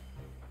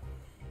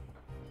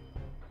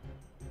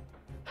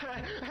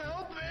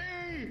 Help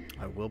me!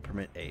 I will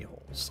permit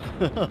a-holes.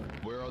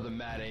 Where are the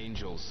Mad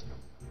Angels?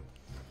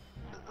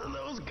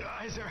 Those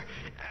guys are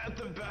at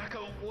the back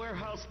of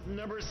warehouse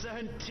number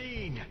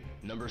 17.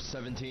 Number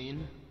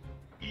 17?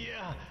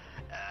 Yeah,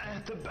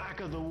 at the back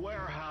of the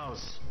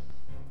warehouse.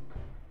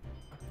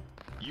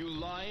 You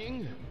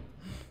lying?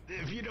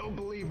 If you don't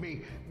believe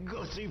me,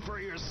 go see for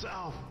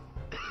yourself.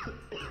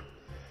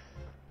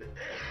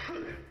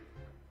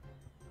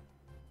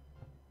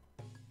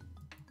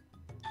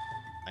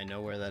 I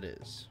know where that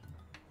is.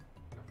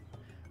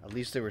 At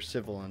least they were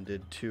civil and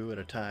did 2 at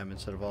a time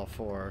instead of all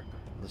 4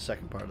 in the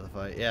second part of the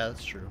fight. Yeah,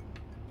 that's true.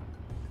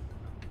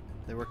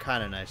 They were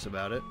kind of nice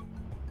about it.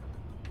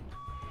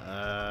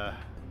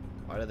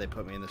 Why did they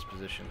put me in this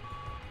position?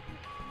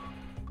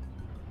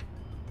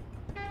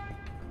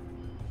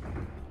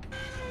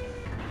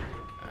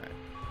 Alright.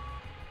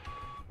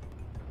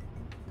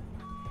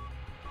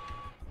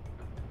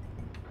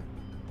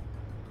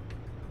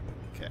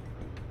 Okay.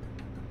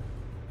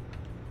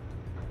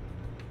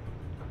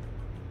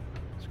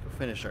 Let's go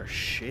finish our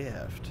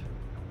shift.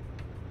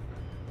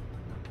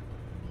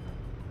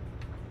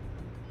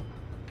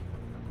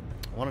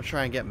 I want to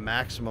try and get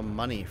maximum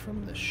money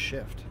from this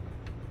shift.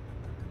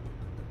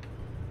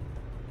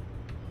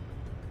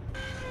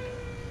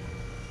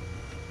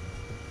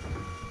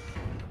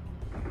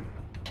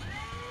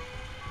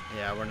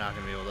 Yeah, we're not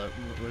going to be able to...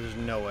 There's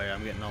no way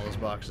I'm getting all those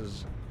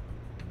boxes.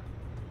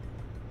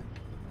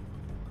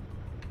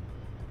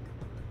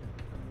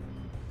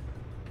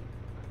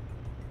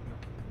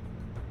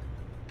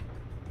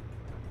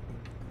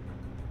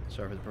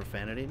 Sorry for the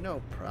profanity.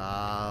 No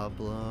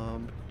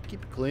problem.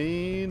 Keep it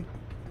clean.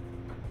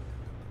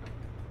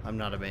 I'm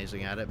not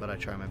amazing at it, but I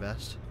try my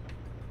best.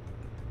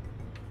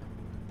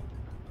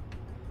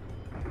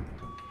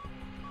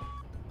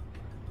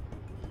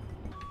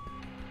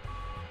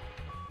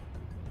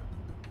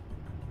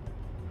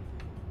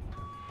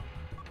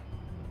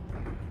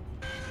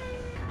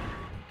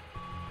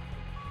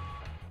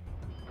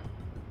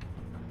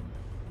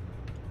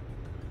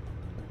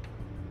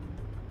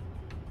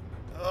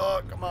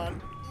 Oh, come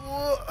on.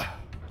 Ugh.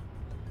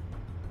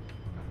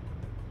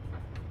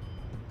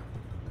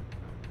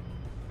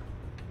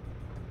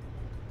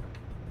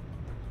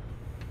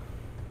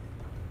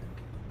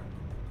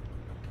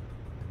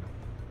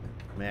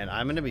 Man,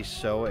 I'm gonna be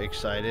so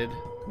excited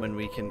when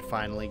we can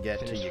finally get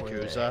to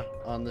Yakuza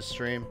on the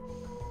stream.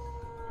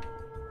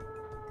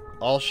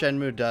 All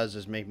Shenmue does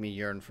is make me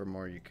yearn for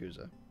more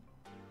Yakuza.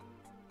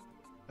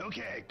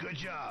 Okay, good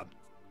job.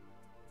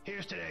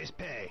 Here's today's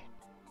pay.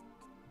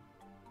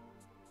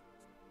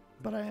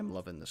 But I am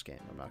loving this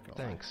game, I'm not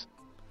gonna lie. Thanks.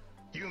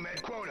 You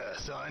met quota,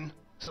 son.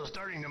 So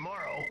starting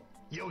tomorrow,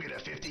 you'll get a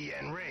 50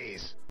 yen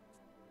raise.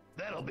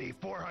 That'll be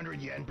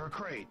 400 yen per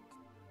crate.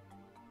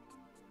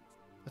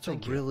 That's a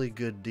really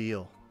good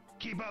deal.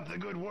 Keep up the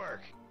good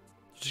work.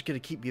 You're just gonna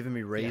keep giving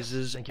me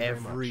raises thank you very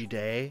every much.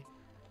 day?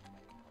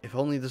 If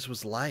only this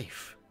was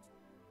life.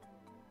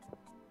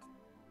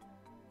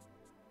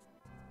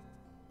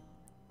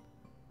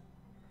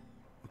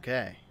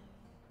 Okay.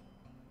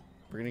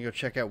 We're gonna go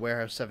check out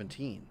Warehouse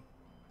 17.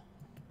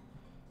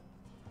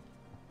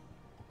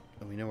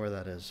 And we know where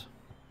that is.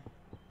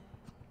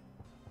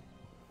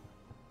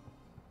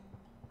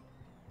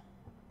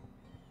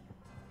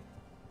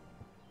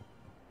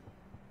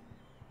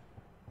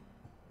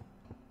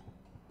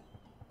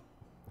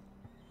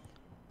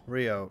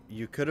 Rio,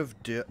 you could have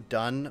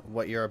done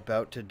what you're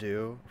about to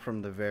do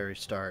from the very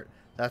start.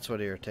 That's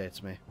what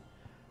irritates me.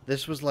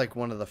 This was like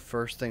one of the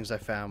first things I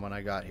found when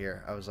I got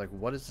here. I was like,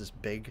 what is this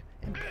big,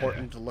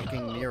 important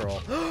looking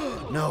mural?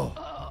 No!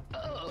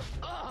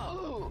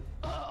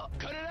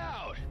 Cut it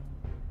out!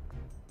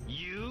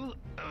 You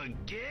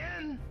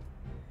again?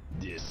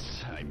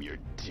 This time you're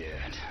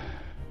dead.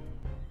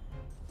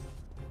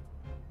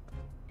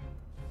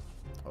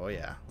 Oh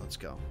yeah, let's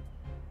go.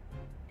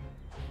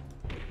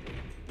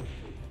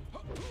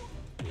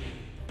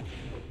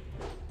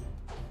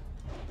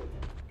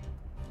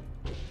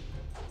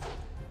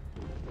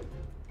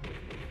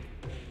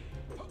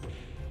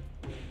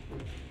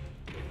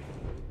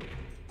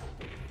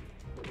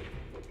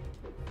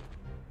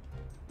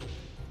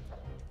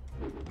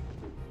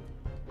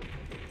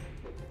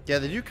 Yeah,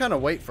 they do kind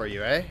of wait for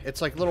you, eh?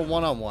 It's like little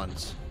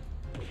one-on-ones.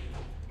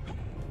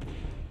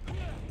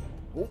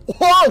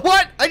 Whoa,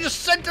 what? I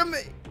just sent him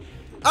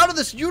out of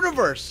this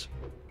universe.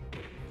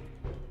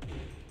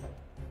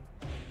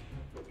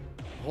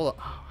 Hold on.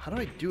 How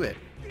do I do it?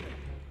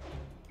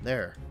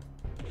 There.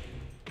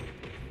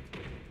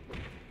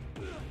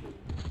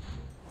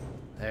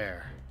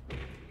 There.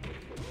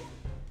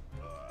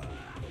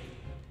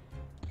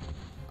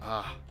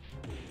 Ah.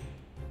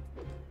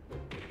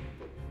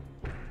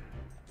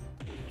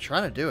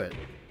 Trying to do it.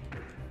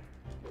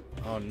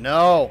 Oh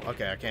no.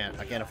 Okay, I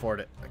can't afford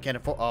it. I can't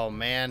afford. Oh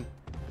man.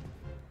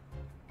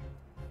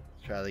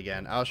 Let's try that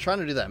again. I was trying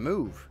to do that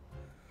move.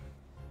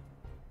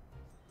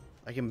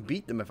 I can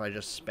beat them if I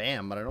just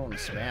spam, but I don't want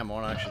to spam. I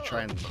want to actually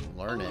try and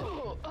learn it.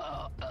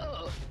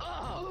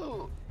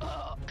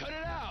 Cut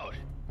it out!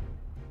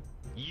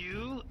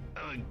 You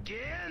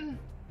again?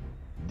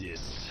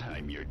 This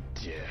time you're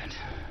dead.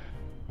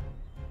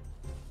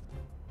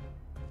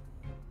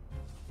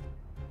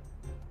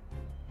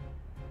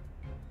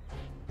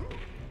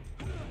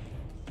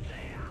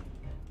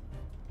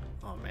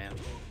 Oh man.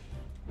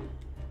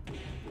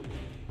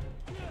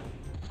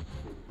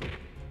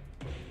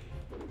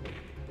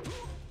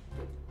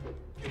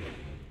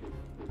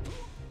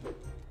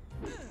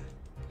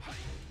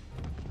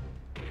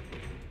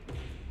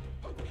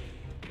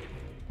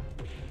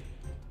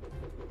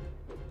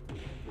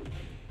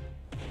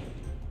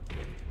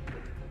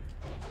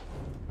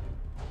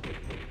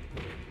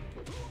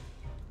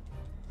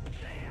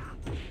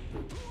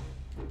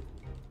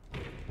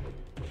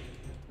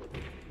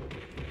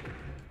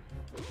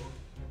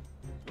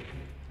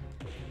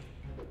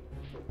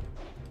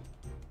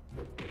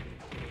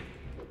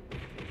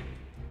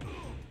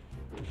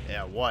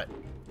 Yeah, what?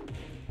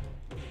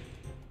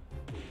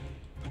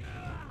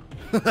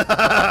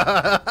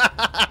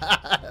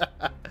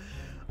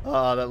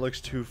 Oh, that looks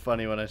too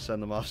funny when I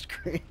send them off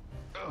screen.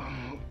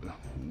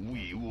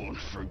 We won't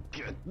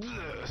forget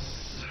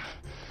this.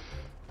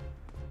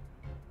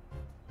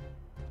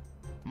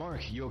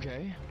 Mark, you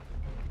okay?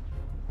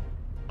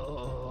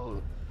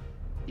 Oh,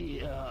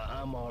 yeah,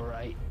 I'm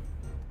alright.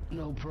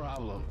 No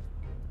problem.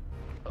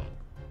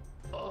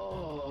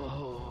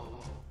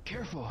 Oh,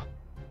 Careful.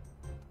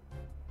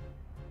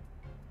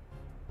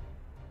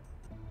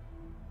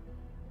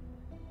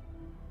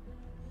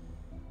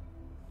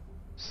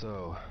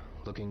 So,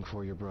 looking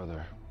for your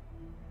brother.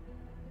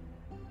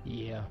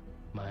 yeah,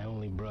 my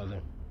only brother.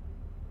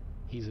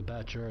 He's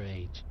about your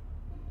age.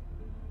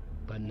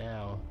 But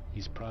now,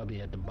 he's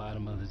probably at the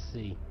bottom of the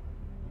sea.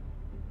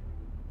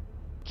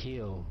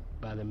 Killed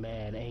by the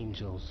Mad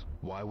Angels.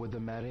 Why would the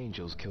Mad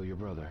Angels kill your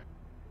brother?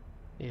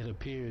 It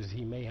appears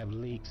he may have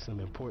leaked some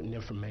important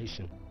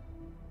information.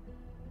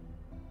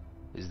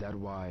 Is that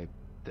why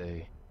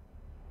they...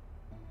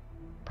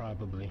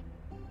 Probably.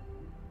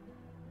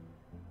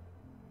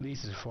 At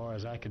least as far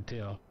as I could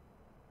tell,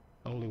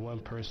 only one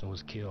person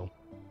was killed.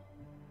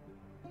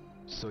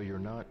 So you're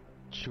not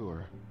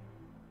sure?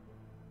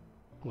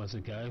 Was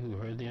the guy who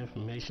heard the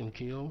information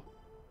killed?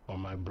 Or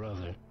my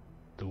brother,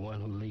 the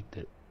one who leaked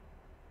it?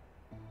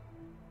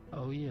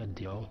 Oh yeah,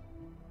 Dio.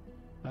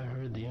 I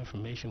heard the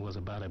information was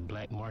about a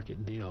black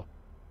market deal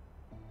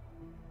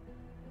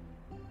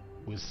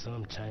with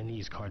some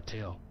Chinese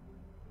cartel.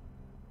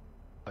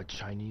 A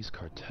Chinese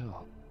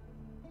cartel?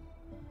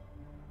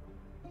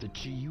 The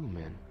Chi-Yu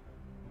men.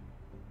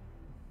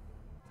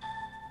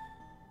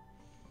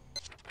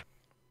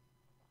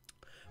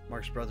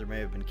 Mark's brother may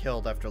have been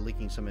killed after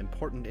leaking some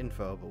important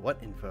info, but what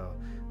info?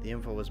 The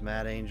info was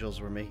Mad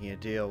Angels were making a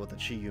deal with the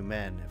Chi-Yu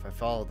men. If I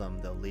follow them,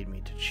 they'll lead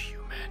me to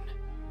Chi-Yu men.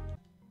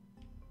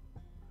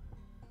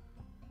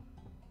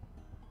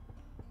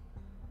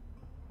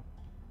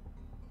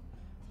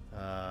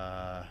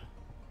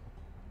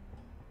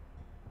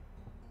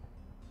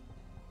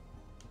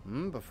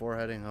 Before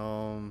heading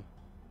home.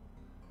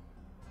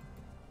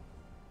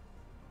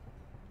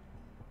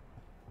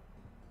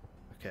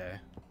 Okay.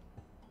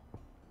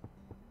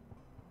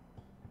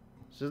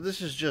 So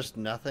this is just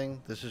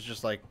nothing? This is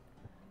just like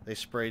they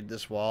sprayed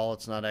this wall.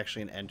 It's not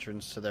actually an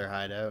entrance to their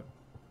hideout.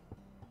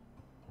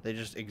 They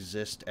just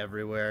exist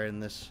everywhere in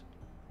this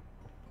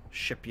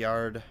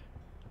shipyard.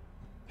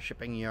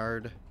 Shipping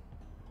yard.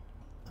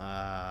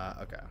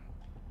 Okay.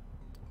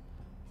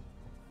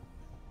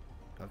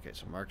 Okay,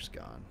 so Mark's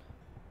gone.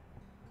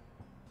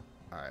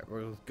 Alright,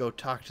 we'll go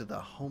talk to the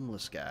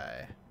homeless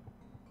guy.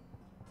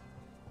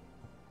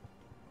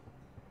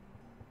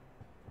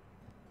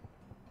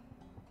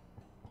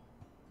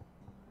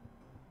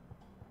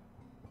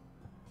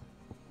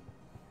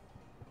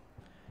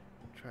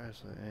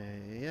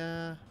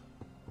 Yeah.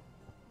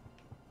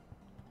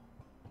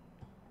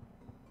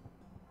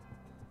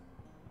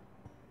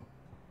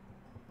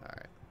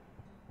 Alright.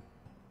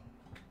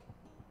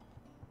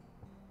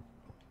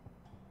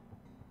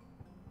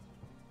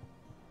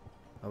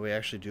 Oh, we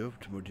actually do have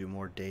to do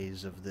more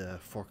days of the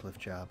forklift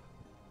job.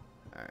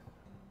 Alright.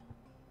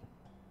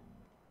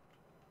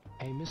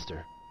 Hey,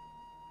 mister.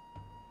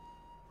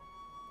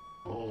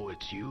 Oh,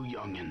 it's you,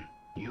 youngin'.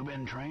 You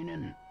been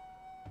training?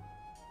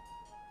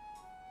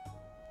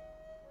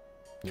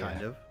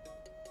 Kind of.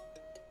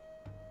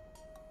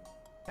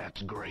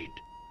 That's great.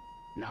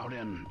 Now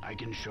then, I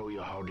can show you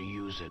how to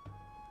use it.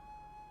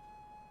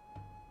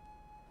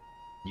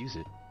 Use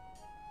it?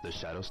 The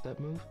shadow step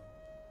move?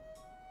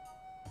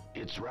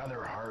 It's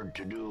rather hard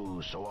to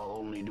do, so I'll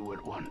only do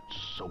it once,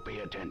 so pay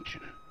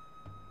attention.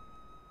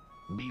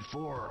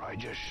 Before, I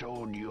just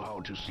showed you how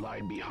to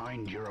slide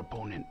behind your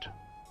opponent.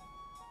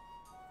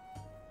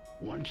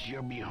 Once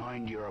you're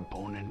behind your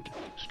opponent,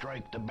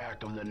 strike the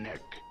back of the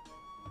neck.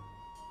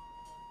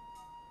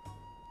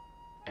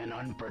 An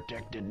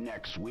unprotected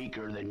neck's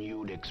weaker than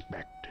you'd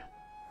expect.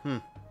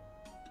 An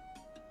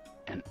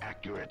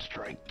accurate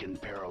strike can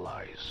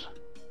paralyze.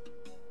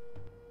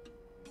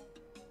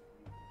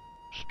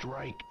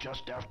 Strike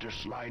just after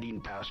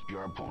sliding past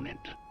your opponent.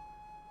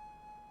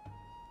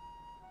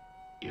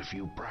 If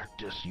you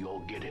practice,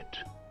 you'll get it.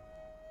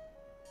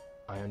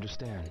 I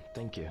understand.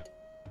 Thank you.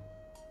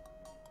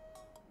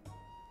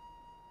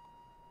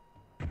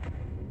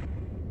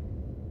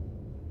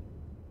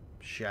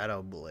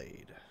 Shadow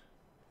Blade.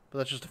 But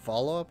that's just a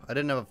follow-up? I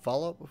didn't have a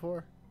follow-up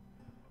before?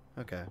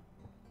 Okay.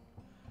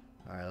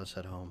 Alright, let's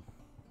head home.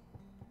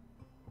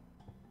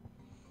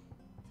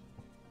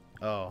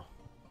 Oh.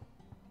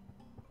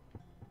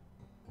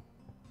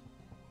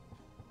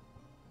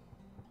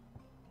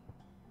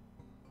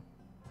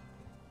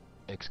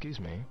 Excuse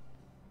me?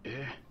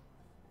 Eh?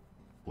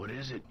 What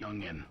is it,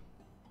 youngin'?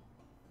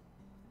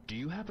 Do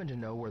you happen to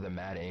know where the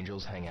Mad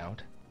Angels hang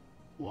out?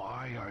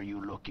 Why are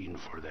you looking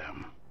for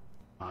them?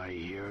 I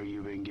hear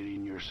you've been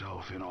getting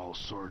yourself in all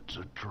sorts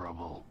of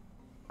trouble.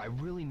 I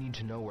really need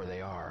to know where they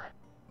are.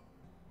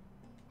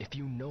 If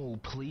you know,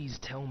 please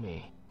tell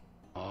me.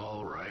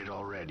 All right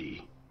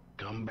already.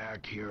 Come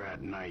back here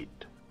at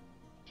night.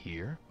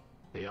 Here?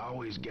 They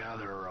always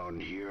gather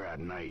around here at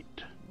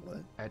night.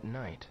 What? At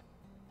night.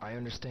 I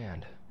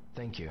understand.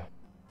 Thank you.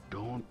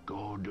 Don't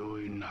go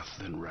doing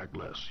nothing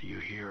reckless, you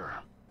hear?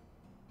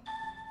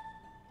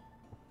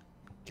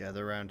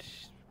 Gather around...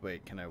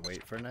 Wait, can I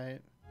wait for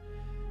night?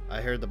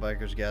 I heard the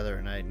bikers gather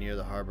at night near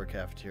the harbor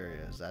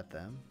cafeteria. Is that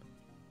them?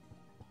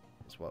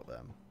 It's what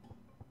them?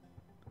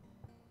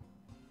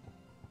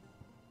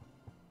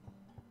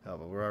 Oh,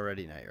 but we're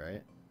already night,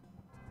 right?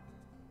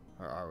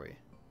 Or are we?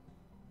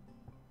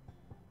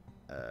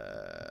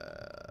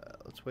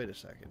 Let's wait a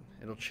second.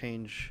 It'll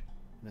change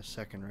in a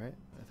second, right?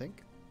 I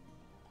think.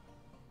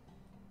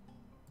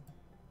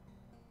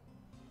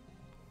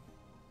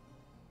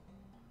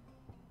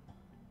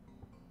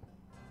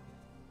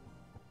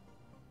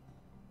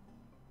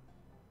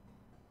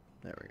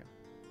 There we go.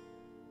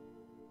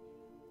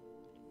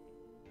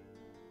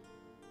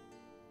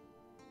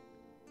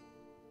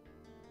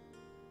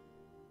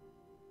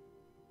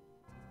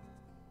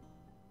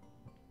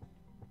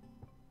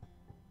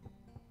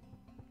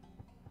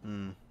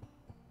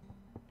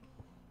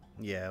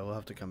 Yeah, we'll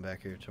have to come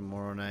back here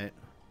tomorrow night.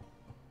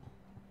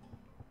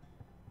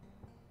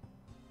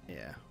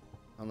 Yeah.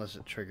 Unless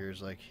it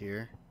triggers like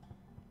here.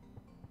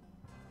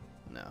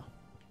 No.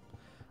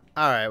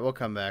 Alright, we'll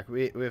come back.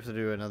 We have to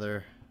do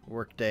another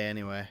work day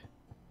anyway.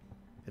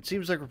 It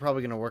seems like we're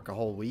probably going to work a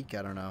whole week.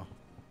 I don't know.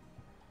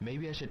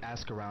 Maybe I should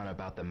ask around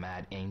about the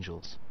Mad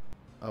Angels.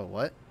 Oh,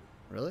 what?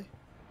 Really?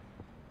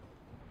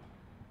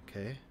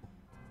 Okay.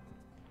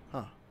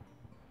 Huh.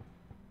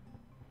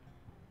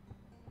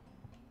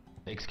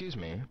 Excuse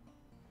me.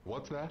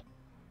 What's that?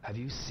 Have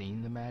you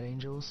seen the Mad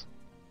Angels?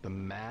 The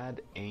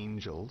Mad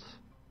Angels?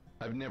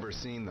 I've never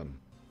seen them.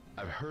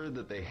 I've heard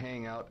that they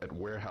hang out at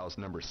warehouse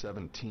number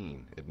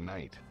 17 at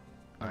night.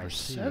 Number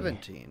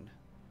 17?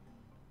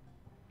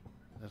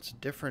 That's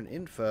different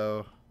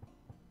info.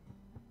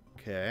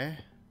 Okay.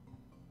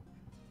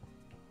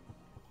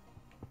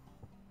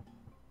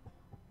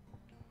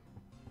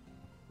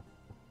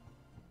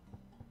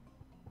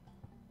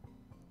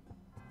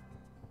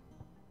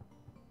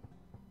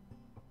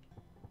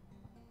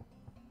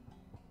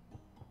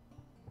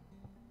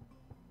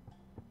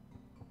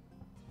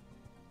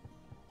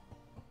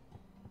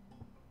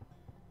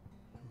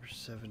 Number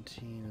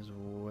 17 is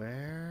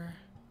where?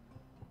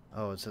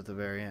 Oh, it's at the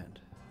very end.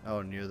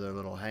 Oh, near their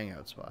little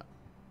hangout spot.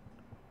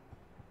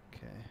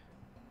 Okay.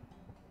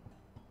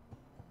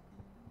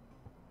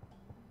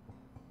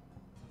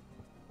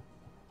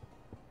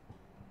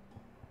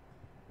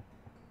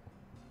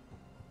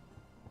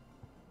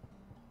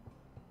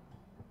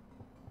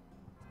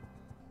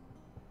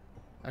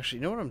 Actually,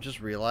 you know what I'm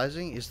just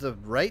realizing? Is the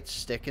right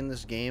stick in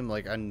this game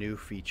like a new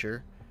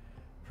feature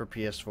for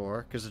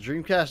PS4? Because the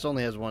Dreamcast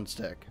only has one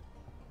stick.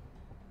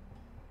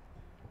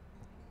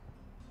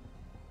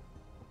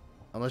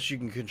 Unless you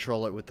can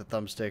control it with the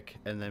thumbstick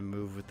and then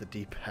move with the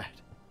D-pad.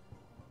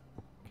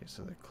 Okay,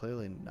 so they're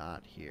clearly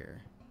not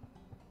here.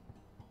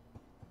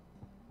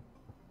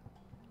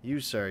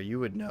 You, sir, you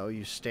would know.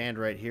 You stand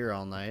right here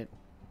all night.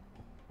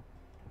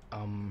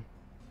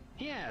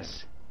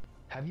 Yes.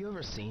 Have you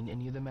ever seen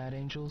any of the Mad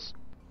Angels?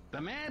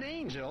 The Mad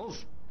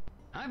Angels?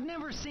 I've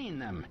never seen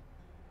them.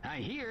 I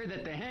hear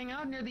that they hang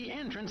out near the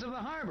entrance of the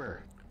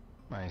harbor.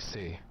 I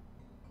see.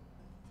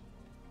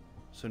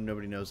 So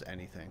nobody knows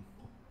anything.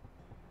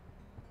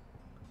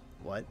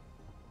 What?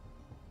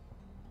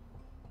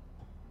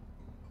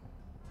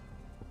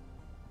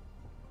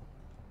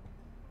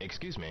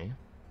 Excuse me.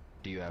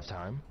 Do you have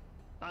time?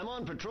 I'm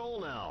on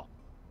patrol now.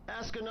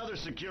 Ask another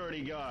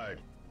security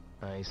guard.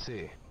 I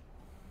see.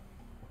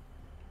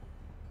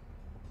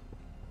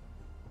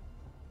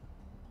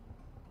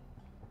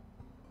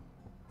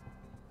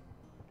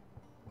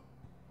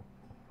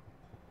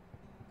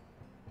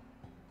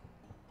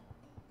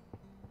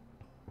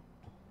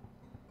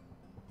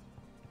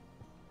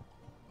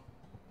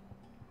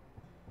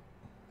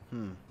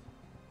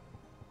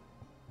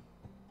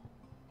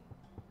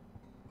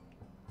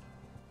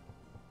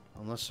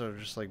 Unless they're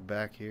just like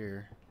back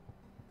here.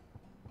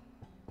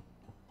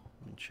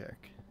 Let me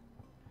check.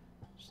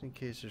 Just in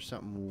case there's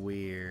something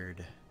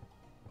weird.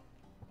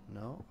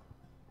 No.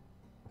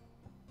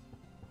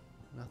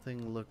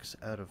 Nothing looks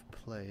out of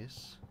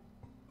place.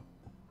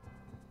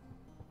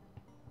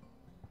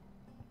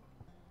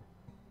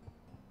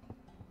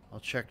 I'll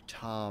check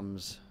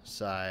Tom's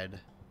side.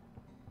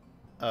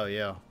 Oh,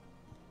 yo.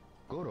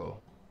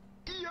 Goro.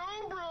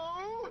 Yo,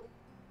 bro!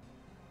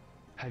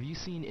 Have you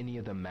seen any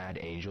of the Mad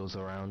Angels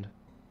around?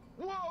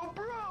 Whoa,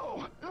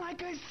 bro!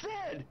 Like I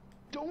said,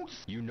 don't...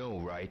 You know,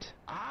 right?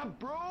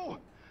 Bro?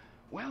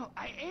 Well,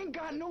 I ain't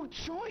got no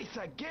choice,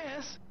 I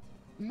guess.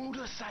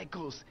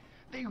 Motorcycles,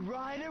 they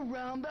ride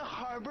around the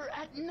harbor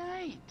at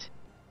night.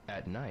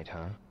 At night,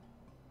 huh?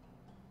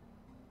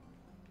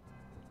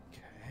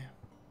 Okay.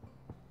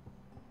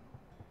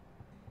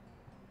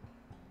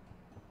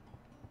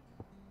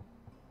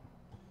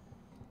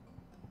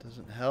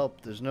 Doesn't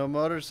help. There's no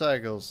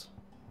motorcycles.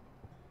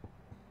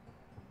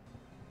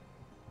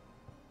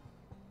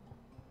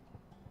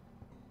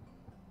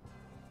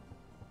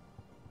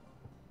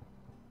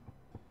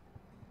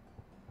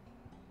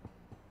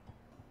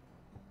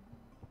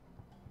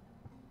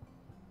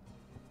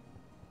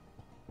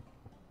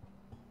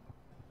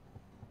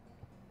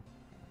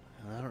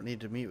 I don't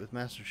need to meet with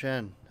Master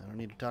Chen. I don't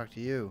need to talk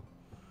to you.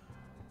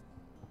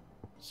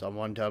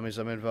 Someone tell me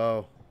some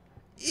info.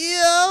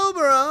 Yo,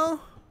 bro!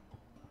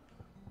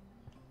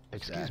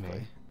 Excuse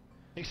me.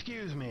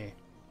 Excuse me.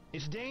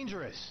 It's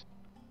dangerous.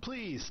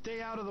 Please,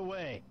 stay out of the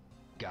way.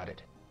 Got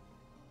it.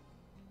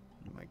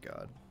 Oh my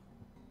god.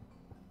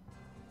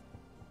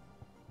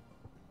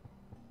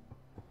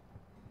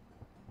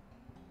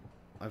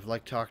 I've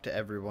like talked to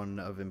everyone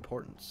of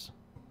importance.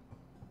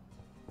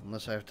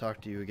 Unless I've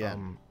talked to you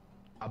again.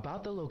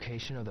 About the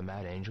location of the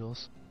Mad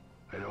Angels?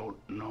 I don't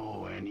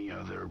know any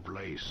other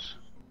place.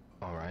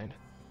 Alright.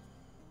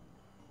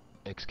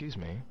 Excuse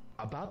me.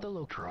 About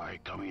the Try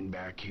coming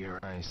back here.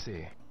 I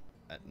see.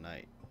 At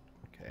night.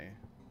 Okay.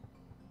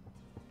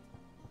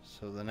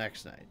 So the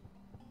next night.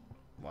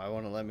 Why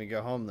won't it let me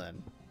go home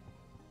then?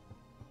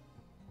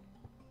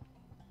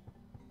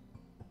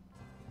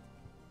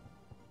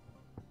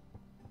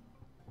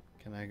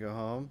 Can I go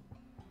home?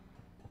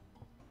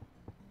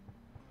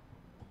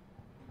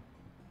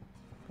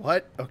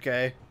 What?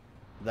 Okay.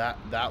 That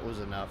was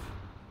enough.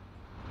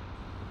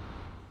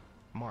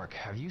 Mark,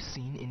 have you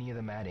seen any of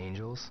the Mad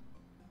Angels?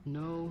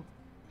 No,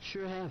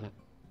 sure haven't.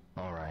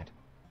 Alright.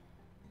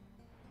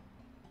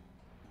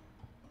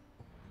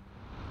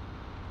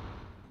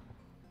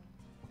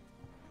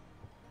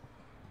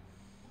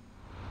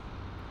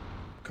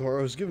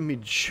 Goro's giving me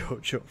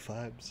JoJo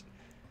vibes.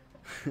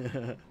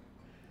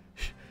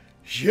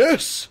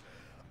 Yes,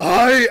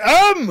 I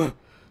am!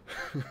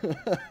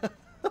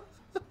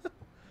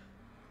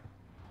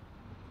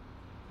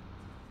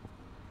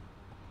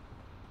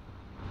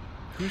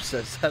 Who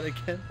says that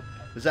again?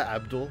 Is that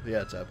Abdul?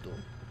 Yeah, it's Abdul.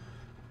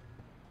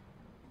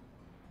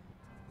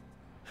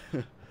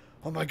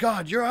 Oh my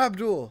god, you're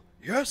Abdul!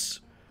 Yes,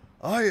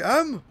 I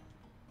am!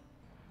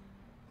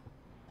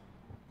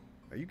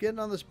 Are you getting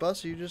on this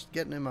bus or are you just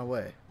getting in my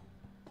way?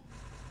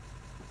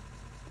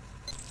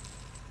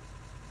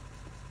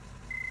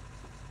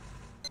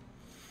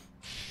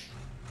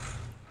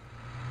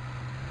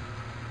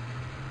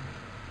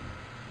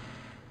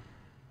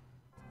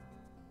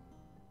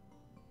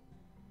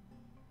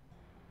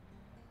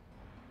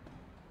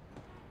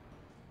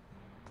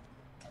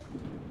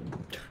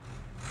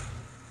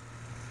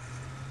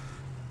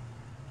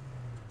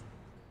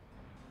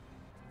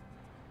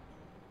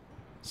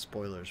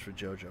 Spoilers for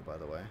JoJo, by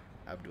the way.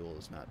 Abdul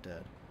is not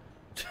dead.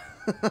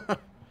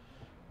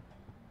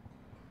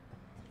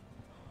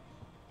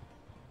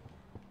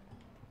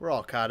 We're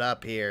all caught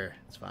up here.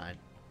 It's fine.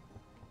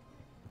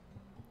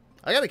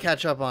 I gotta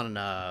catch up on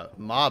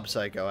Mob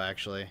Psycho,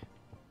 actually.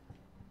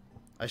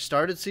 I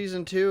started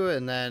season 2,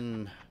 and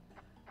then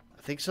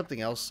I think something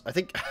else. I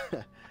think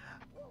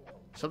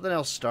something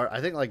else started.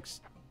 I think like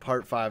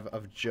part 5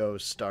 of Joe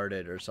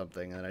started or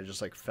something, and I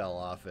just like fell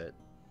off it.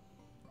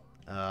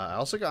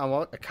 I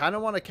kind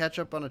of want to catch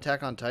up on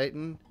Attack on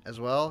Titan as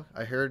well.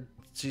 I heard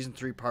season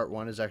 3 part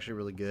 1 is actually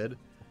really good.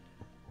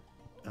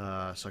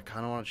 So I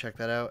kind of want to check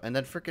that out. And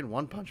then freaking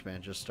One Punch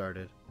Man just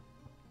started.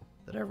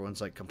 That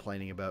everyone's like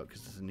complaining about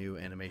because it's a new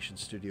animation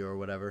studio or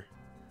whatever.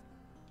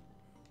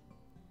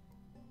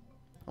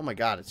 Oh my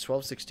god, it's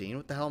 12:16.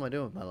 What the hell am I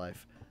doing with my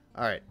life?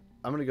 Alright,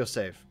 I'm gonna go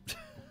save.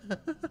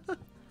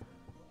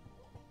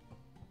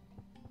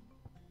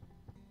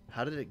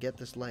 How did it get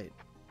this late?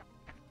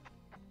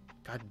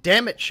 God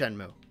damn it,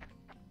 Shenmue.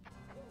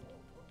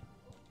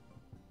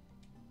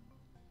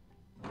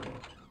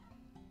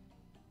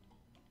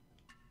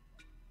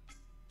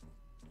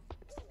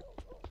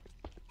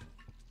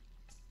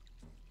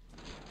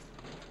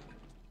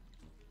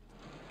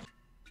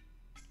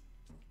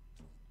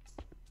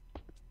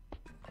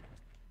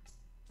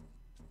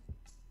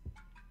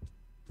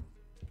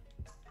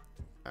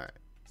 Alright.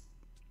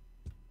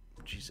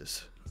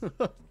 Jesus.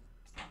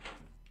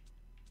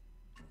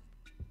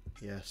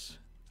 Yes.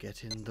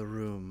 Get in the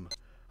room.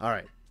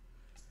 Alright.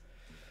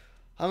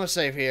 I'm gonna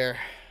save here.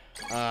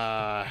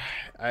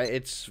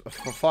 It's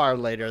far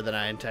later than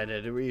I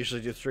intended. We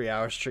usually do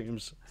 3-hour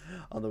streams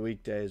on the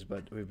weekdays,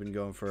 but we've been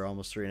going for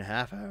almost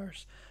 3.5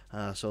 hours.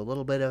 So a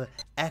little bit of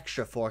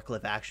extra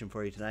forklift action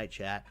for you tonight,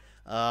 chat.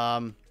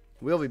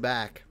 We'll be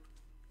back.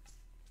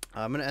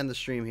 I'm gonna end the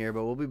stream here,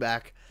 but we'll be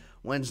back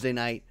Wednesday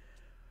night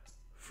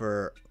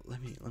for...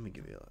 Let me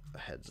give you a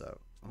heads up.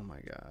 Oh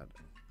my god.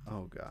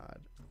 Oh god.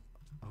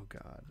 Oh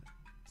god.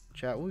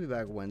 Chat, we'll be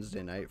back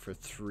Wednesday night for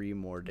 3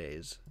 more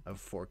days of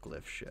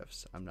forklift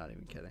shifts. I'm not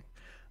even kidding.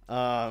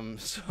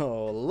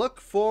 So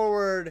look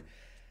forward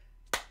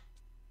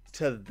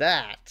to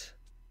that.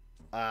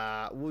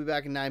 We'll be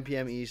back at 9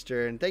 p.m.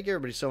 Eastern. Thank you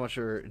everybody so much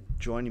for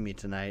joining me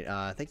tonight.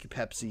 Thank you,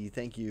 Pepsi.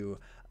 Thank you,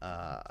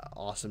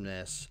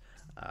 Awesomeness.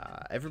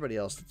 Everybody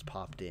else that's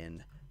popped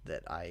in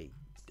that I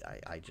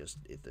just,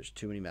 if there's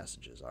too many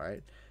messages, all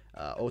right?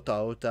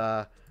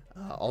 Ota,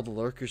 all the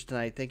lurkers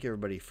tonight. Thank you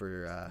everybody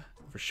for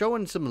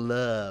showing some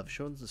love,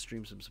 showing the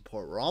stream some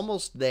support. We're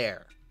almost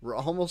there. We're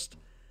almost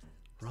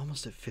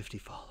at 50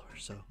 followers,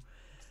 so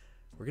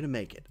we're gonna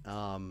make it.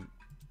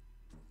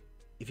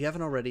 If you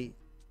haven't already,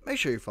 make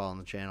sure you're following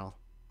the channel.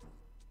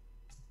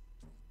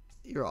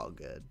 You're all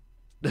good.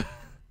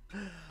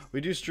 We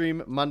do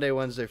stream Monday,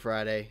 Wednesday,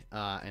 Friday,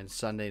 and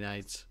Sunday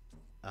nights,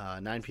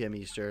 9 p.m.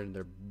 Eastern.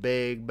 They're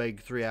big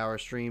 3-hour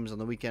streams. On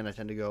the weekend, I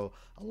tend to go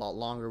a lot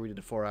longer. We did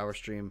a 4-hour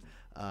stream,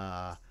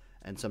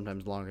 and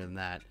sometimes longer than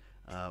that,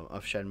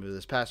 of Shenmue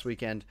this past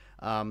weekend.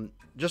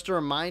 Just a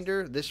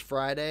reminder, this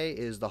Friday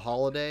is the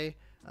holiday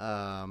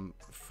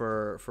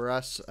for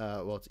us.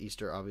 Well, it's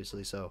Easter,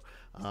 obviously, so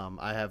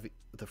I have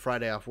the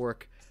Friday off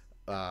work.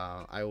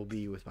 I will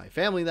be with my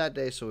family that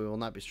day, so we will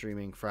not be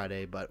streaming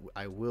Friday, but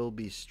I will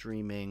be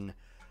streaming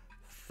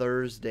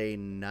Thursday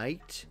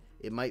night.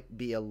 It might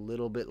be a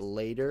little bit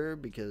later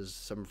because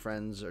some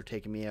friends are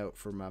taking me out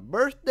for my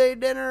birthday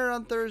dinner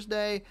on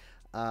Thursday.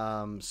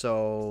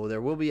 So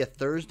there will be a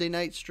Thursday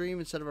night stream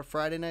instead of a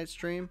Friday night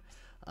stream.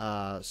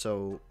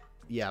 So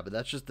yeah, but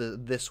that's just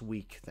this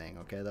week thing,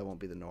 okay? That won't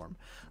be the norm.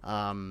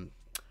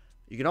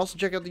 You can also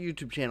check out the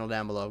YouTube channel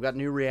down below. I've got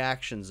new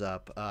reactions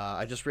up.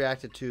 I just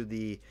reacted to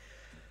the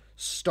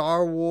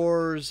Star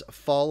Wars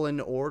Fallen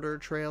Order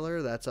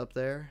trailer. That's up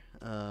there.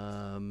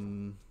 I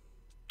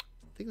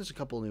think think there's a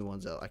couple new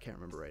ones out. I can't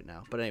remember right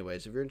now. But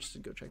anyways, if you're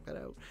interested, go check that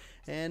out.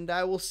 And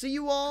I will see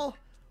you all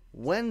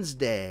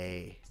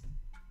Wednesday.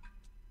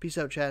 Peace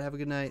out, chat. Have a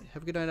good night.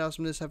 Have a good night,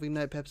 awesomeness. Have a good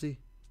night, Pepsi.